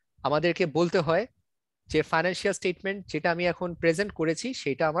 আমাদেরকে বলতে হয় যে ফাইন্যান্সিয়াল স্টেটমেন্ট যেটা আমি এখন প্রেজেন্ট করেছি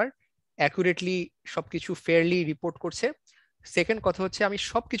সেটা আমার অ্যাকুরেটলি সবকিছু ফেয়ারলি রিপোর্ট করছে। সেকেন্ড কথা হচ্ছে আমি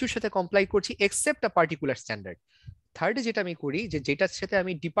সবকিছুর সাথে কমপ্লাই করছি এক্সেপ্ট আ পার্টিকুলার স্ট্যান্ডার্ড। থার্ডে যেটা আমি করি যে যেটার সাথে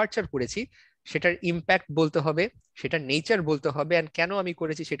আমি ডিপারচার করেছি সেটার ইম্প্যাক্ট বলতে হবে, সেটার নেচার বলতে হবে, এন্ড কেন আমি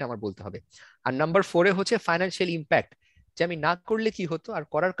করেছি সেটা আমার বলতে হবে। আর নাম্বার 4-এ হচ্ছে ফাইন্যান্সিয়াল ইম্প্যাক্ট, যে আমি না করলে কি হতো আর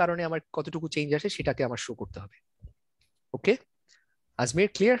করার কারণে আমার কতটুকু চেঞ্জ আসে সেটাকে আমার শো করতে হবে। ওকে আজমির,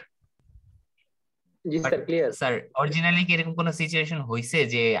 ক্লিয়ার? জি স্যার, ক্লিয়ার স্যার। অরিজিনালি কি এরকম কোনো সিচুয়েশন হইছে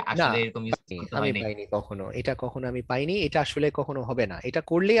যে আসলে এরকম ইউজ করতে আমি হয়নি? পাইনি কখনো, এটা কখনো আমি পাইনি, এটা আসলে কখনো হবে না। এটা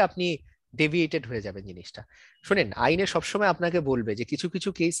করলেই আপনি ডেভিয়েটেড হয়ে যাবেন জিনিসটা। শুনেন, আইনে সবসময় আপনাকে বলবে যে কিছু কিছু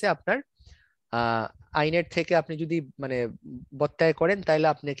কেসে আপনার আইনের থেকে আপনি যদি মানে বত্যায় করেন তাহলে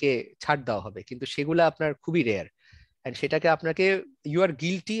আপনাকে ছাড় দেওয়া হবে, কিন্তু সেগুলো আপনার খুবই রেয়ার, এন্ড সেটাকে আপনাকে you R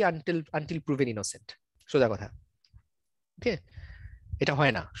guilty until proven innocent, সোজা কথা। ওকে, এটা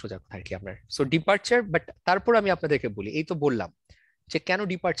হয় না, সোজা কথা আর কি আপনার। সো ডিপারচার, বাট তারপর আমি আপনাদেরকে বলি, এই তো বললাম যে কেন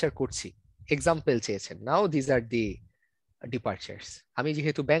ডিপারচার করছি, এক্সাম্পল চেয়েছেন, নাও দিস আর দি ডিপারচার্স। আমি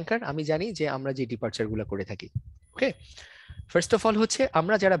যেহেতু ব্যাংকার, আমি জানি যে আমরা যে ডিপারচার গুলো করে থাকি। ওকে, ফার্স্ট অফ অল হচ্ছে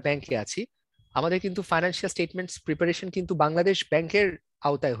আমরা যারা ব্যাংকে আছি আমাদের কিন্তু ফাইন্যান্সিয়াল স্টেটমেন্টস প্রিপারেশন কিন্তু বাংলাদেশ ব্যাংকের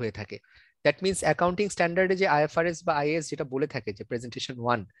আওতায় হয়ে থাকে। দ্যাট মিনস অ্যাকাউন্টিং স্ট্যান্ডার্ডে যে IFRS বা IAS যেটা বলে থাকে যে প্রেজেন্টেশন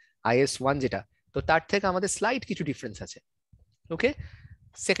 1 IAS 1 যেটা, তো তার থেকে আমাদের স্লাইড কিছু ডিফারেন্স আছে। ওকে,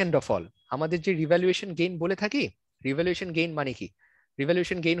 সেকেন্ড অফ অল আমাদের যে রিভ্যালুয়েশন গেইন বলে থাকি, রিভ্যালুয়েশন গেইন মানে কি?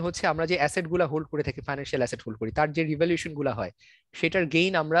 রিভ্যালুয়েশন গেইন হচ্ছে আমরা যে অ্যাসেট গুলা হোল্ড করে থাকি, ফাইন্যান্সিয়াল অ্যাসেট হোল্ড করি, তার যে রিভ্যালুয়েশন গুলা হয় সেটার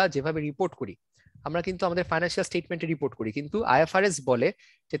গেইন আমরা যেভাবে রিপোর্ট করি, আমরা কিন্তু আমাদের ফাইন্যান্সিয়াল স্টেটমেন্টে রিপোর্ট করি, কিন্তু IFRS বলে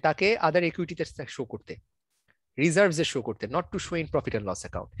যে তাকে আদার ইকুইটিতে শো করতে। রিজার্ভস এ শো করতে, not to show in profit and loss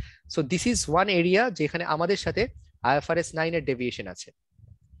account. So this is one area যেখানে আমাদের সাথে IFRS 9 এর ডেভিয়েশন আছে।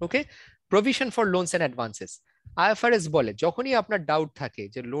 ওকে, provision for loans and advances. IFRS বলে যখনই আপনার ডাউট থাকে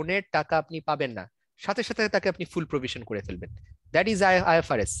যে লোনের টাকা আপনি পাবেন না, সাথে সাথে তাকে আপনি ফুল প্রভিশন করে ফেলবেন। That is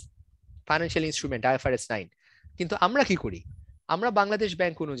IFRS, financial instrument IFRS 9। কিন্তু আমরা কি করি? আমরা বাংলাদেশ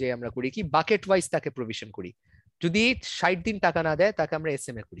ব্যাংক অনুযায়ী আমরা করি কি, বাকেট ওয়াইজ তাকে প্রভিশন করি। যদি 60 দিন টাকা না দেয় তাকে আমরা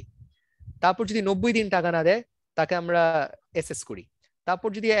SMA করি, তারপর যদি 90 দিন টাকা না দেয় তাকে আমরা SS করি, তারপর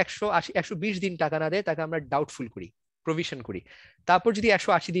যদি 120 দিন টাকা না দেয় তাকে আমরা ডাউটফুল করি, প্রভিশন করি, তারপর যদি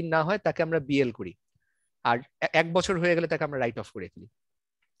 180 দিন না হয় তাকে আমরা BL করি, আর 1 বছর হয়ে গেলে তাকে আমরা রাইট অফ করে ফেলি।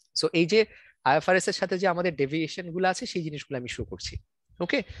 সো এই যে IFRS এর সাথে যে আমাদের ডেভিয়েশন গুলো আছে সেই জিনিসগুলো আমি শো করছি।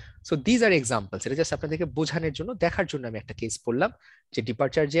 ওকে, সো দিজ আর এক্সাম্পলস। এটা জাস্ট আপনাদেরকে বোঝানোর জন্য, দেখার জন্য আমি একটা কেস পড়লাম যে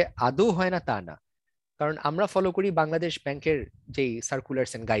ডিপারচার যে আদৌ হয় না তা না, কারণ আমরা ফলো করি বাংলাদেশ ব্যাংকের যে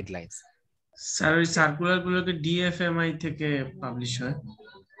সার্কুলারস এন্ড গাইডলাইন্স। স্যার ওই সার্কুলার গুলোকে DFMI থেকে পাবলিশ হয়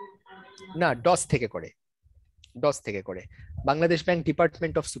না, ডস থেকে করে, ডস থেকে করে, Bangladesh bank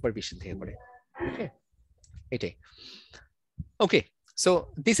department of supervision থেকে করে। ওকে, এটাই। ওকে, so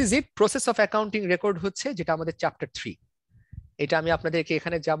this is it. Process of accounting record হচ্ছে যেটা আমাদের চ্যাপ্টার 3। এটা আমি আপনাদেরকে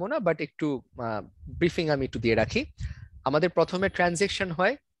এখানে যাব না, বাট একটু ব্রিফিং আমি একটু দিয়ে রাখি। আমাদের প্রথমে ট্রানজেকশন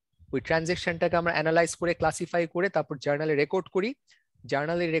হয়, ওই ট্রানজেকশনটাকে আমরা অ্যানালাইজ করে ক্লাসিফাই করে তারপর জার্নালে রেকর্ড করি,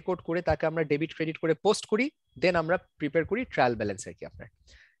 জার্নালে রেকর্ড করে তাকে আমরা ডেবিট ক্রেডিট করে পোস্ট করি, দেন আমরা প্রিপেয়ার করি ট্রায়াল ব্যালেন্স আর কি আপনার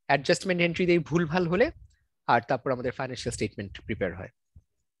অ্যাডজাস্টমেন্ট এন্ট্রি দিয়ে ভুলভাল হলে, আর তারপর আমাদের ফাইন্যান্সিয়াল স্টেটমেন্ট প্রিপেয়ার হয়।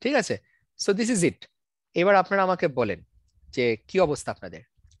 ঠিক আছে, সো দিস ইজ ইট। এবার আপনারা আমাকে বলেন যে কি অবস্থা আপনাদের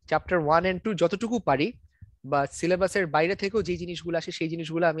চ্যাপ্টার 1 and 2 যতটুকু পারি, বা সিলেবাসের বাইরে থেকেও যে জিনিসগুলো আসে সেই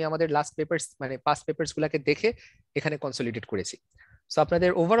জিনিসগুলো আমি আমাদের লাস্ট পেপারস মানে পাস্ট পেপারস গুলাকে দেখে এখানে কনসলিডেট করেছি। সো আপনাদের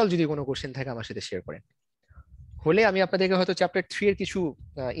ওভারঅল যদি কোনো কোশ্চেন থাকে আমার সাথে শেয়ার করেন, হলে আমি আপনাদেরকে হয়তো চ্যাপ্টার 3 এর কিছু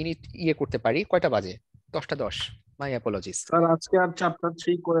ইয়ে করতে পারি। কয়টা বাজে? 10:10। মাই অ্যাপোলজিস স্যার, আজকে আর চ্যাপ্টার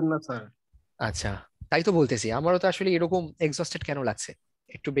 3 করেন না স্যার। আচ্ছা, তাই তো বলতেছি, আমারও তো আসলে এরকম এক্সস্টেড কেন লাগছে,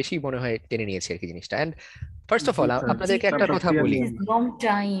 একটু বেশি মনে হয় টেনে নিয়েছি আর কি জিনিসটা। এন্ড ফার্স্ট অফ অল আপনাদেরকে একটা কথা বলি, লং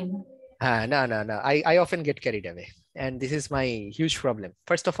টাইম। হ্যাঁ, না না না, I often get carried away and this is my huge problem.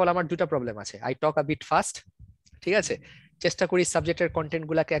 First of all, আমার দুটো প্রবলেম আছে। I talk a bit fast, ঠিক আছে, চেষ্টা করি সাবজেক্টের কন্টেন্ট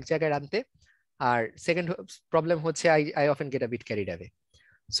গুলাকে এক জায়গায় আনতে। আর সেকেন্ড প্রবলেম হচ্ছে I often get a bit carried away.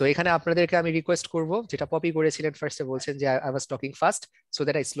 So এখানে আপনাদেরকে আমি রিকোয়েস্ট করব, যেটা পপি করেছিলেন ফার্স্টে, বলছেন যে I was talking fast so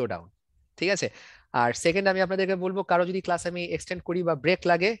that I slow down, ঠিক আছে। আর সেকেন্ড আমি আপনাদেরকে বলবো, কারো যদি ক্লাস আমি এক্সটেন্ড করি বা ব্রেক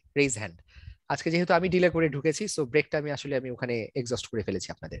লাগে, রেইজ হ্যান্ড। আজকে যেহেতু আমি ডিলে করে ঢুকেছি, সো ব্রেকটা আমি ওখানে এক্সস্ট করে ফেলেছি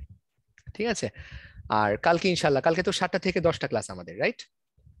আপনাদের, ঠিক আছে। আর কালকে ইনশাআল্লাহ, কালকে তো 7টা থেকে 10টা ক্লাস আমাদের, রাইট?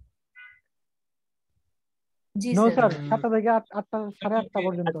 জি স্যার, 7টা থেকে 8টা 8:30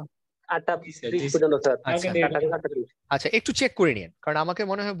 পর্যন্ত। 8:30 পর্যন্ত স্যার। আচ্ছা, একটু চেক করে নিন, কারণ আমাকে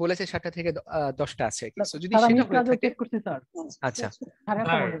মনে হয় বলেছে 7টা থেকে 10টা আছে কি। সো যদি স্যার আমি সেটা হয়ে থাকে, চেক করছি স্যার। আচ্ছা,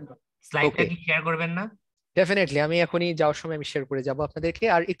 8:30 পর্যন্ত। স্লাইডটা কি শেয়ার করবেন না? ডেফিনেটলি, আমি এখনই যাওয়ার সময় আমি শেয়ার করে যাব আপনাদেরকে।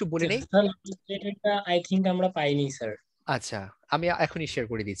 আর একটু বলে নেই, এটা আই থিংক আমরা পাইনি স্যার। আচ্ছা, আমি এখনই শেয়ার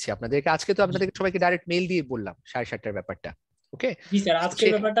করে দিচ্ছি আপনাদেরকে। আজকে তো আপনাদেরকে সবাইকে ডাইরেক্ট মেইল দিয়ে বললাম 7:30টার ব্যাপারটা। ওকে জি স্যার,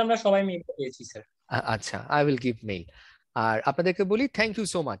 আজকের ব্যাপারটা আমরা সবাই মেইল করেছি স্যার। আচ্ছা, আই উইল গিভ মেইল। আর আপনাদেরকে বলি thank you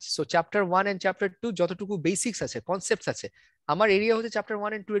so much. So chapter 1 and chapter 2 যতটুকু বেসিক্স আছে, কনসেপ্টস আছে, আমার এরিয়া হচ্ছে চ্যাপ্টার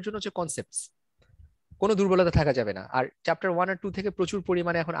 1 এন্ড 2 এর জন্য হচ্ছে কনসেপ্টস, কোনো দুর্বলতা থাকা যাবে না। আর চ্যাপ্টার 1 আর 2 থেকে প্রচুর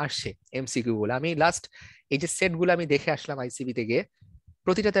পরিমাণে এখন আসছে এমসিকিউ গুলো। আমি লাস্ট এই যে সেট গুলো আমি দেখে আসলাম আইসিবি তে গিয়ে,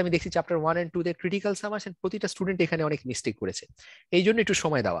 প্রতিটাতে আমি দেখছি চ্যাপ্টার 1 এন্ড 2 তে ক্রিটিক্যাল সাম আসেন, প্রতিটা স্টুডেন্ট এখানে অনেক মিস্টেক করেছে। এই জন্য একটু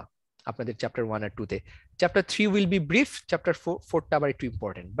সময় দেওয়া আপনাদের চ্যাপ্টার 1 আর 2 তে। Chapter 3 will be brief, chapter 4টা আবার একটু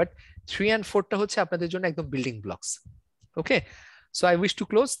ইম্পর্টেন্ট, বাট 3 and 4টা হচ্ছে আপনাদের জন্য একদম building blocks. Okay, so I wish to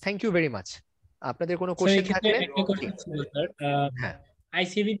close. Thank you very much. আপনাদের কোনো কোশ্চেন থাকলে, হ্যাঁ,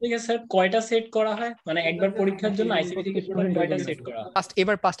 আইসিবি থেকে স্যার কয়টা সেট করা হয়, মানে একবার পরীক্ষার জন্য আইসিবি থেকে কয়টা সেট করা হয়?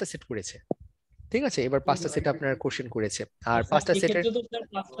 এবার 5টা সেট করেছে, ঠিক আছে, এবার 5টা সেট আপনার কোশ্চেন করেছে। আর 5টা সেটের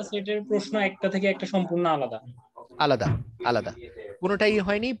 5টা সেটের প্রশ্ন একটা থেকে একটা সম্পূর্ণ আলাদা আলাদা আলাদা, কোনোটাই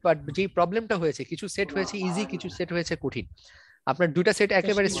হয়নি। বাট যে প্রবলেমটা হয়েছে, কিছু সেট হয়েছে ইজি, কিছু সেট হয়েছে কঠিন। আপনার দুটো সেট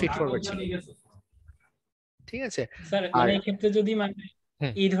একেবারে স্ট্রেট ফরওয়ার্ড ছিল, ঠিক আছে। স্যার মানে এই ক্ষেত্রে যদি মানে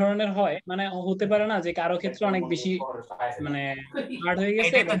এই ধরনের হয়, মানে হতে পারে না যে কারো ক্ষেত্রে অনেক বেশি মানে হার্ড হয়ে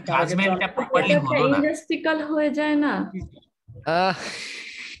গেছে, জাজমেন্টটা প্রপারলি হলো না, ইনজাস্টিক্যাল হয়ে যায় না।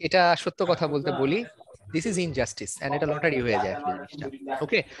 এটা সত্য কথা বলতে বলি, দিস ইজ ইনজাস্টিস এন্ড এটা লটারি হয়ে যায় জিনিসটা।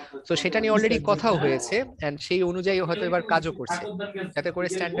 ওকে, সো সেটা নিয়ে অলরেডি কথাও হয়েছে এন্ড সেই অনুযায়ী হয়তো এবার কাজও করছে যাতে করে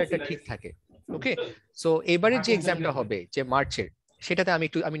স্ট্যান্ডার্ডটা ঠিক থাকে। ওকে, সো এবারের যে এক্সামটা হবে যে মার্চের, সেটাতে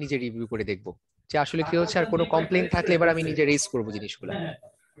আমি নিজে রিভিউ করে দেখবো যে আসলে কি হচ্ছে, আর কোনো কমপ্লেইন থাকলে এবার আমি নিজে রেজ করবো জিনিসগুলো।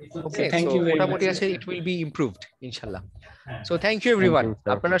 ওকে, thank so you very much মোটামুটি আছে, ইট উইল বি ইমপ্রুভড ইনশাআল্লাহ। সো থ্যাংক ইউ এভরিওয়ান,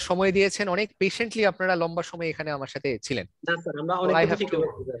 আপনারা সময় দিয়েছেন অনেক পেশেন্টলি, আপনারা লম্বা সময় এখানে আমার সাথে ছিলেন। না স্যার আমরা অনেক আই কিছু হ্যাভ শিখতে টু,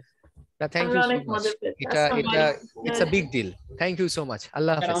 পারছি sir. Thank you so much. এটা it's a big deal. Thank you so much.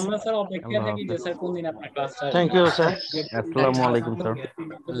 Allah sir হাফেজ। আমরা স্যার অপেক্ষায় থাকি যে স্যার কোন দিন আপনার ক্লাসটা থ্যাংক ইউ স্যার। আসসালামু আলাইকুম স্যার।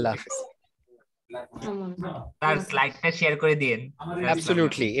 আল্লাহ হাফেজ। স্যার স্লাইডটা শেয়ার করে দিন।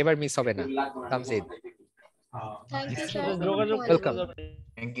 অ্যাবসলিউটলি, এবার মিস হবে না। Tamjid, thank you sir. যোগাযোগ welcome.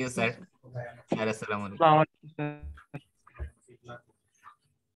 Thank you sir. Sir আসসালামু আলাইকুম।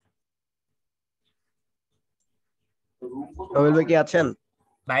 নোবেল ভাই কি আছেন?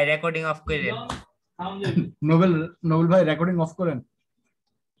 ভাই রেকর্ডিং অফ করেন। নোবেল নোবেল ভাই রেকর্ডিং অফ করেন।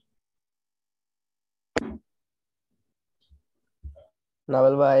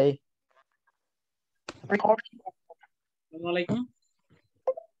 নোবেল ভাই আসসালামু আলাইকুম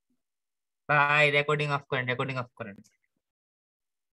ভাই রেকর্ডিং অফ করেন, রেকর্ডিং অফ করেন।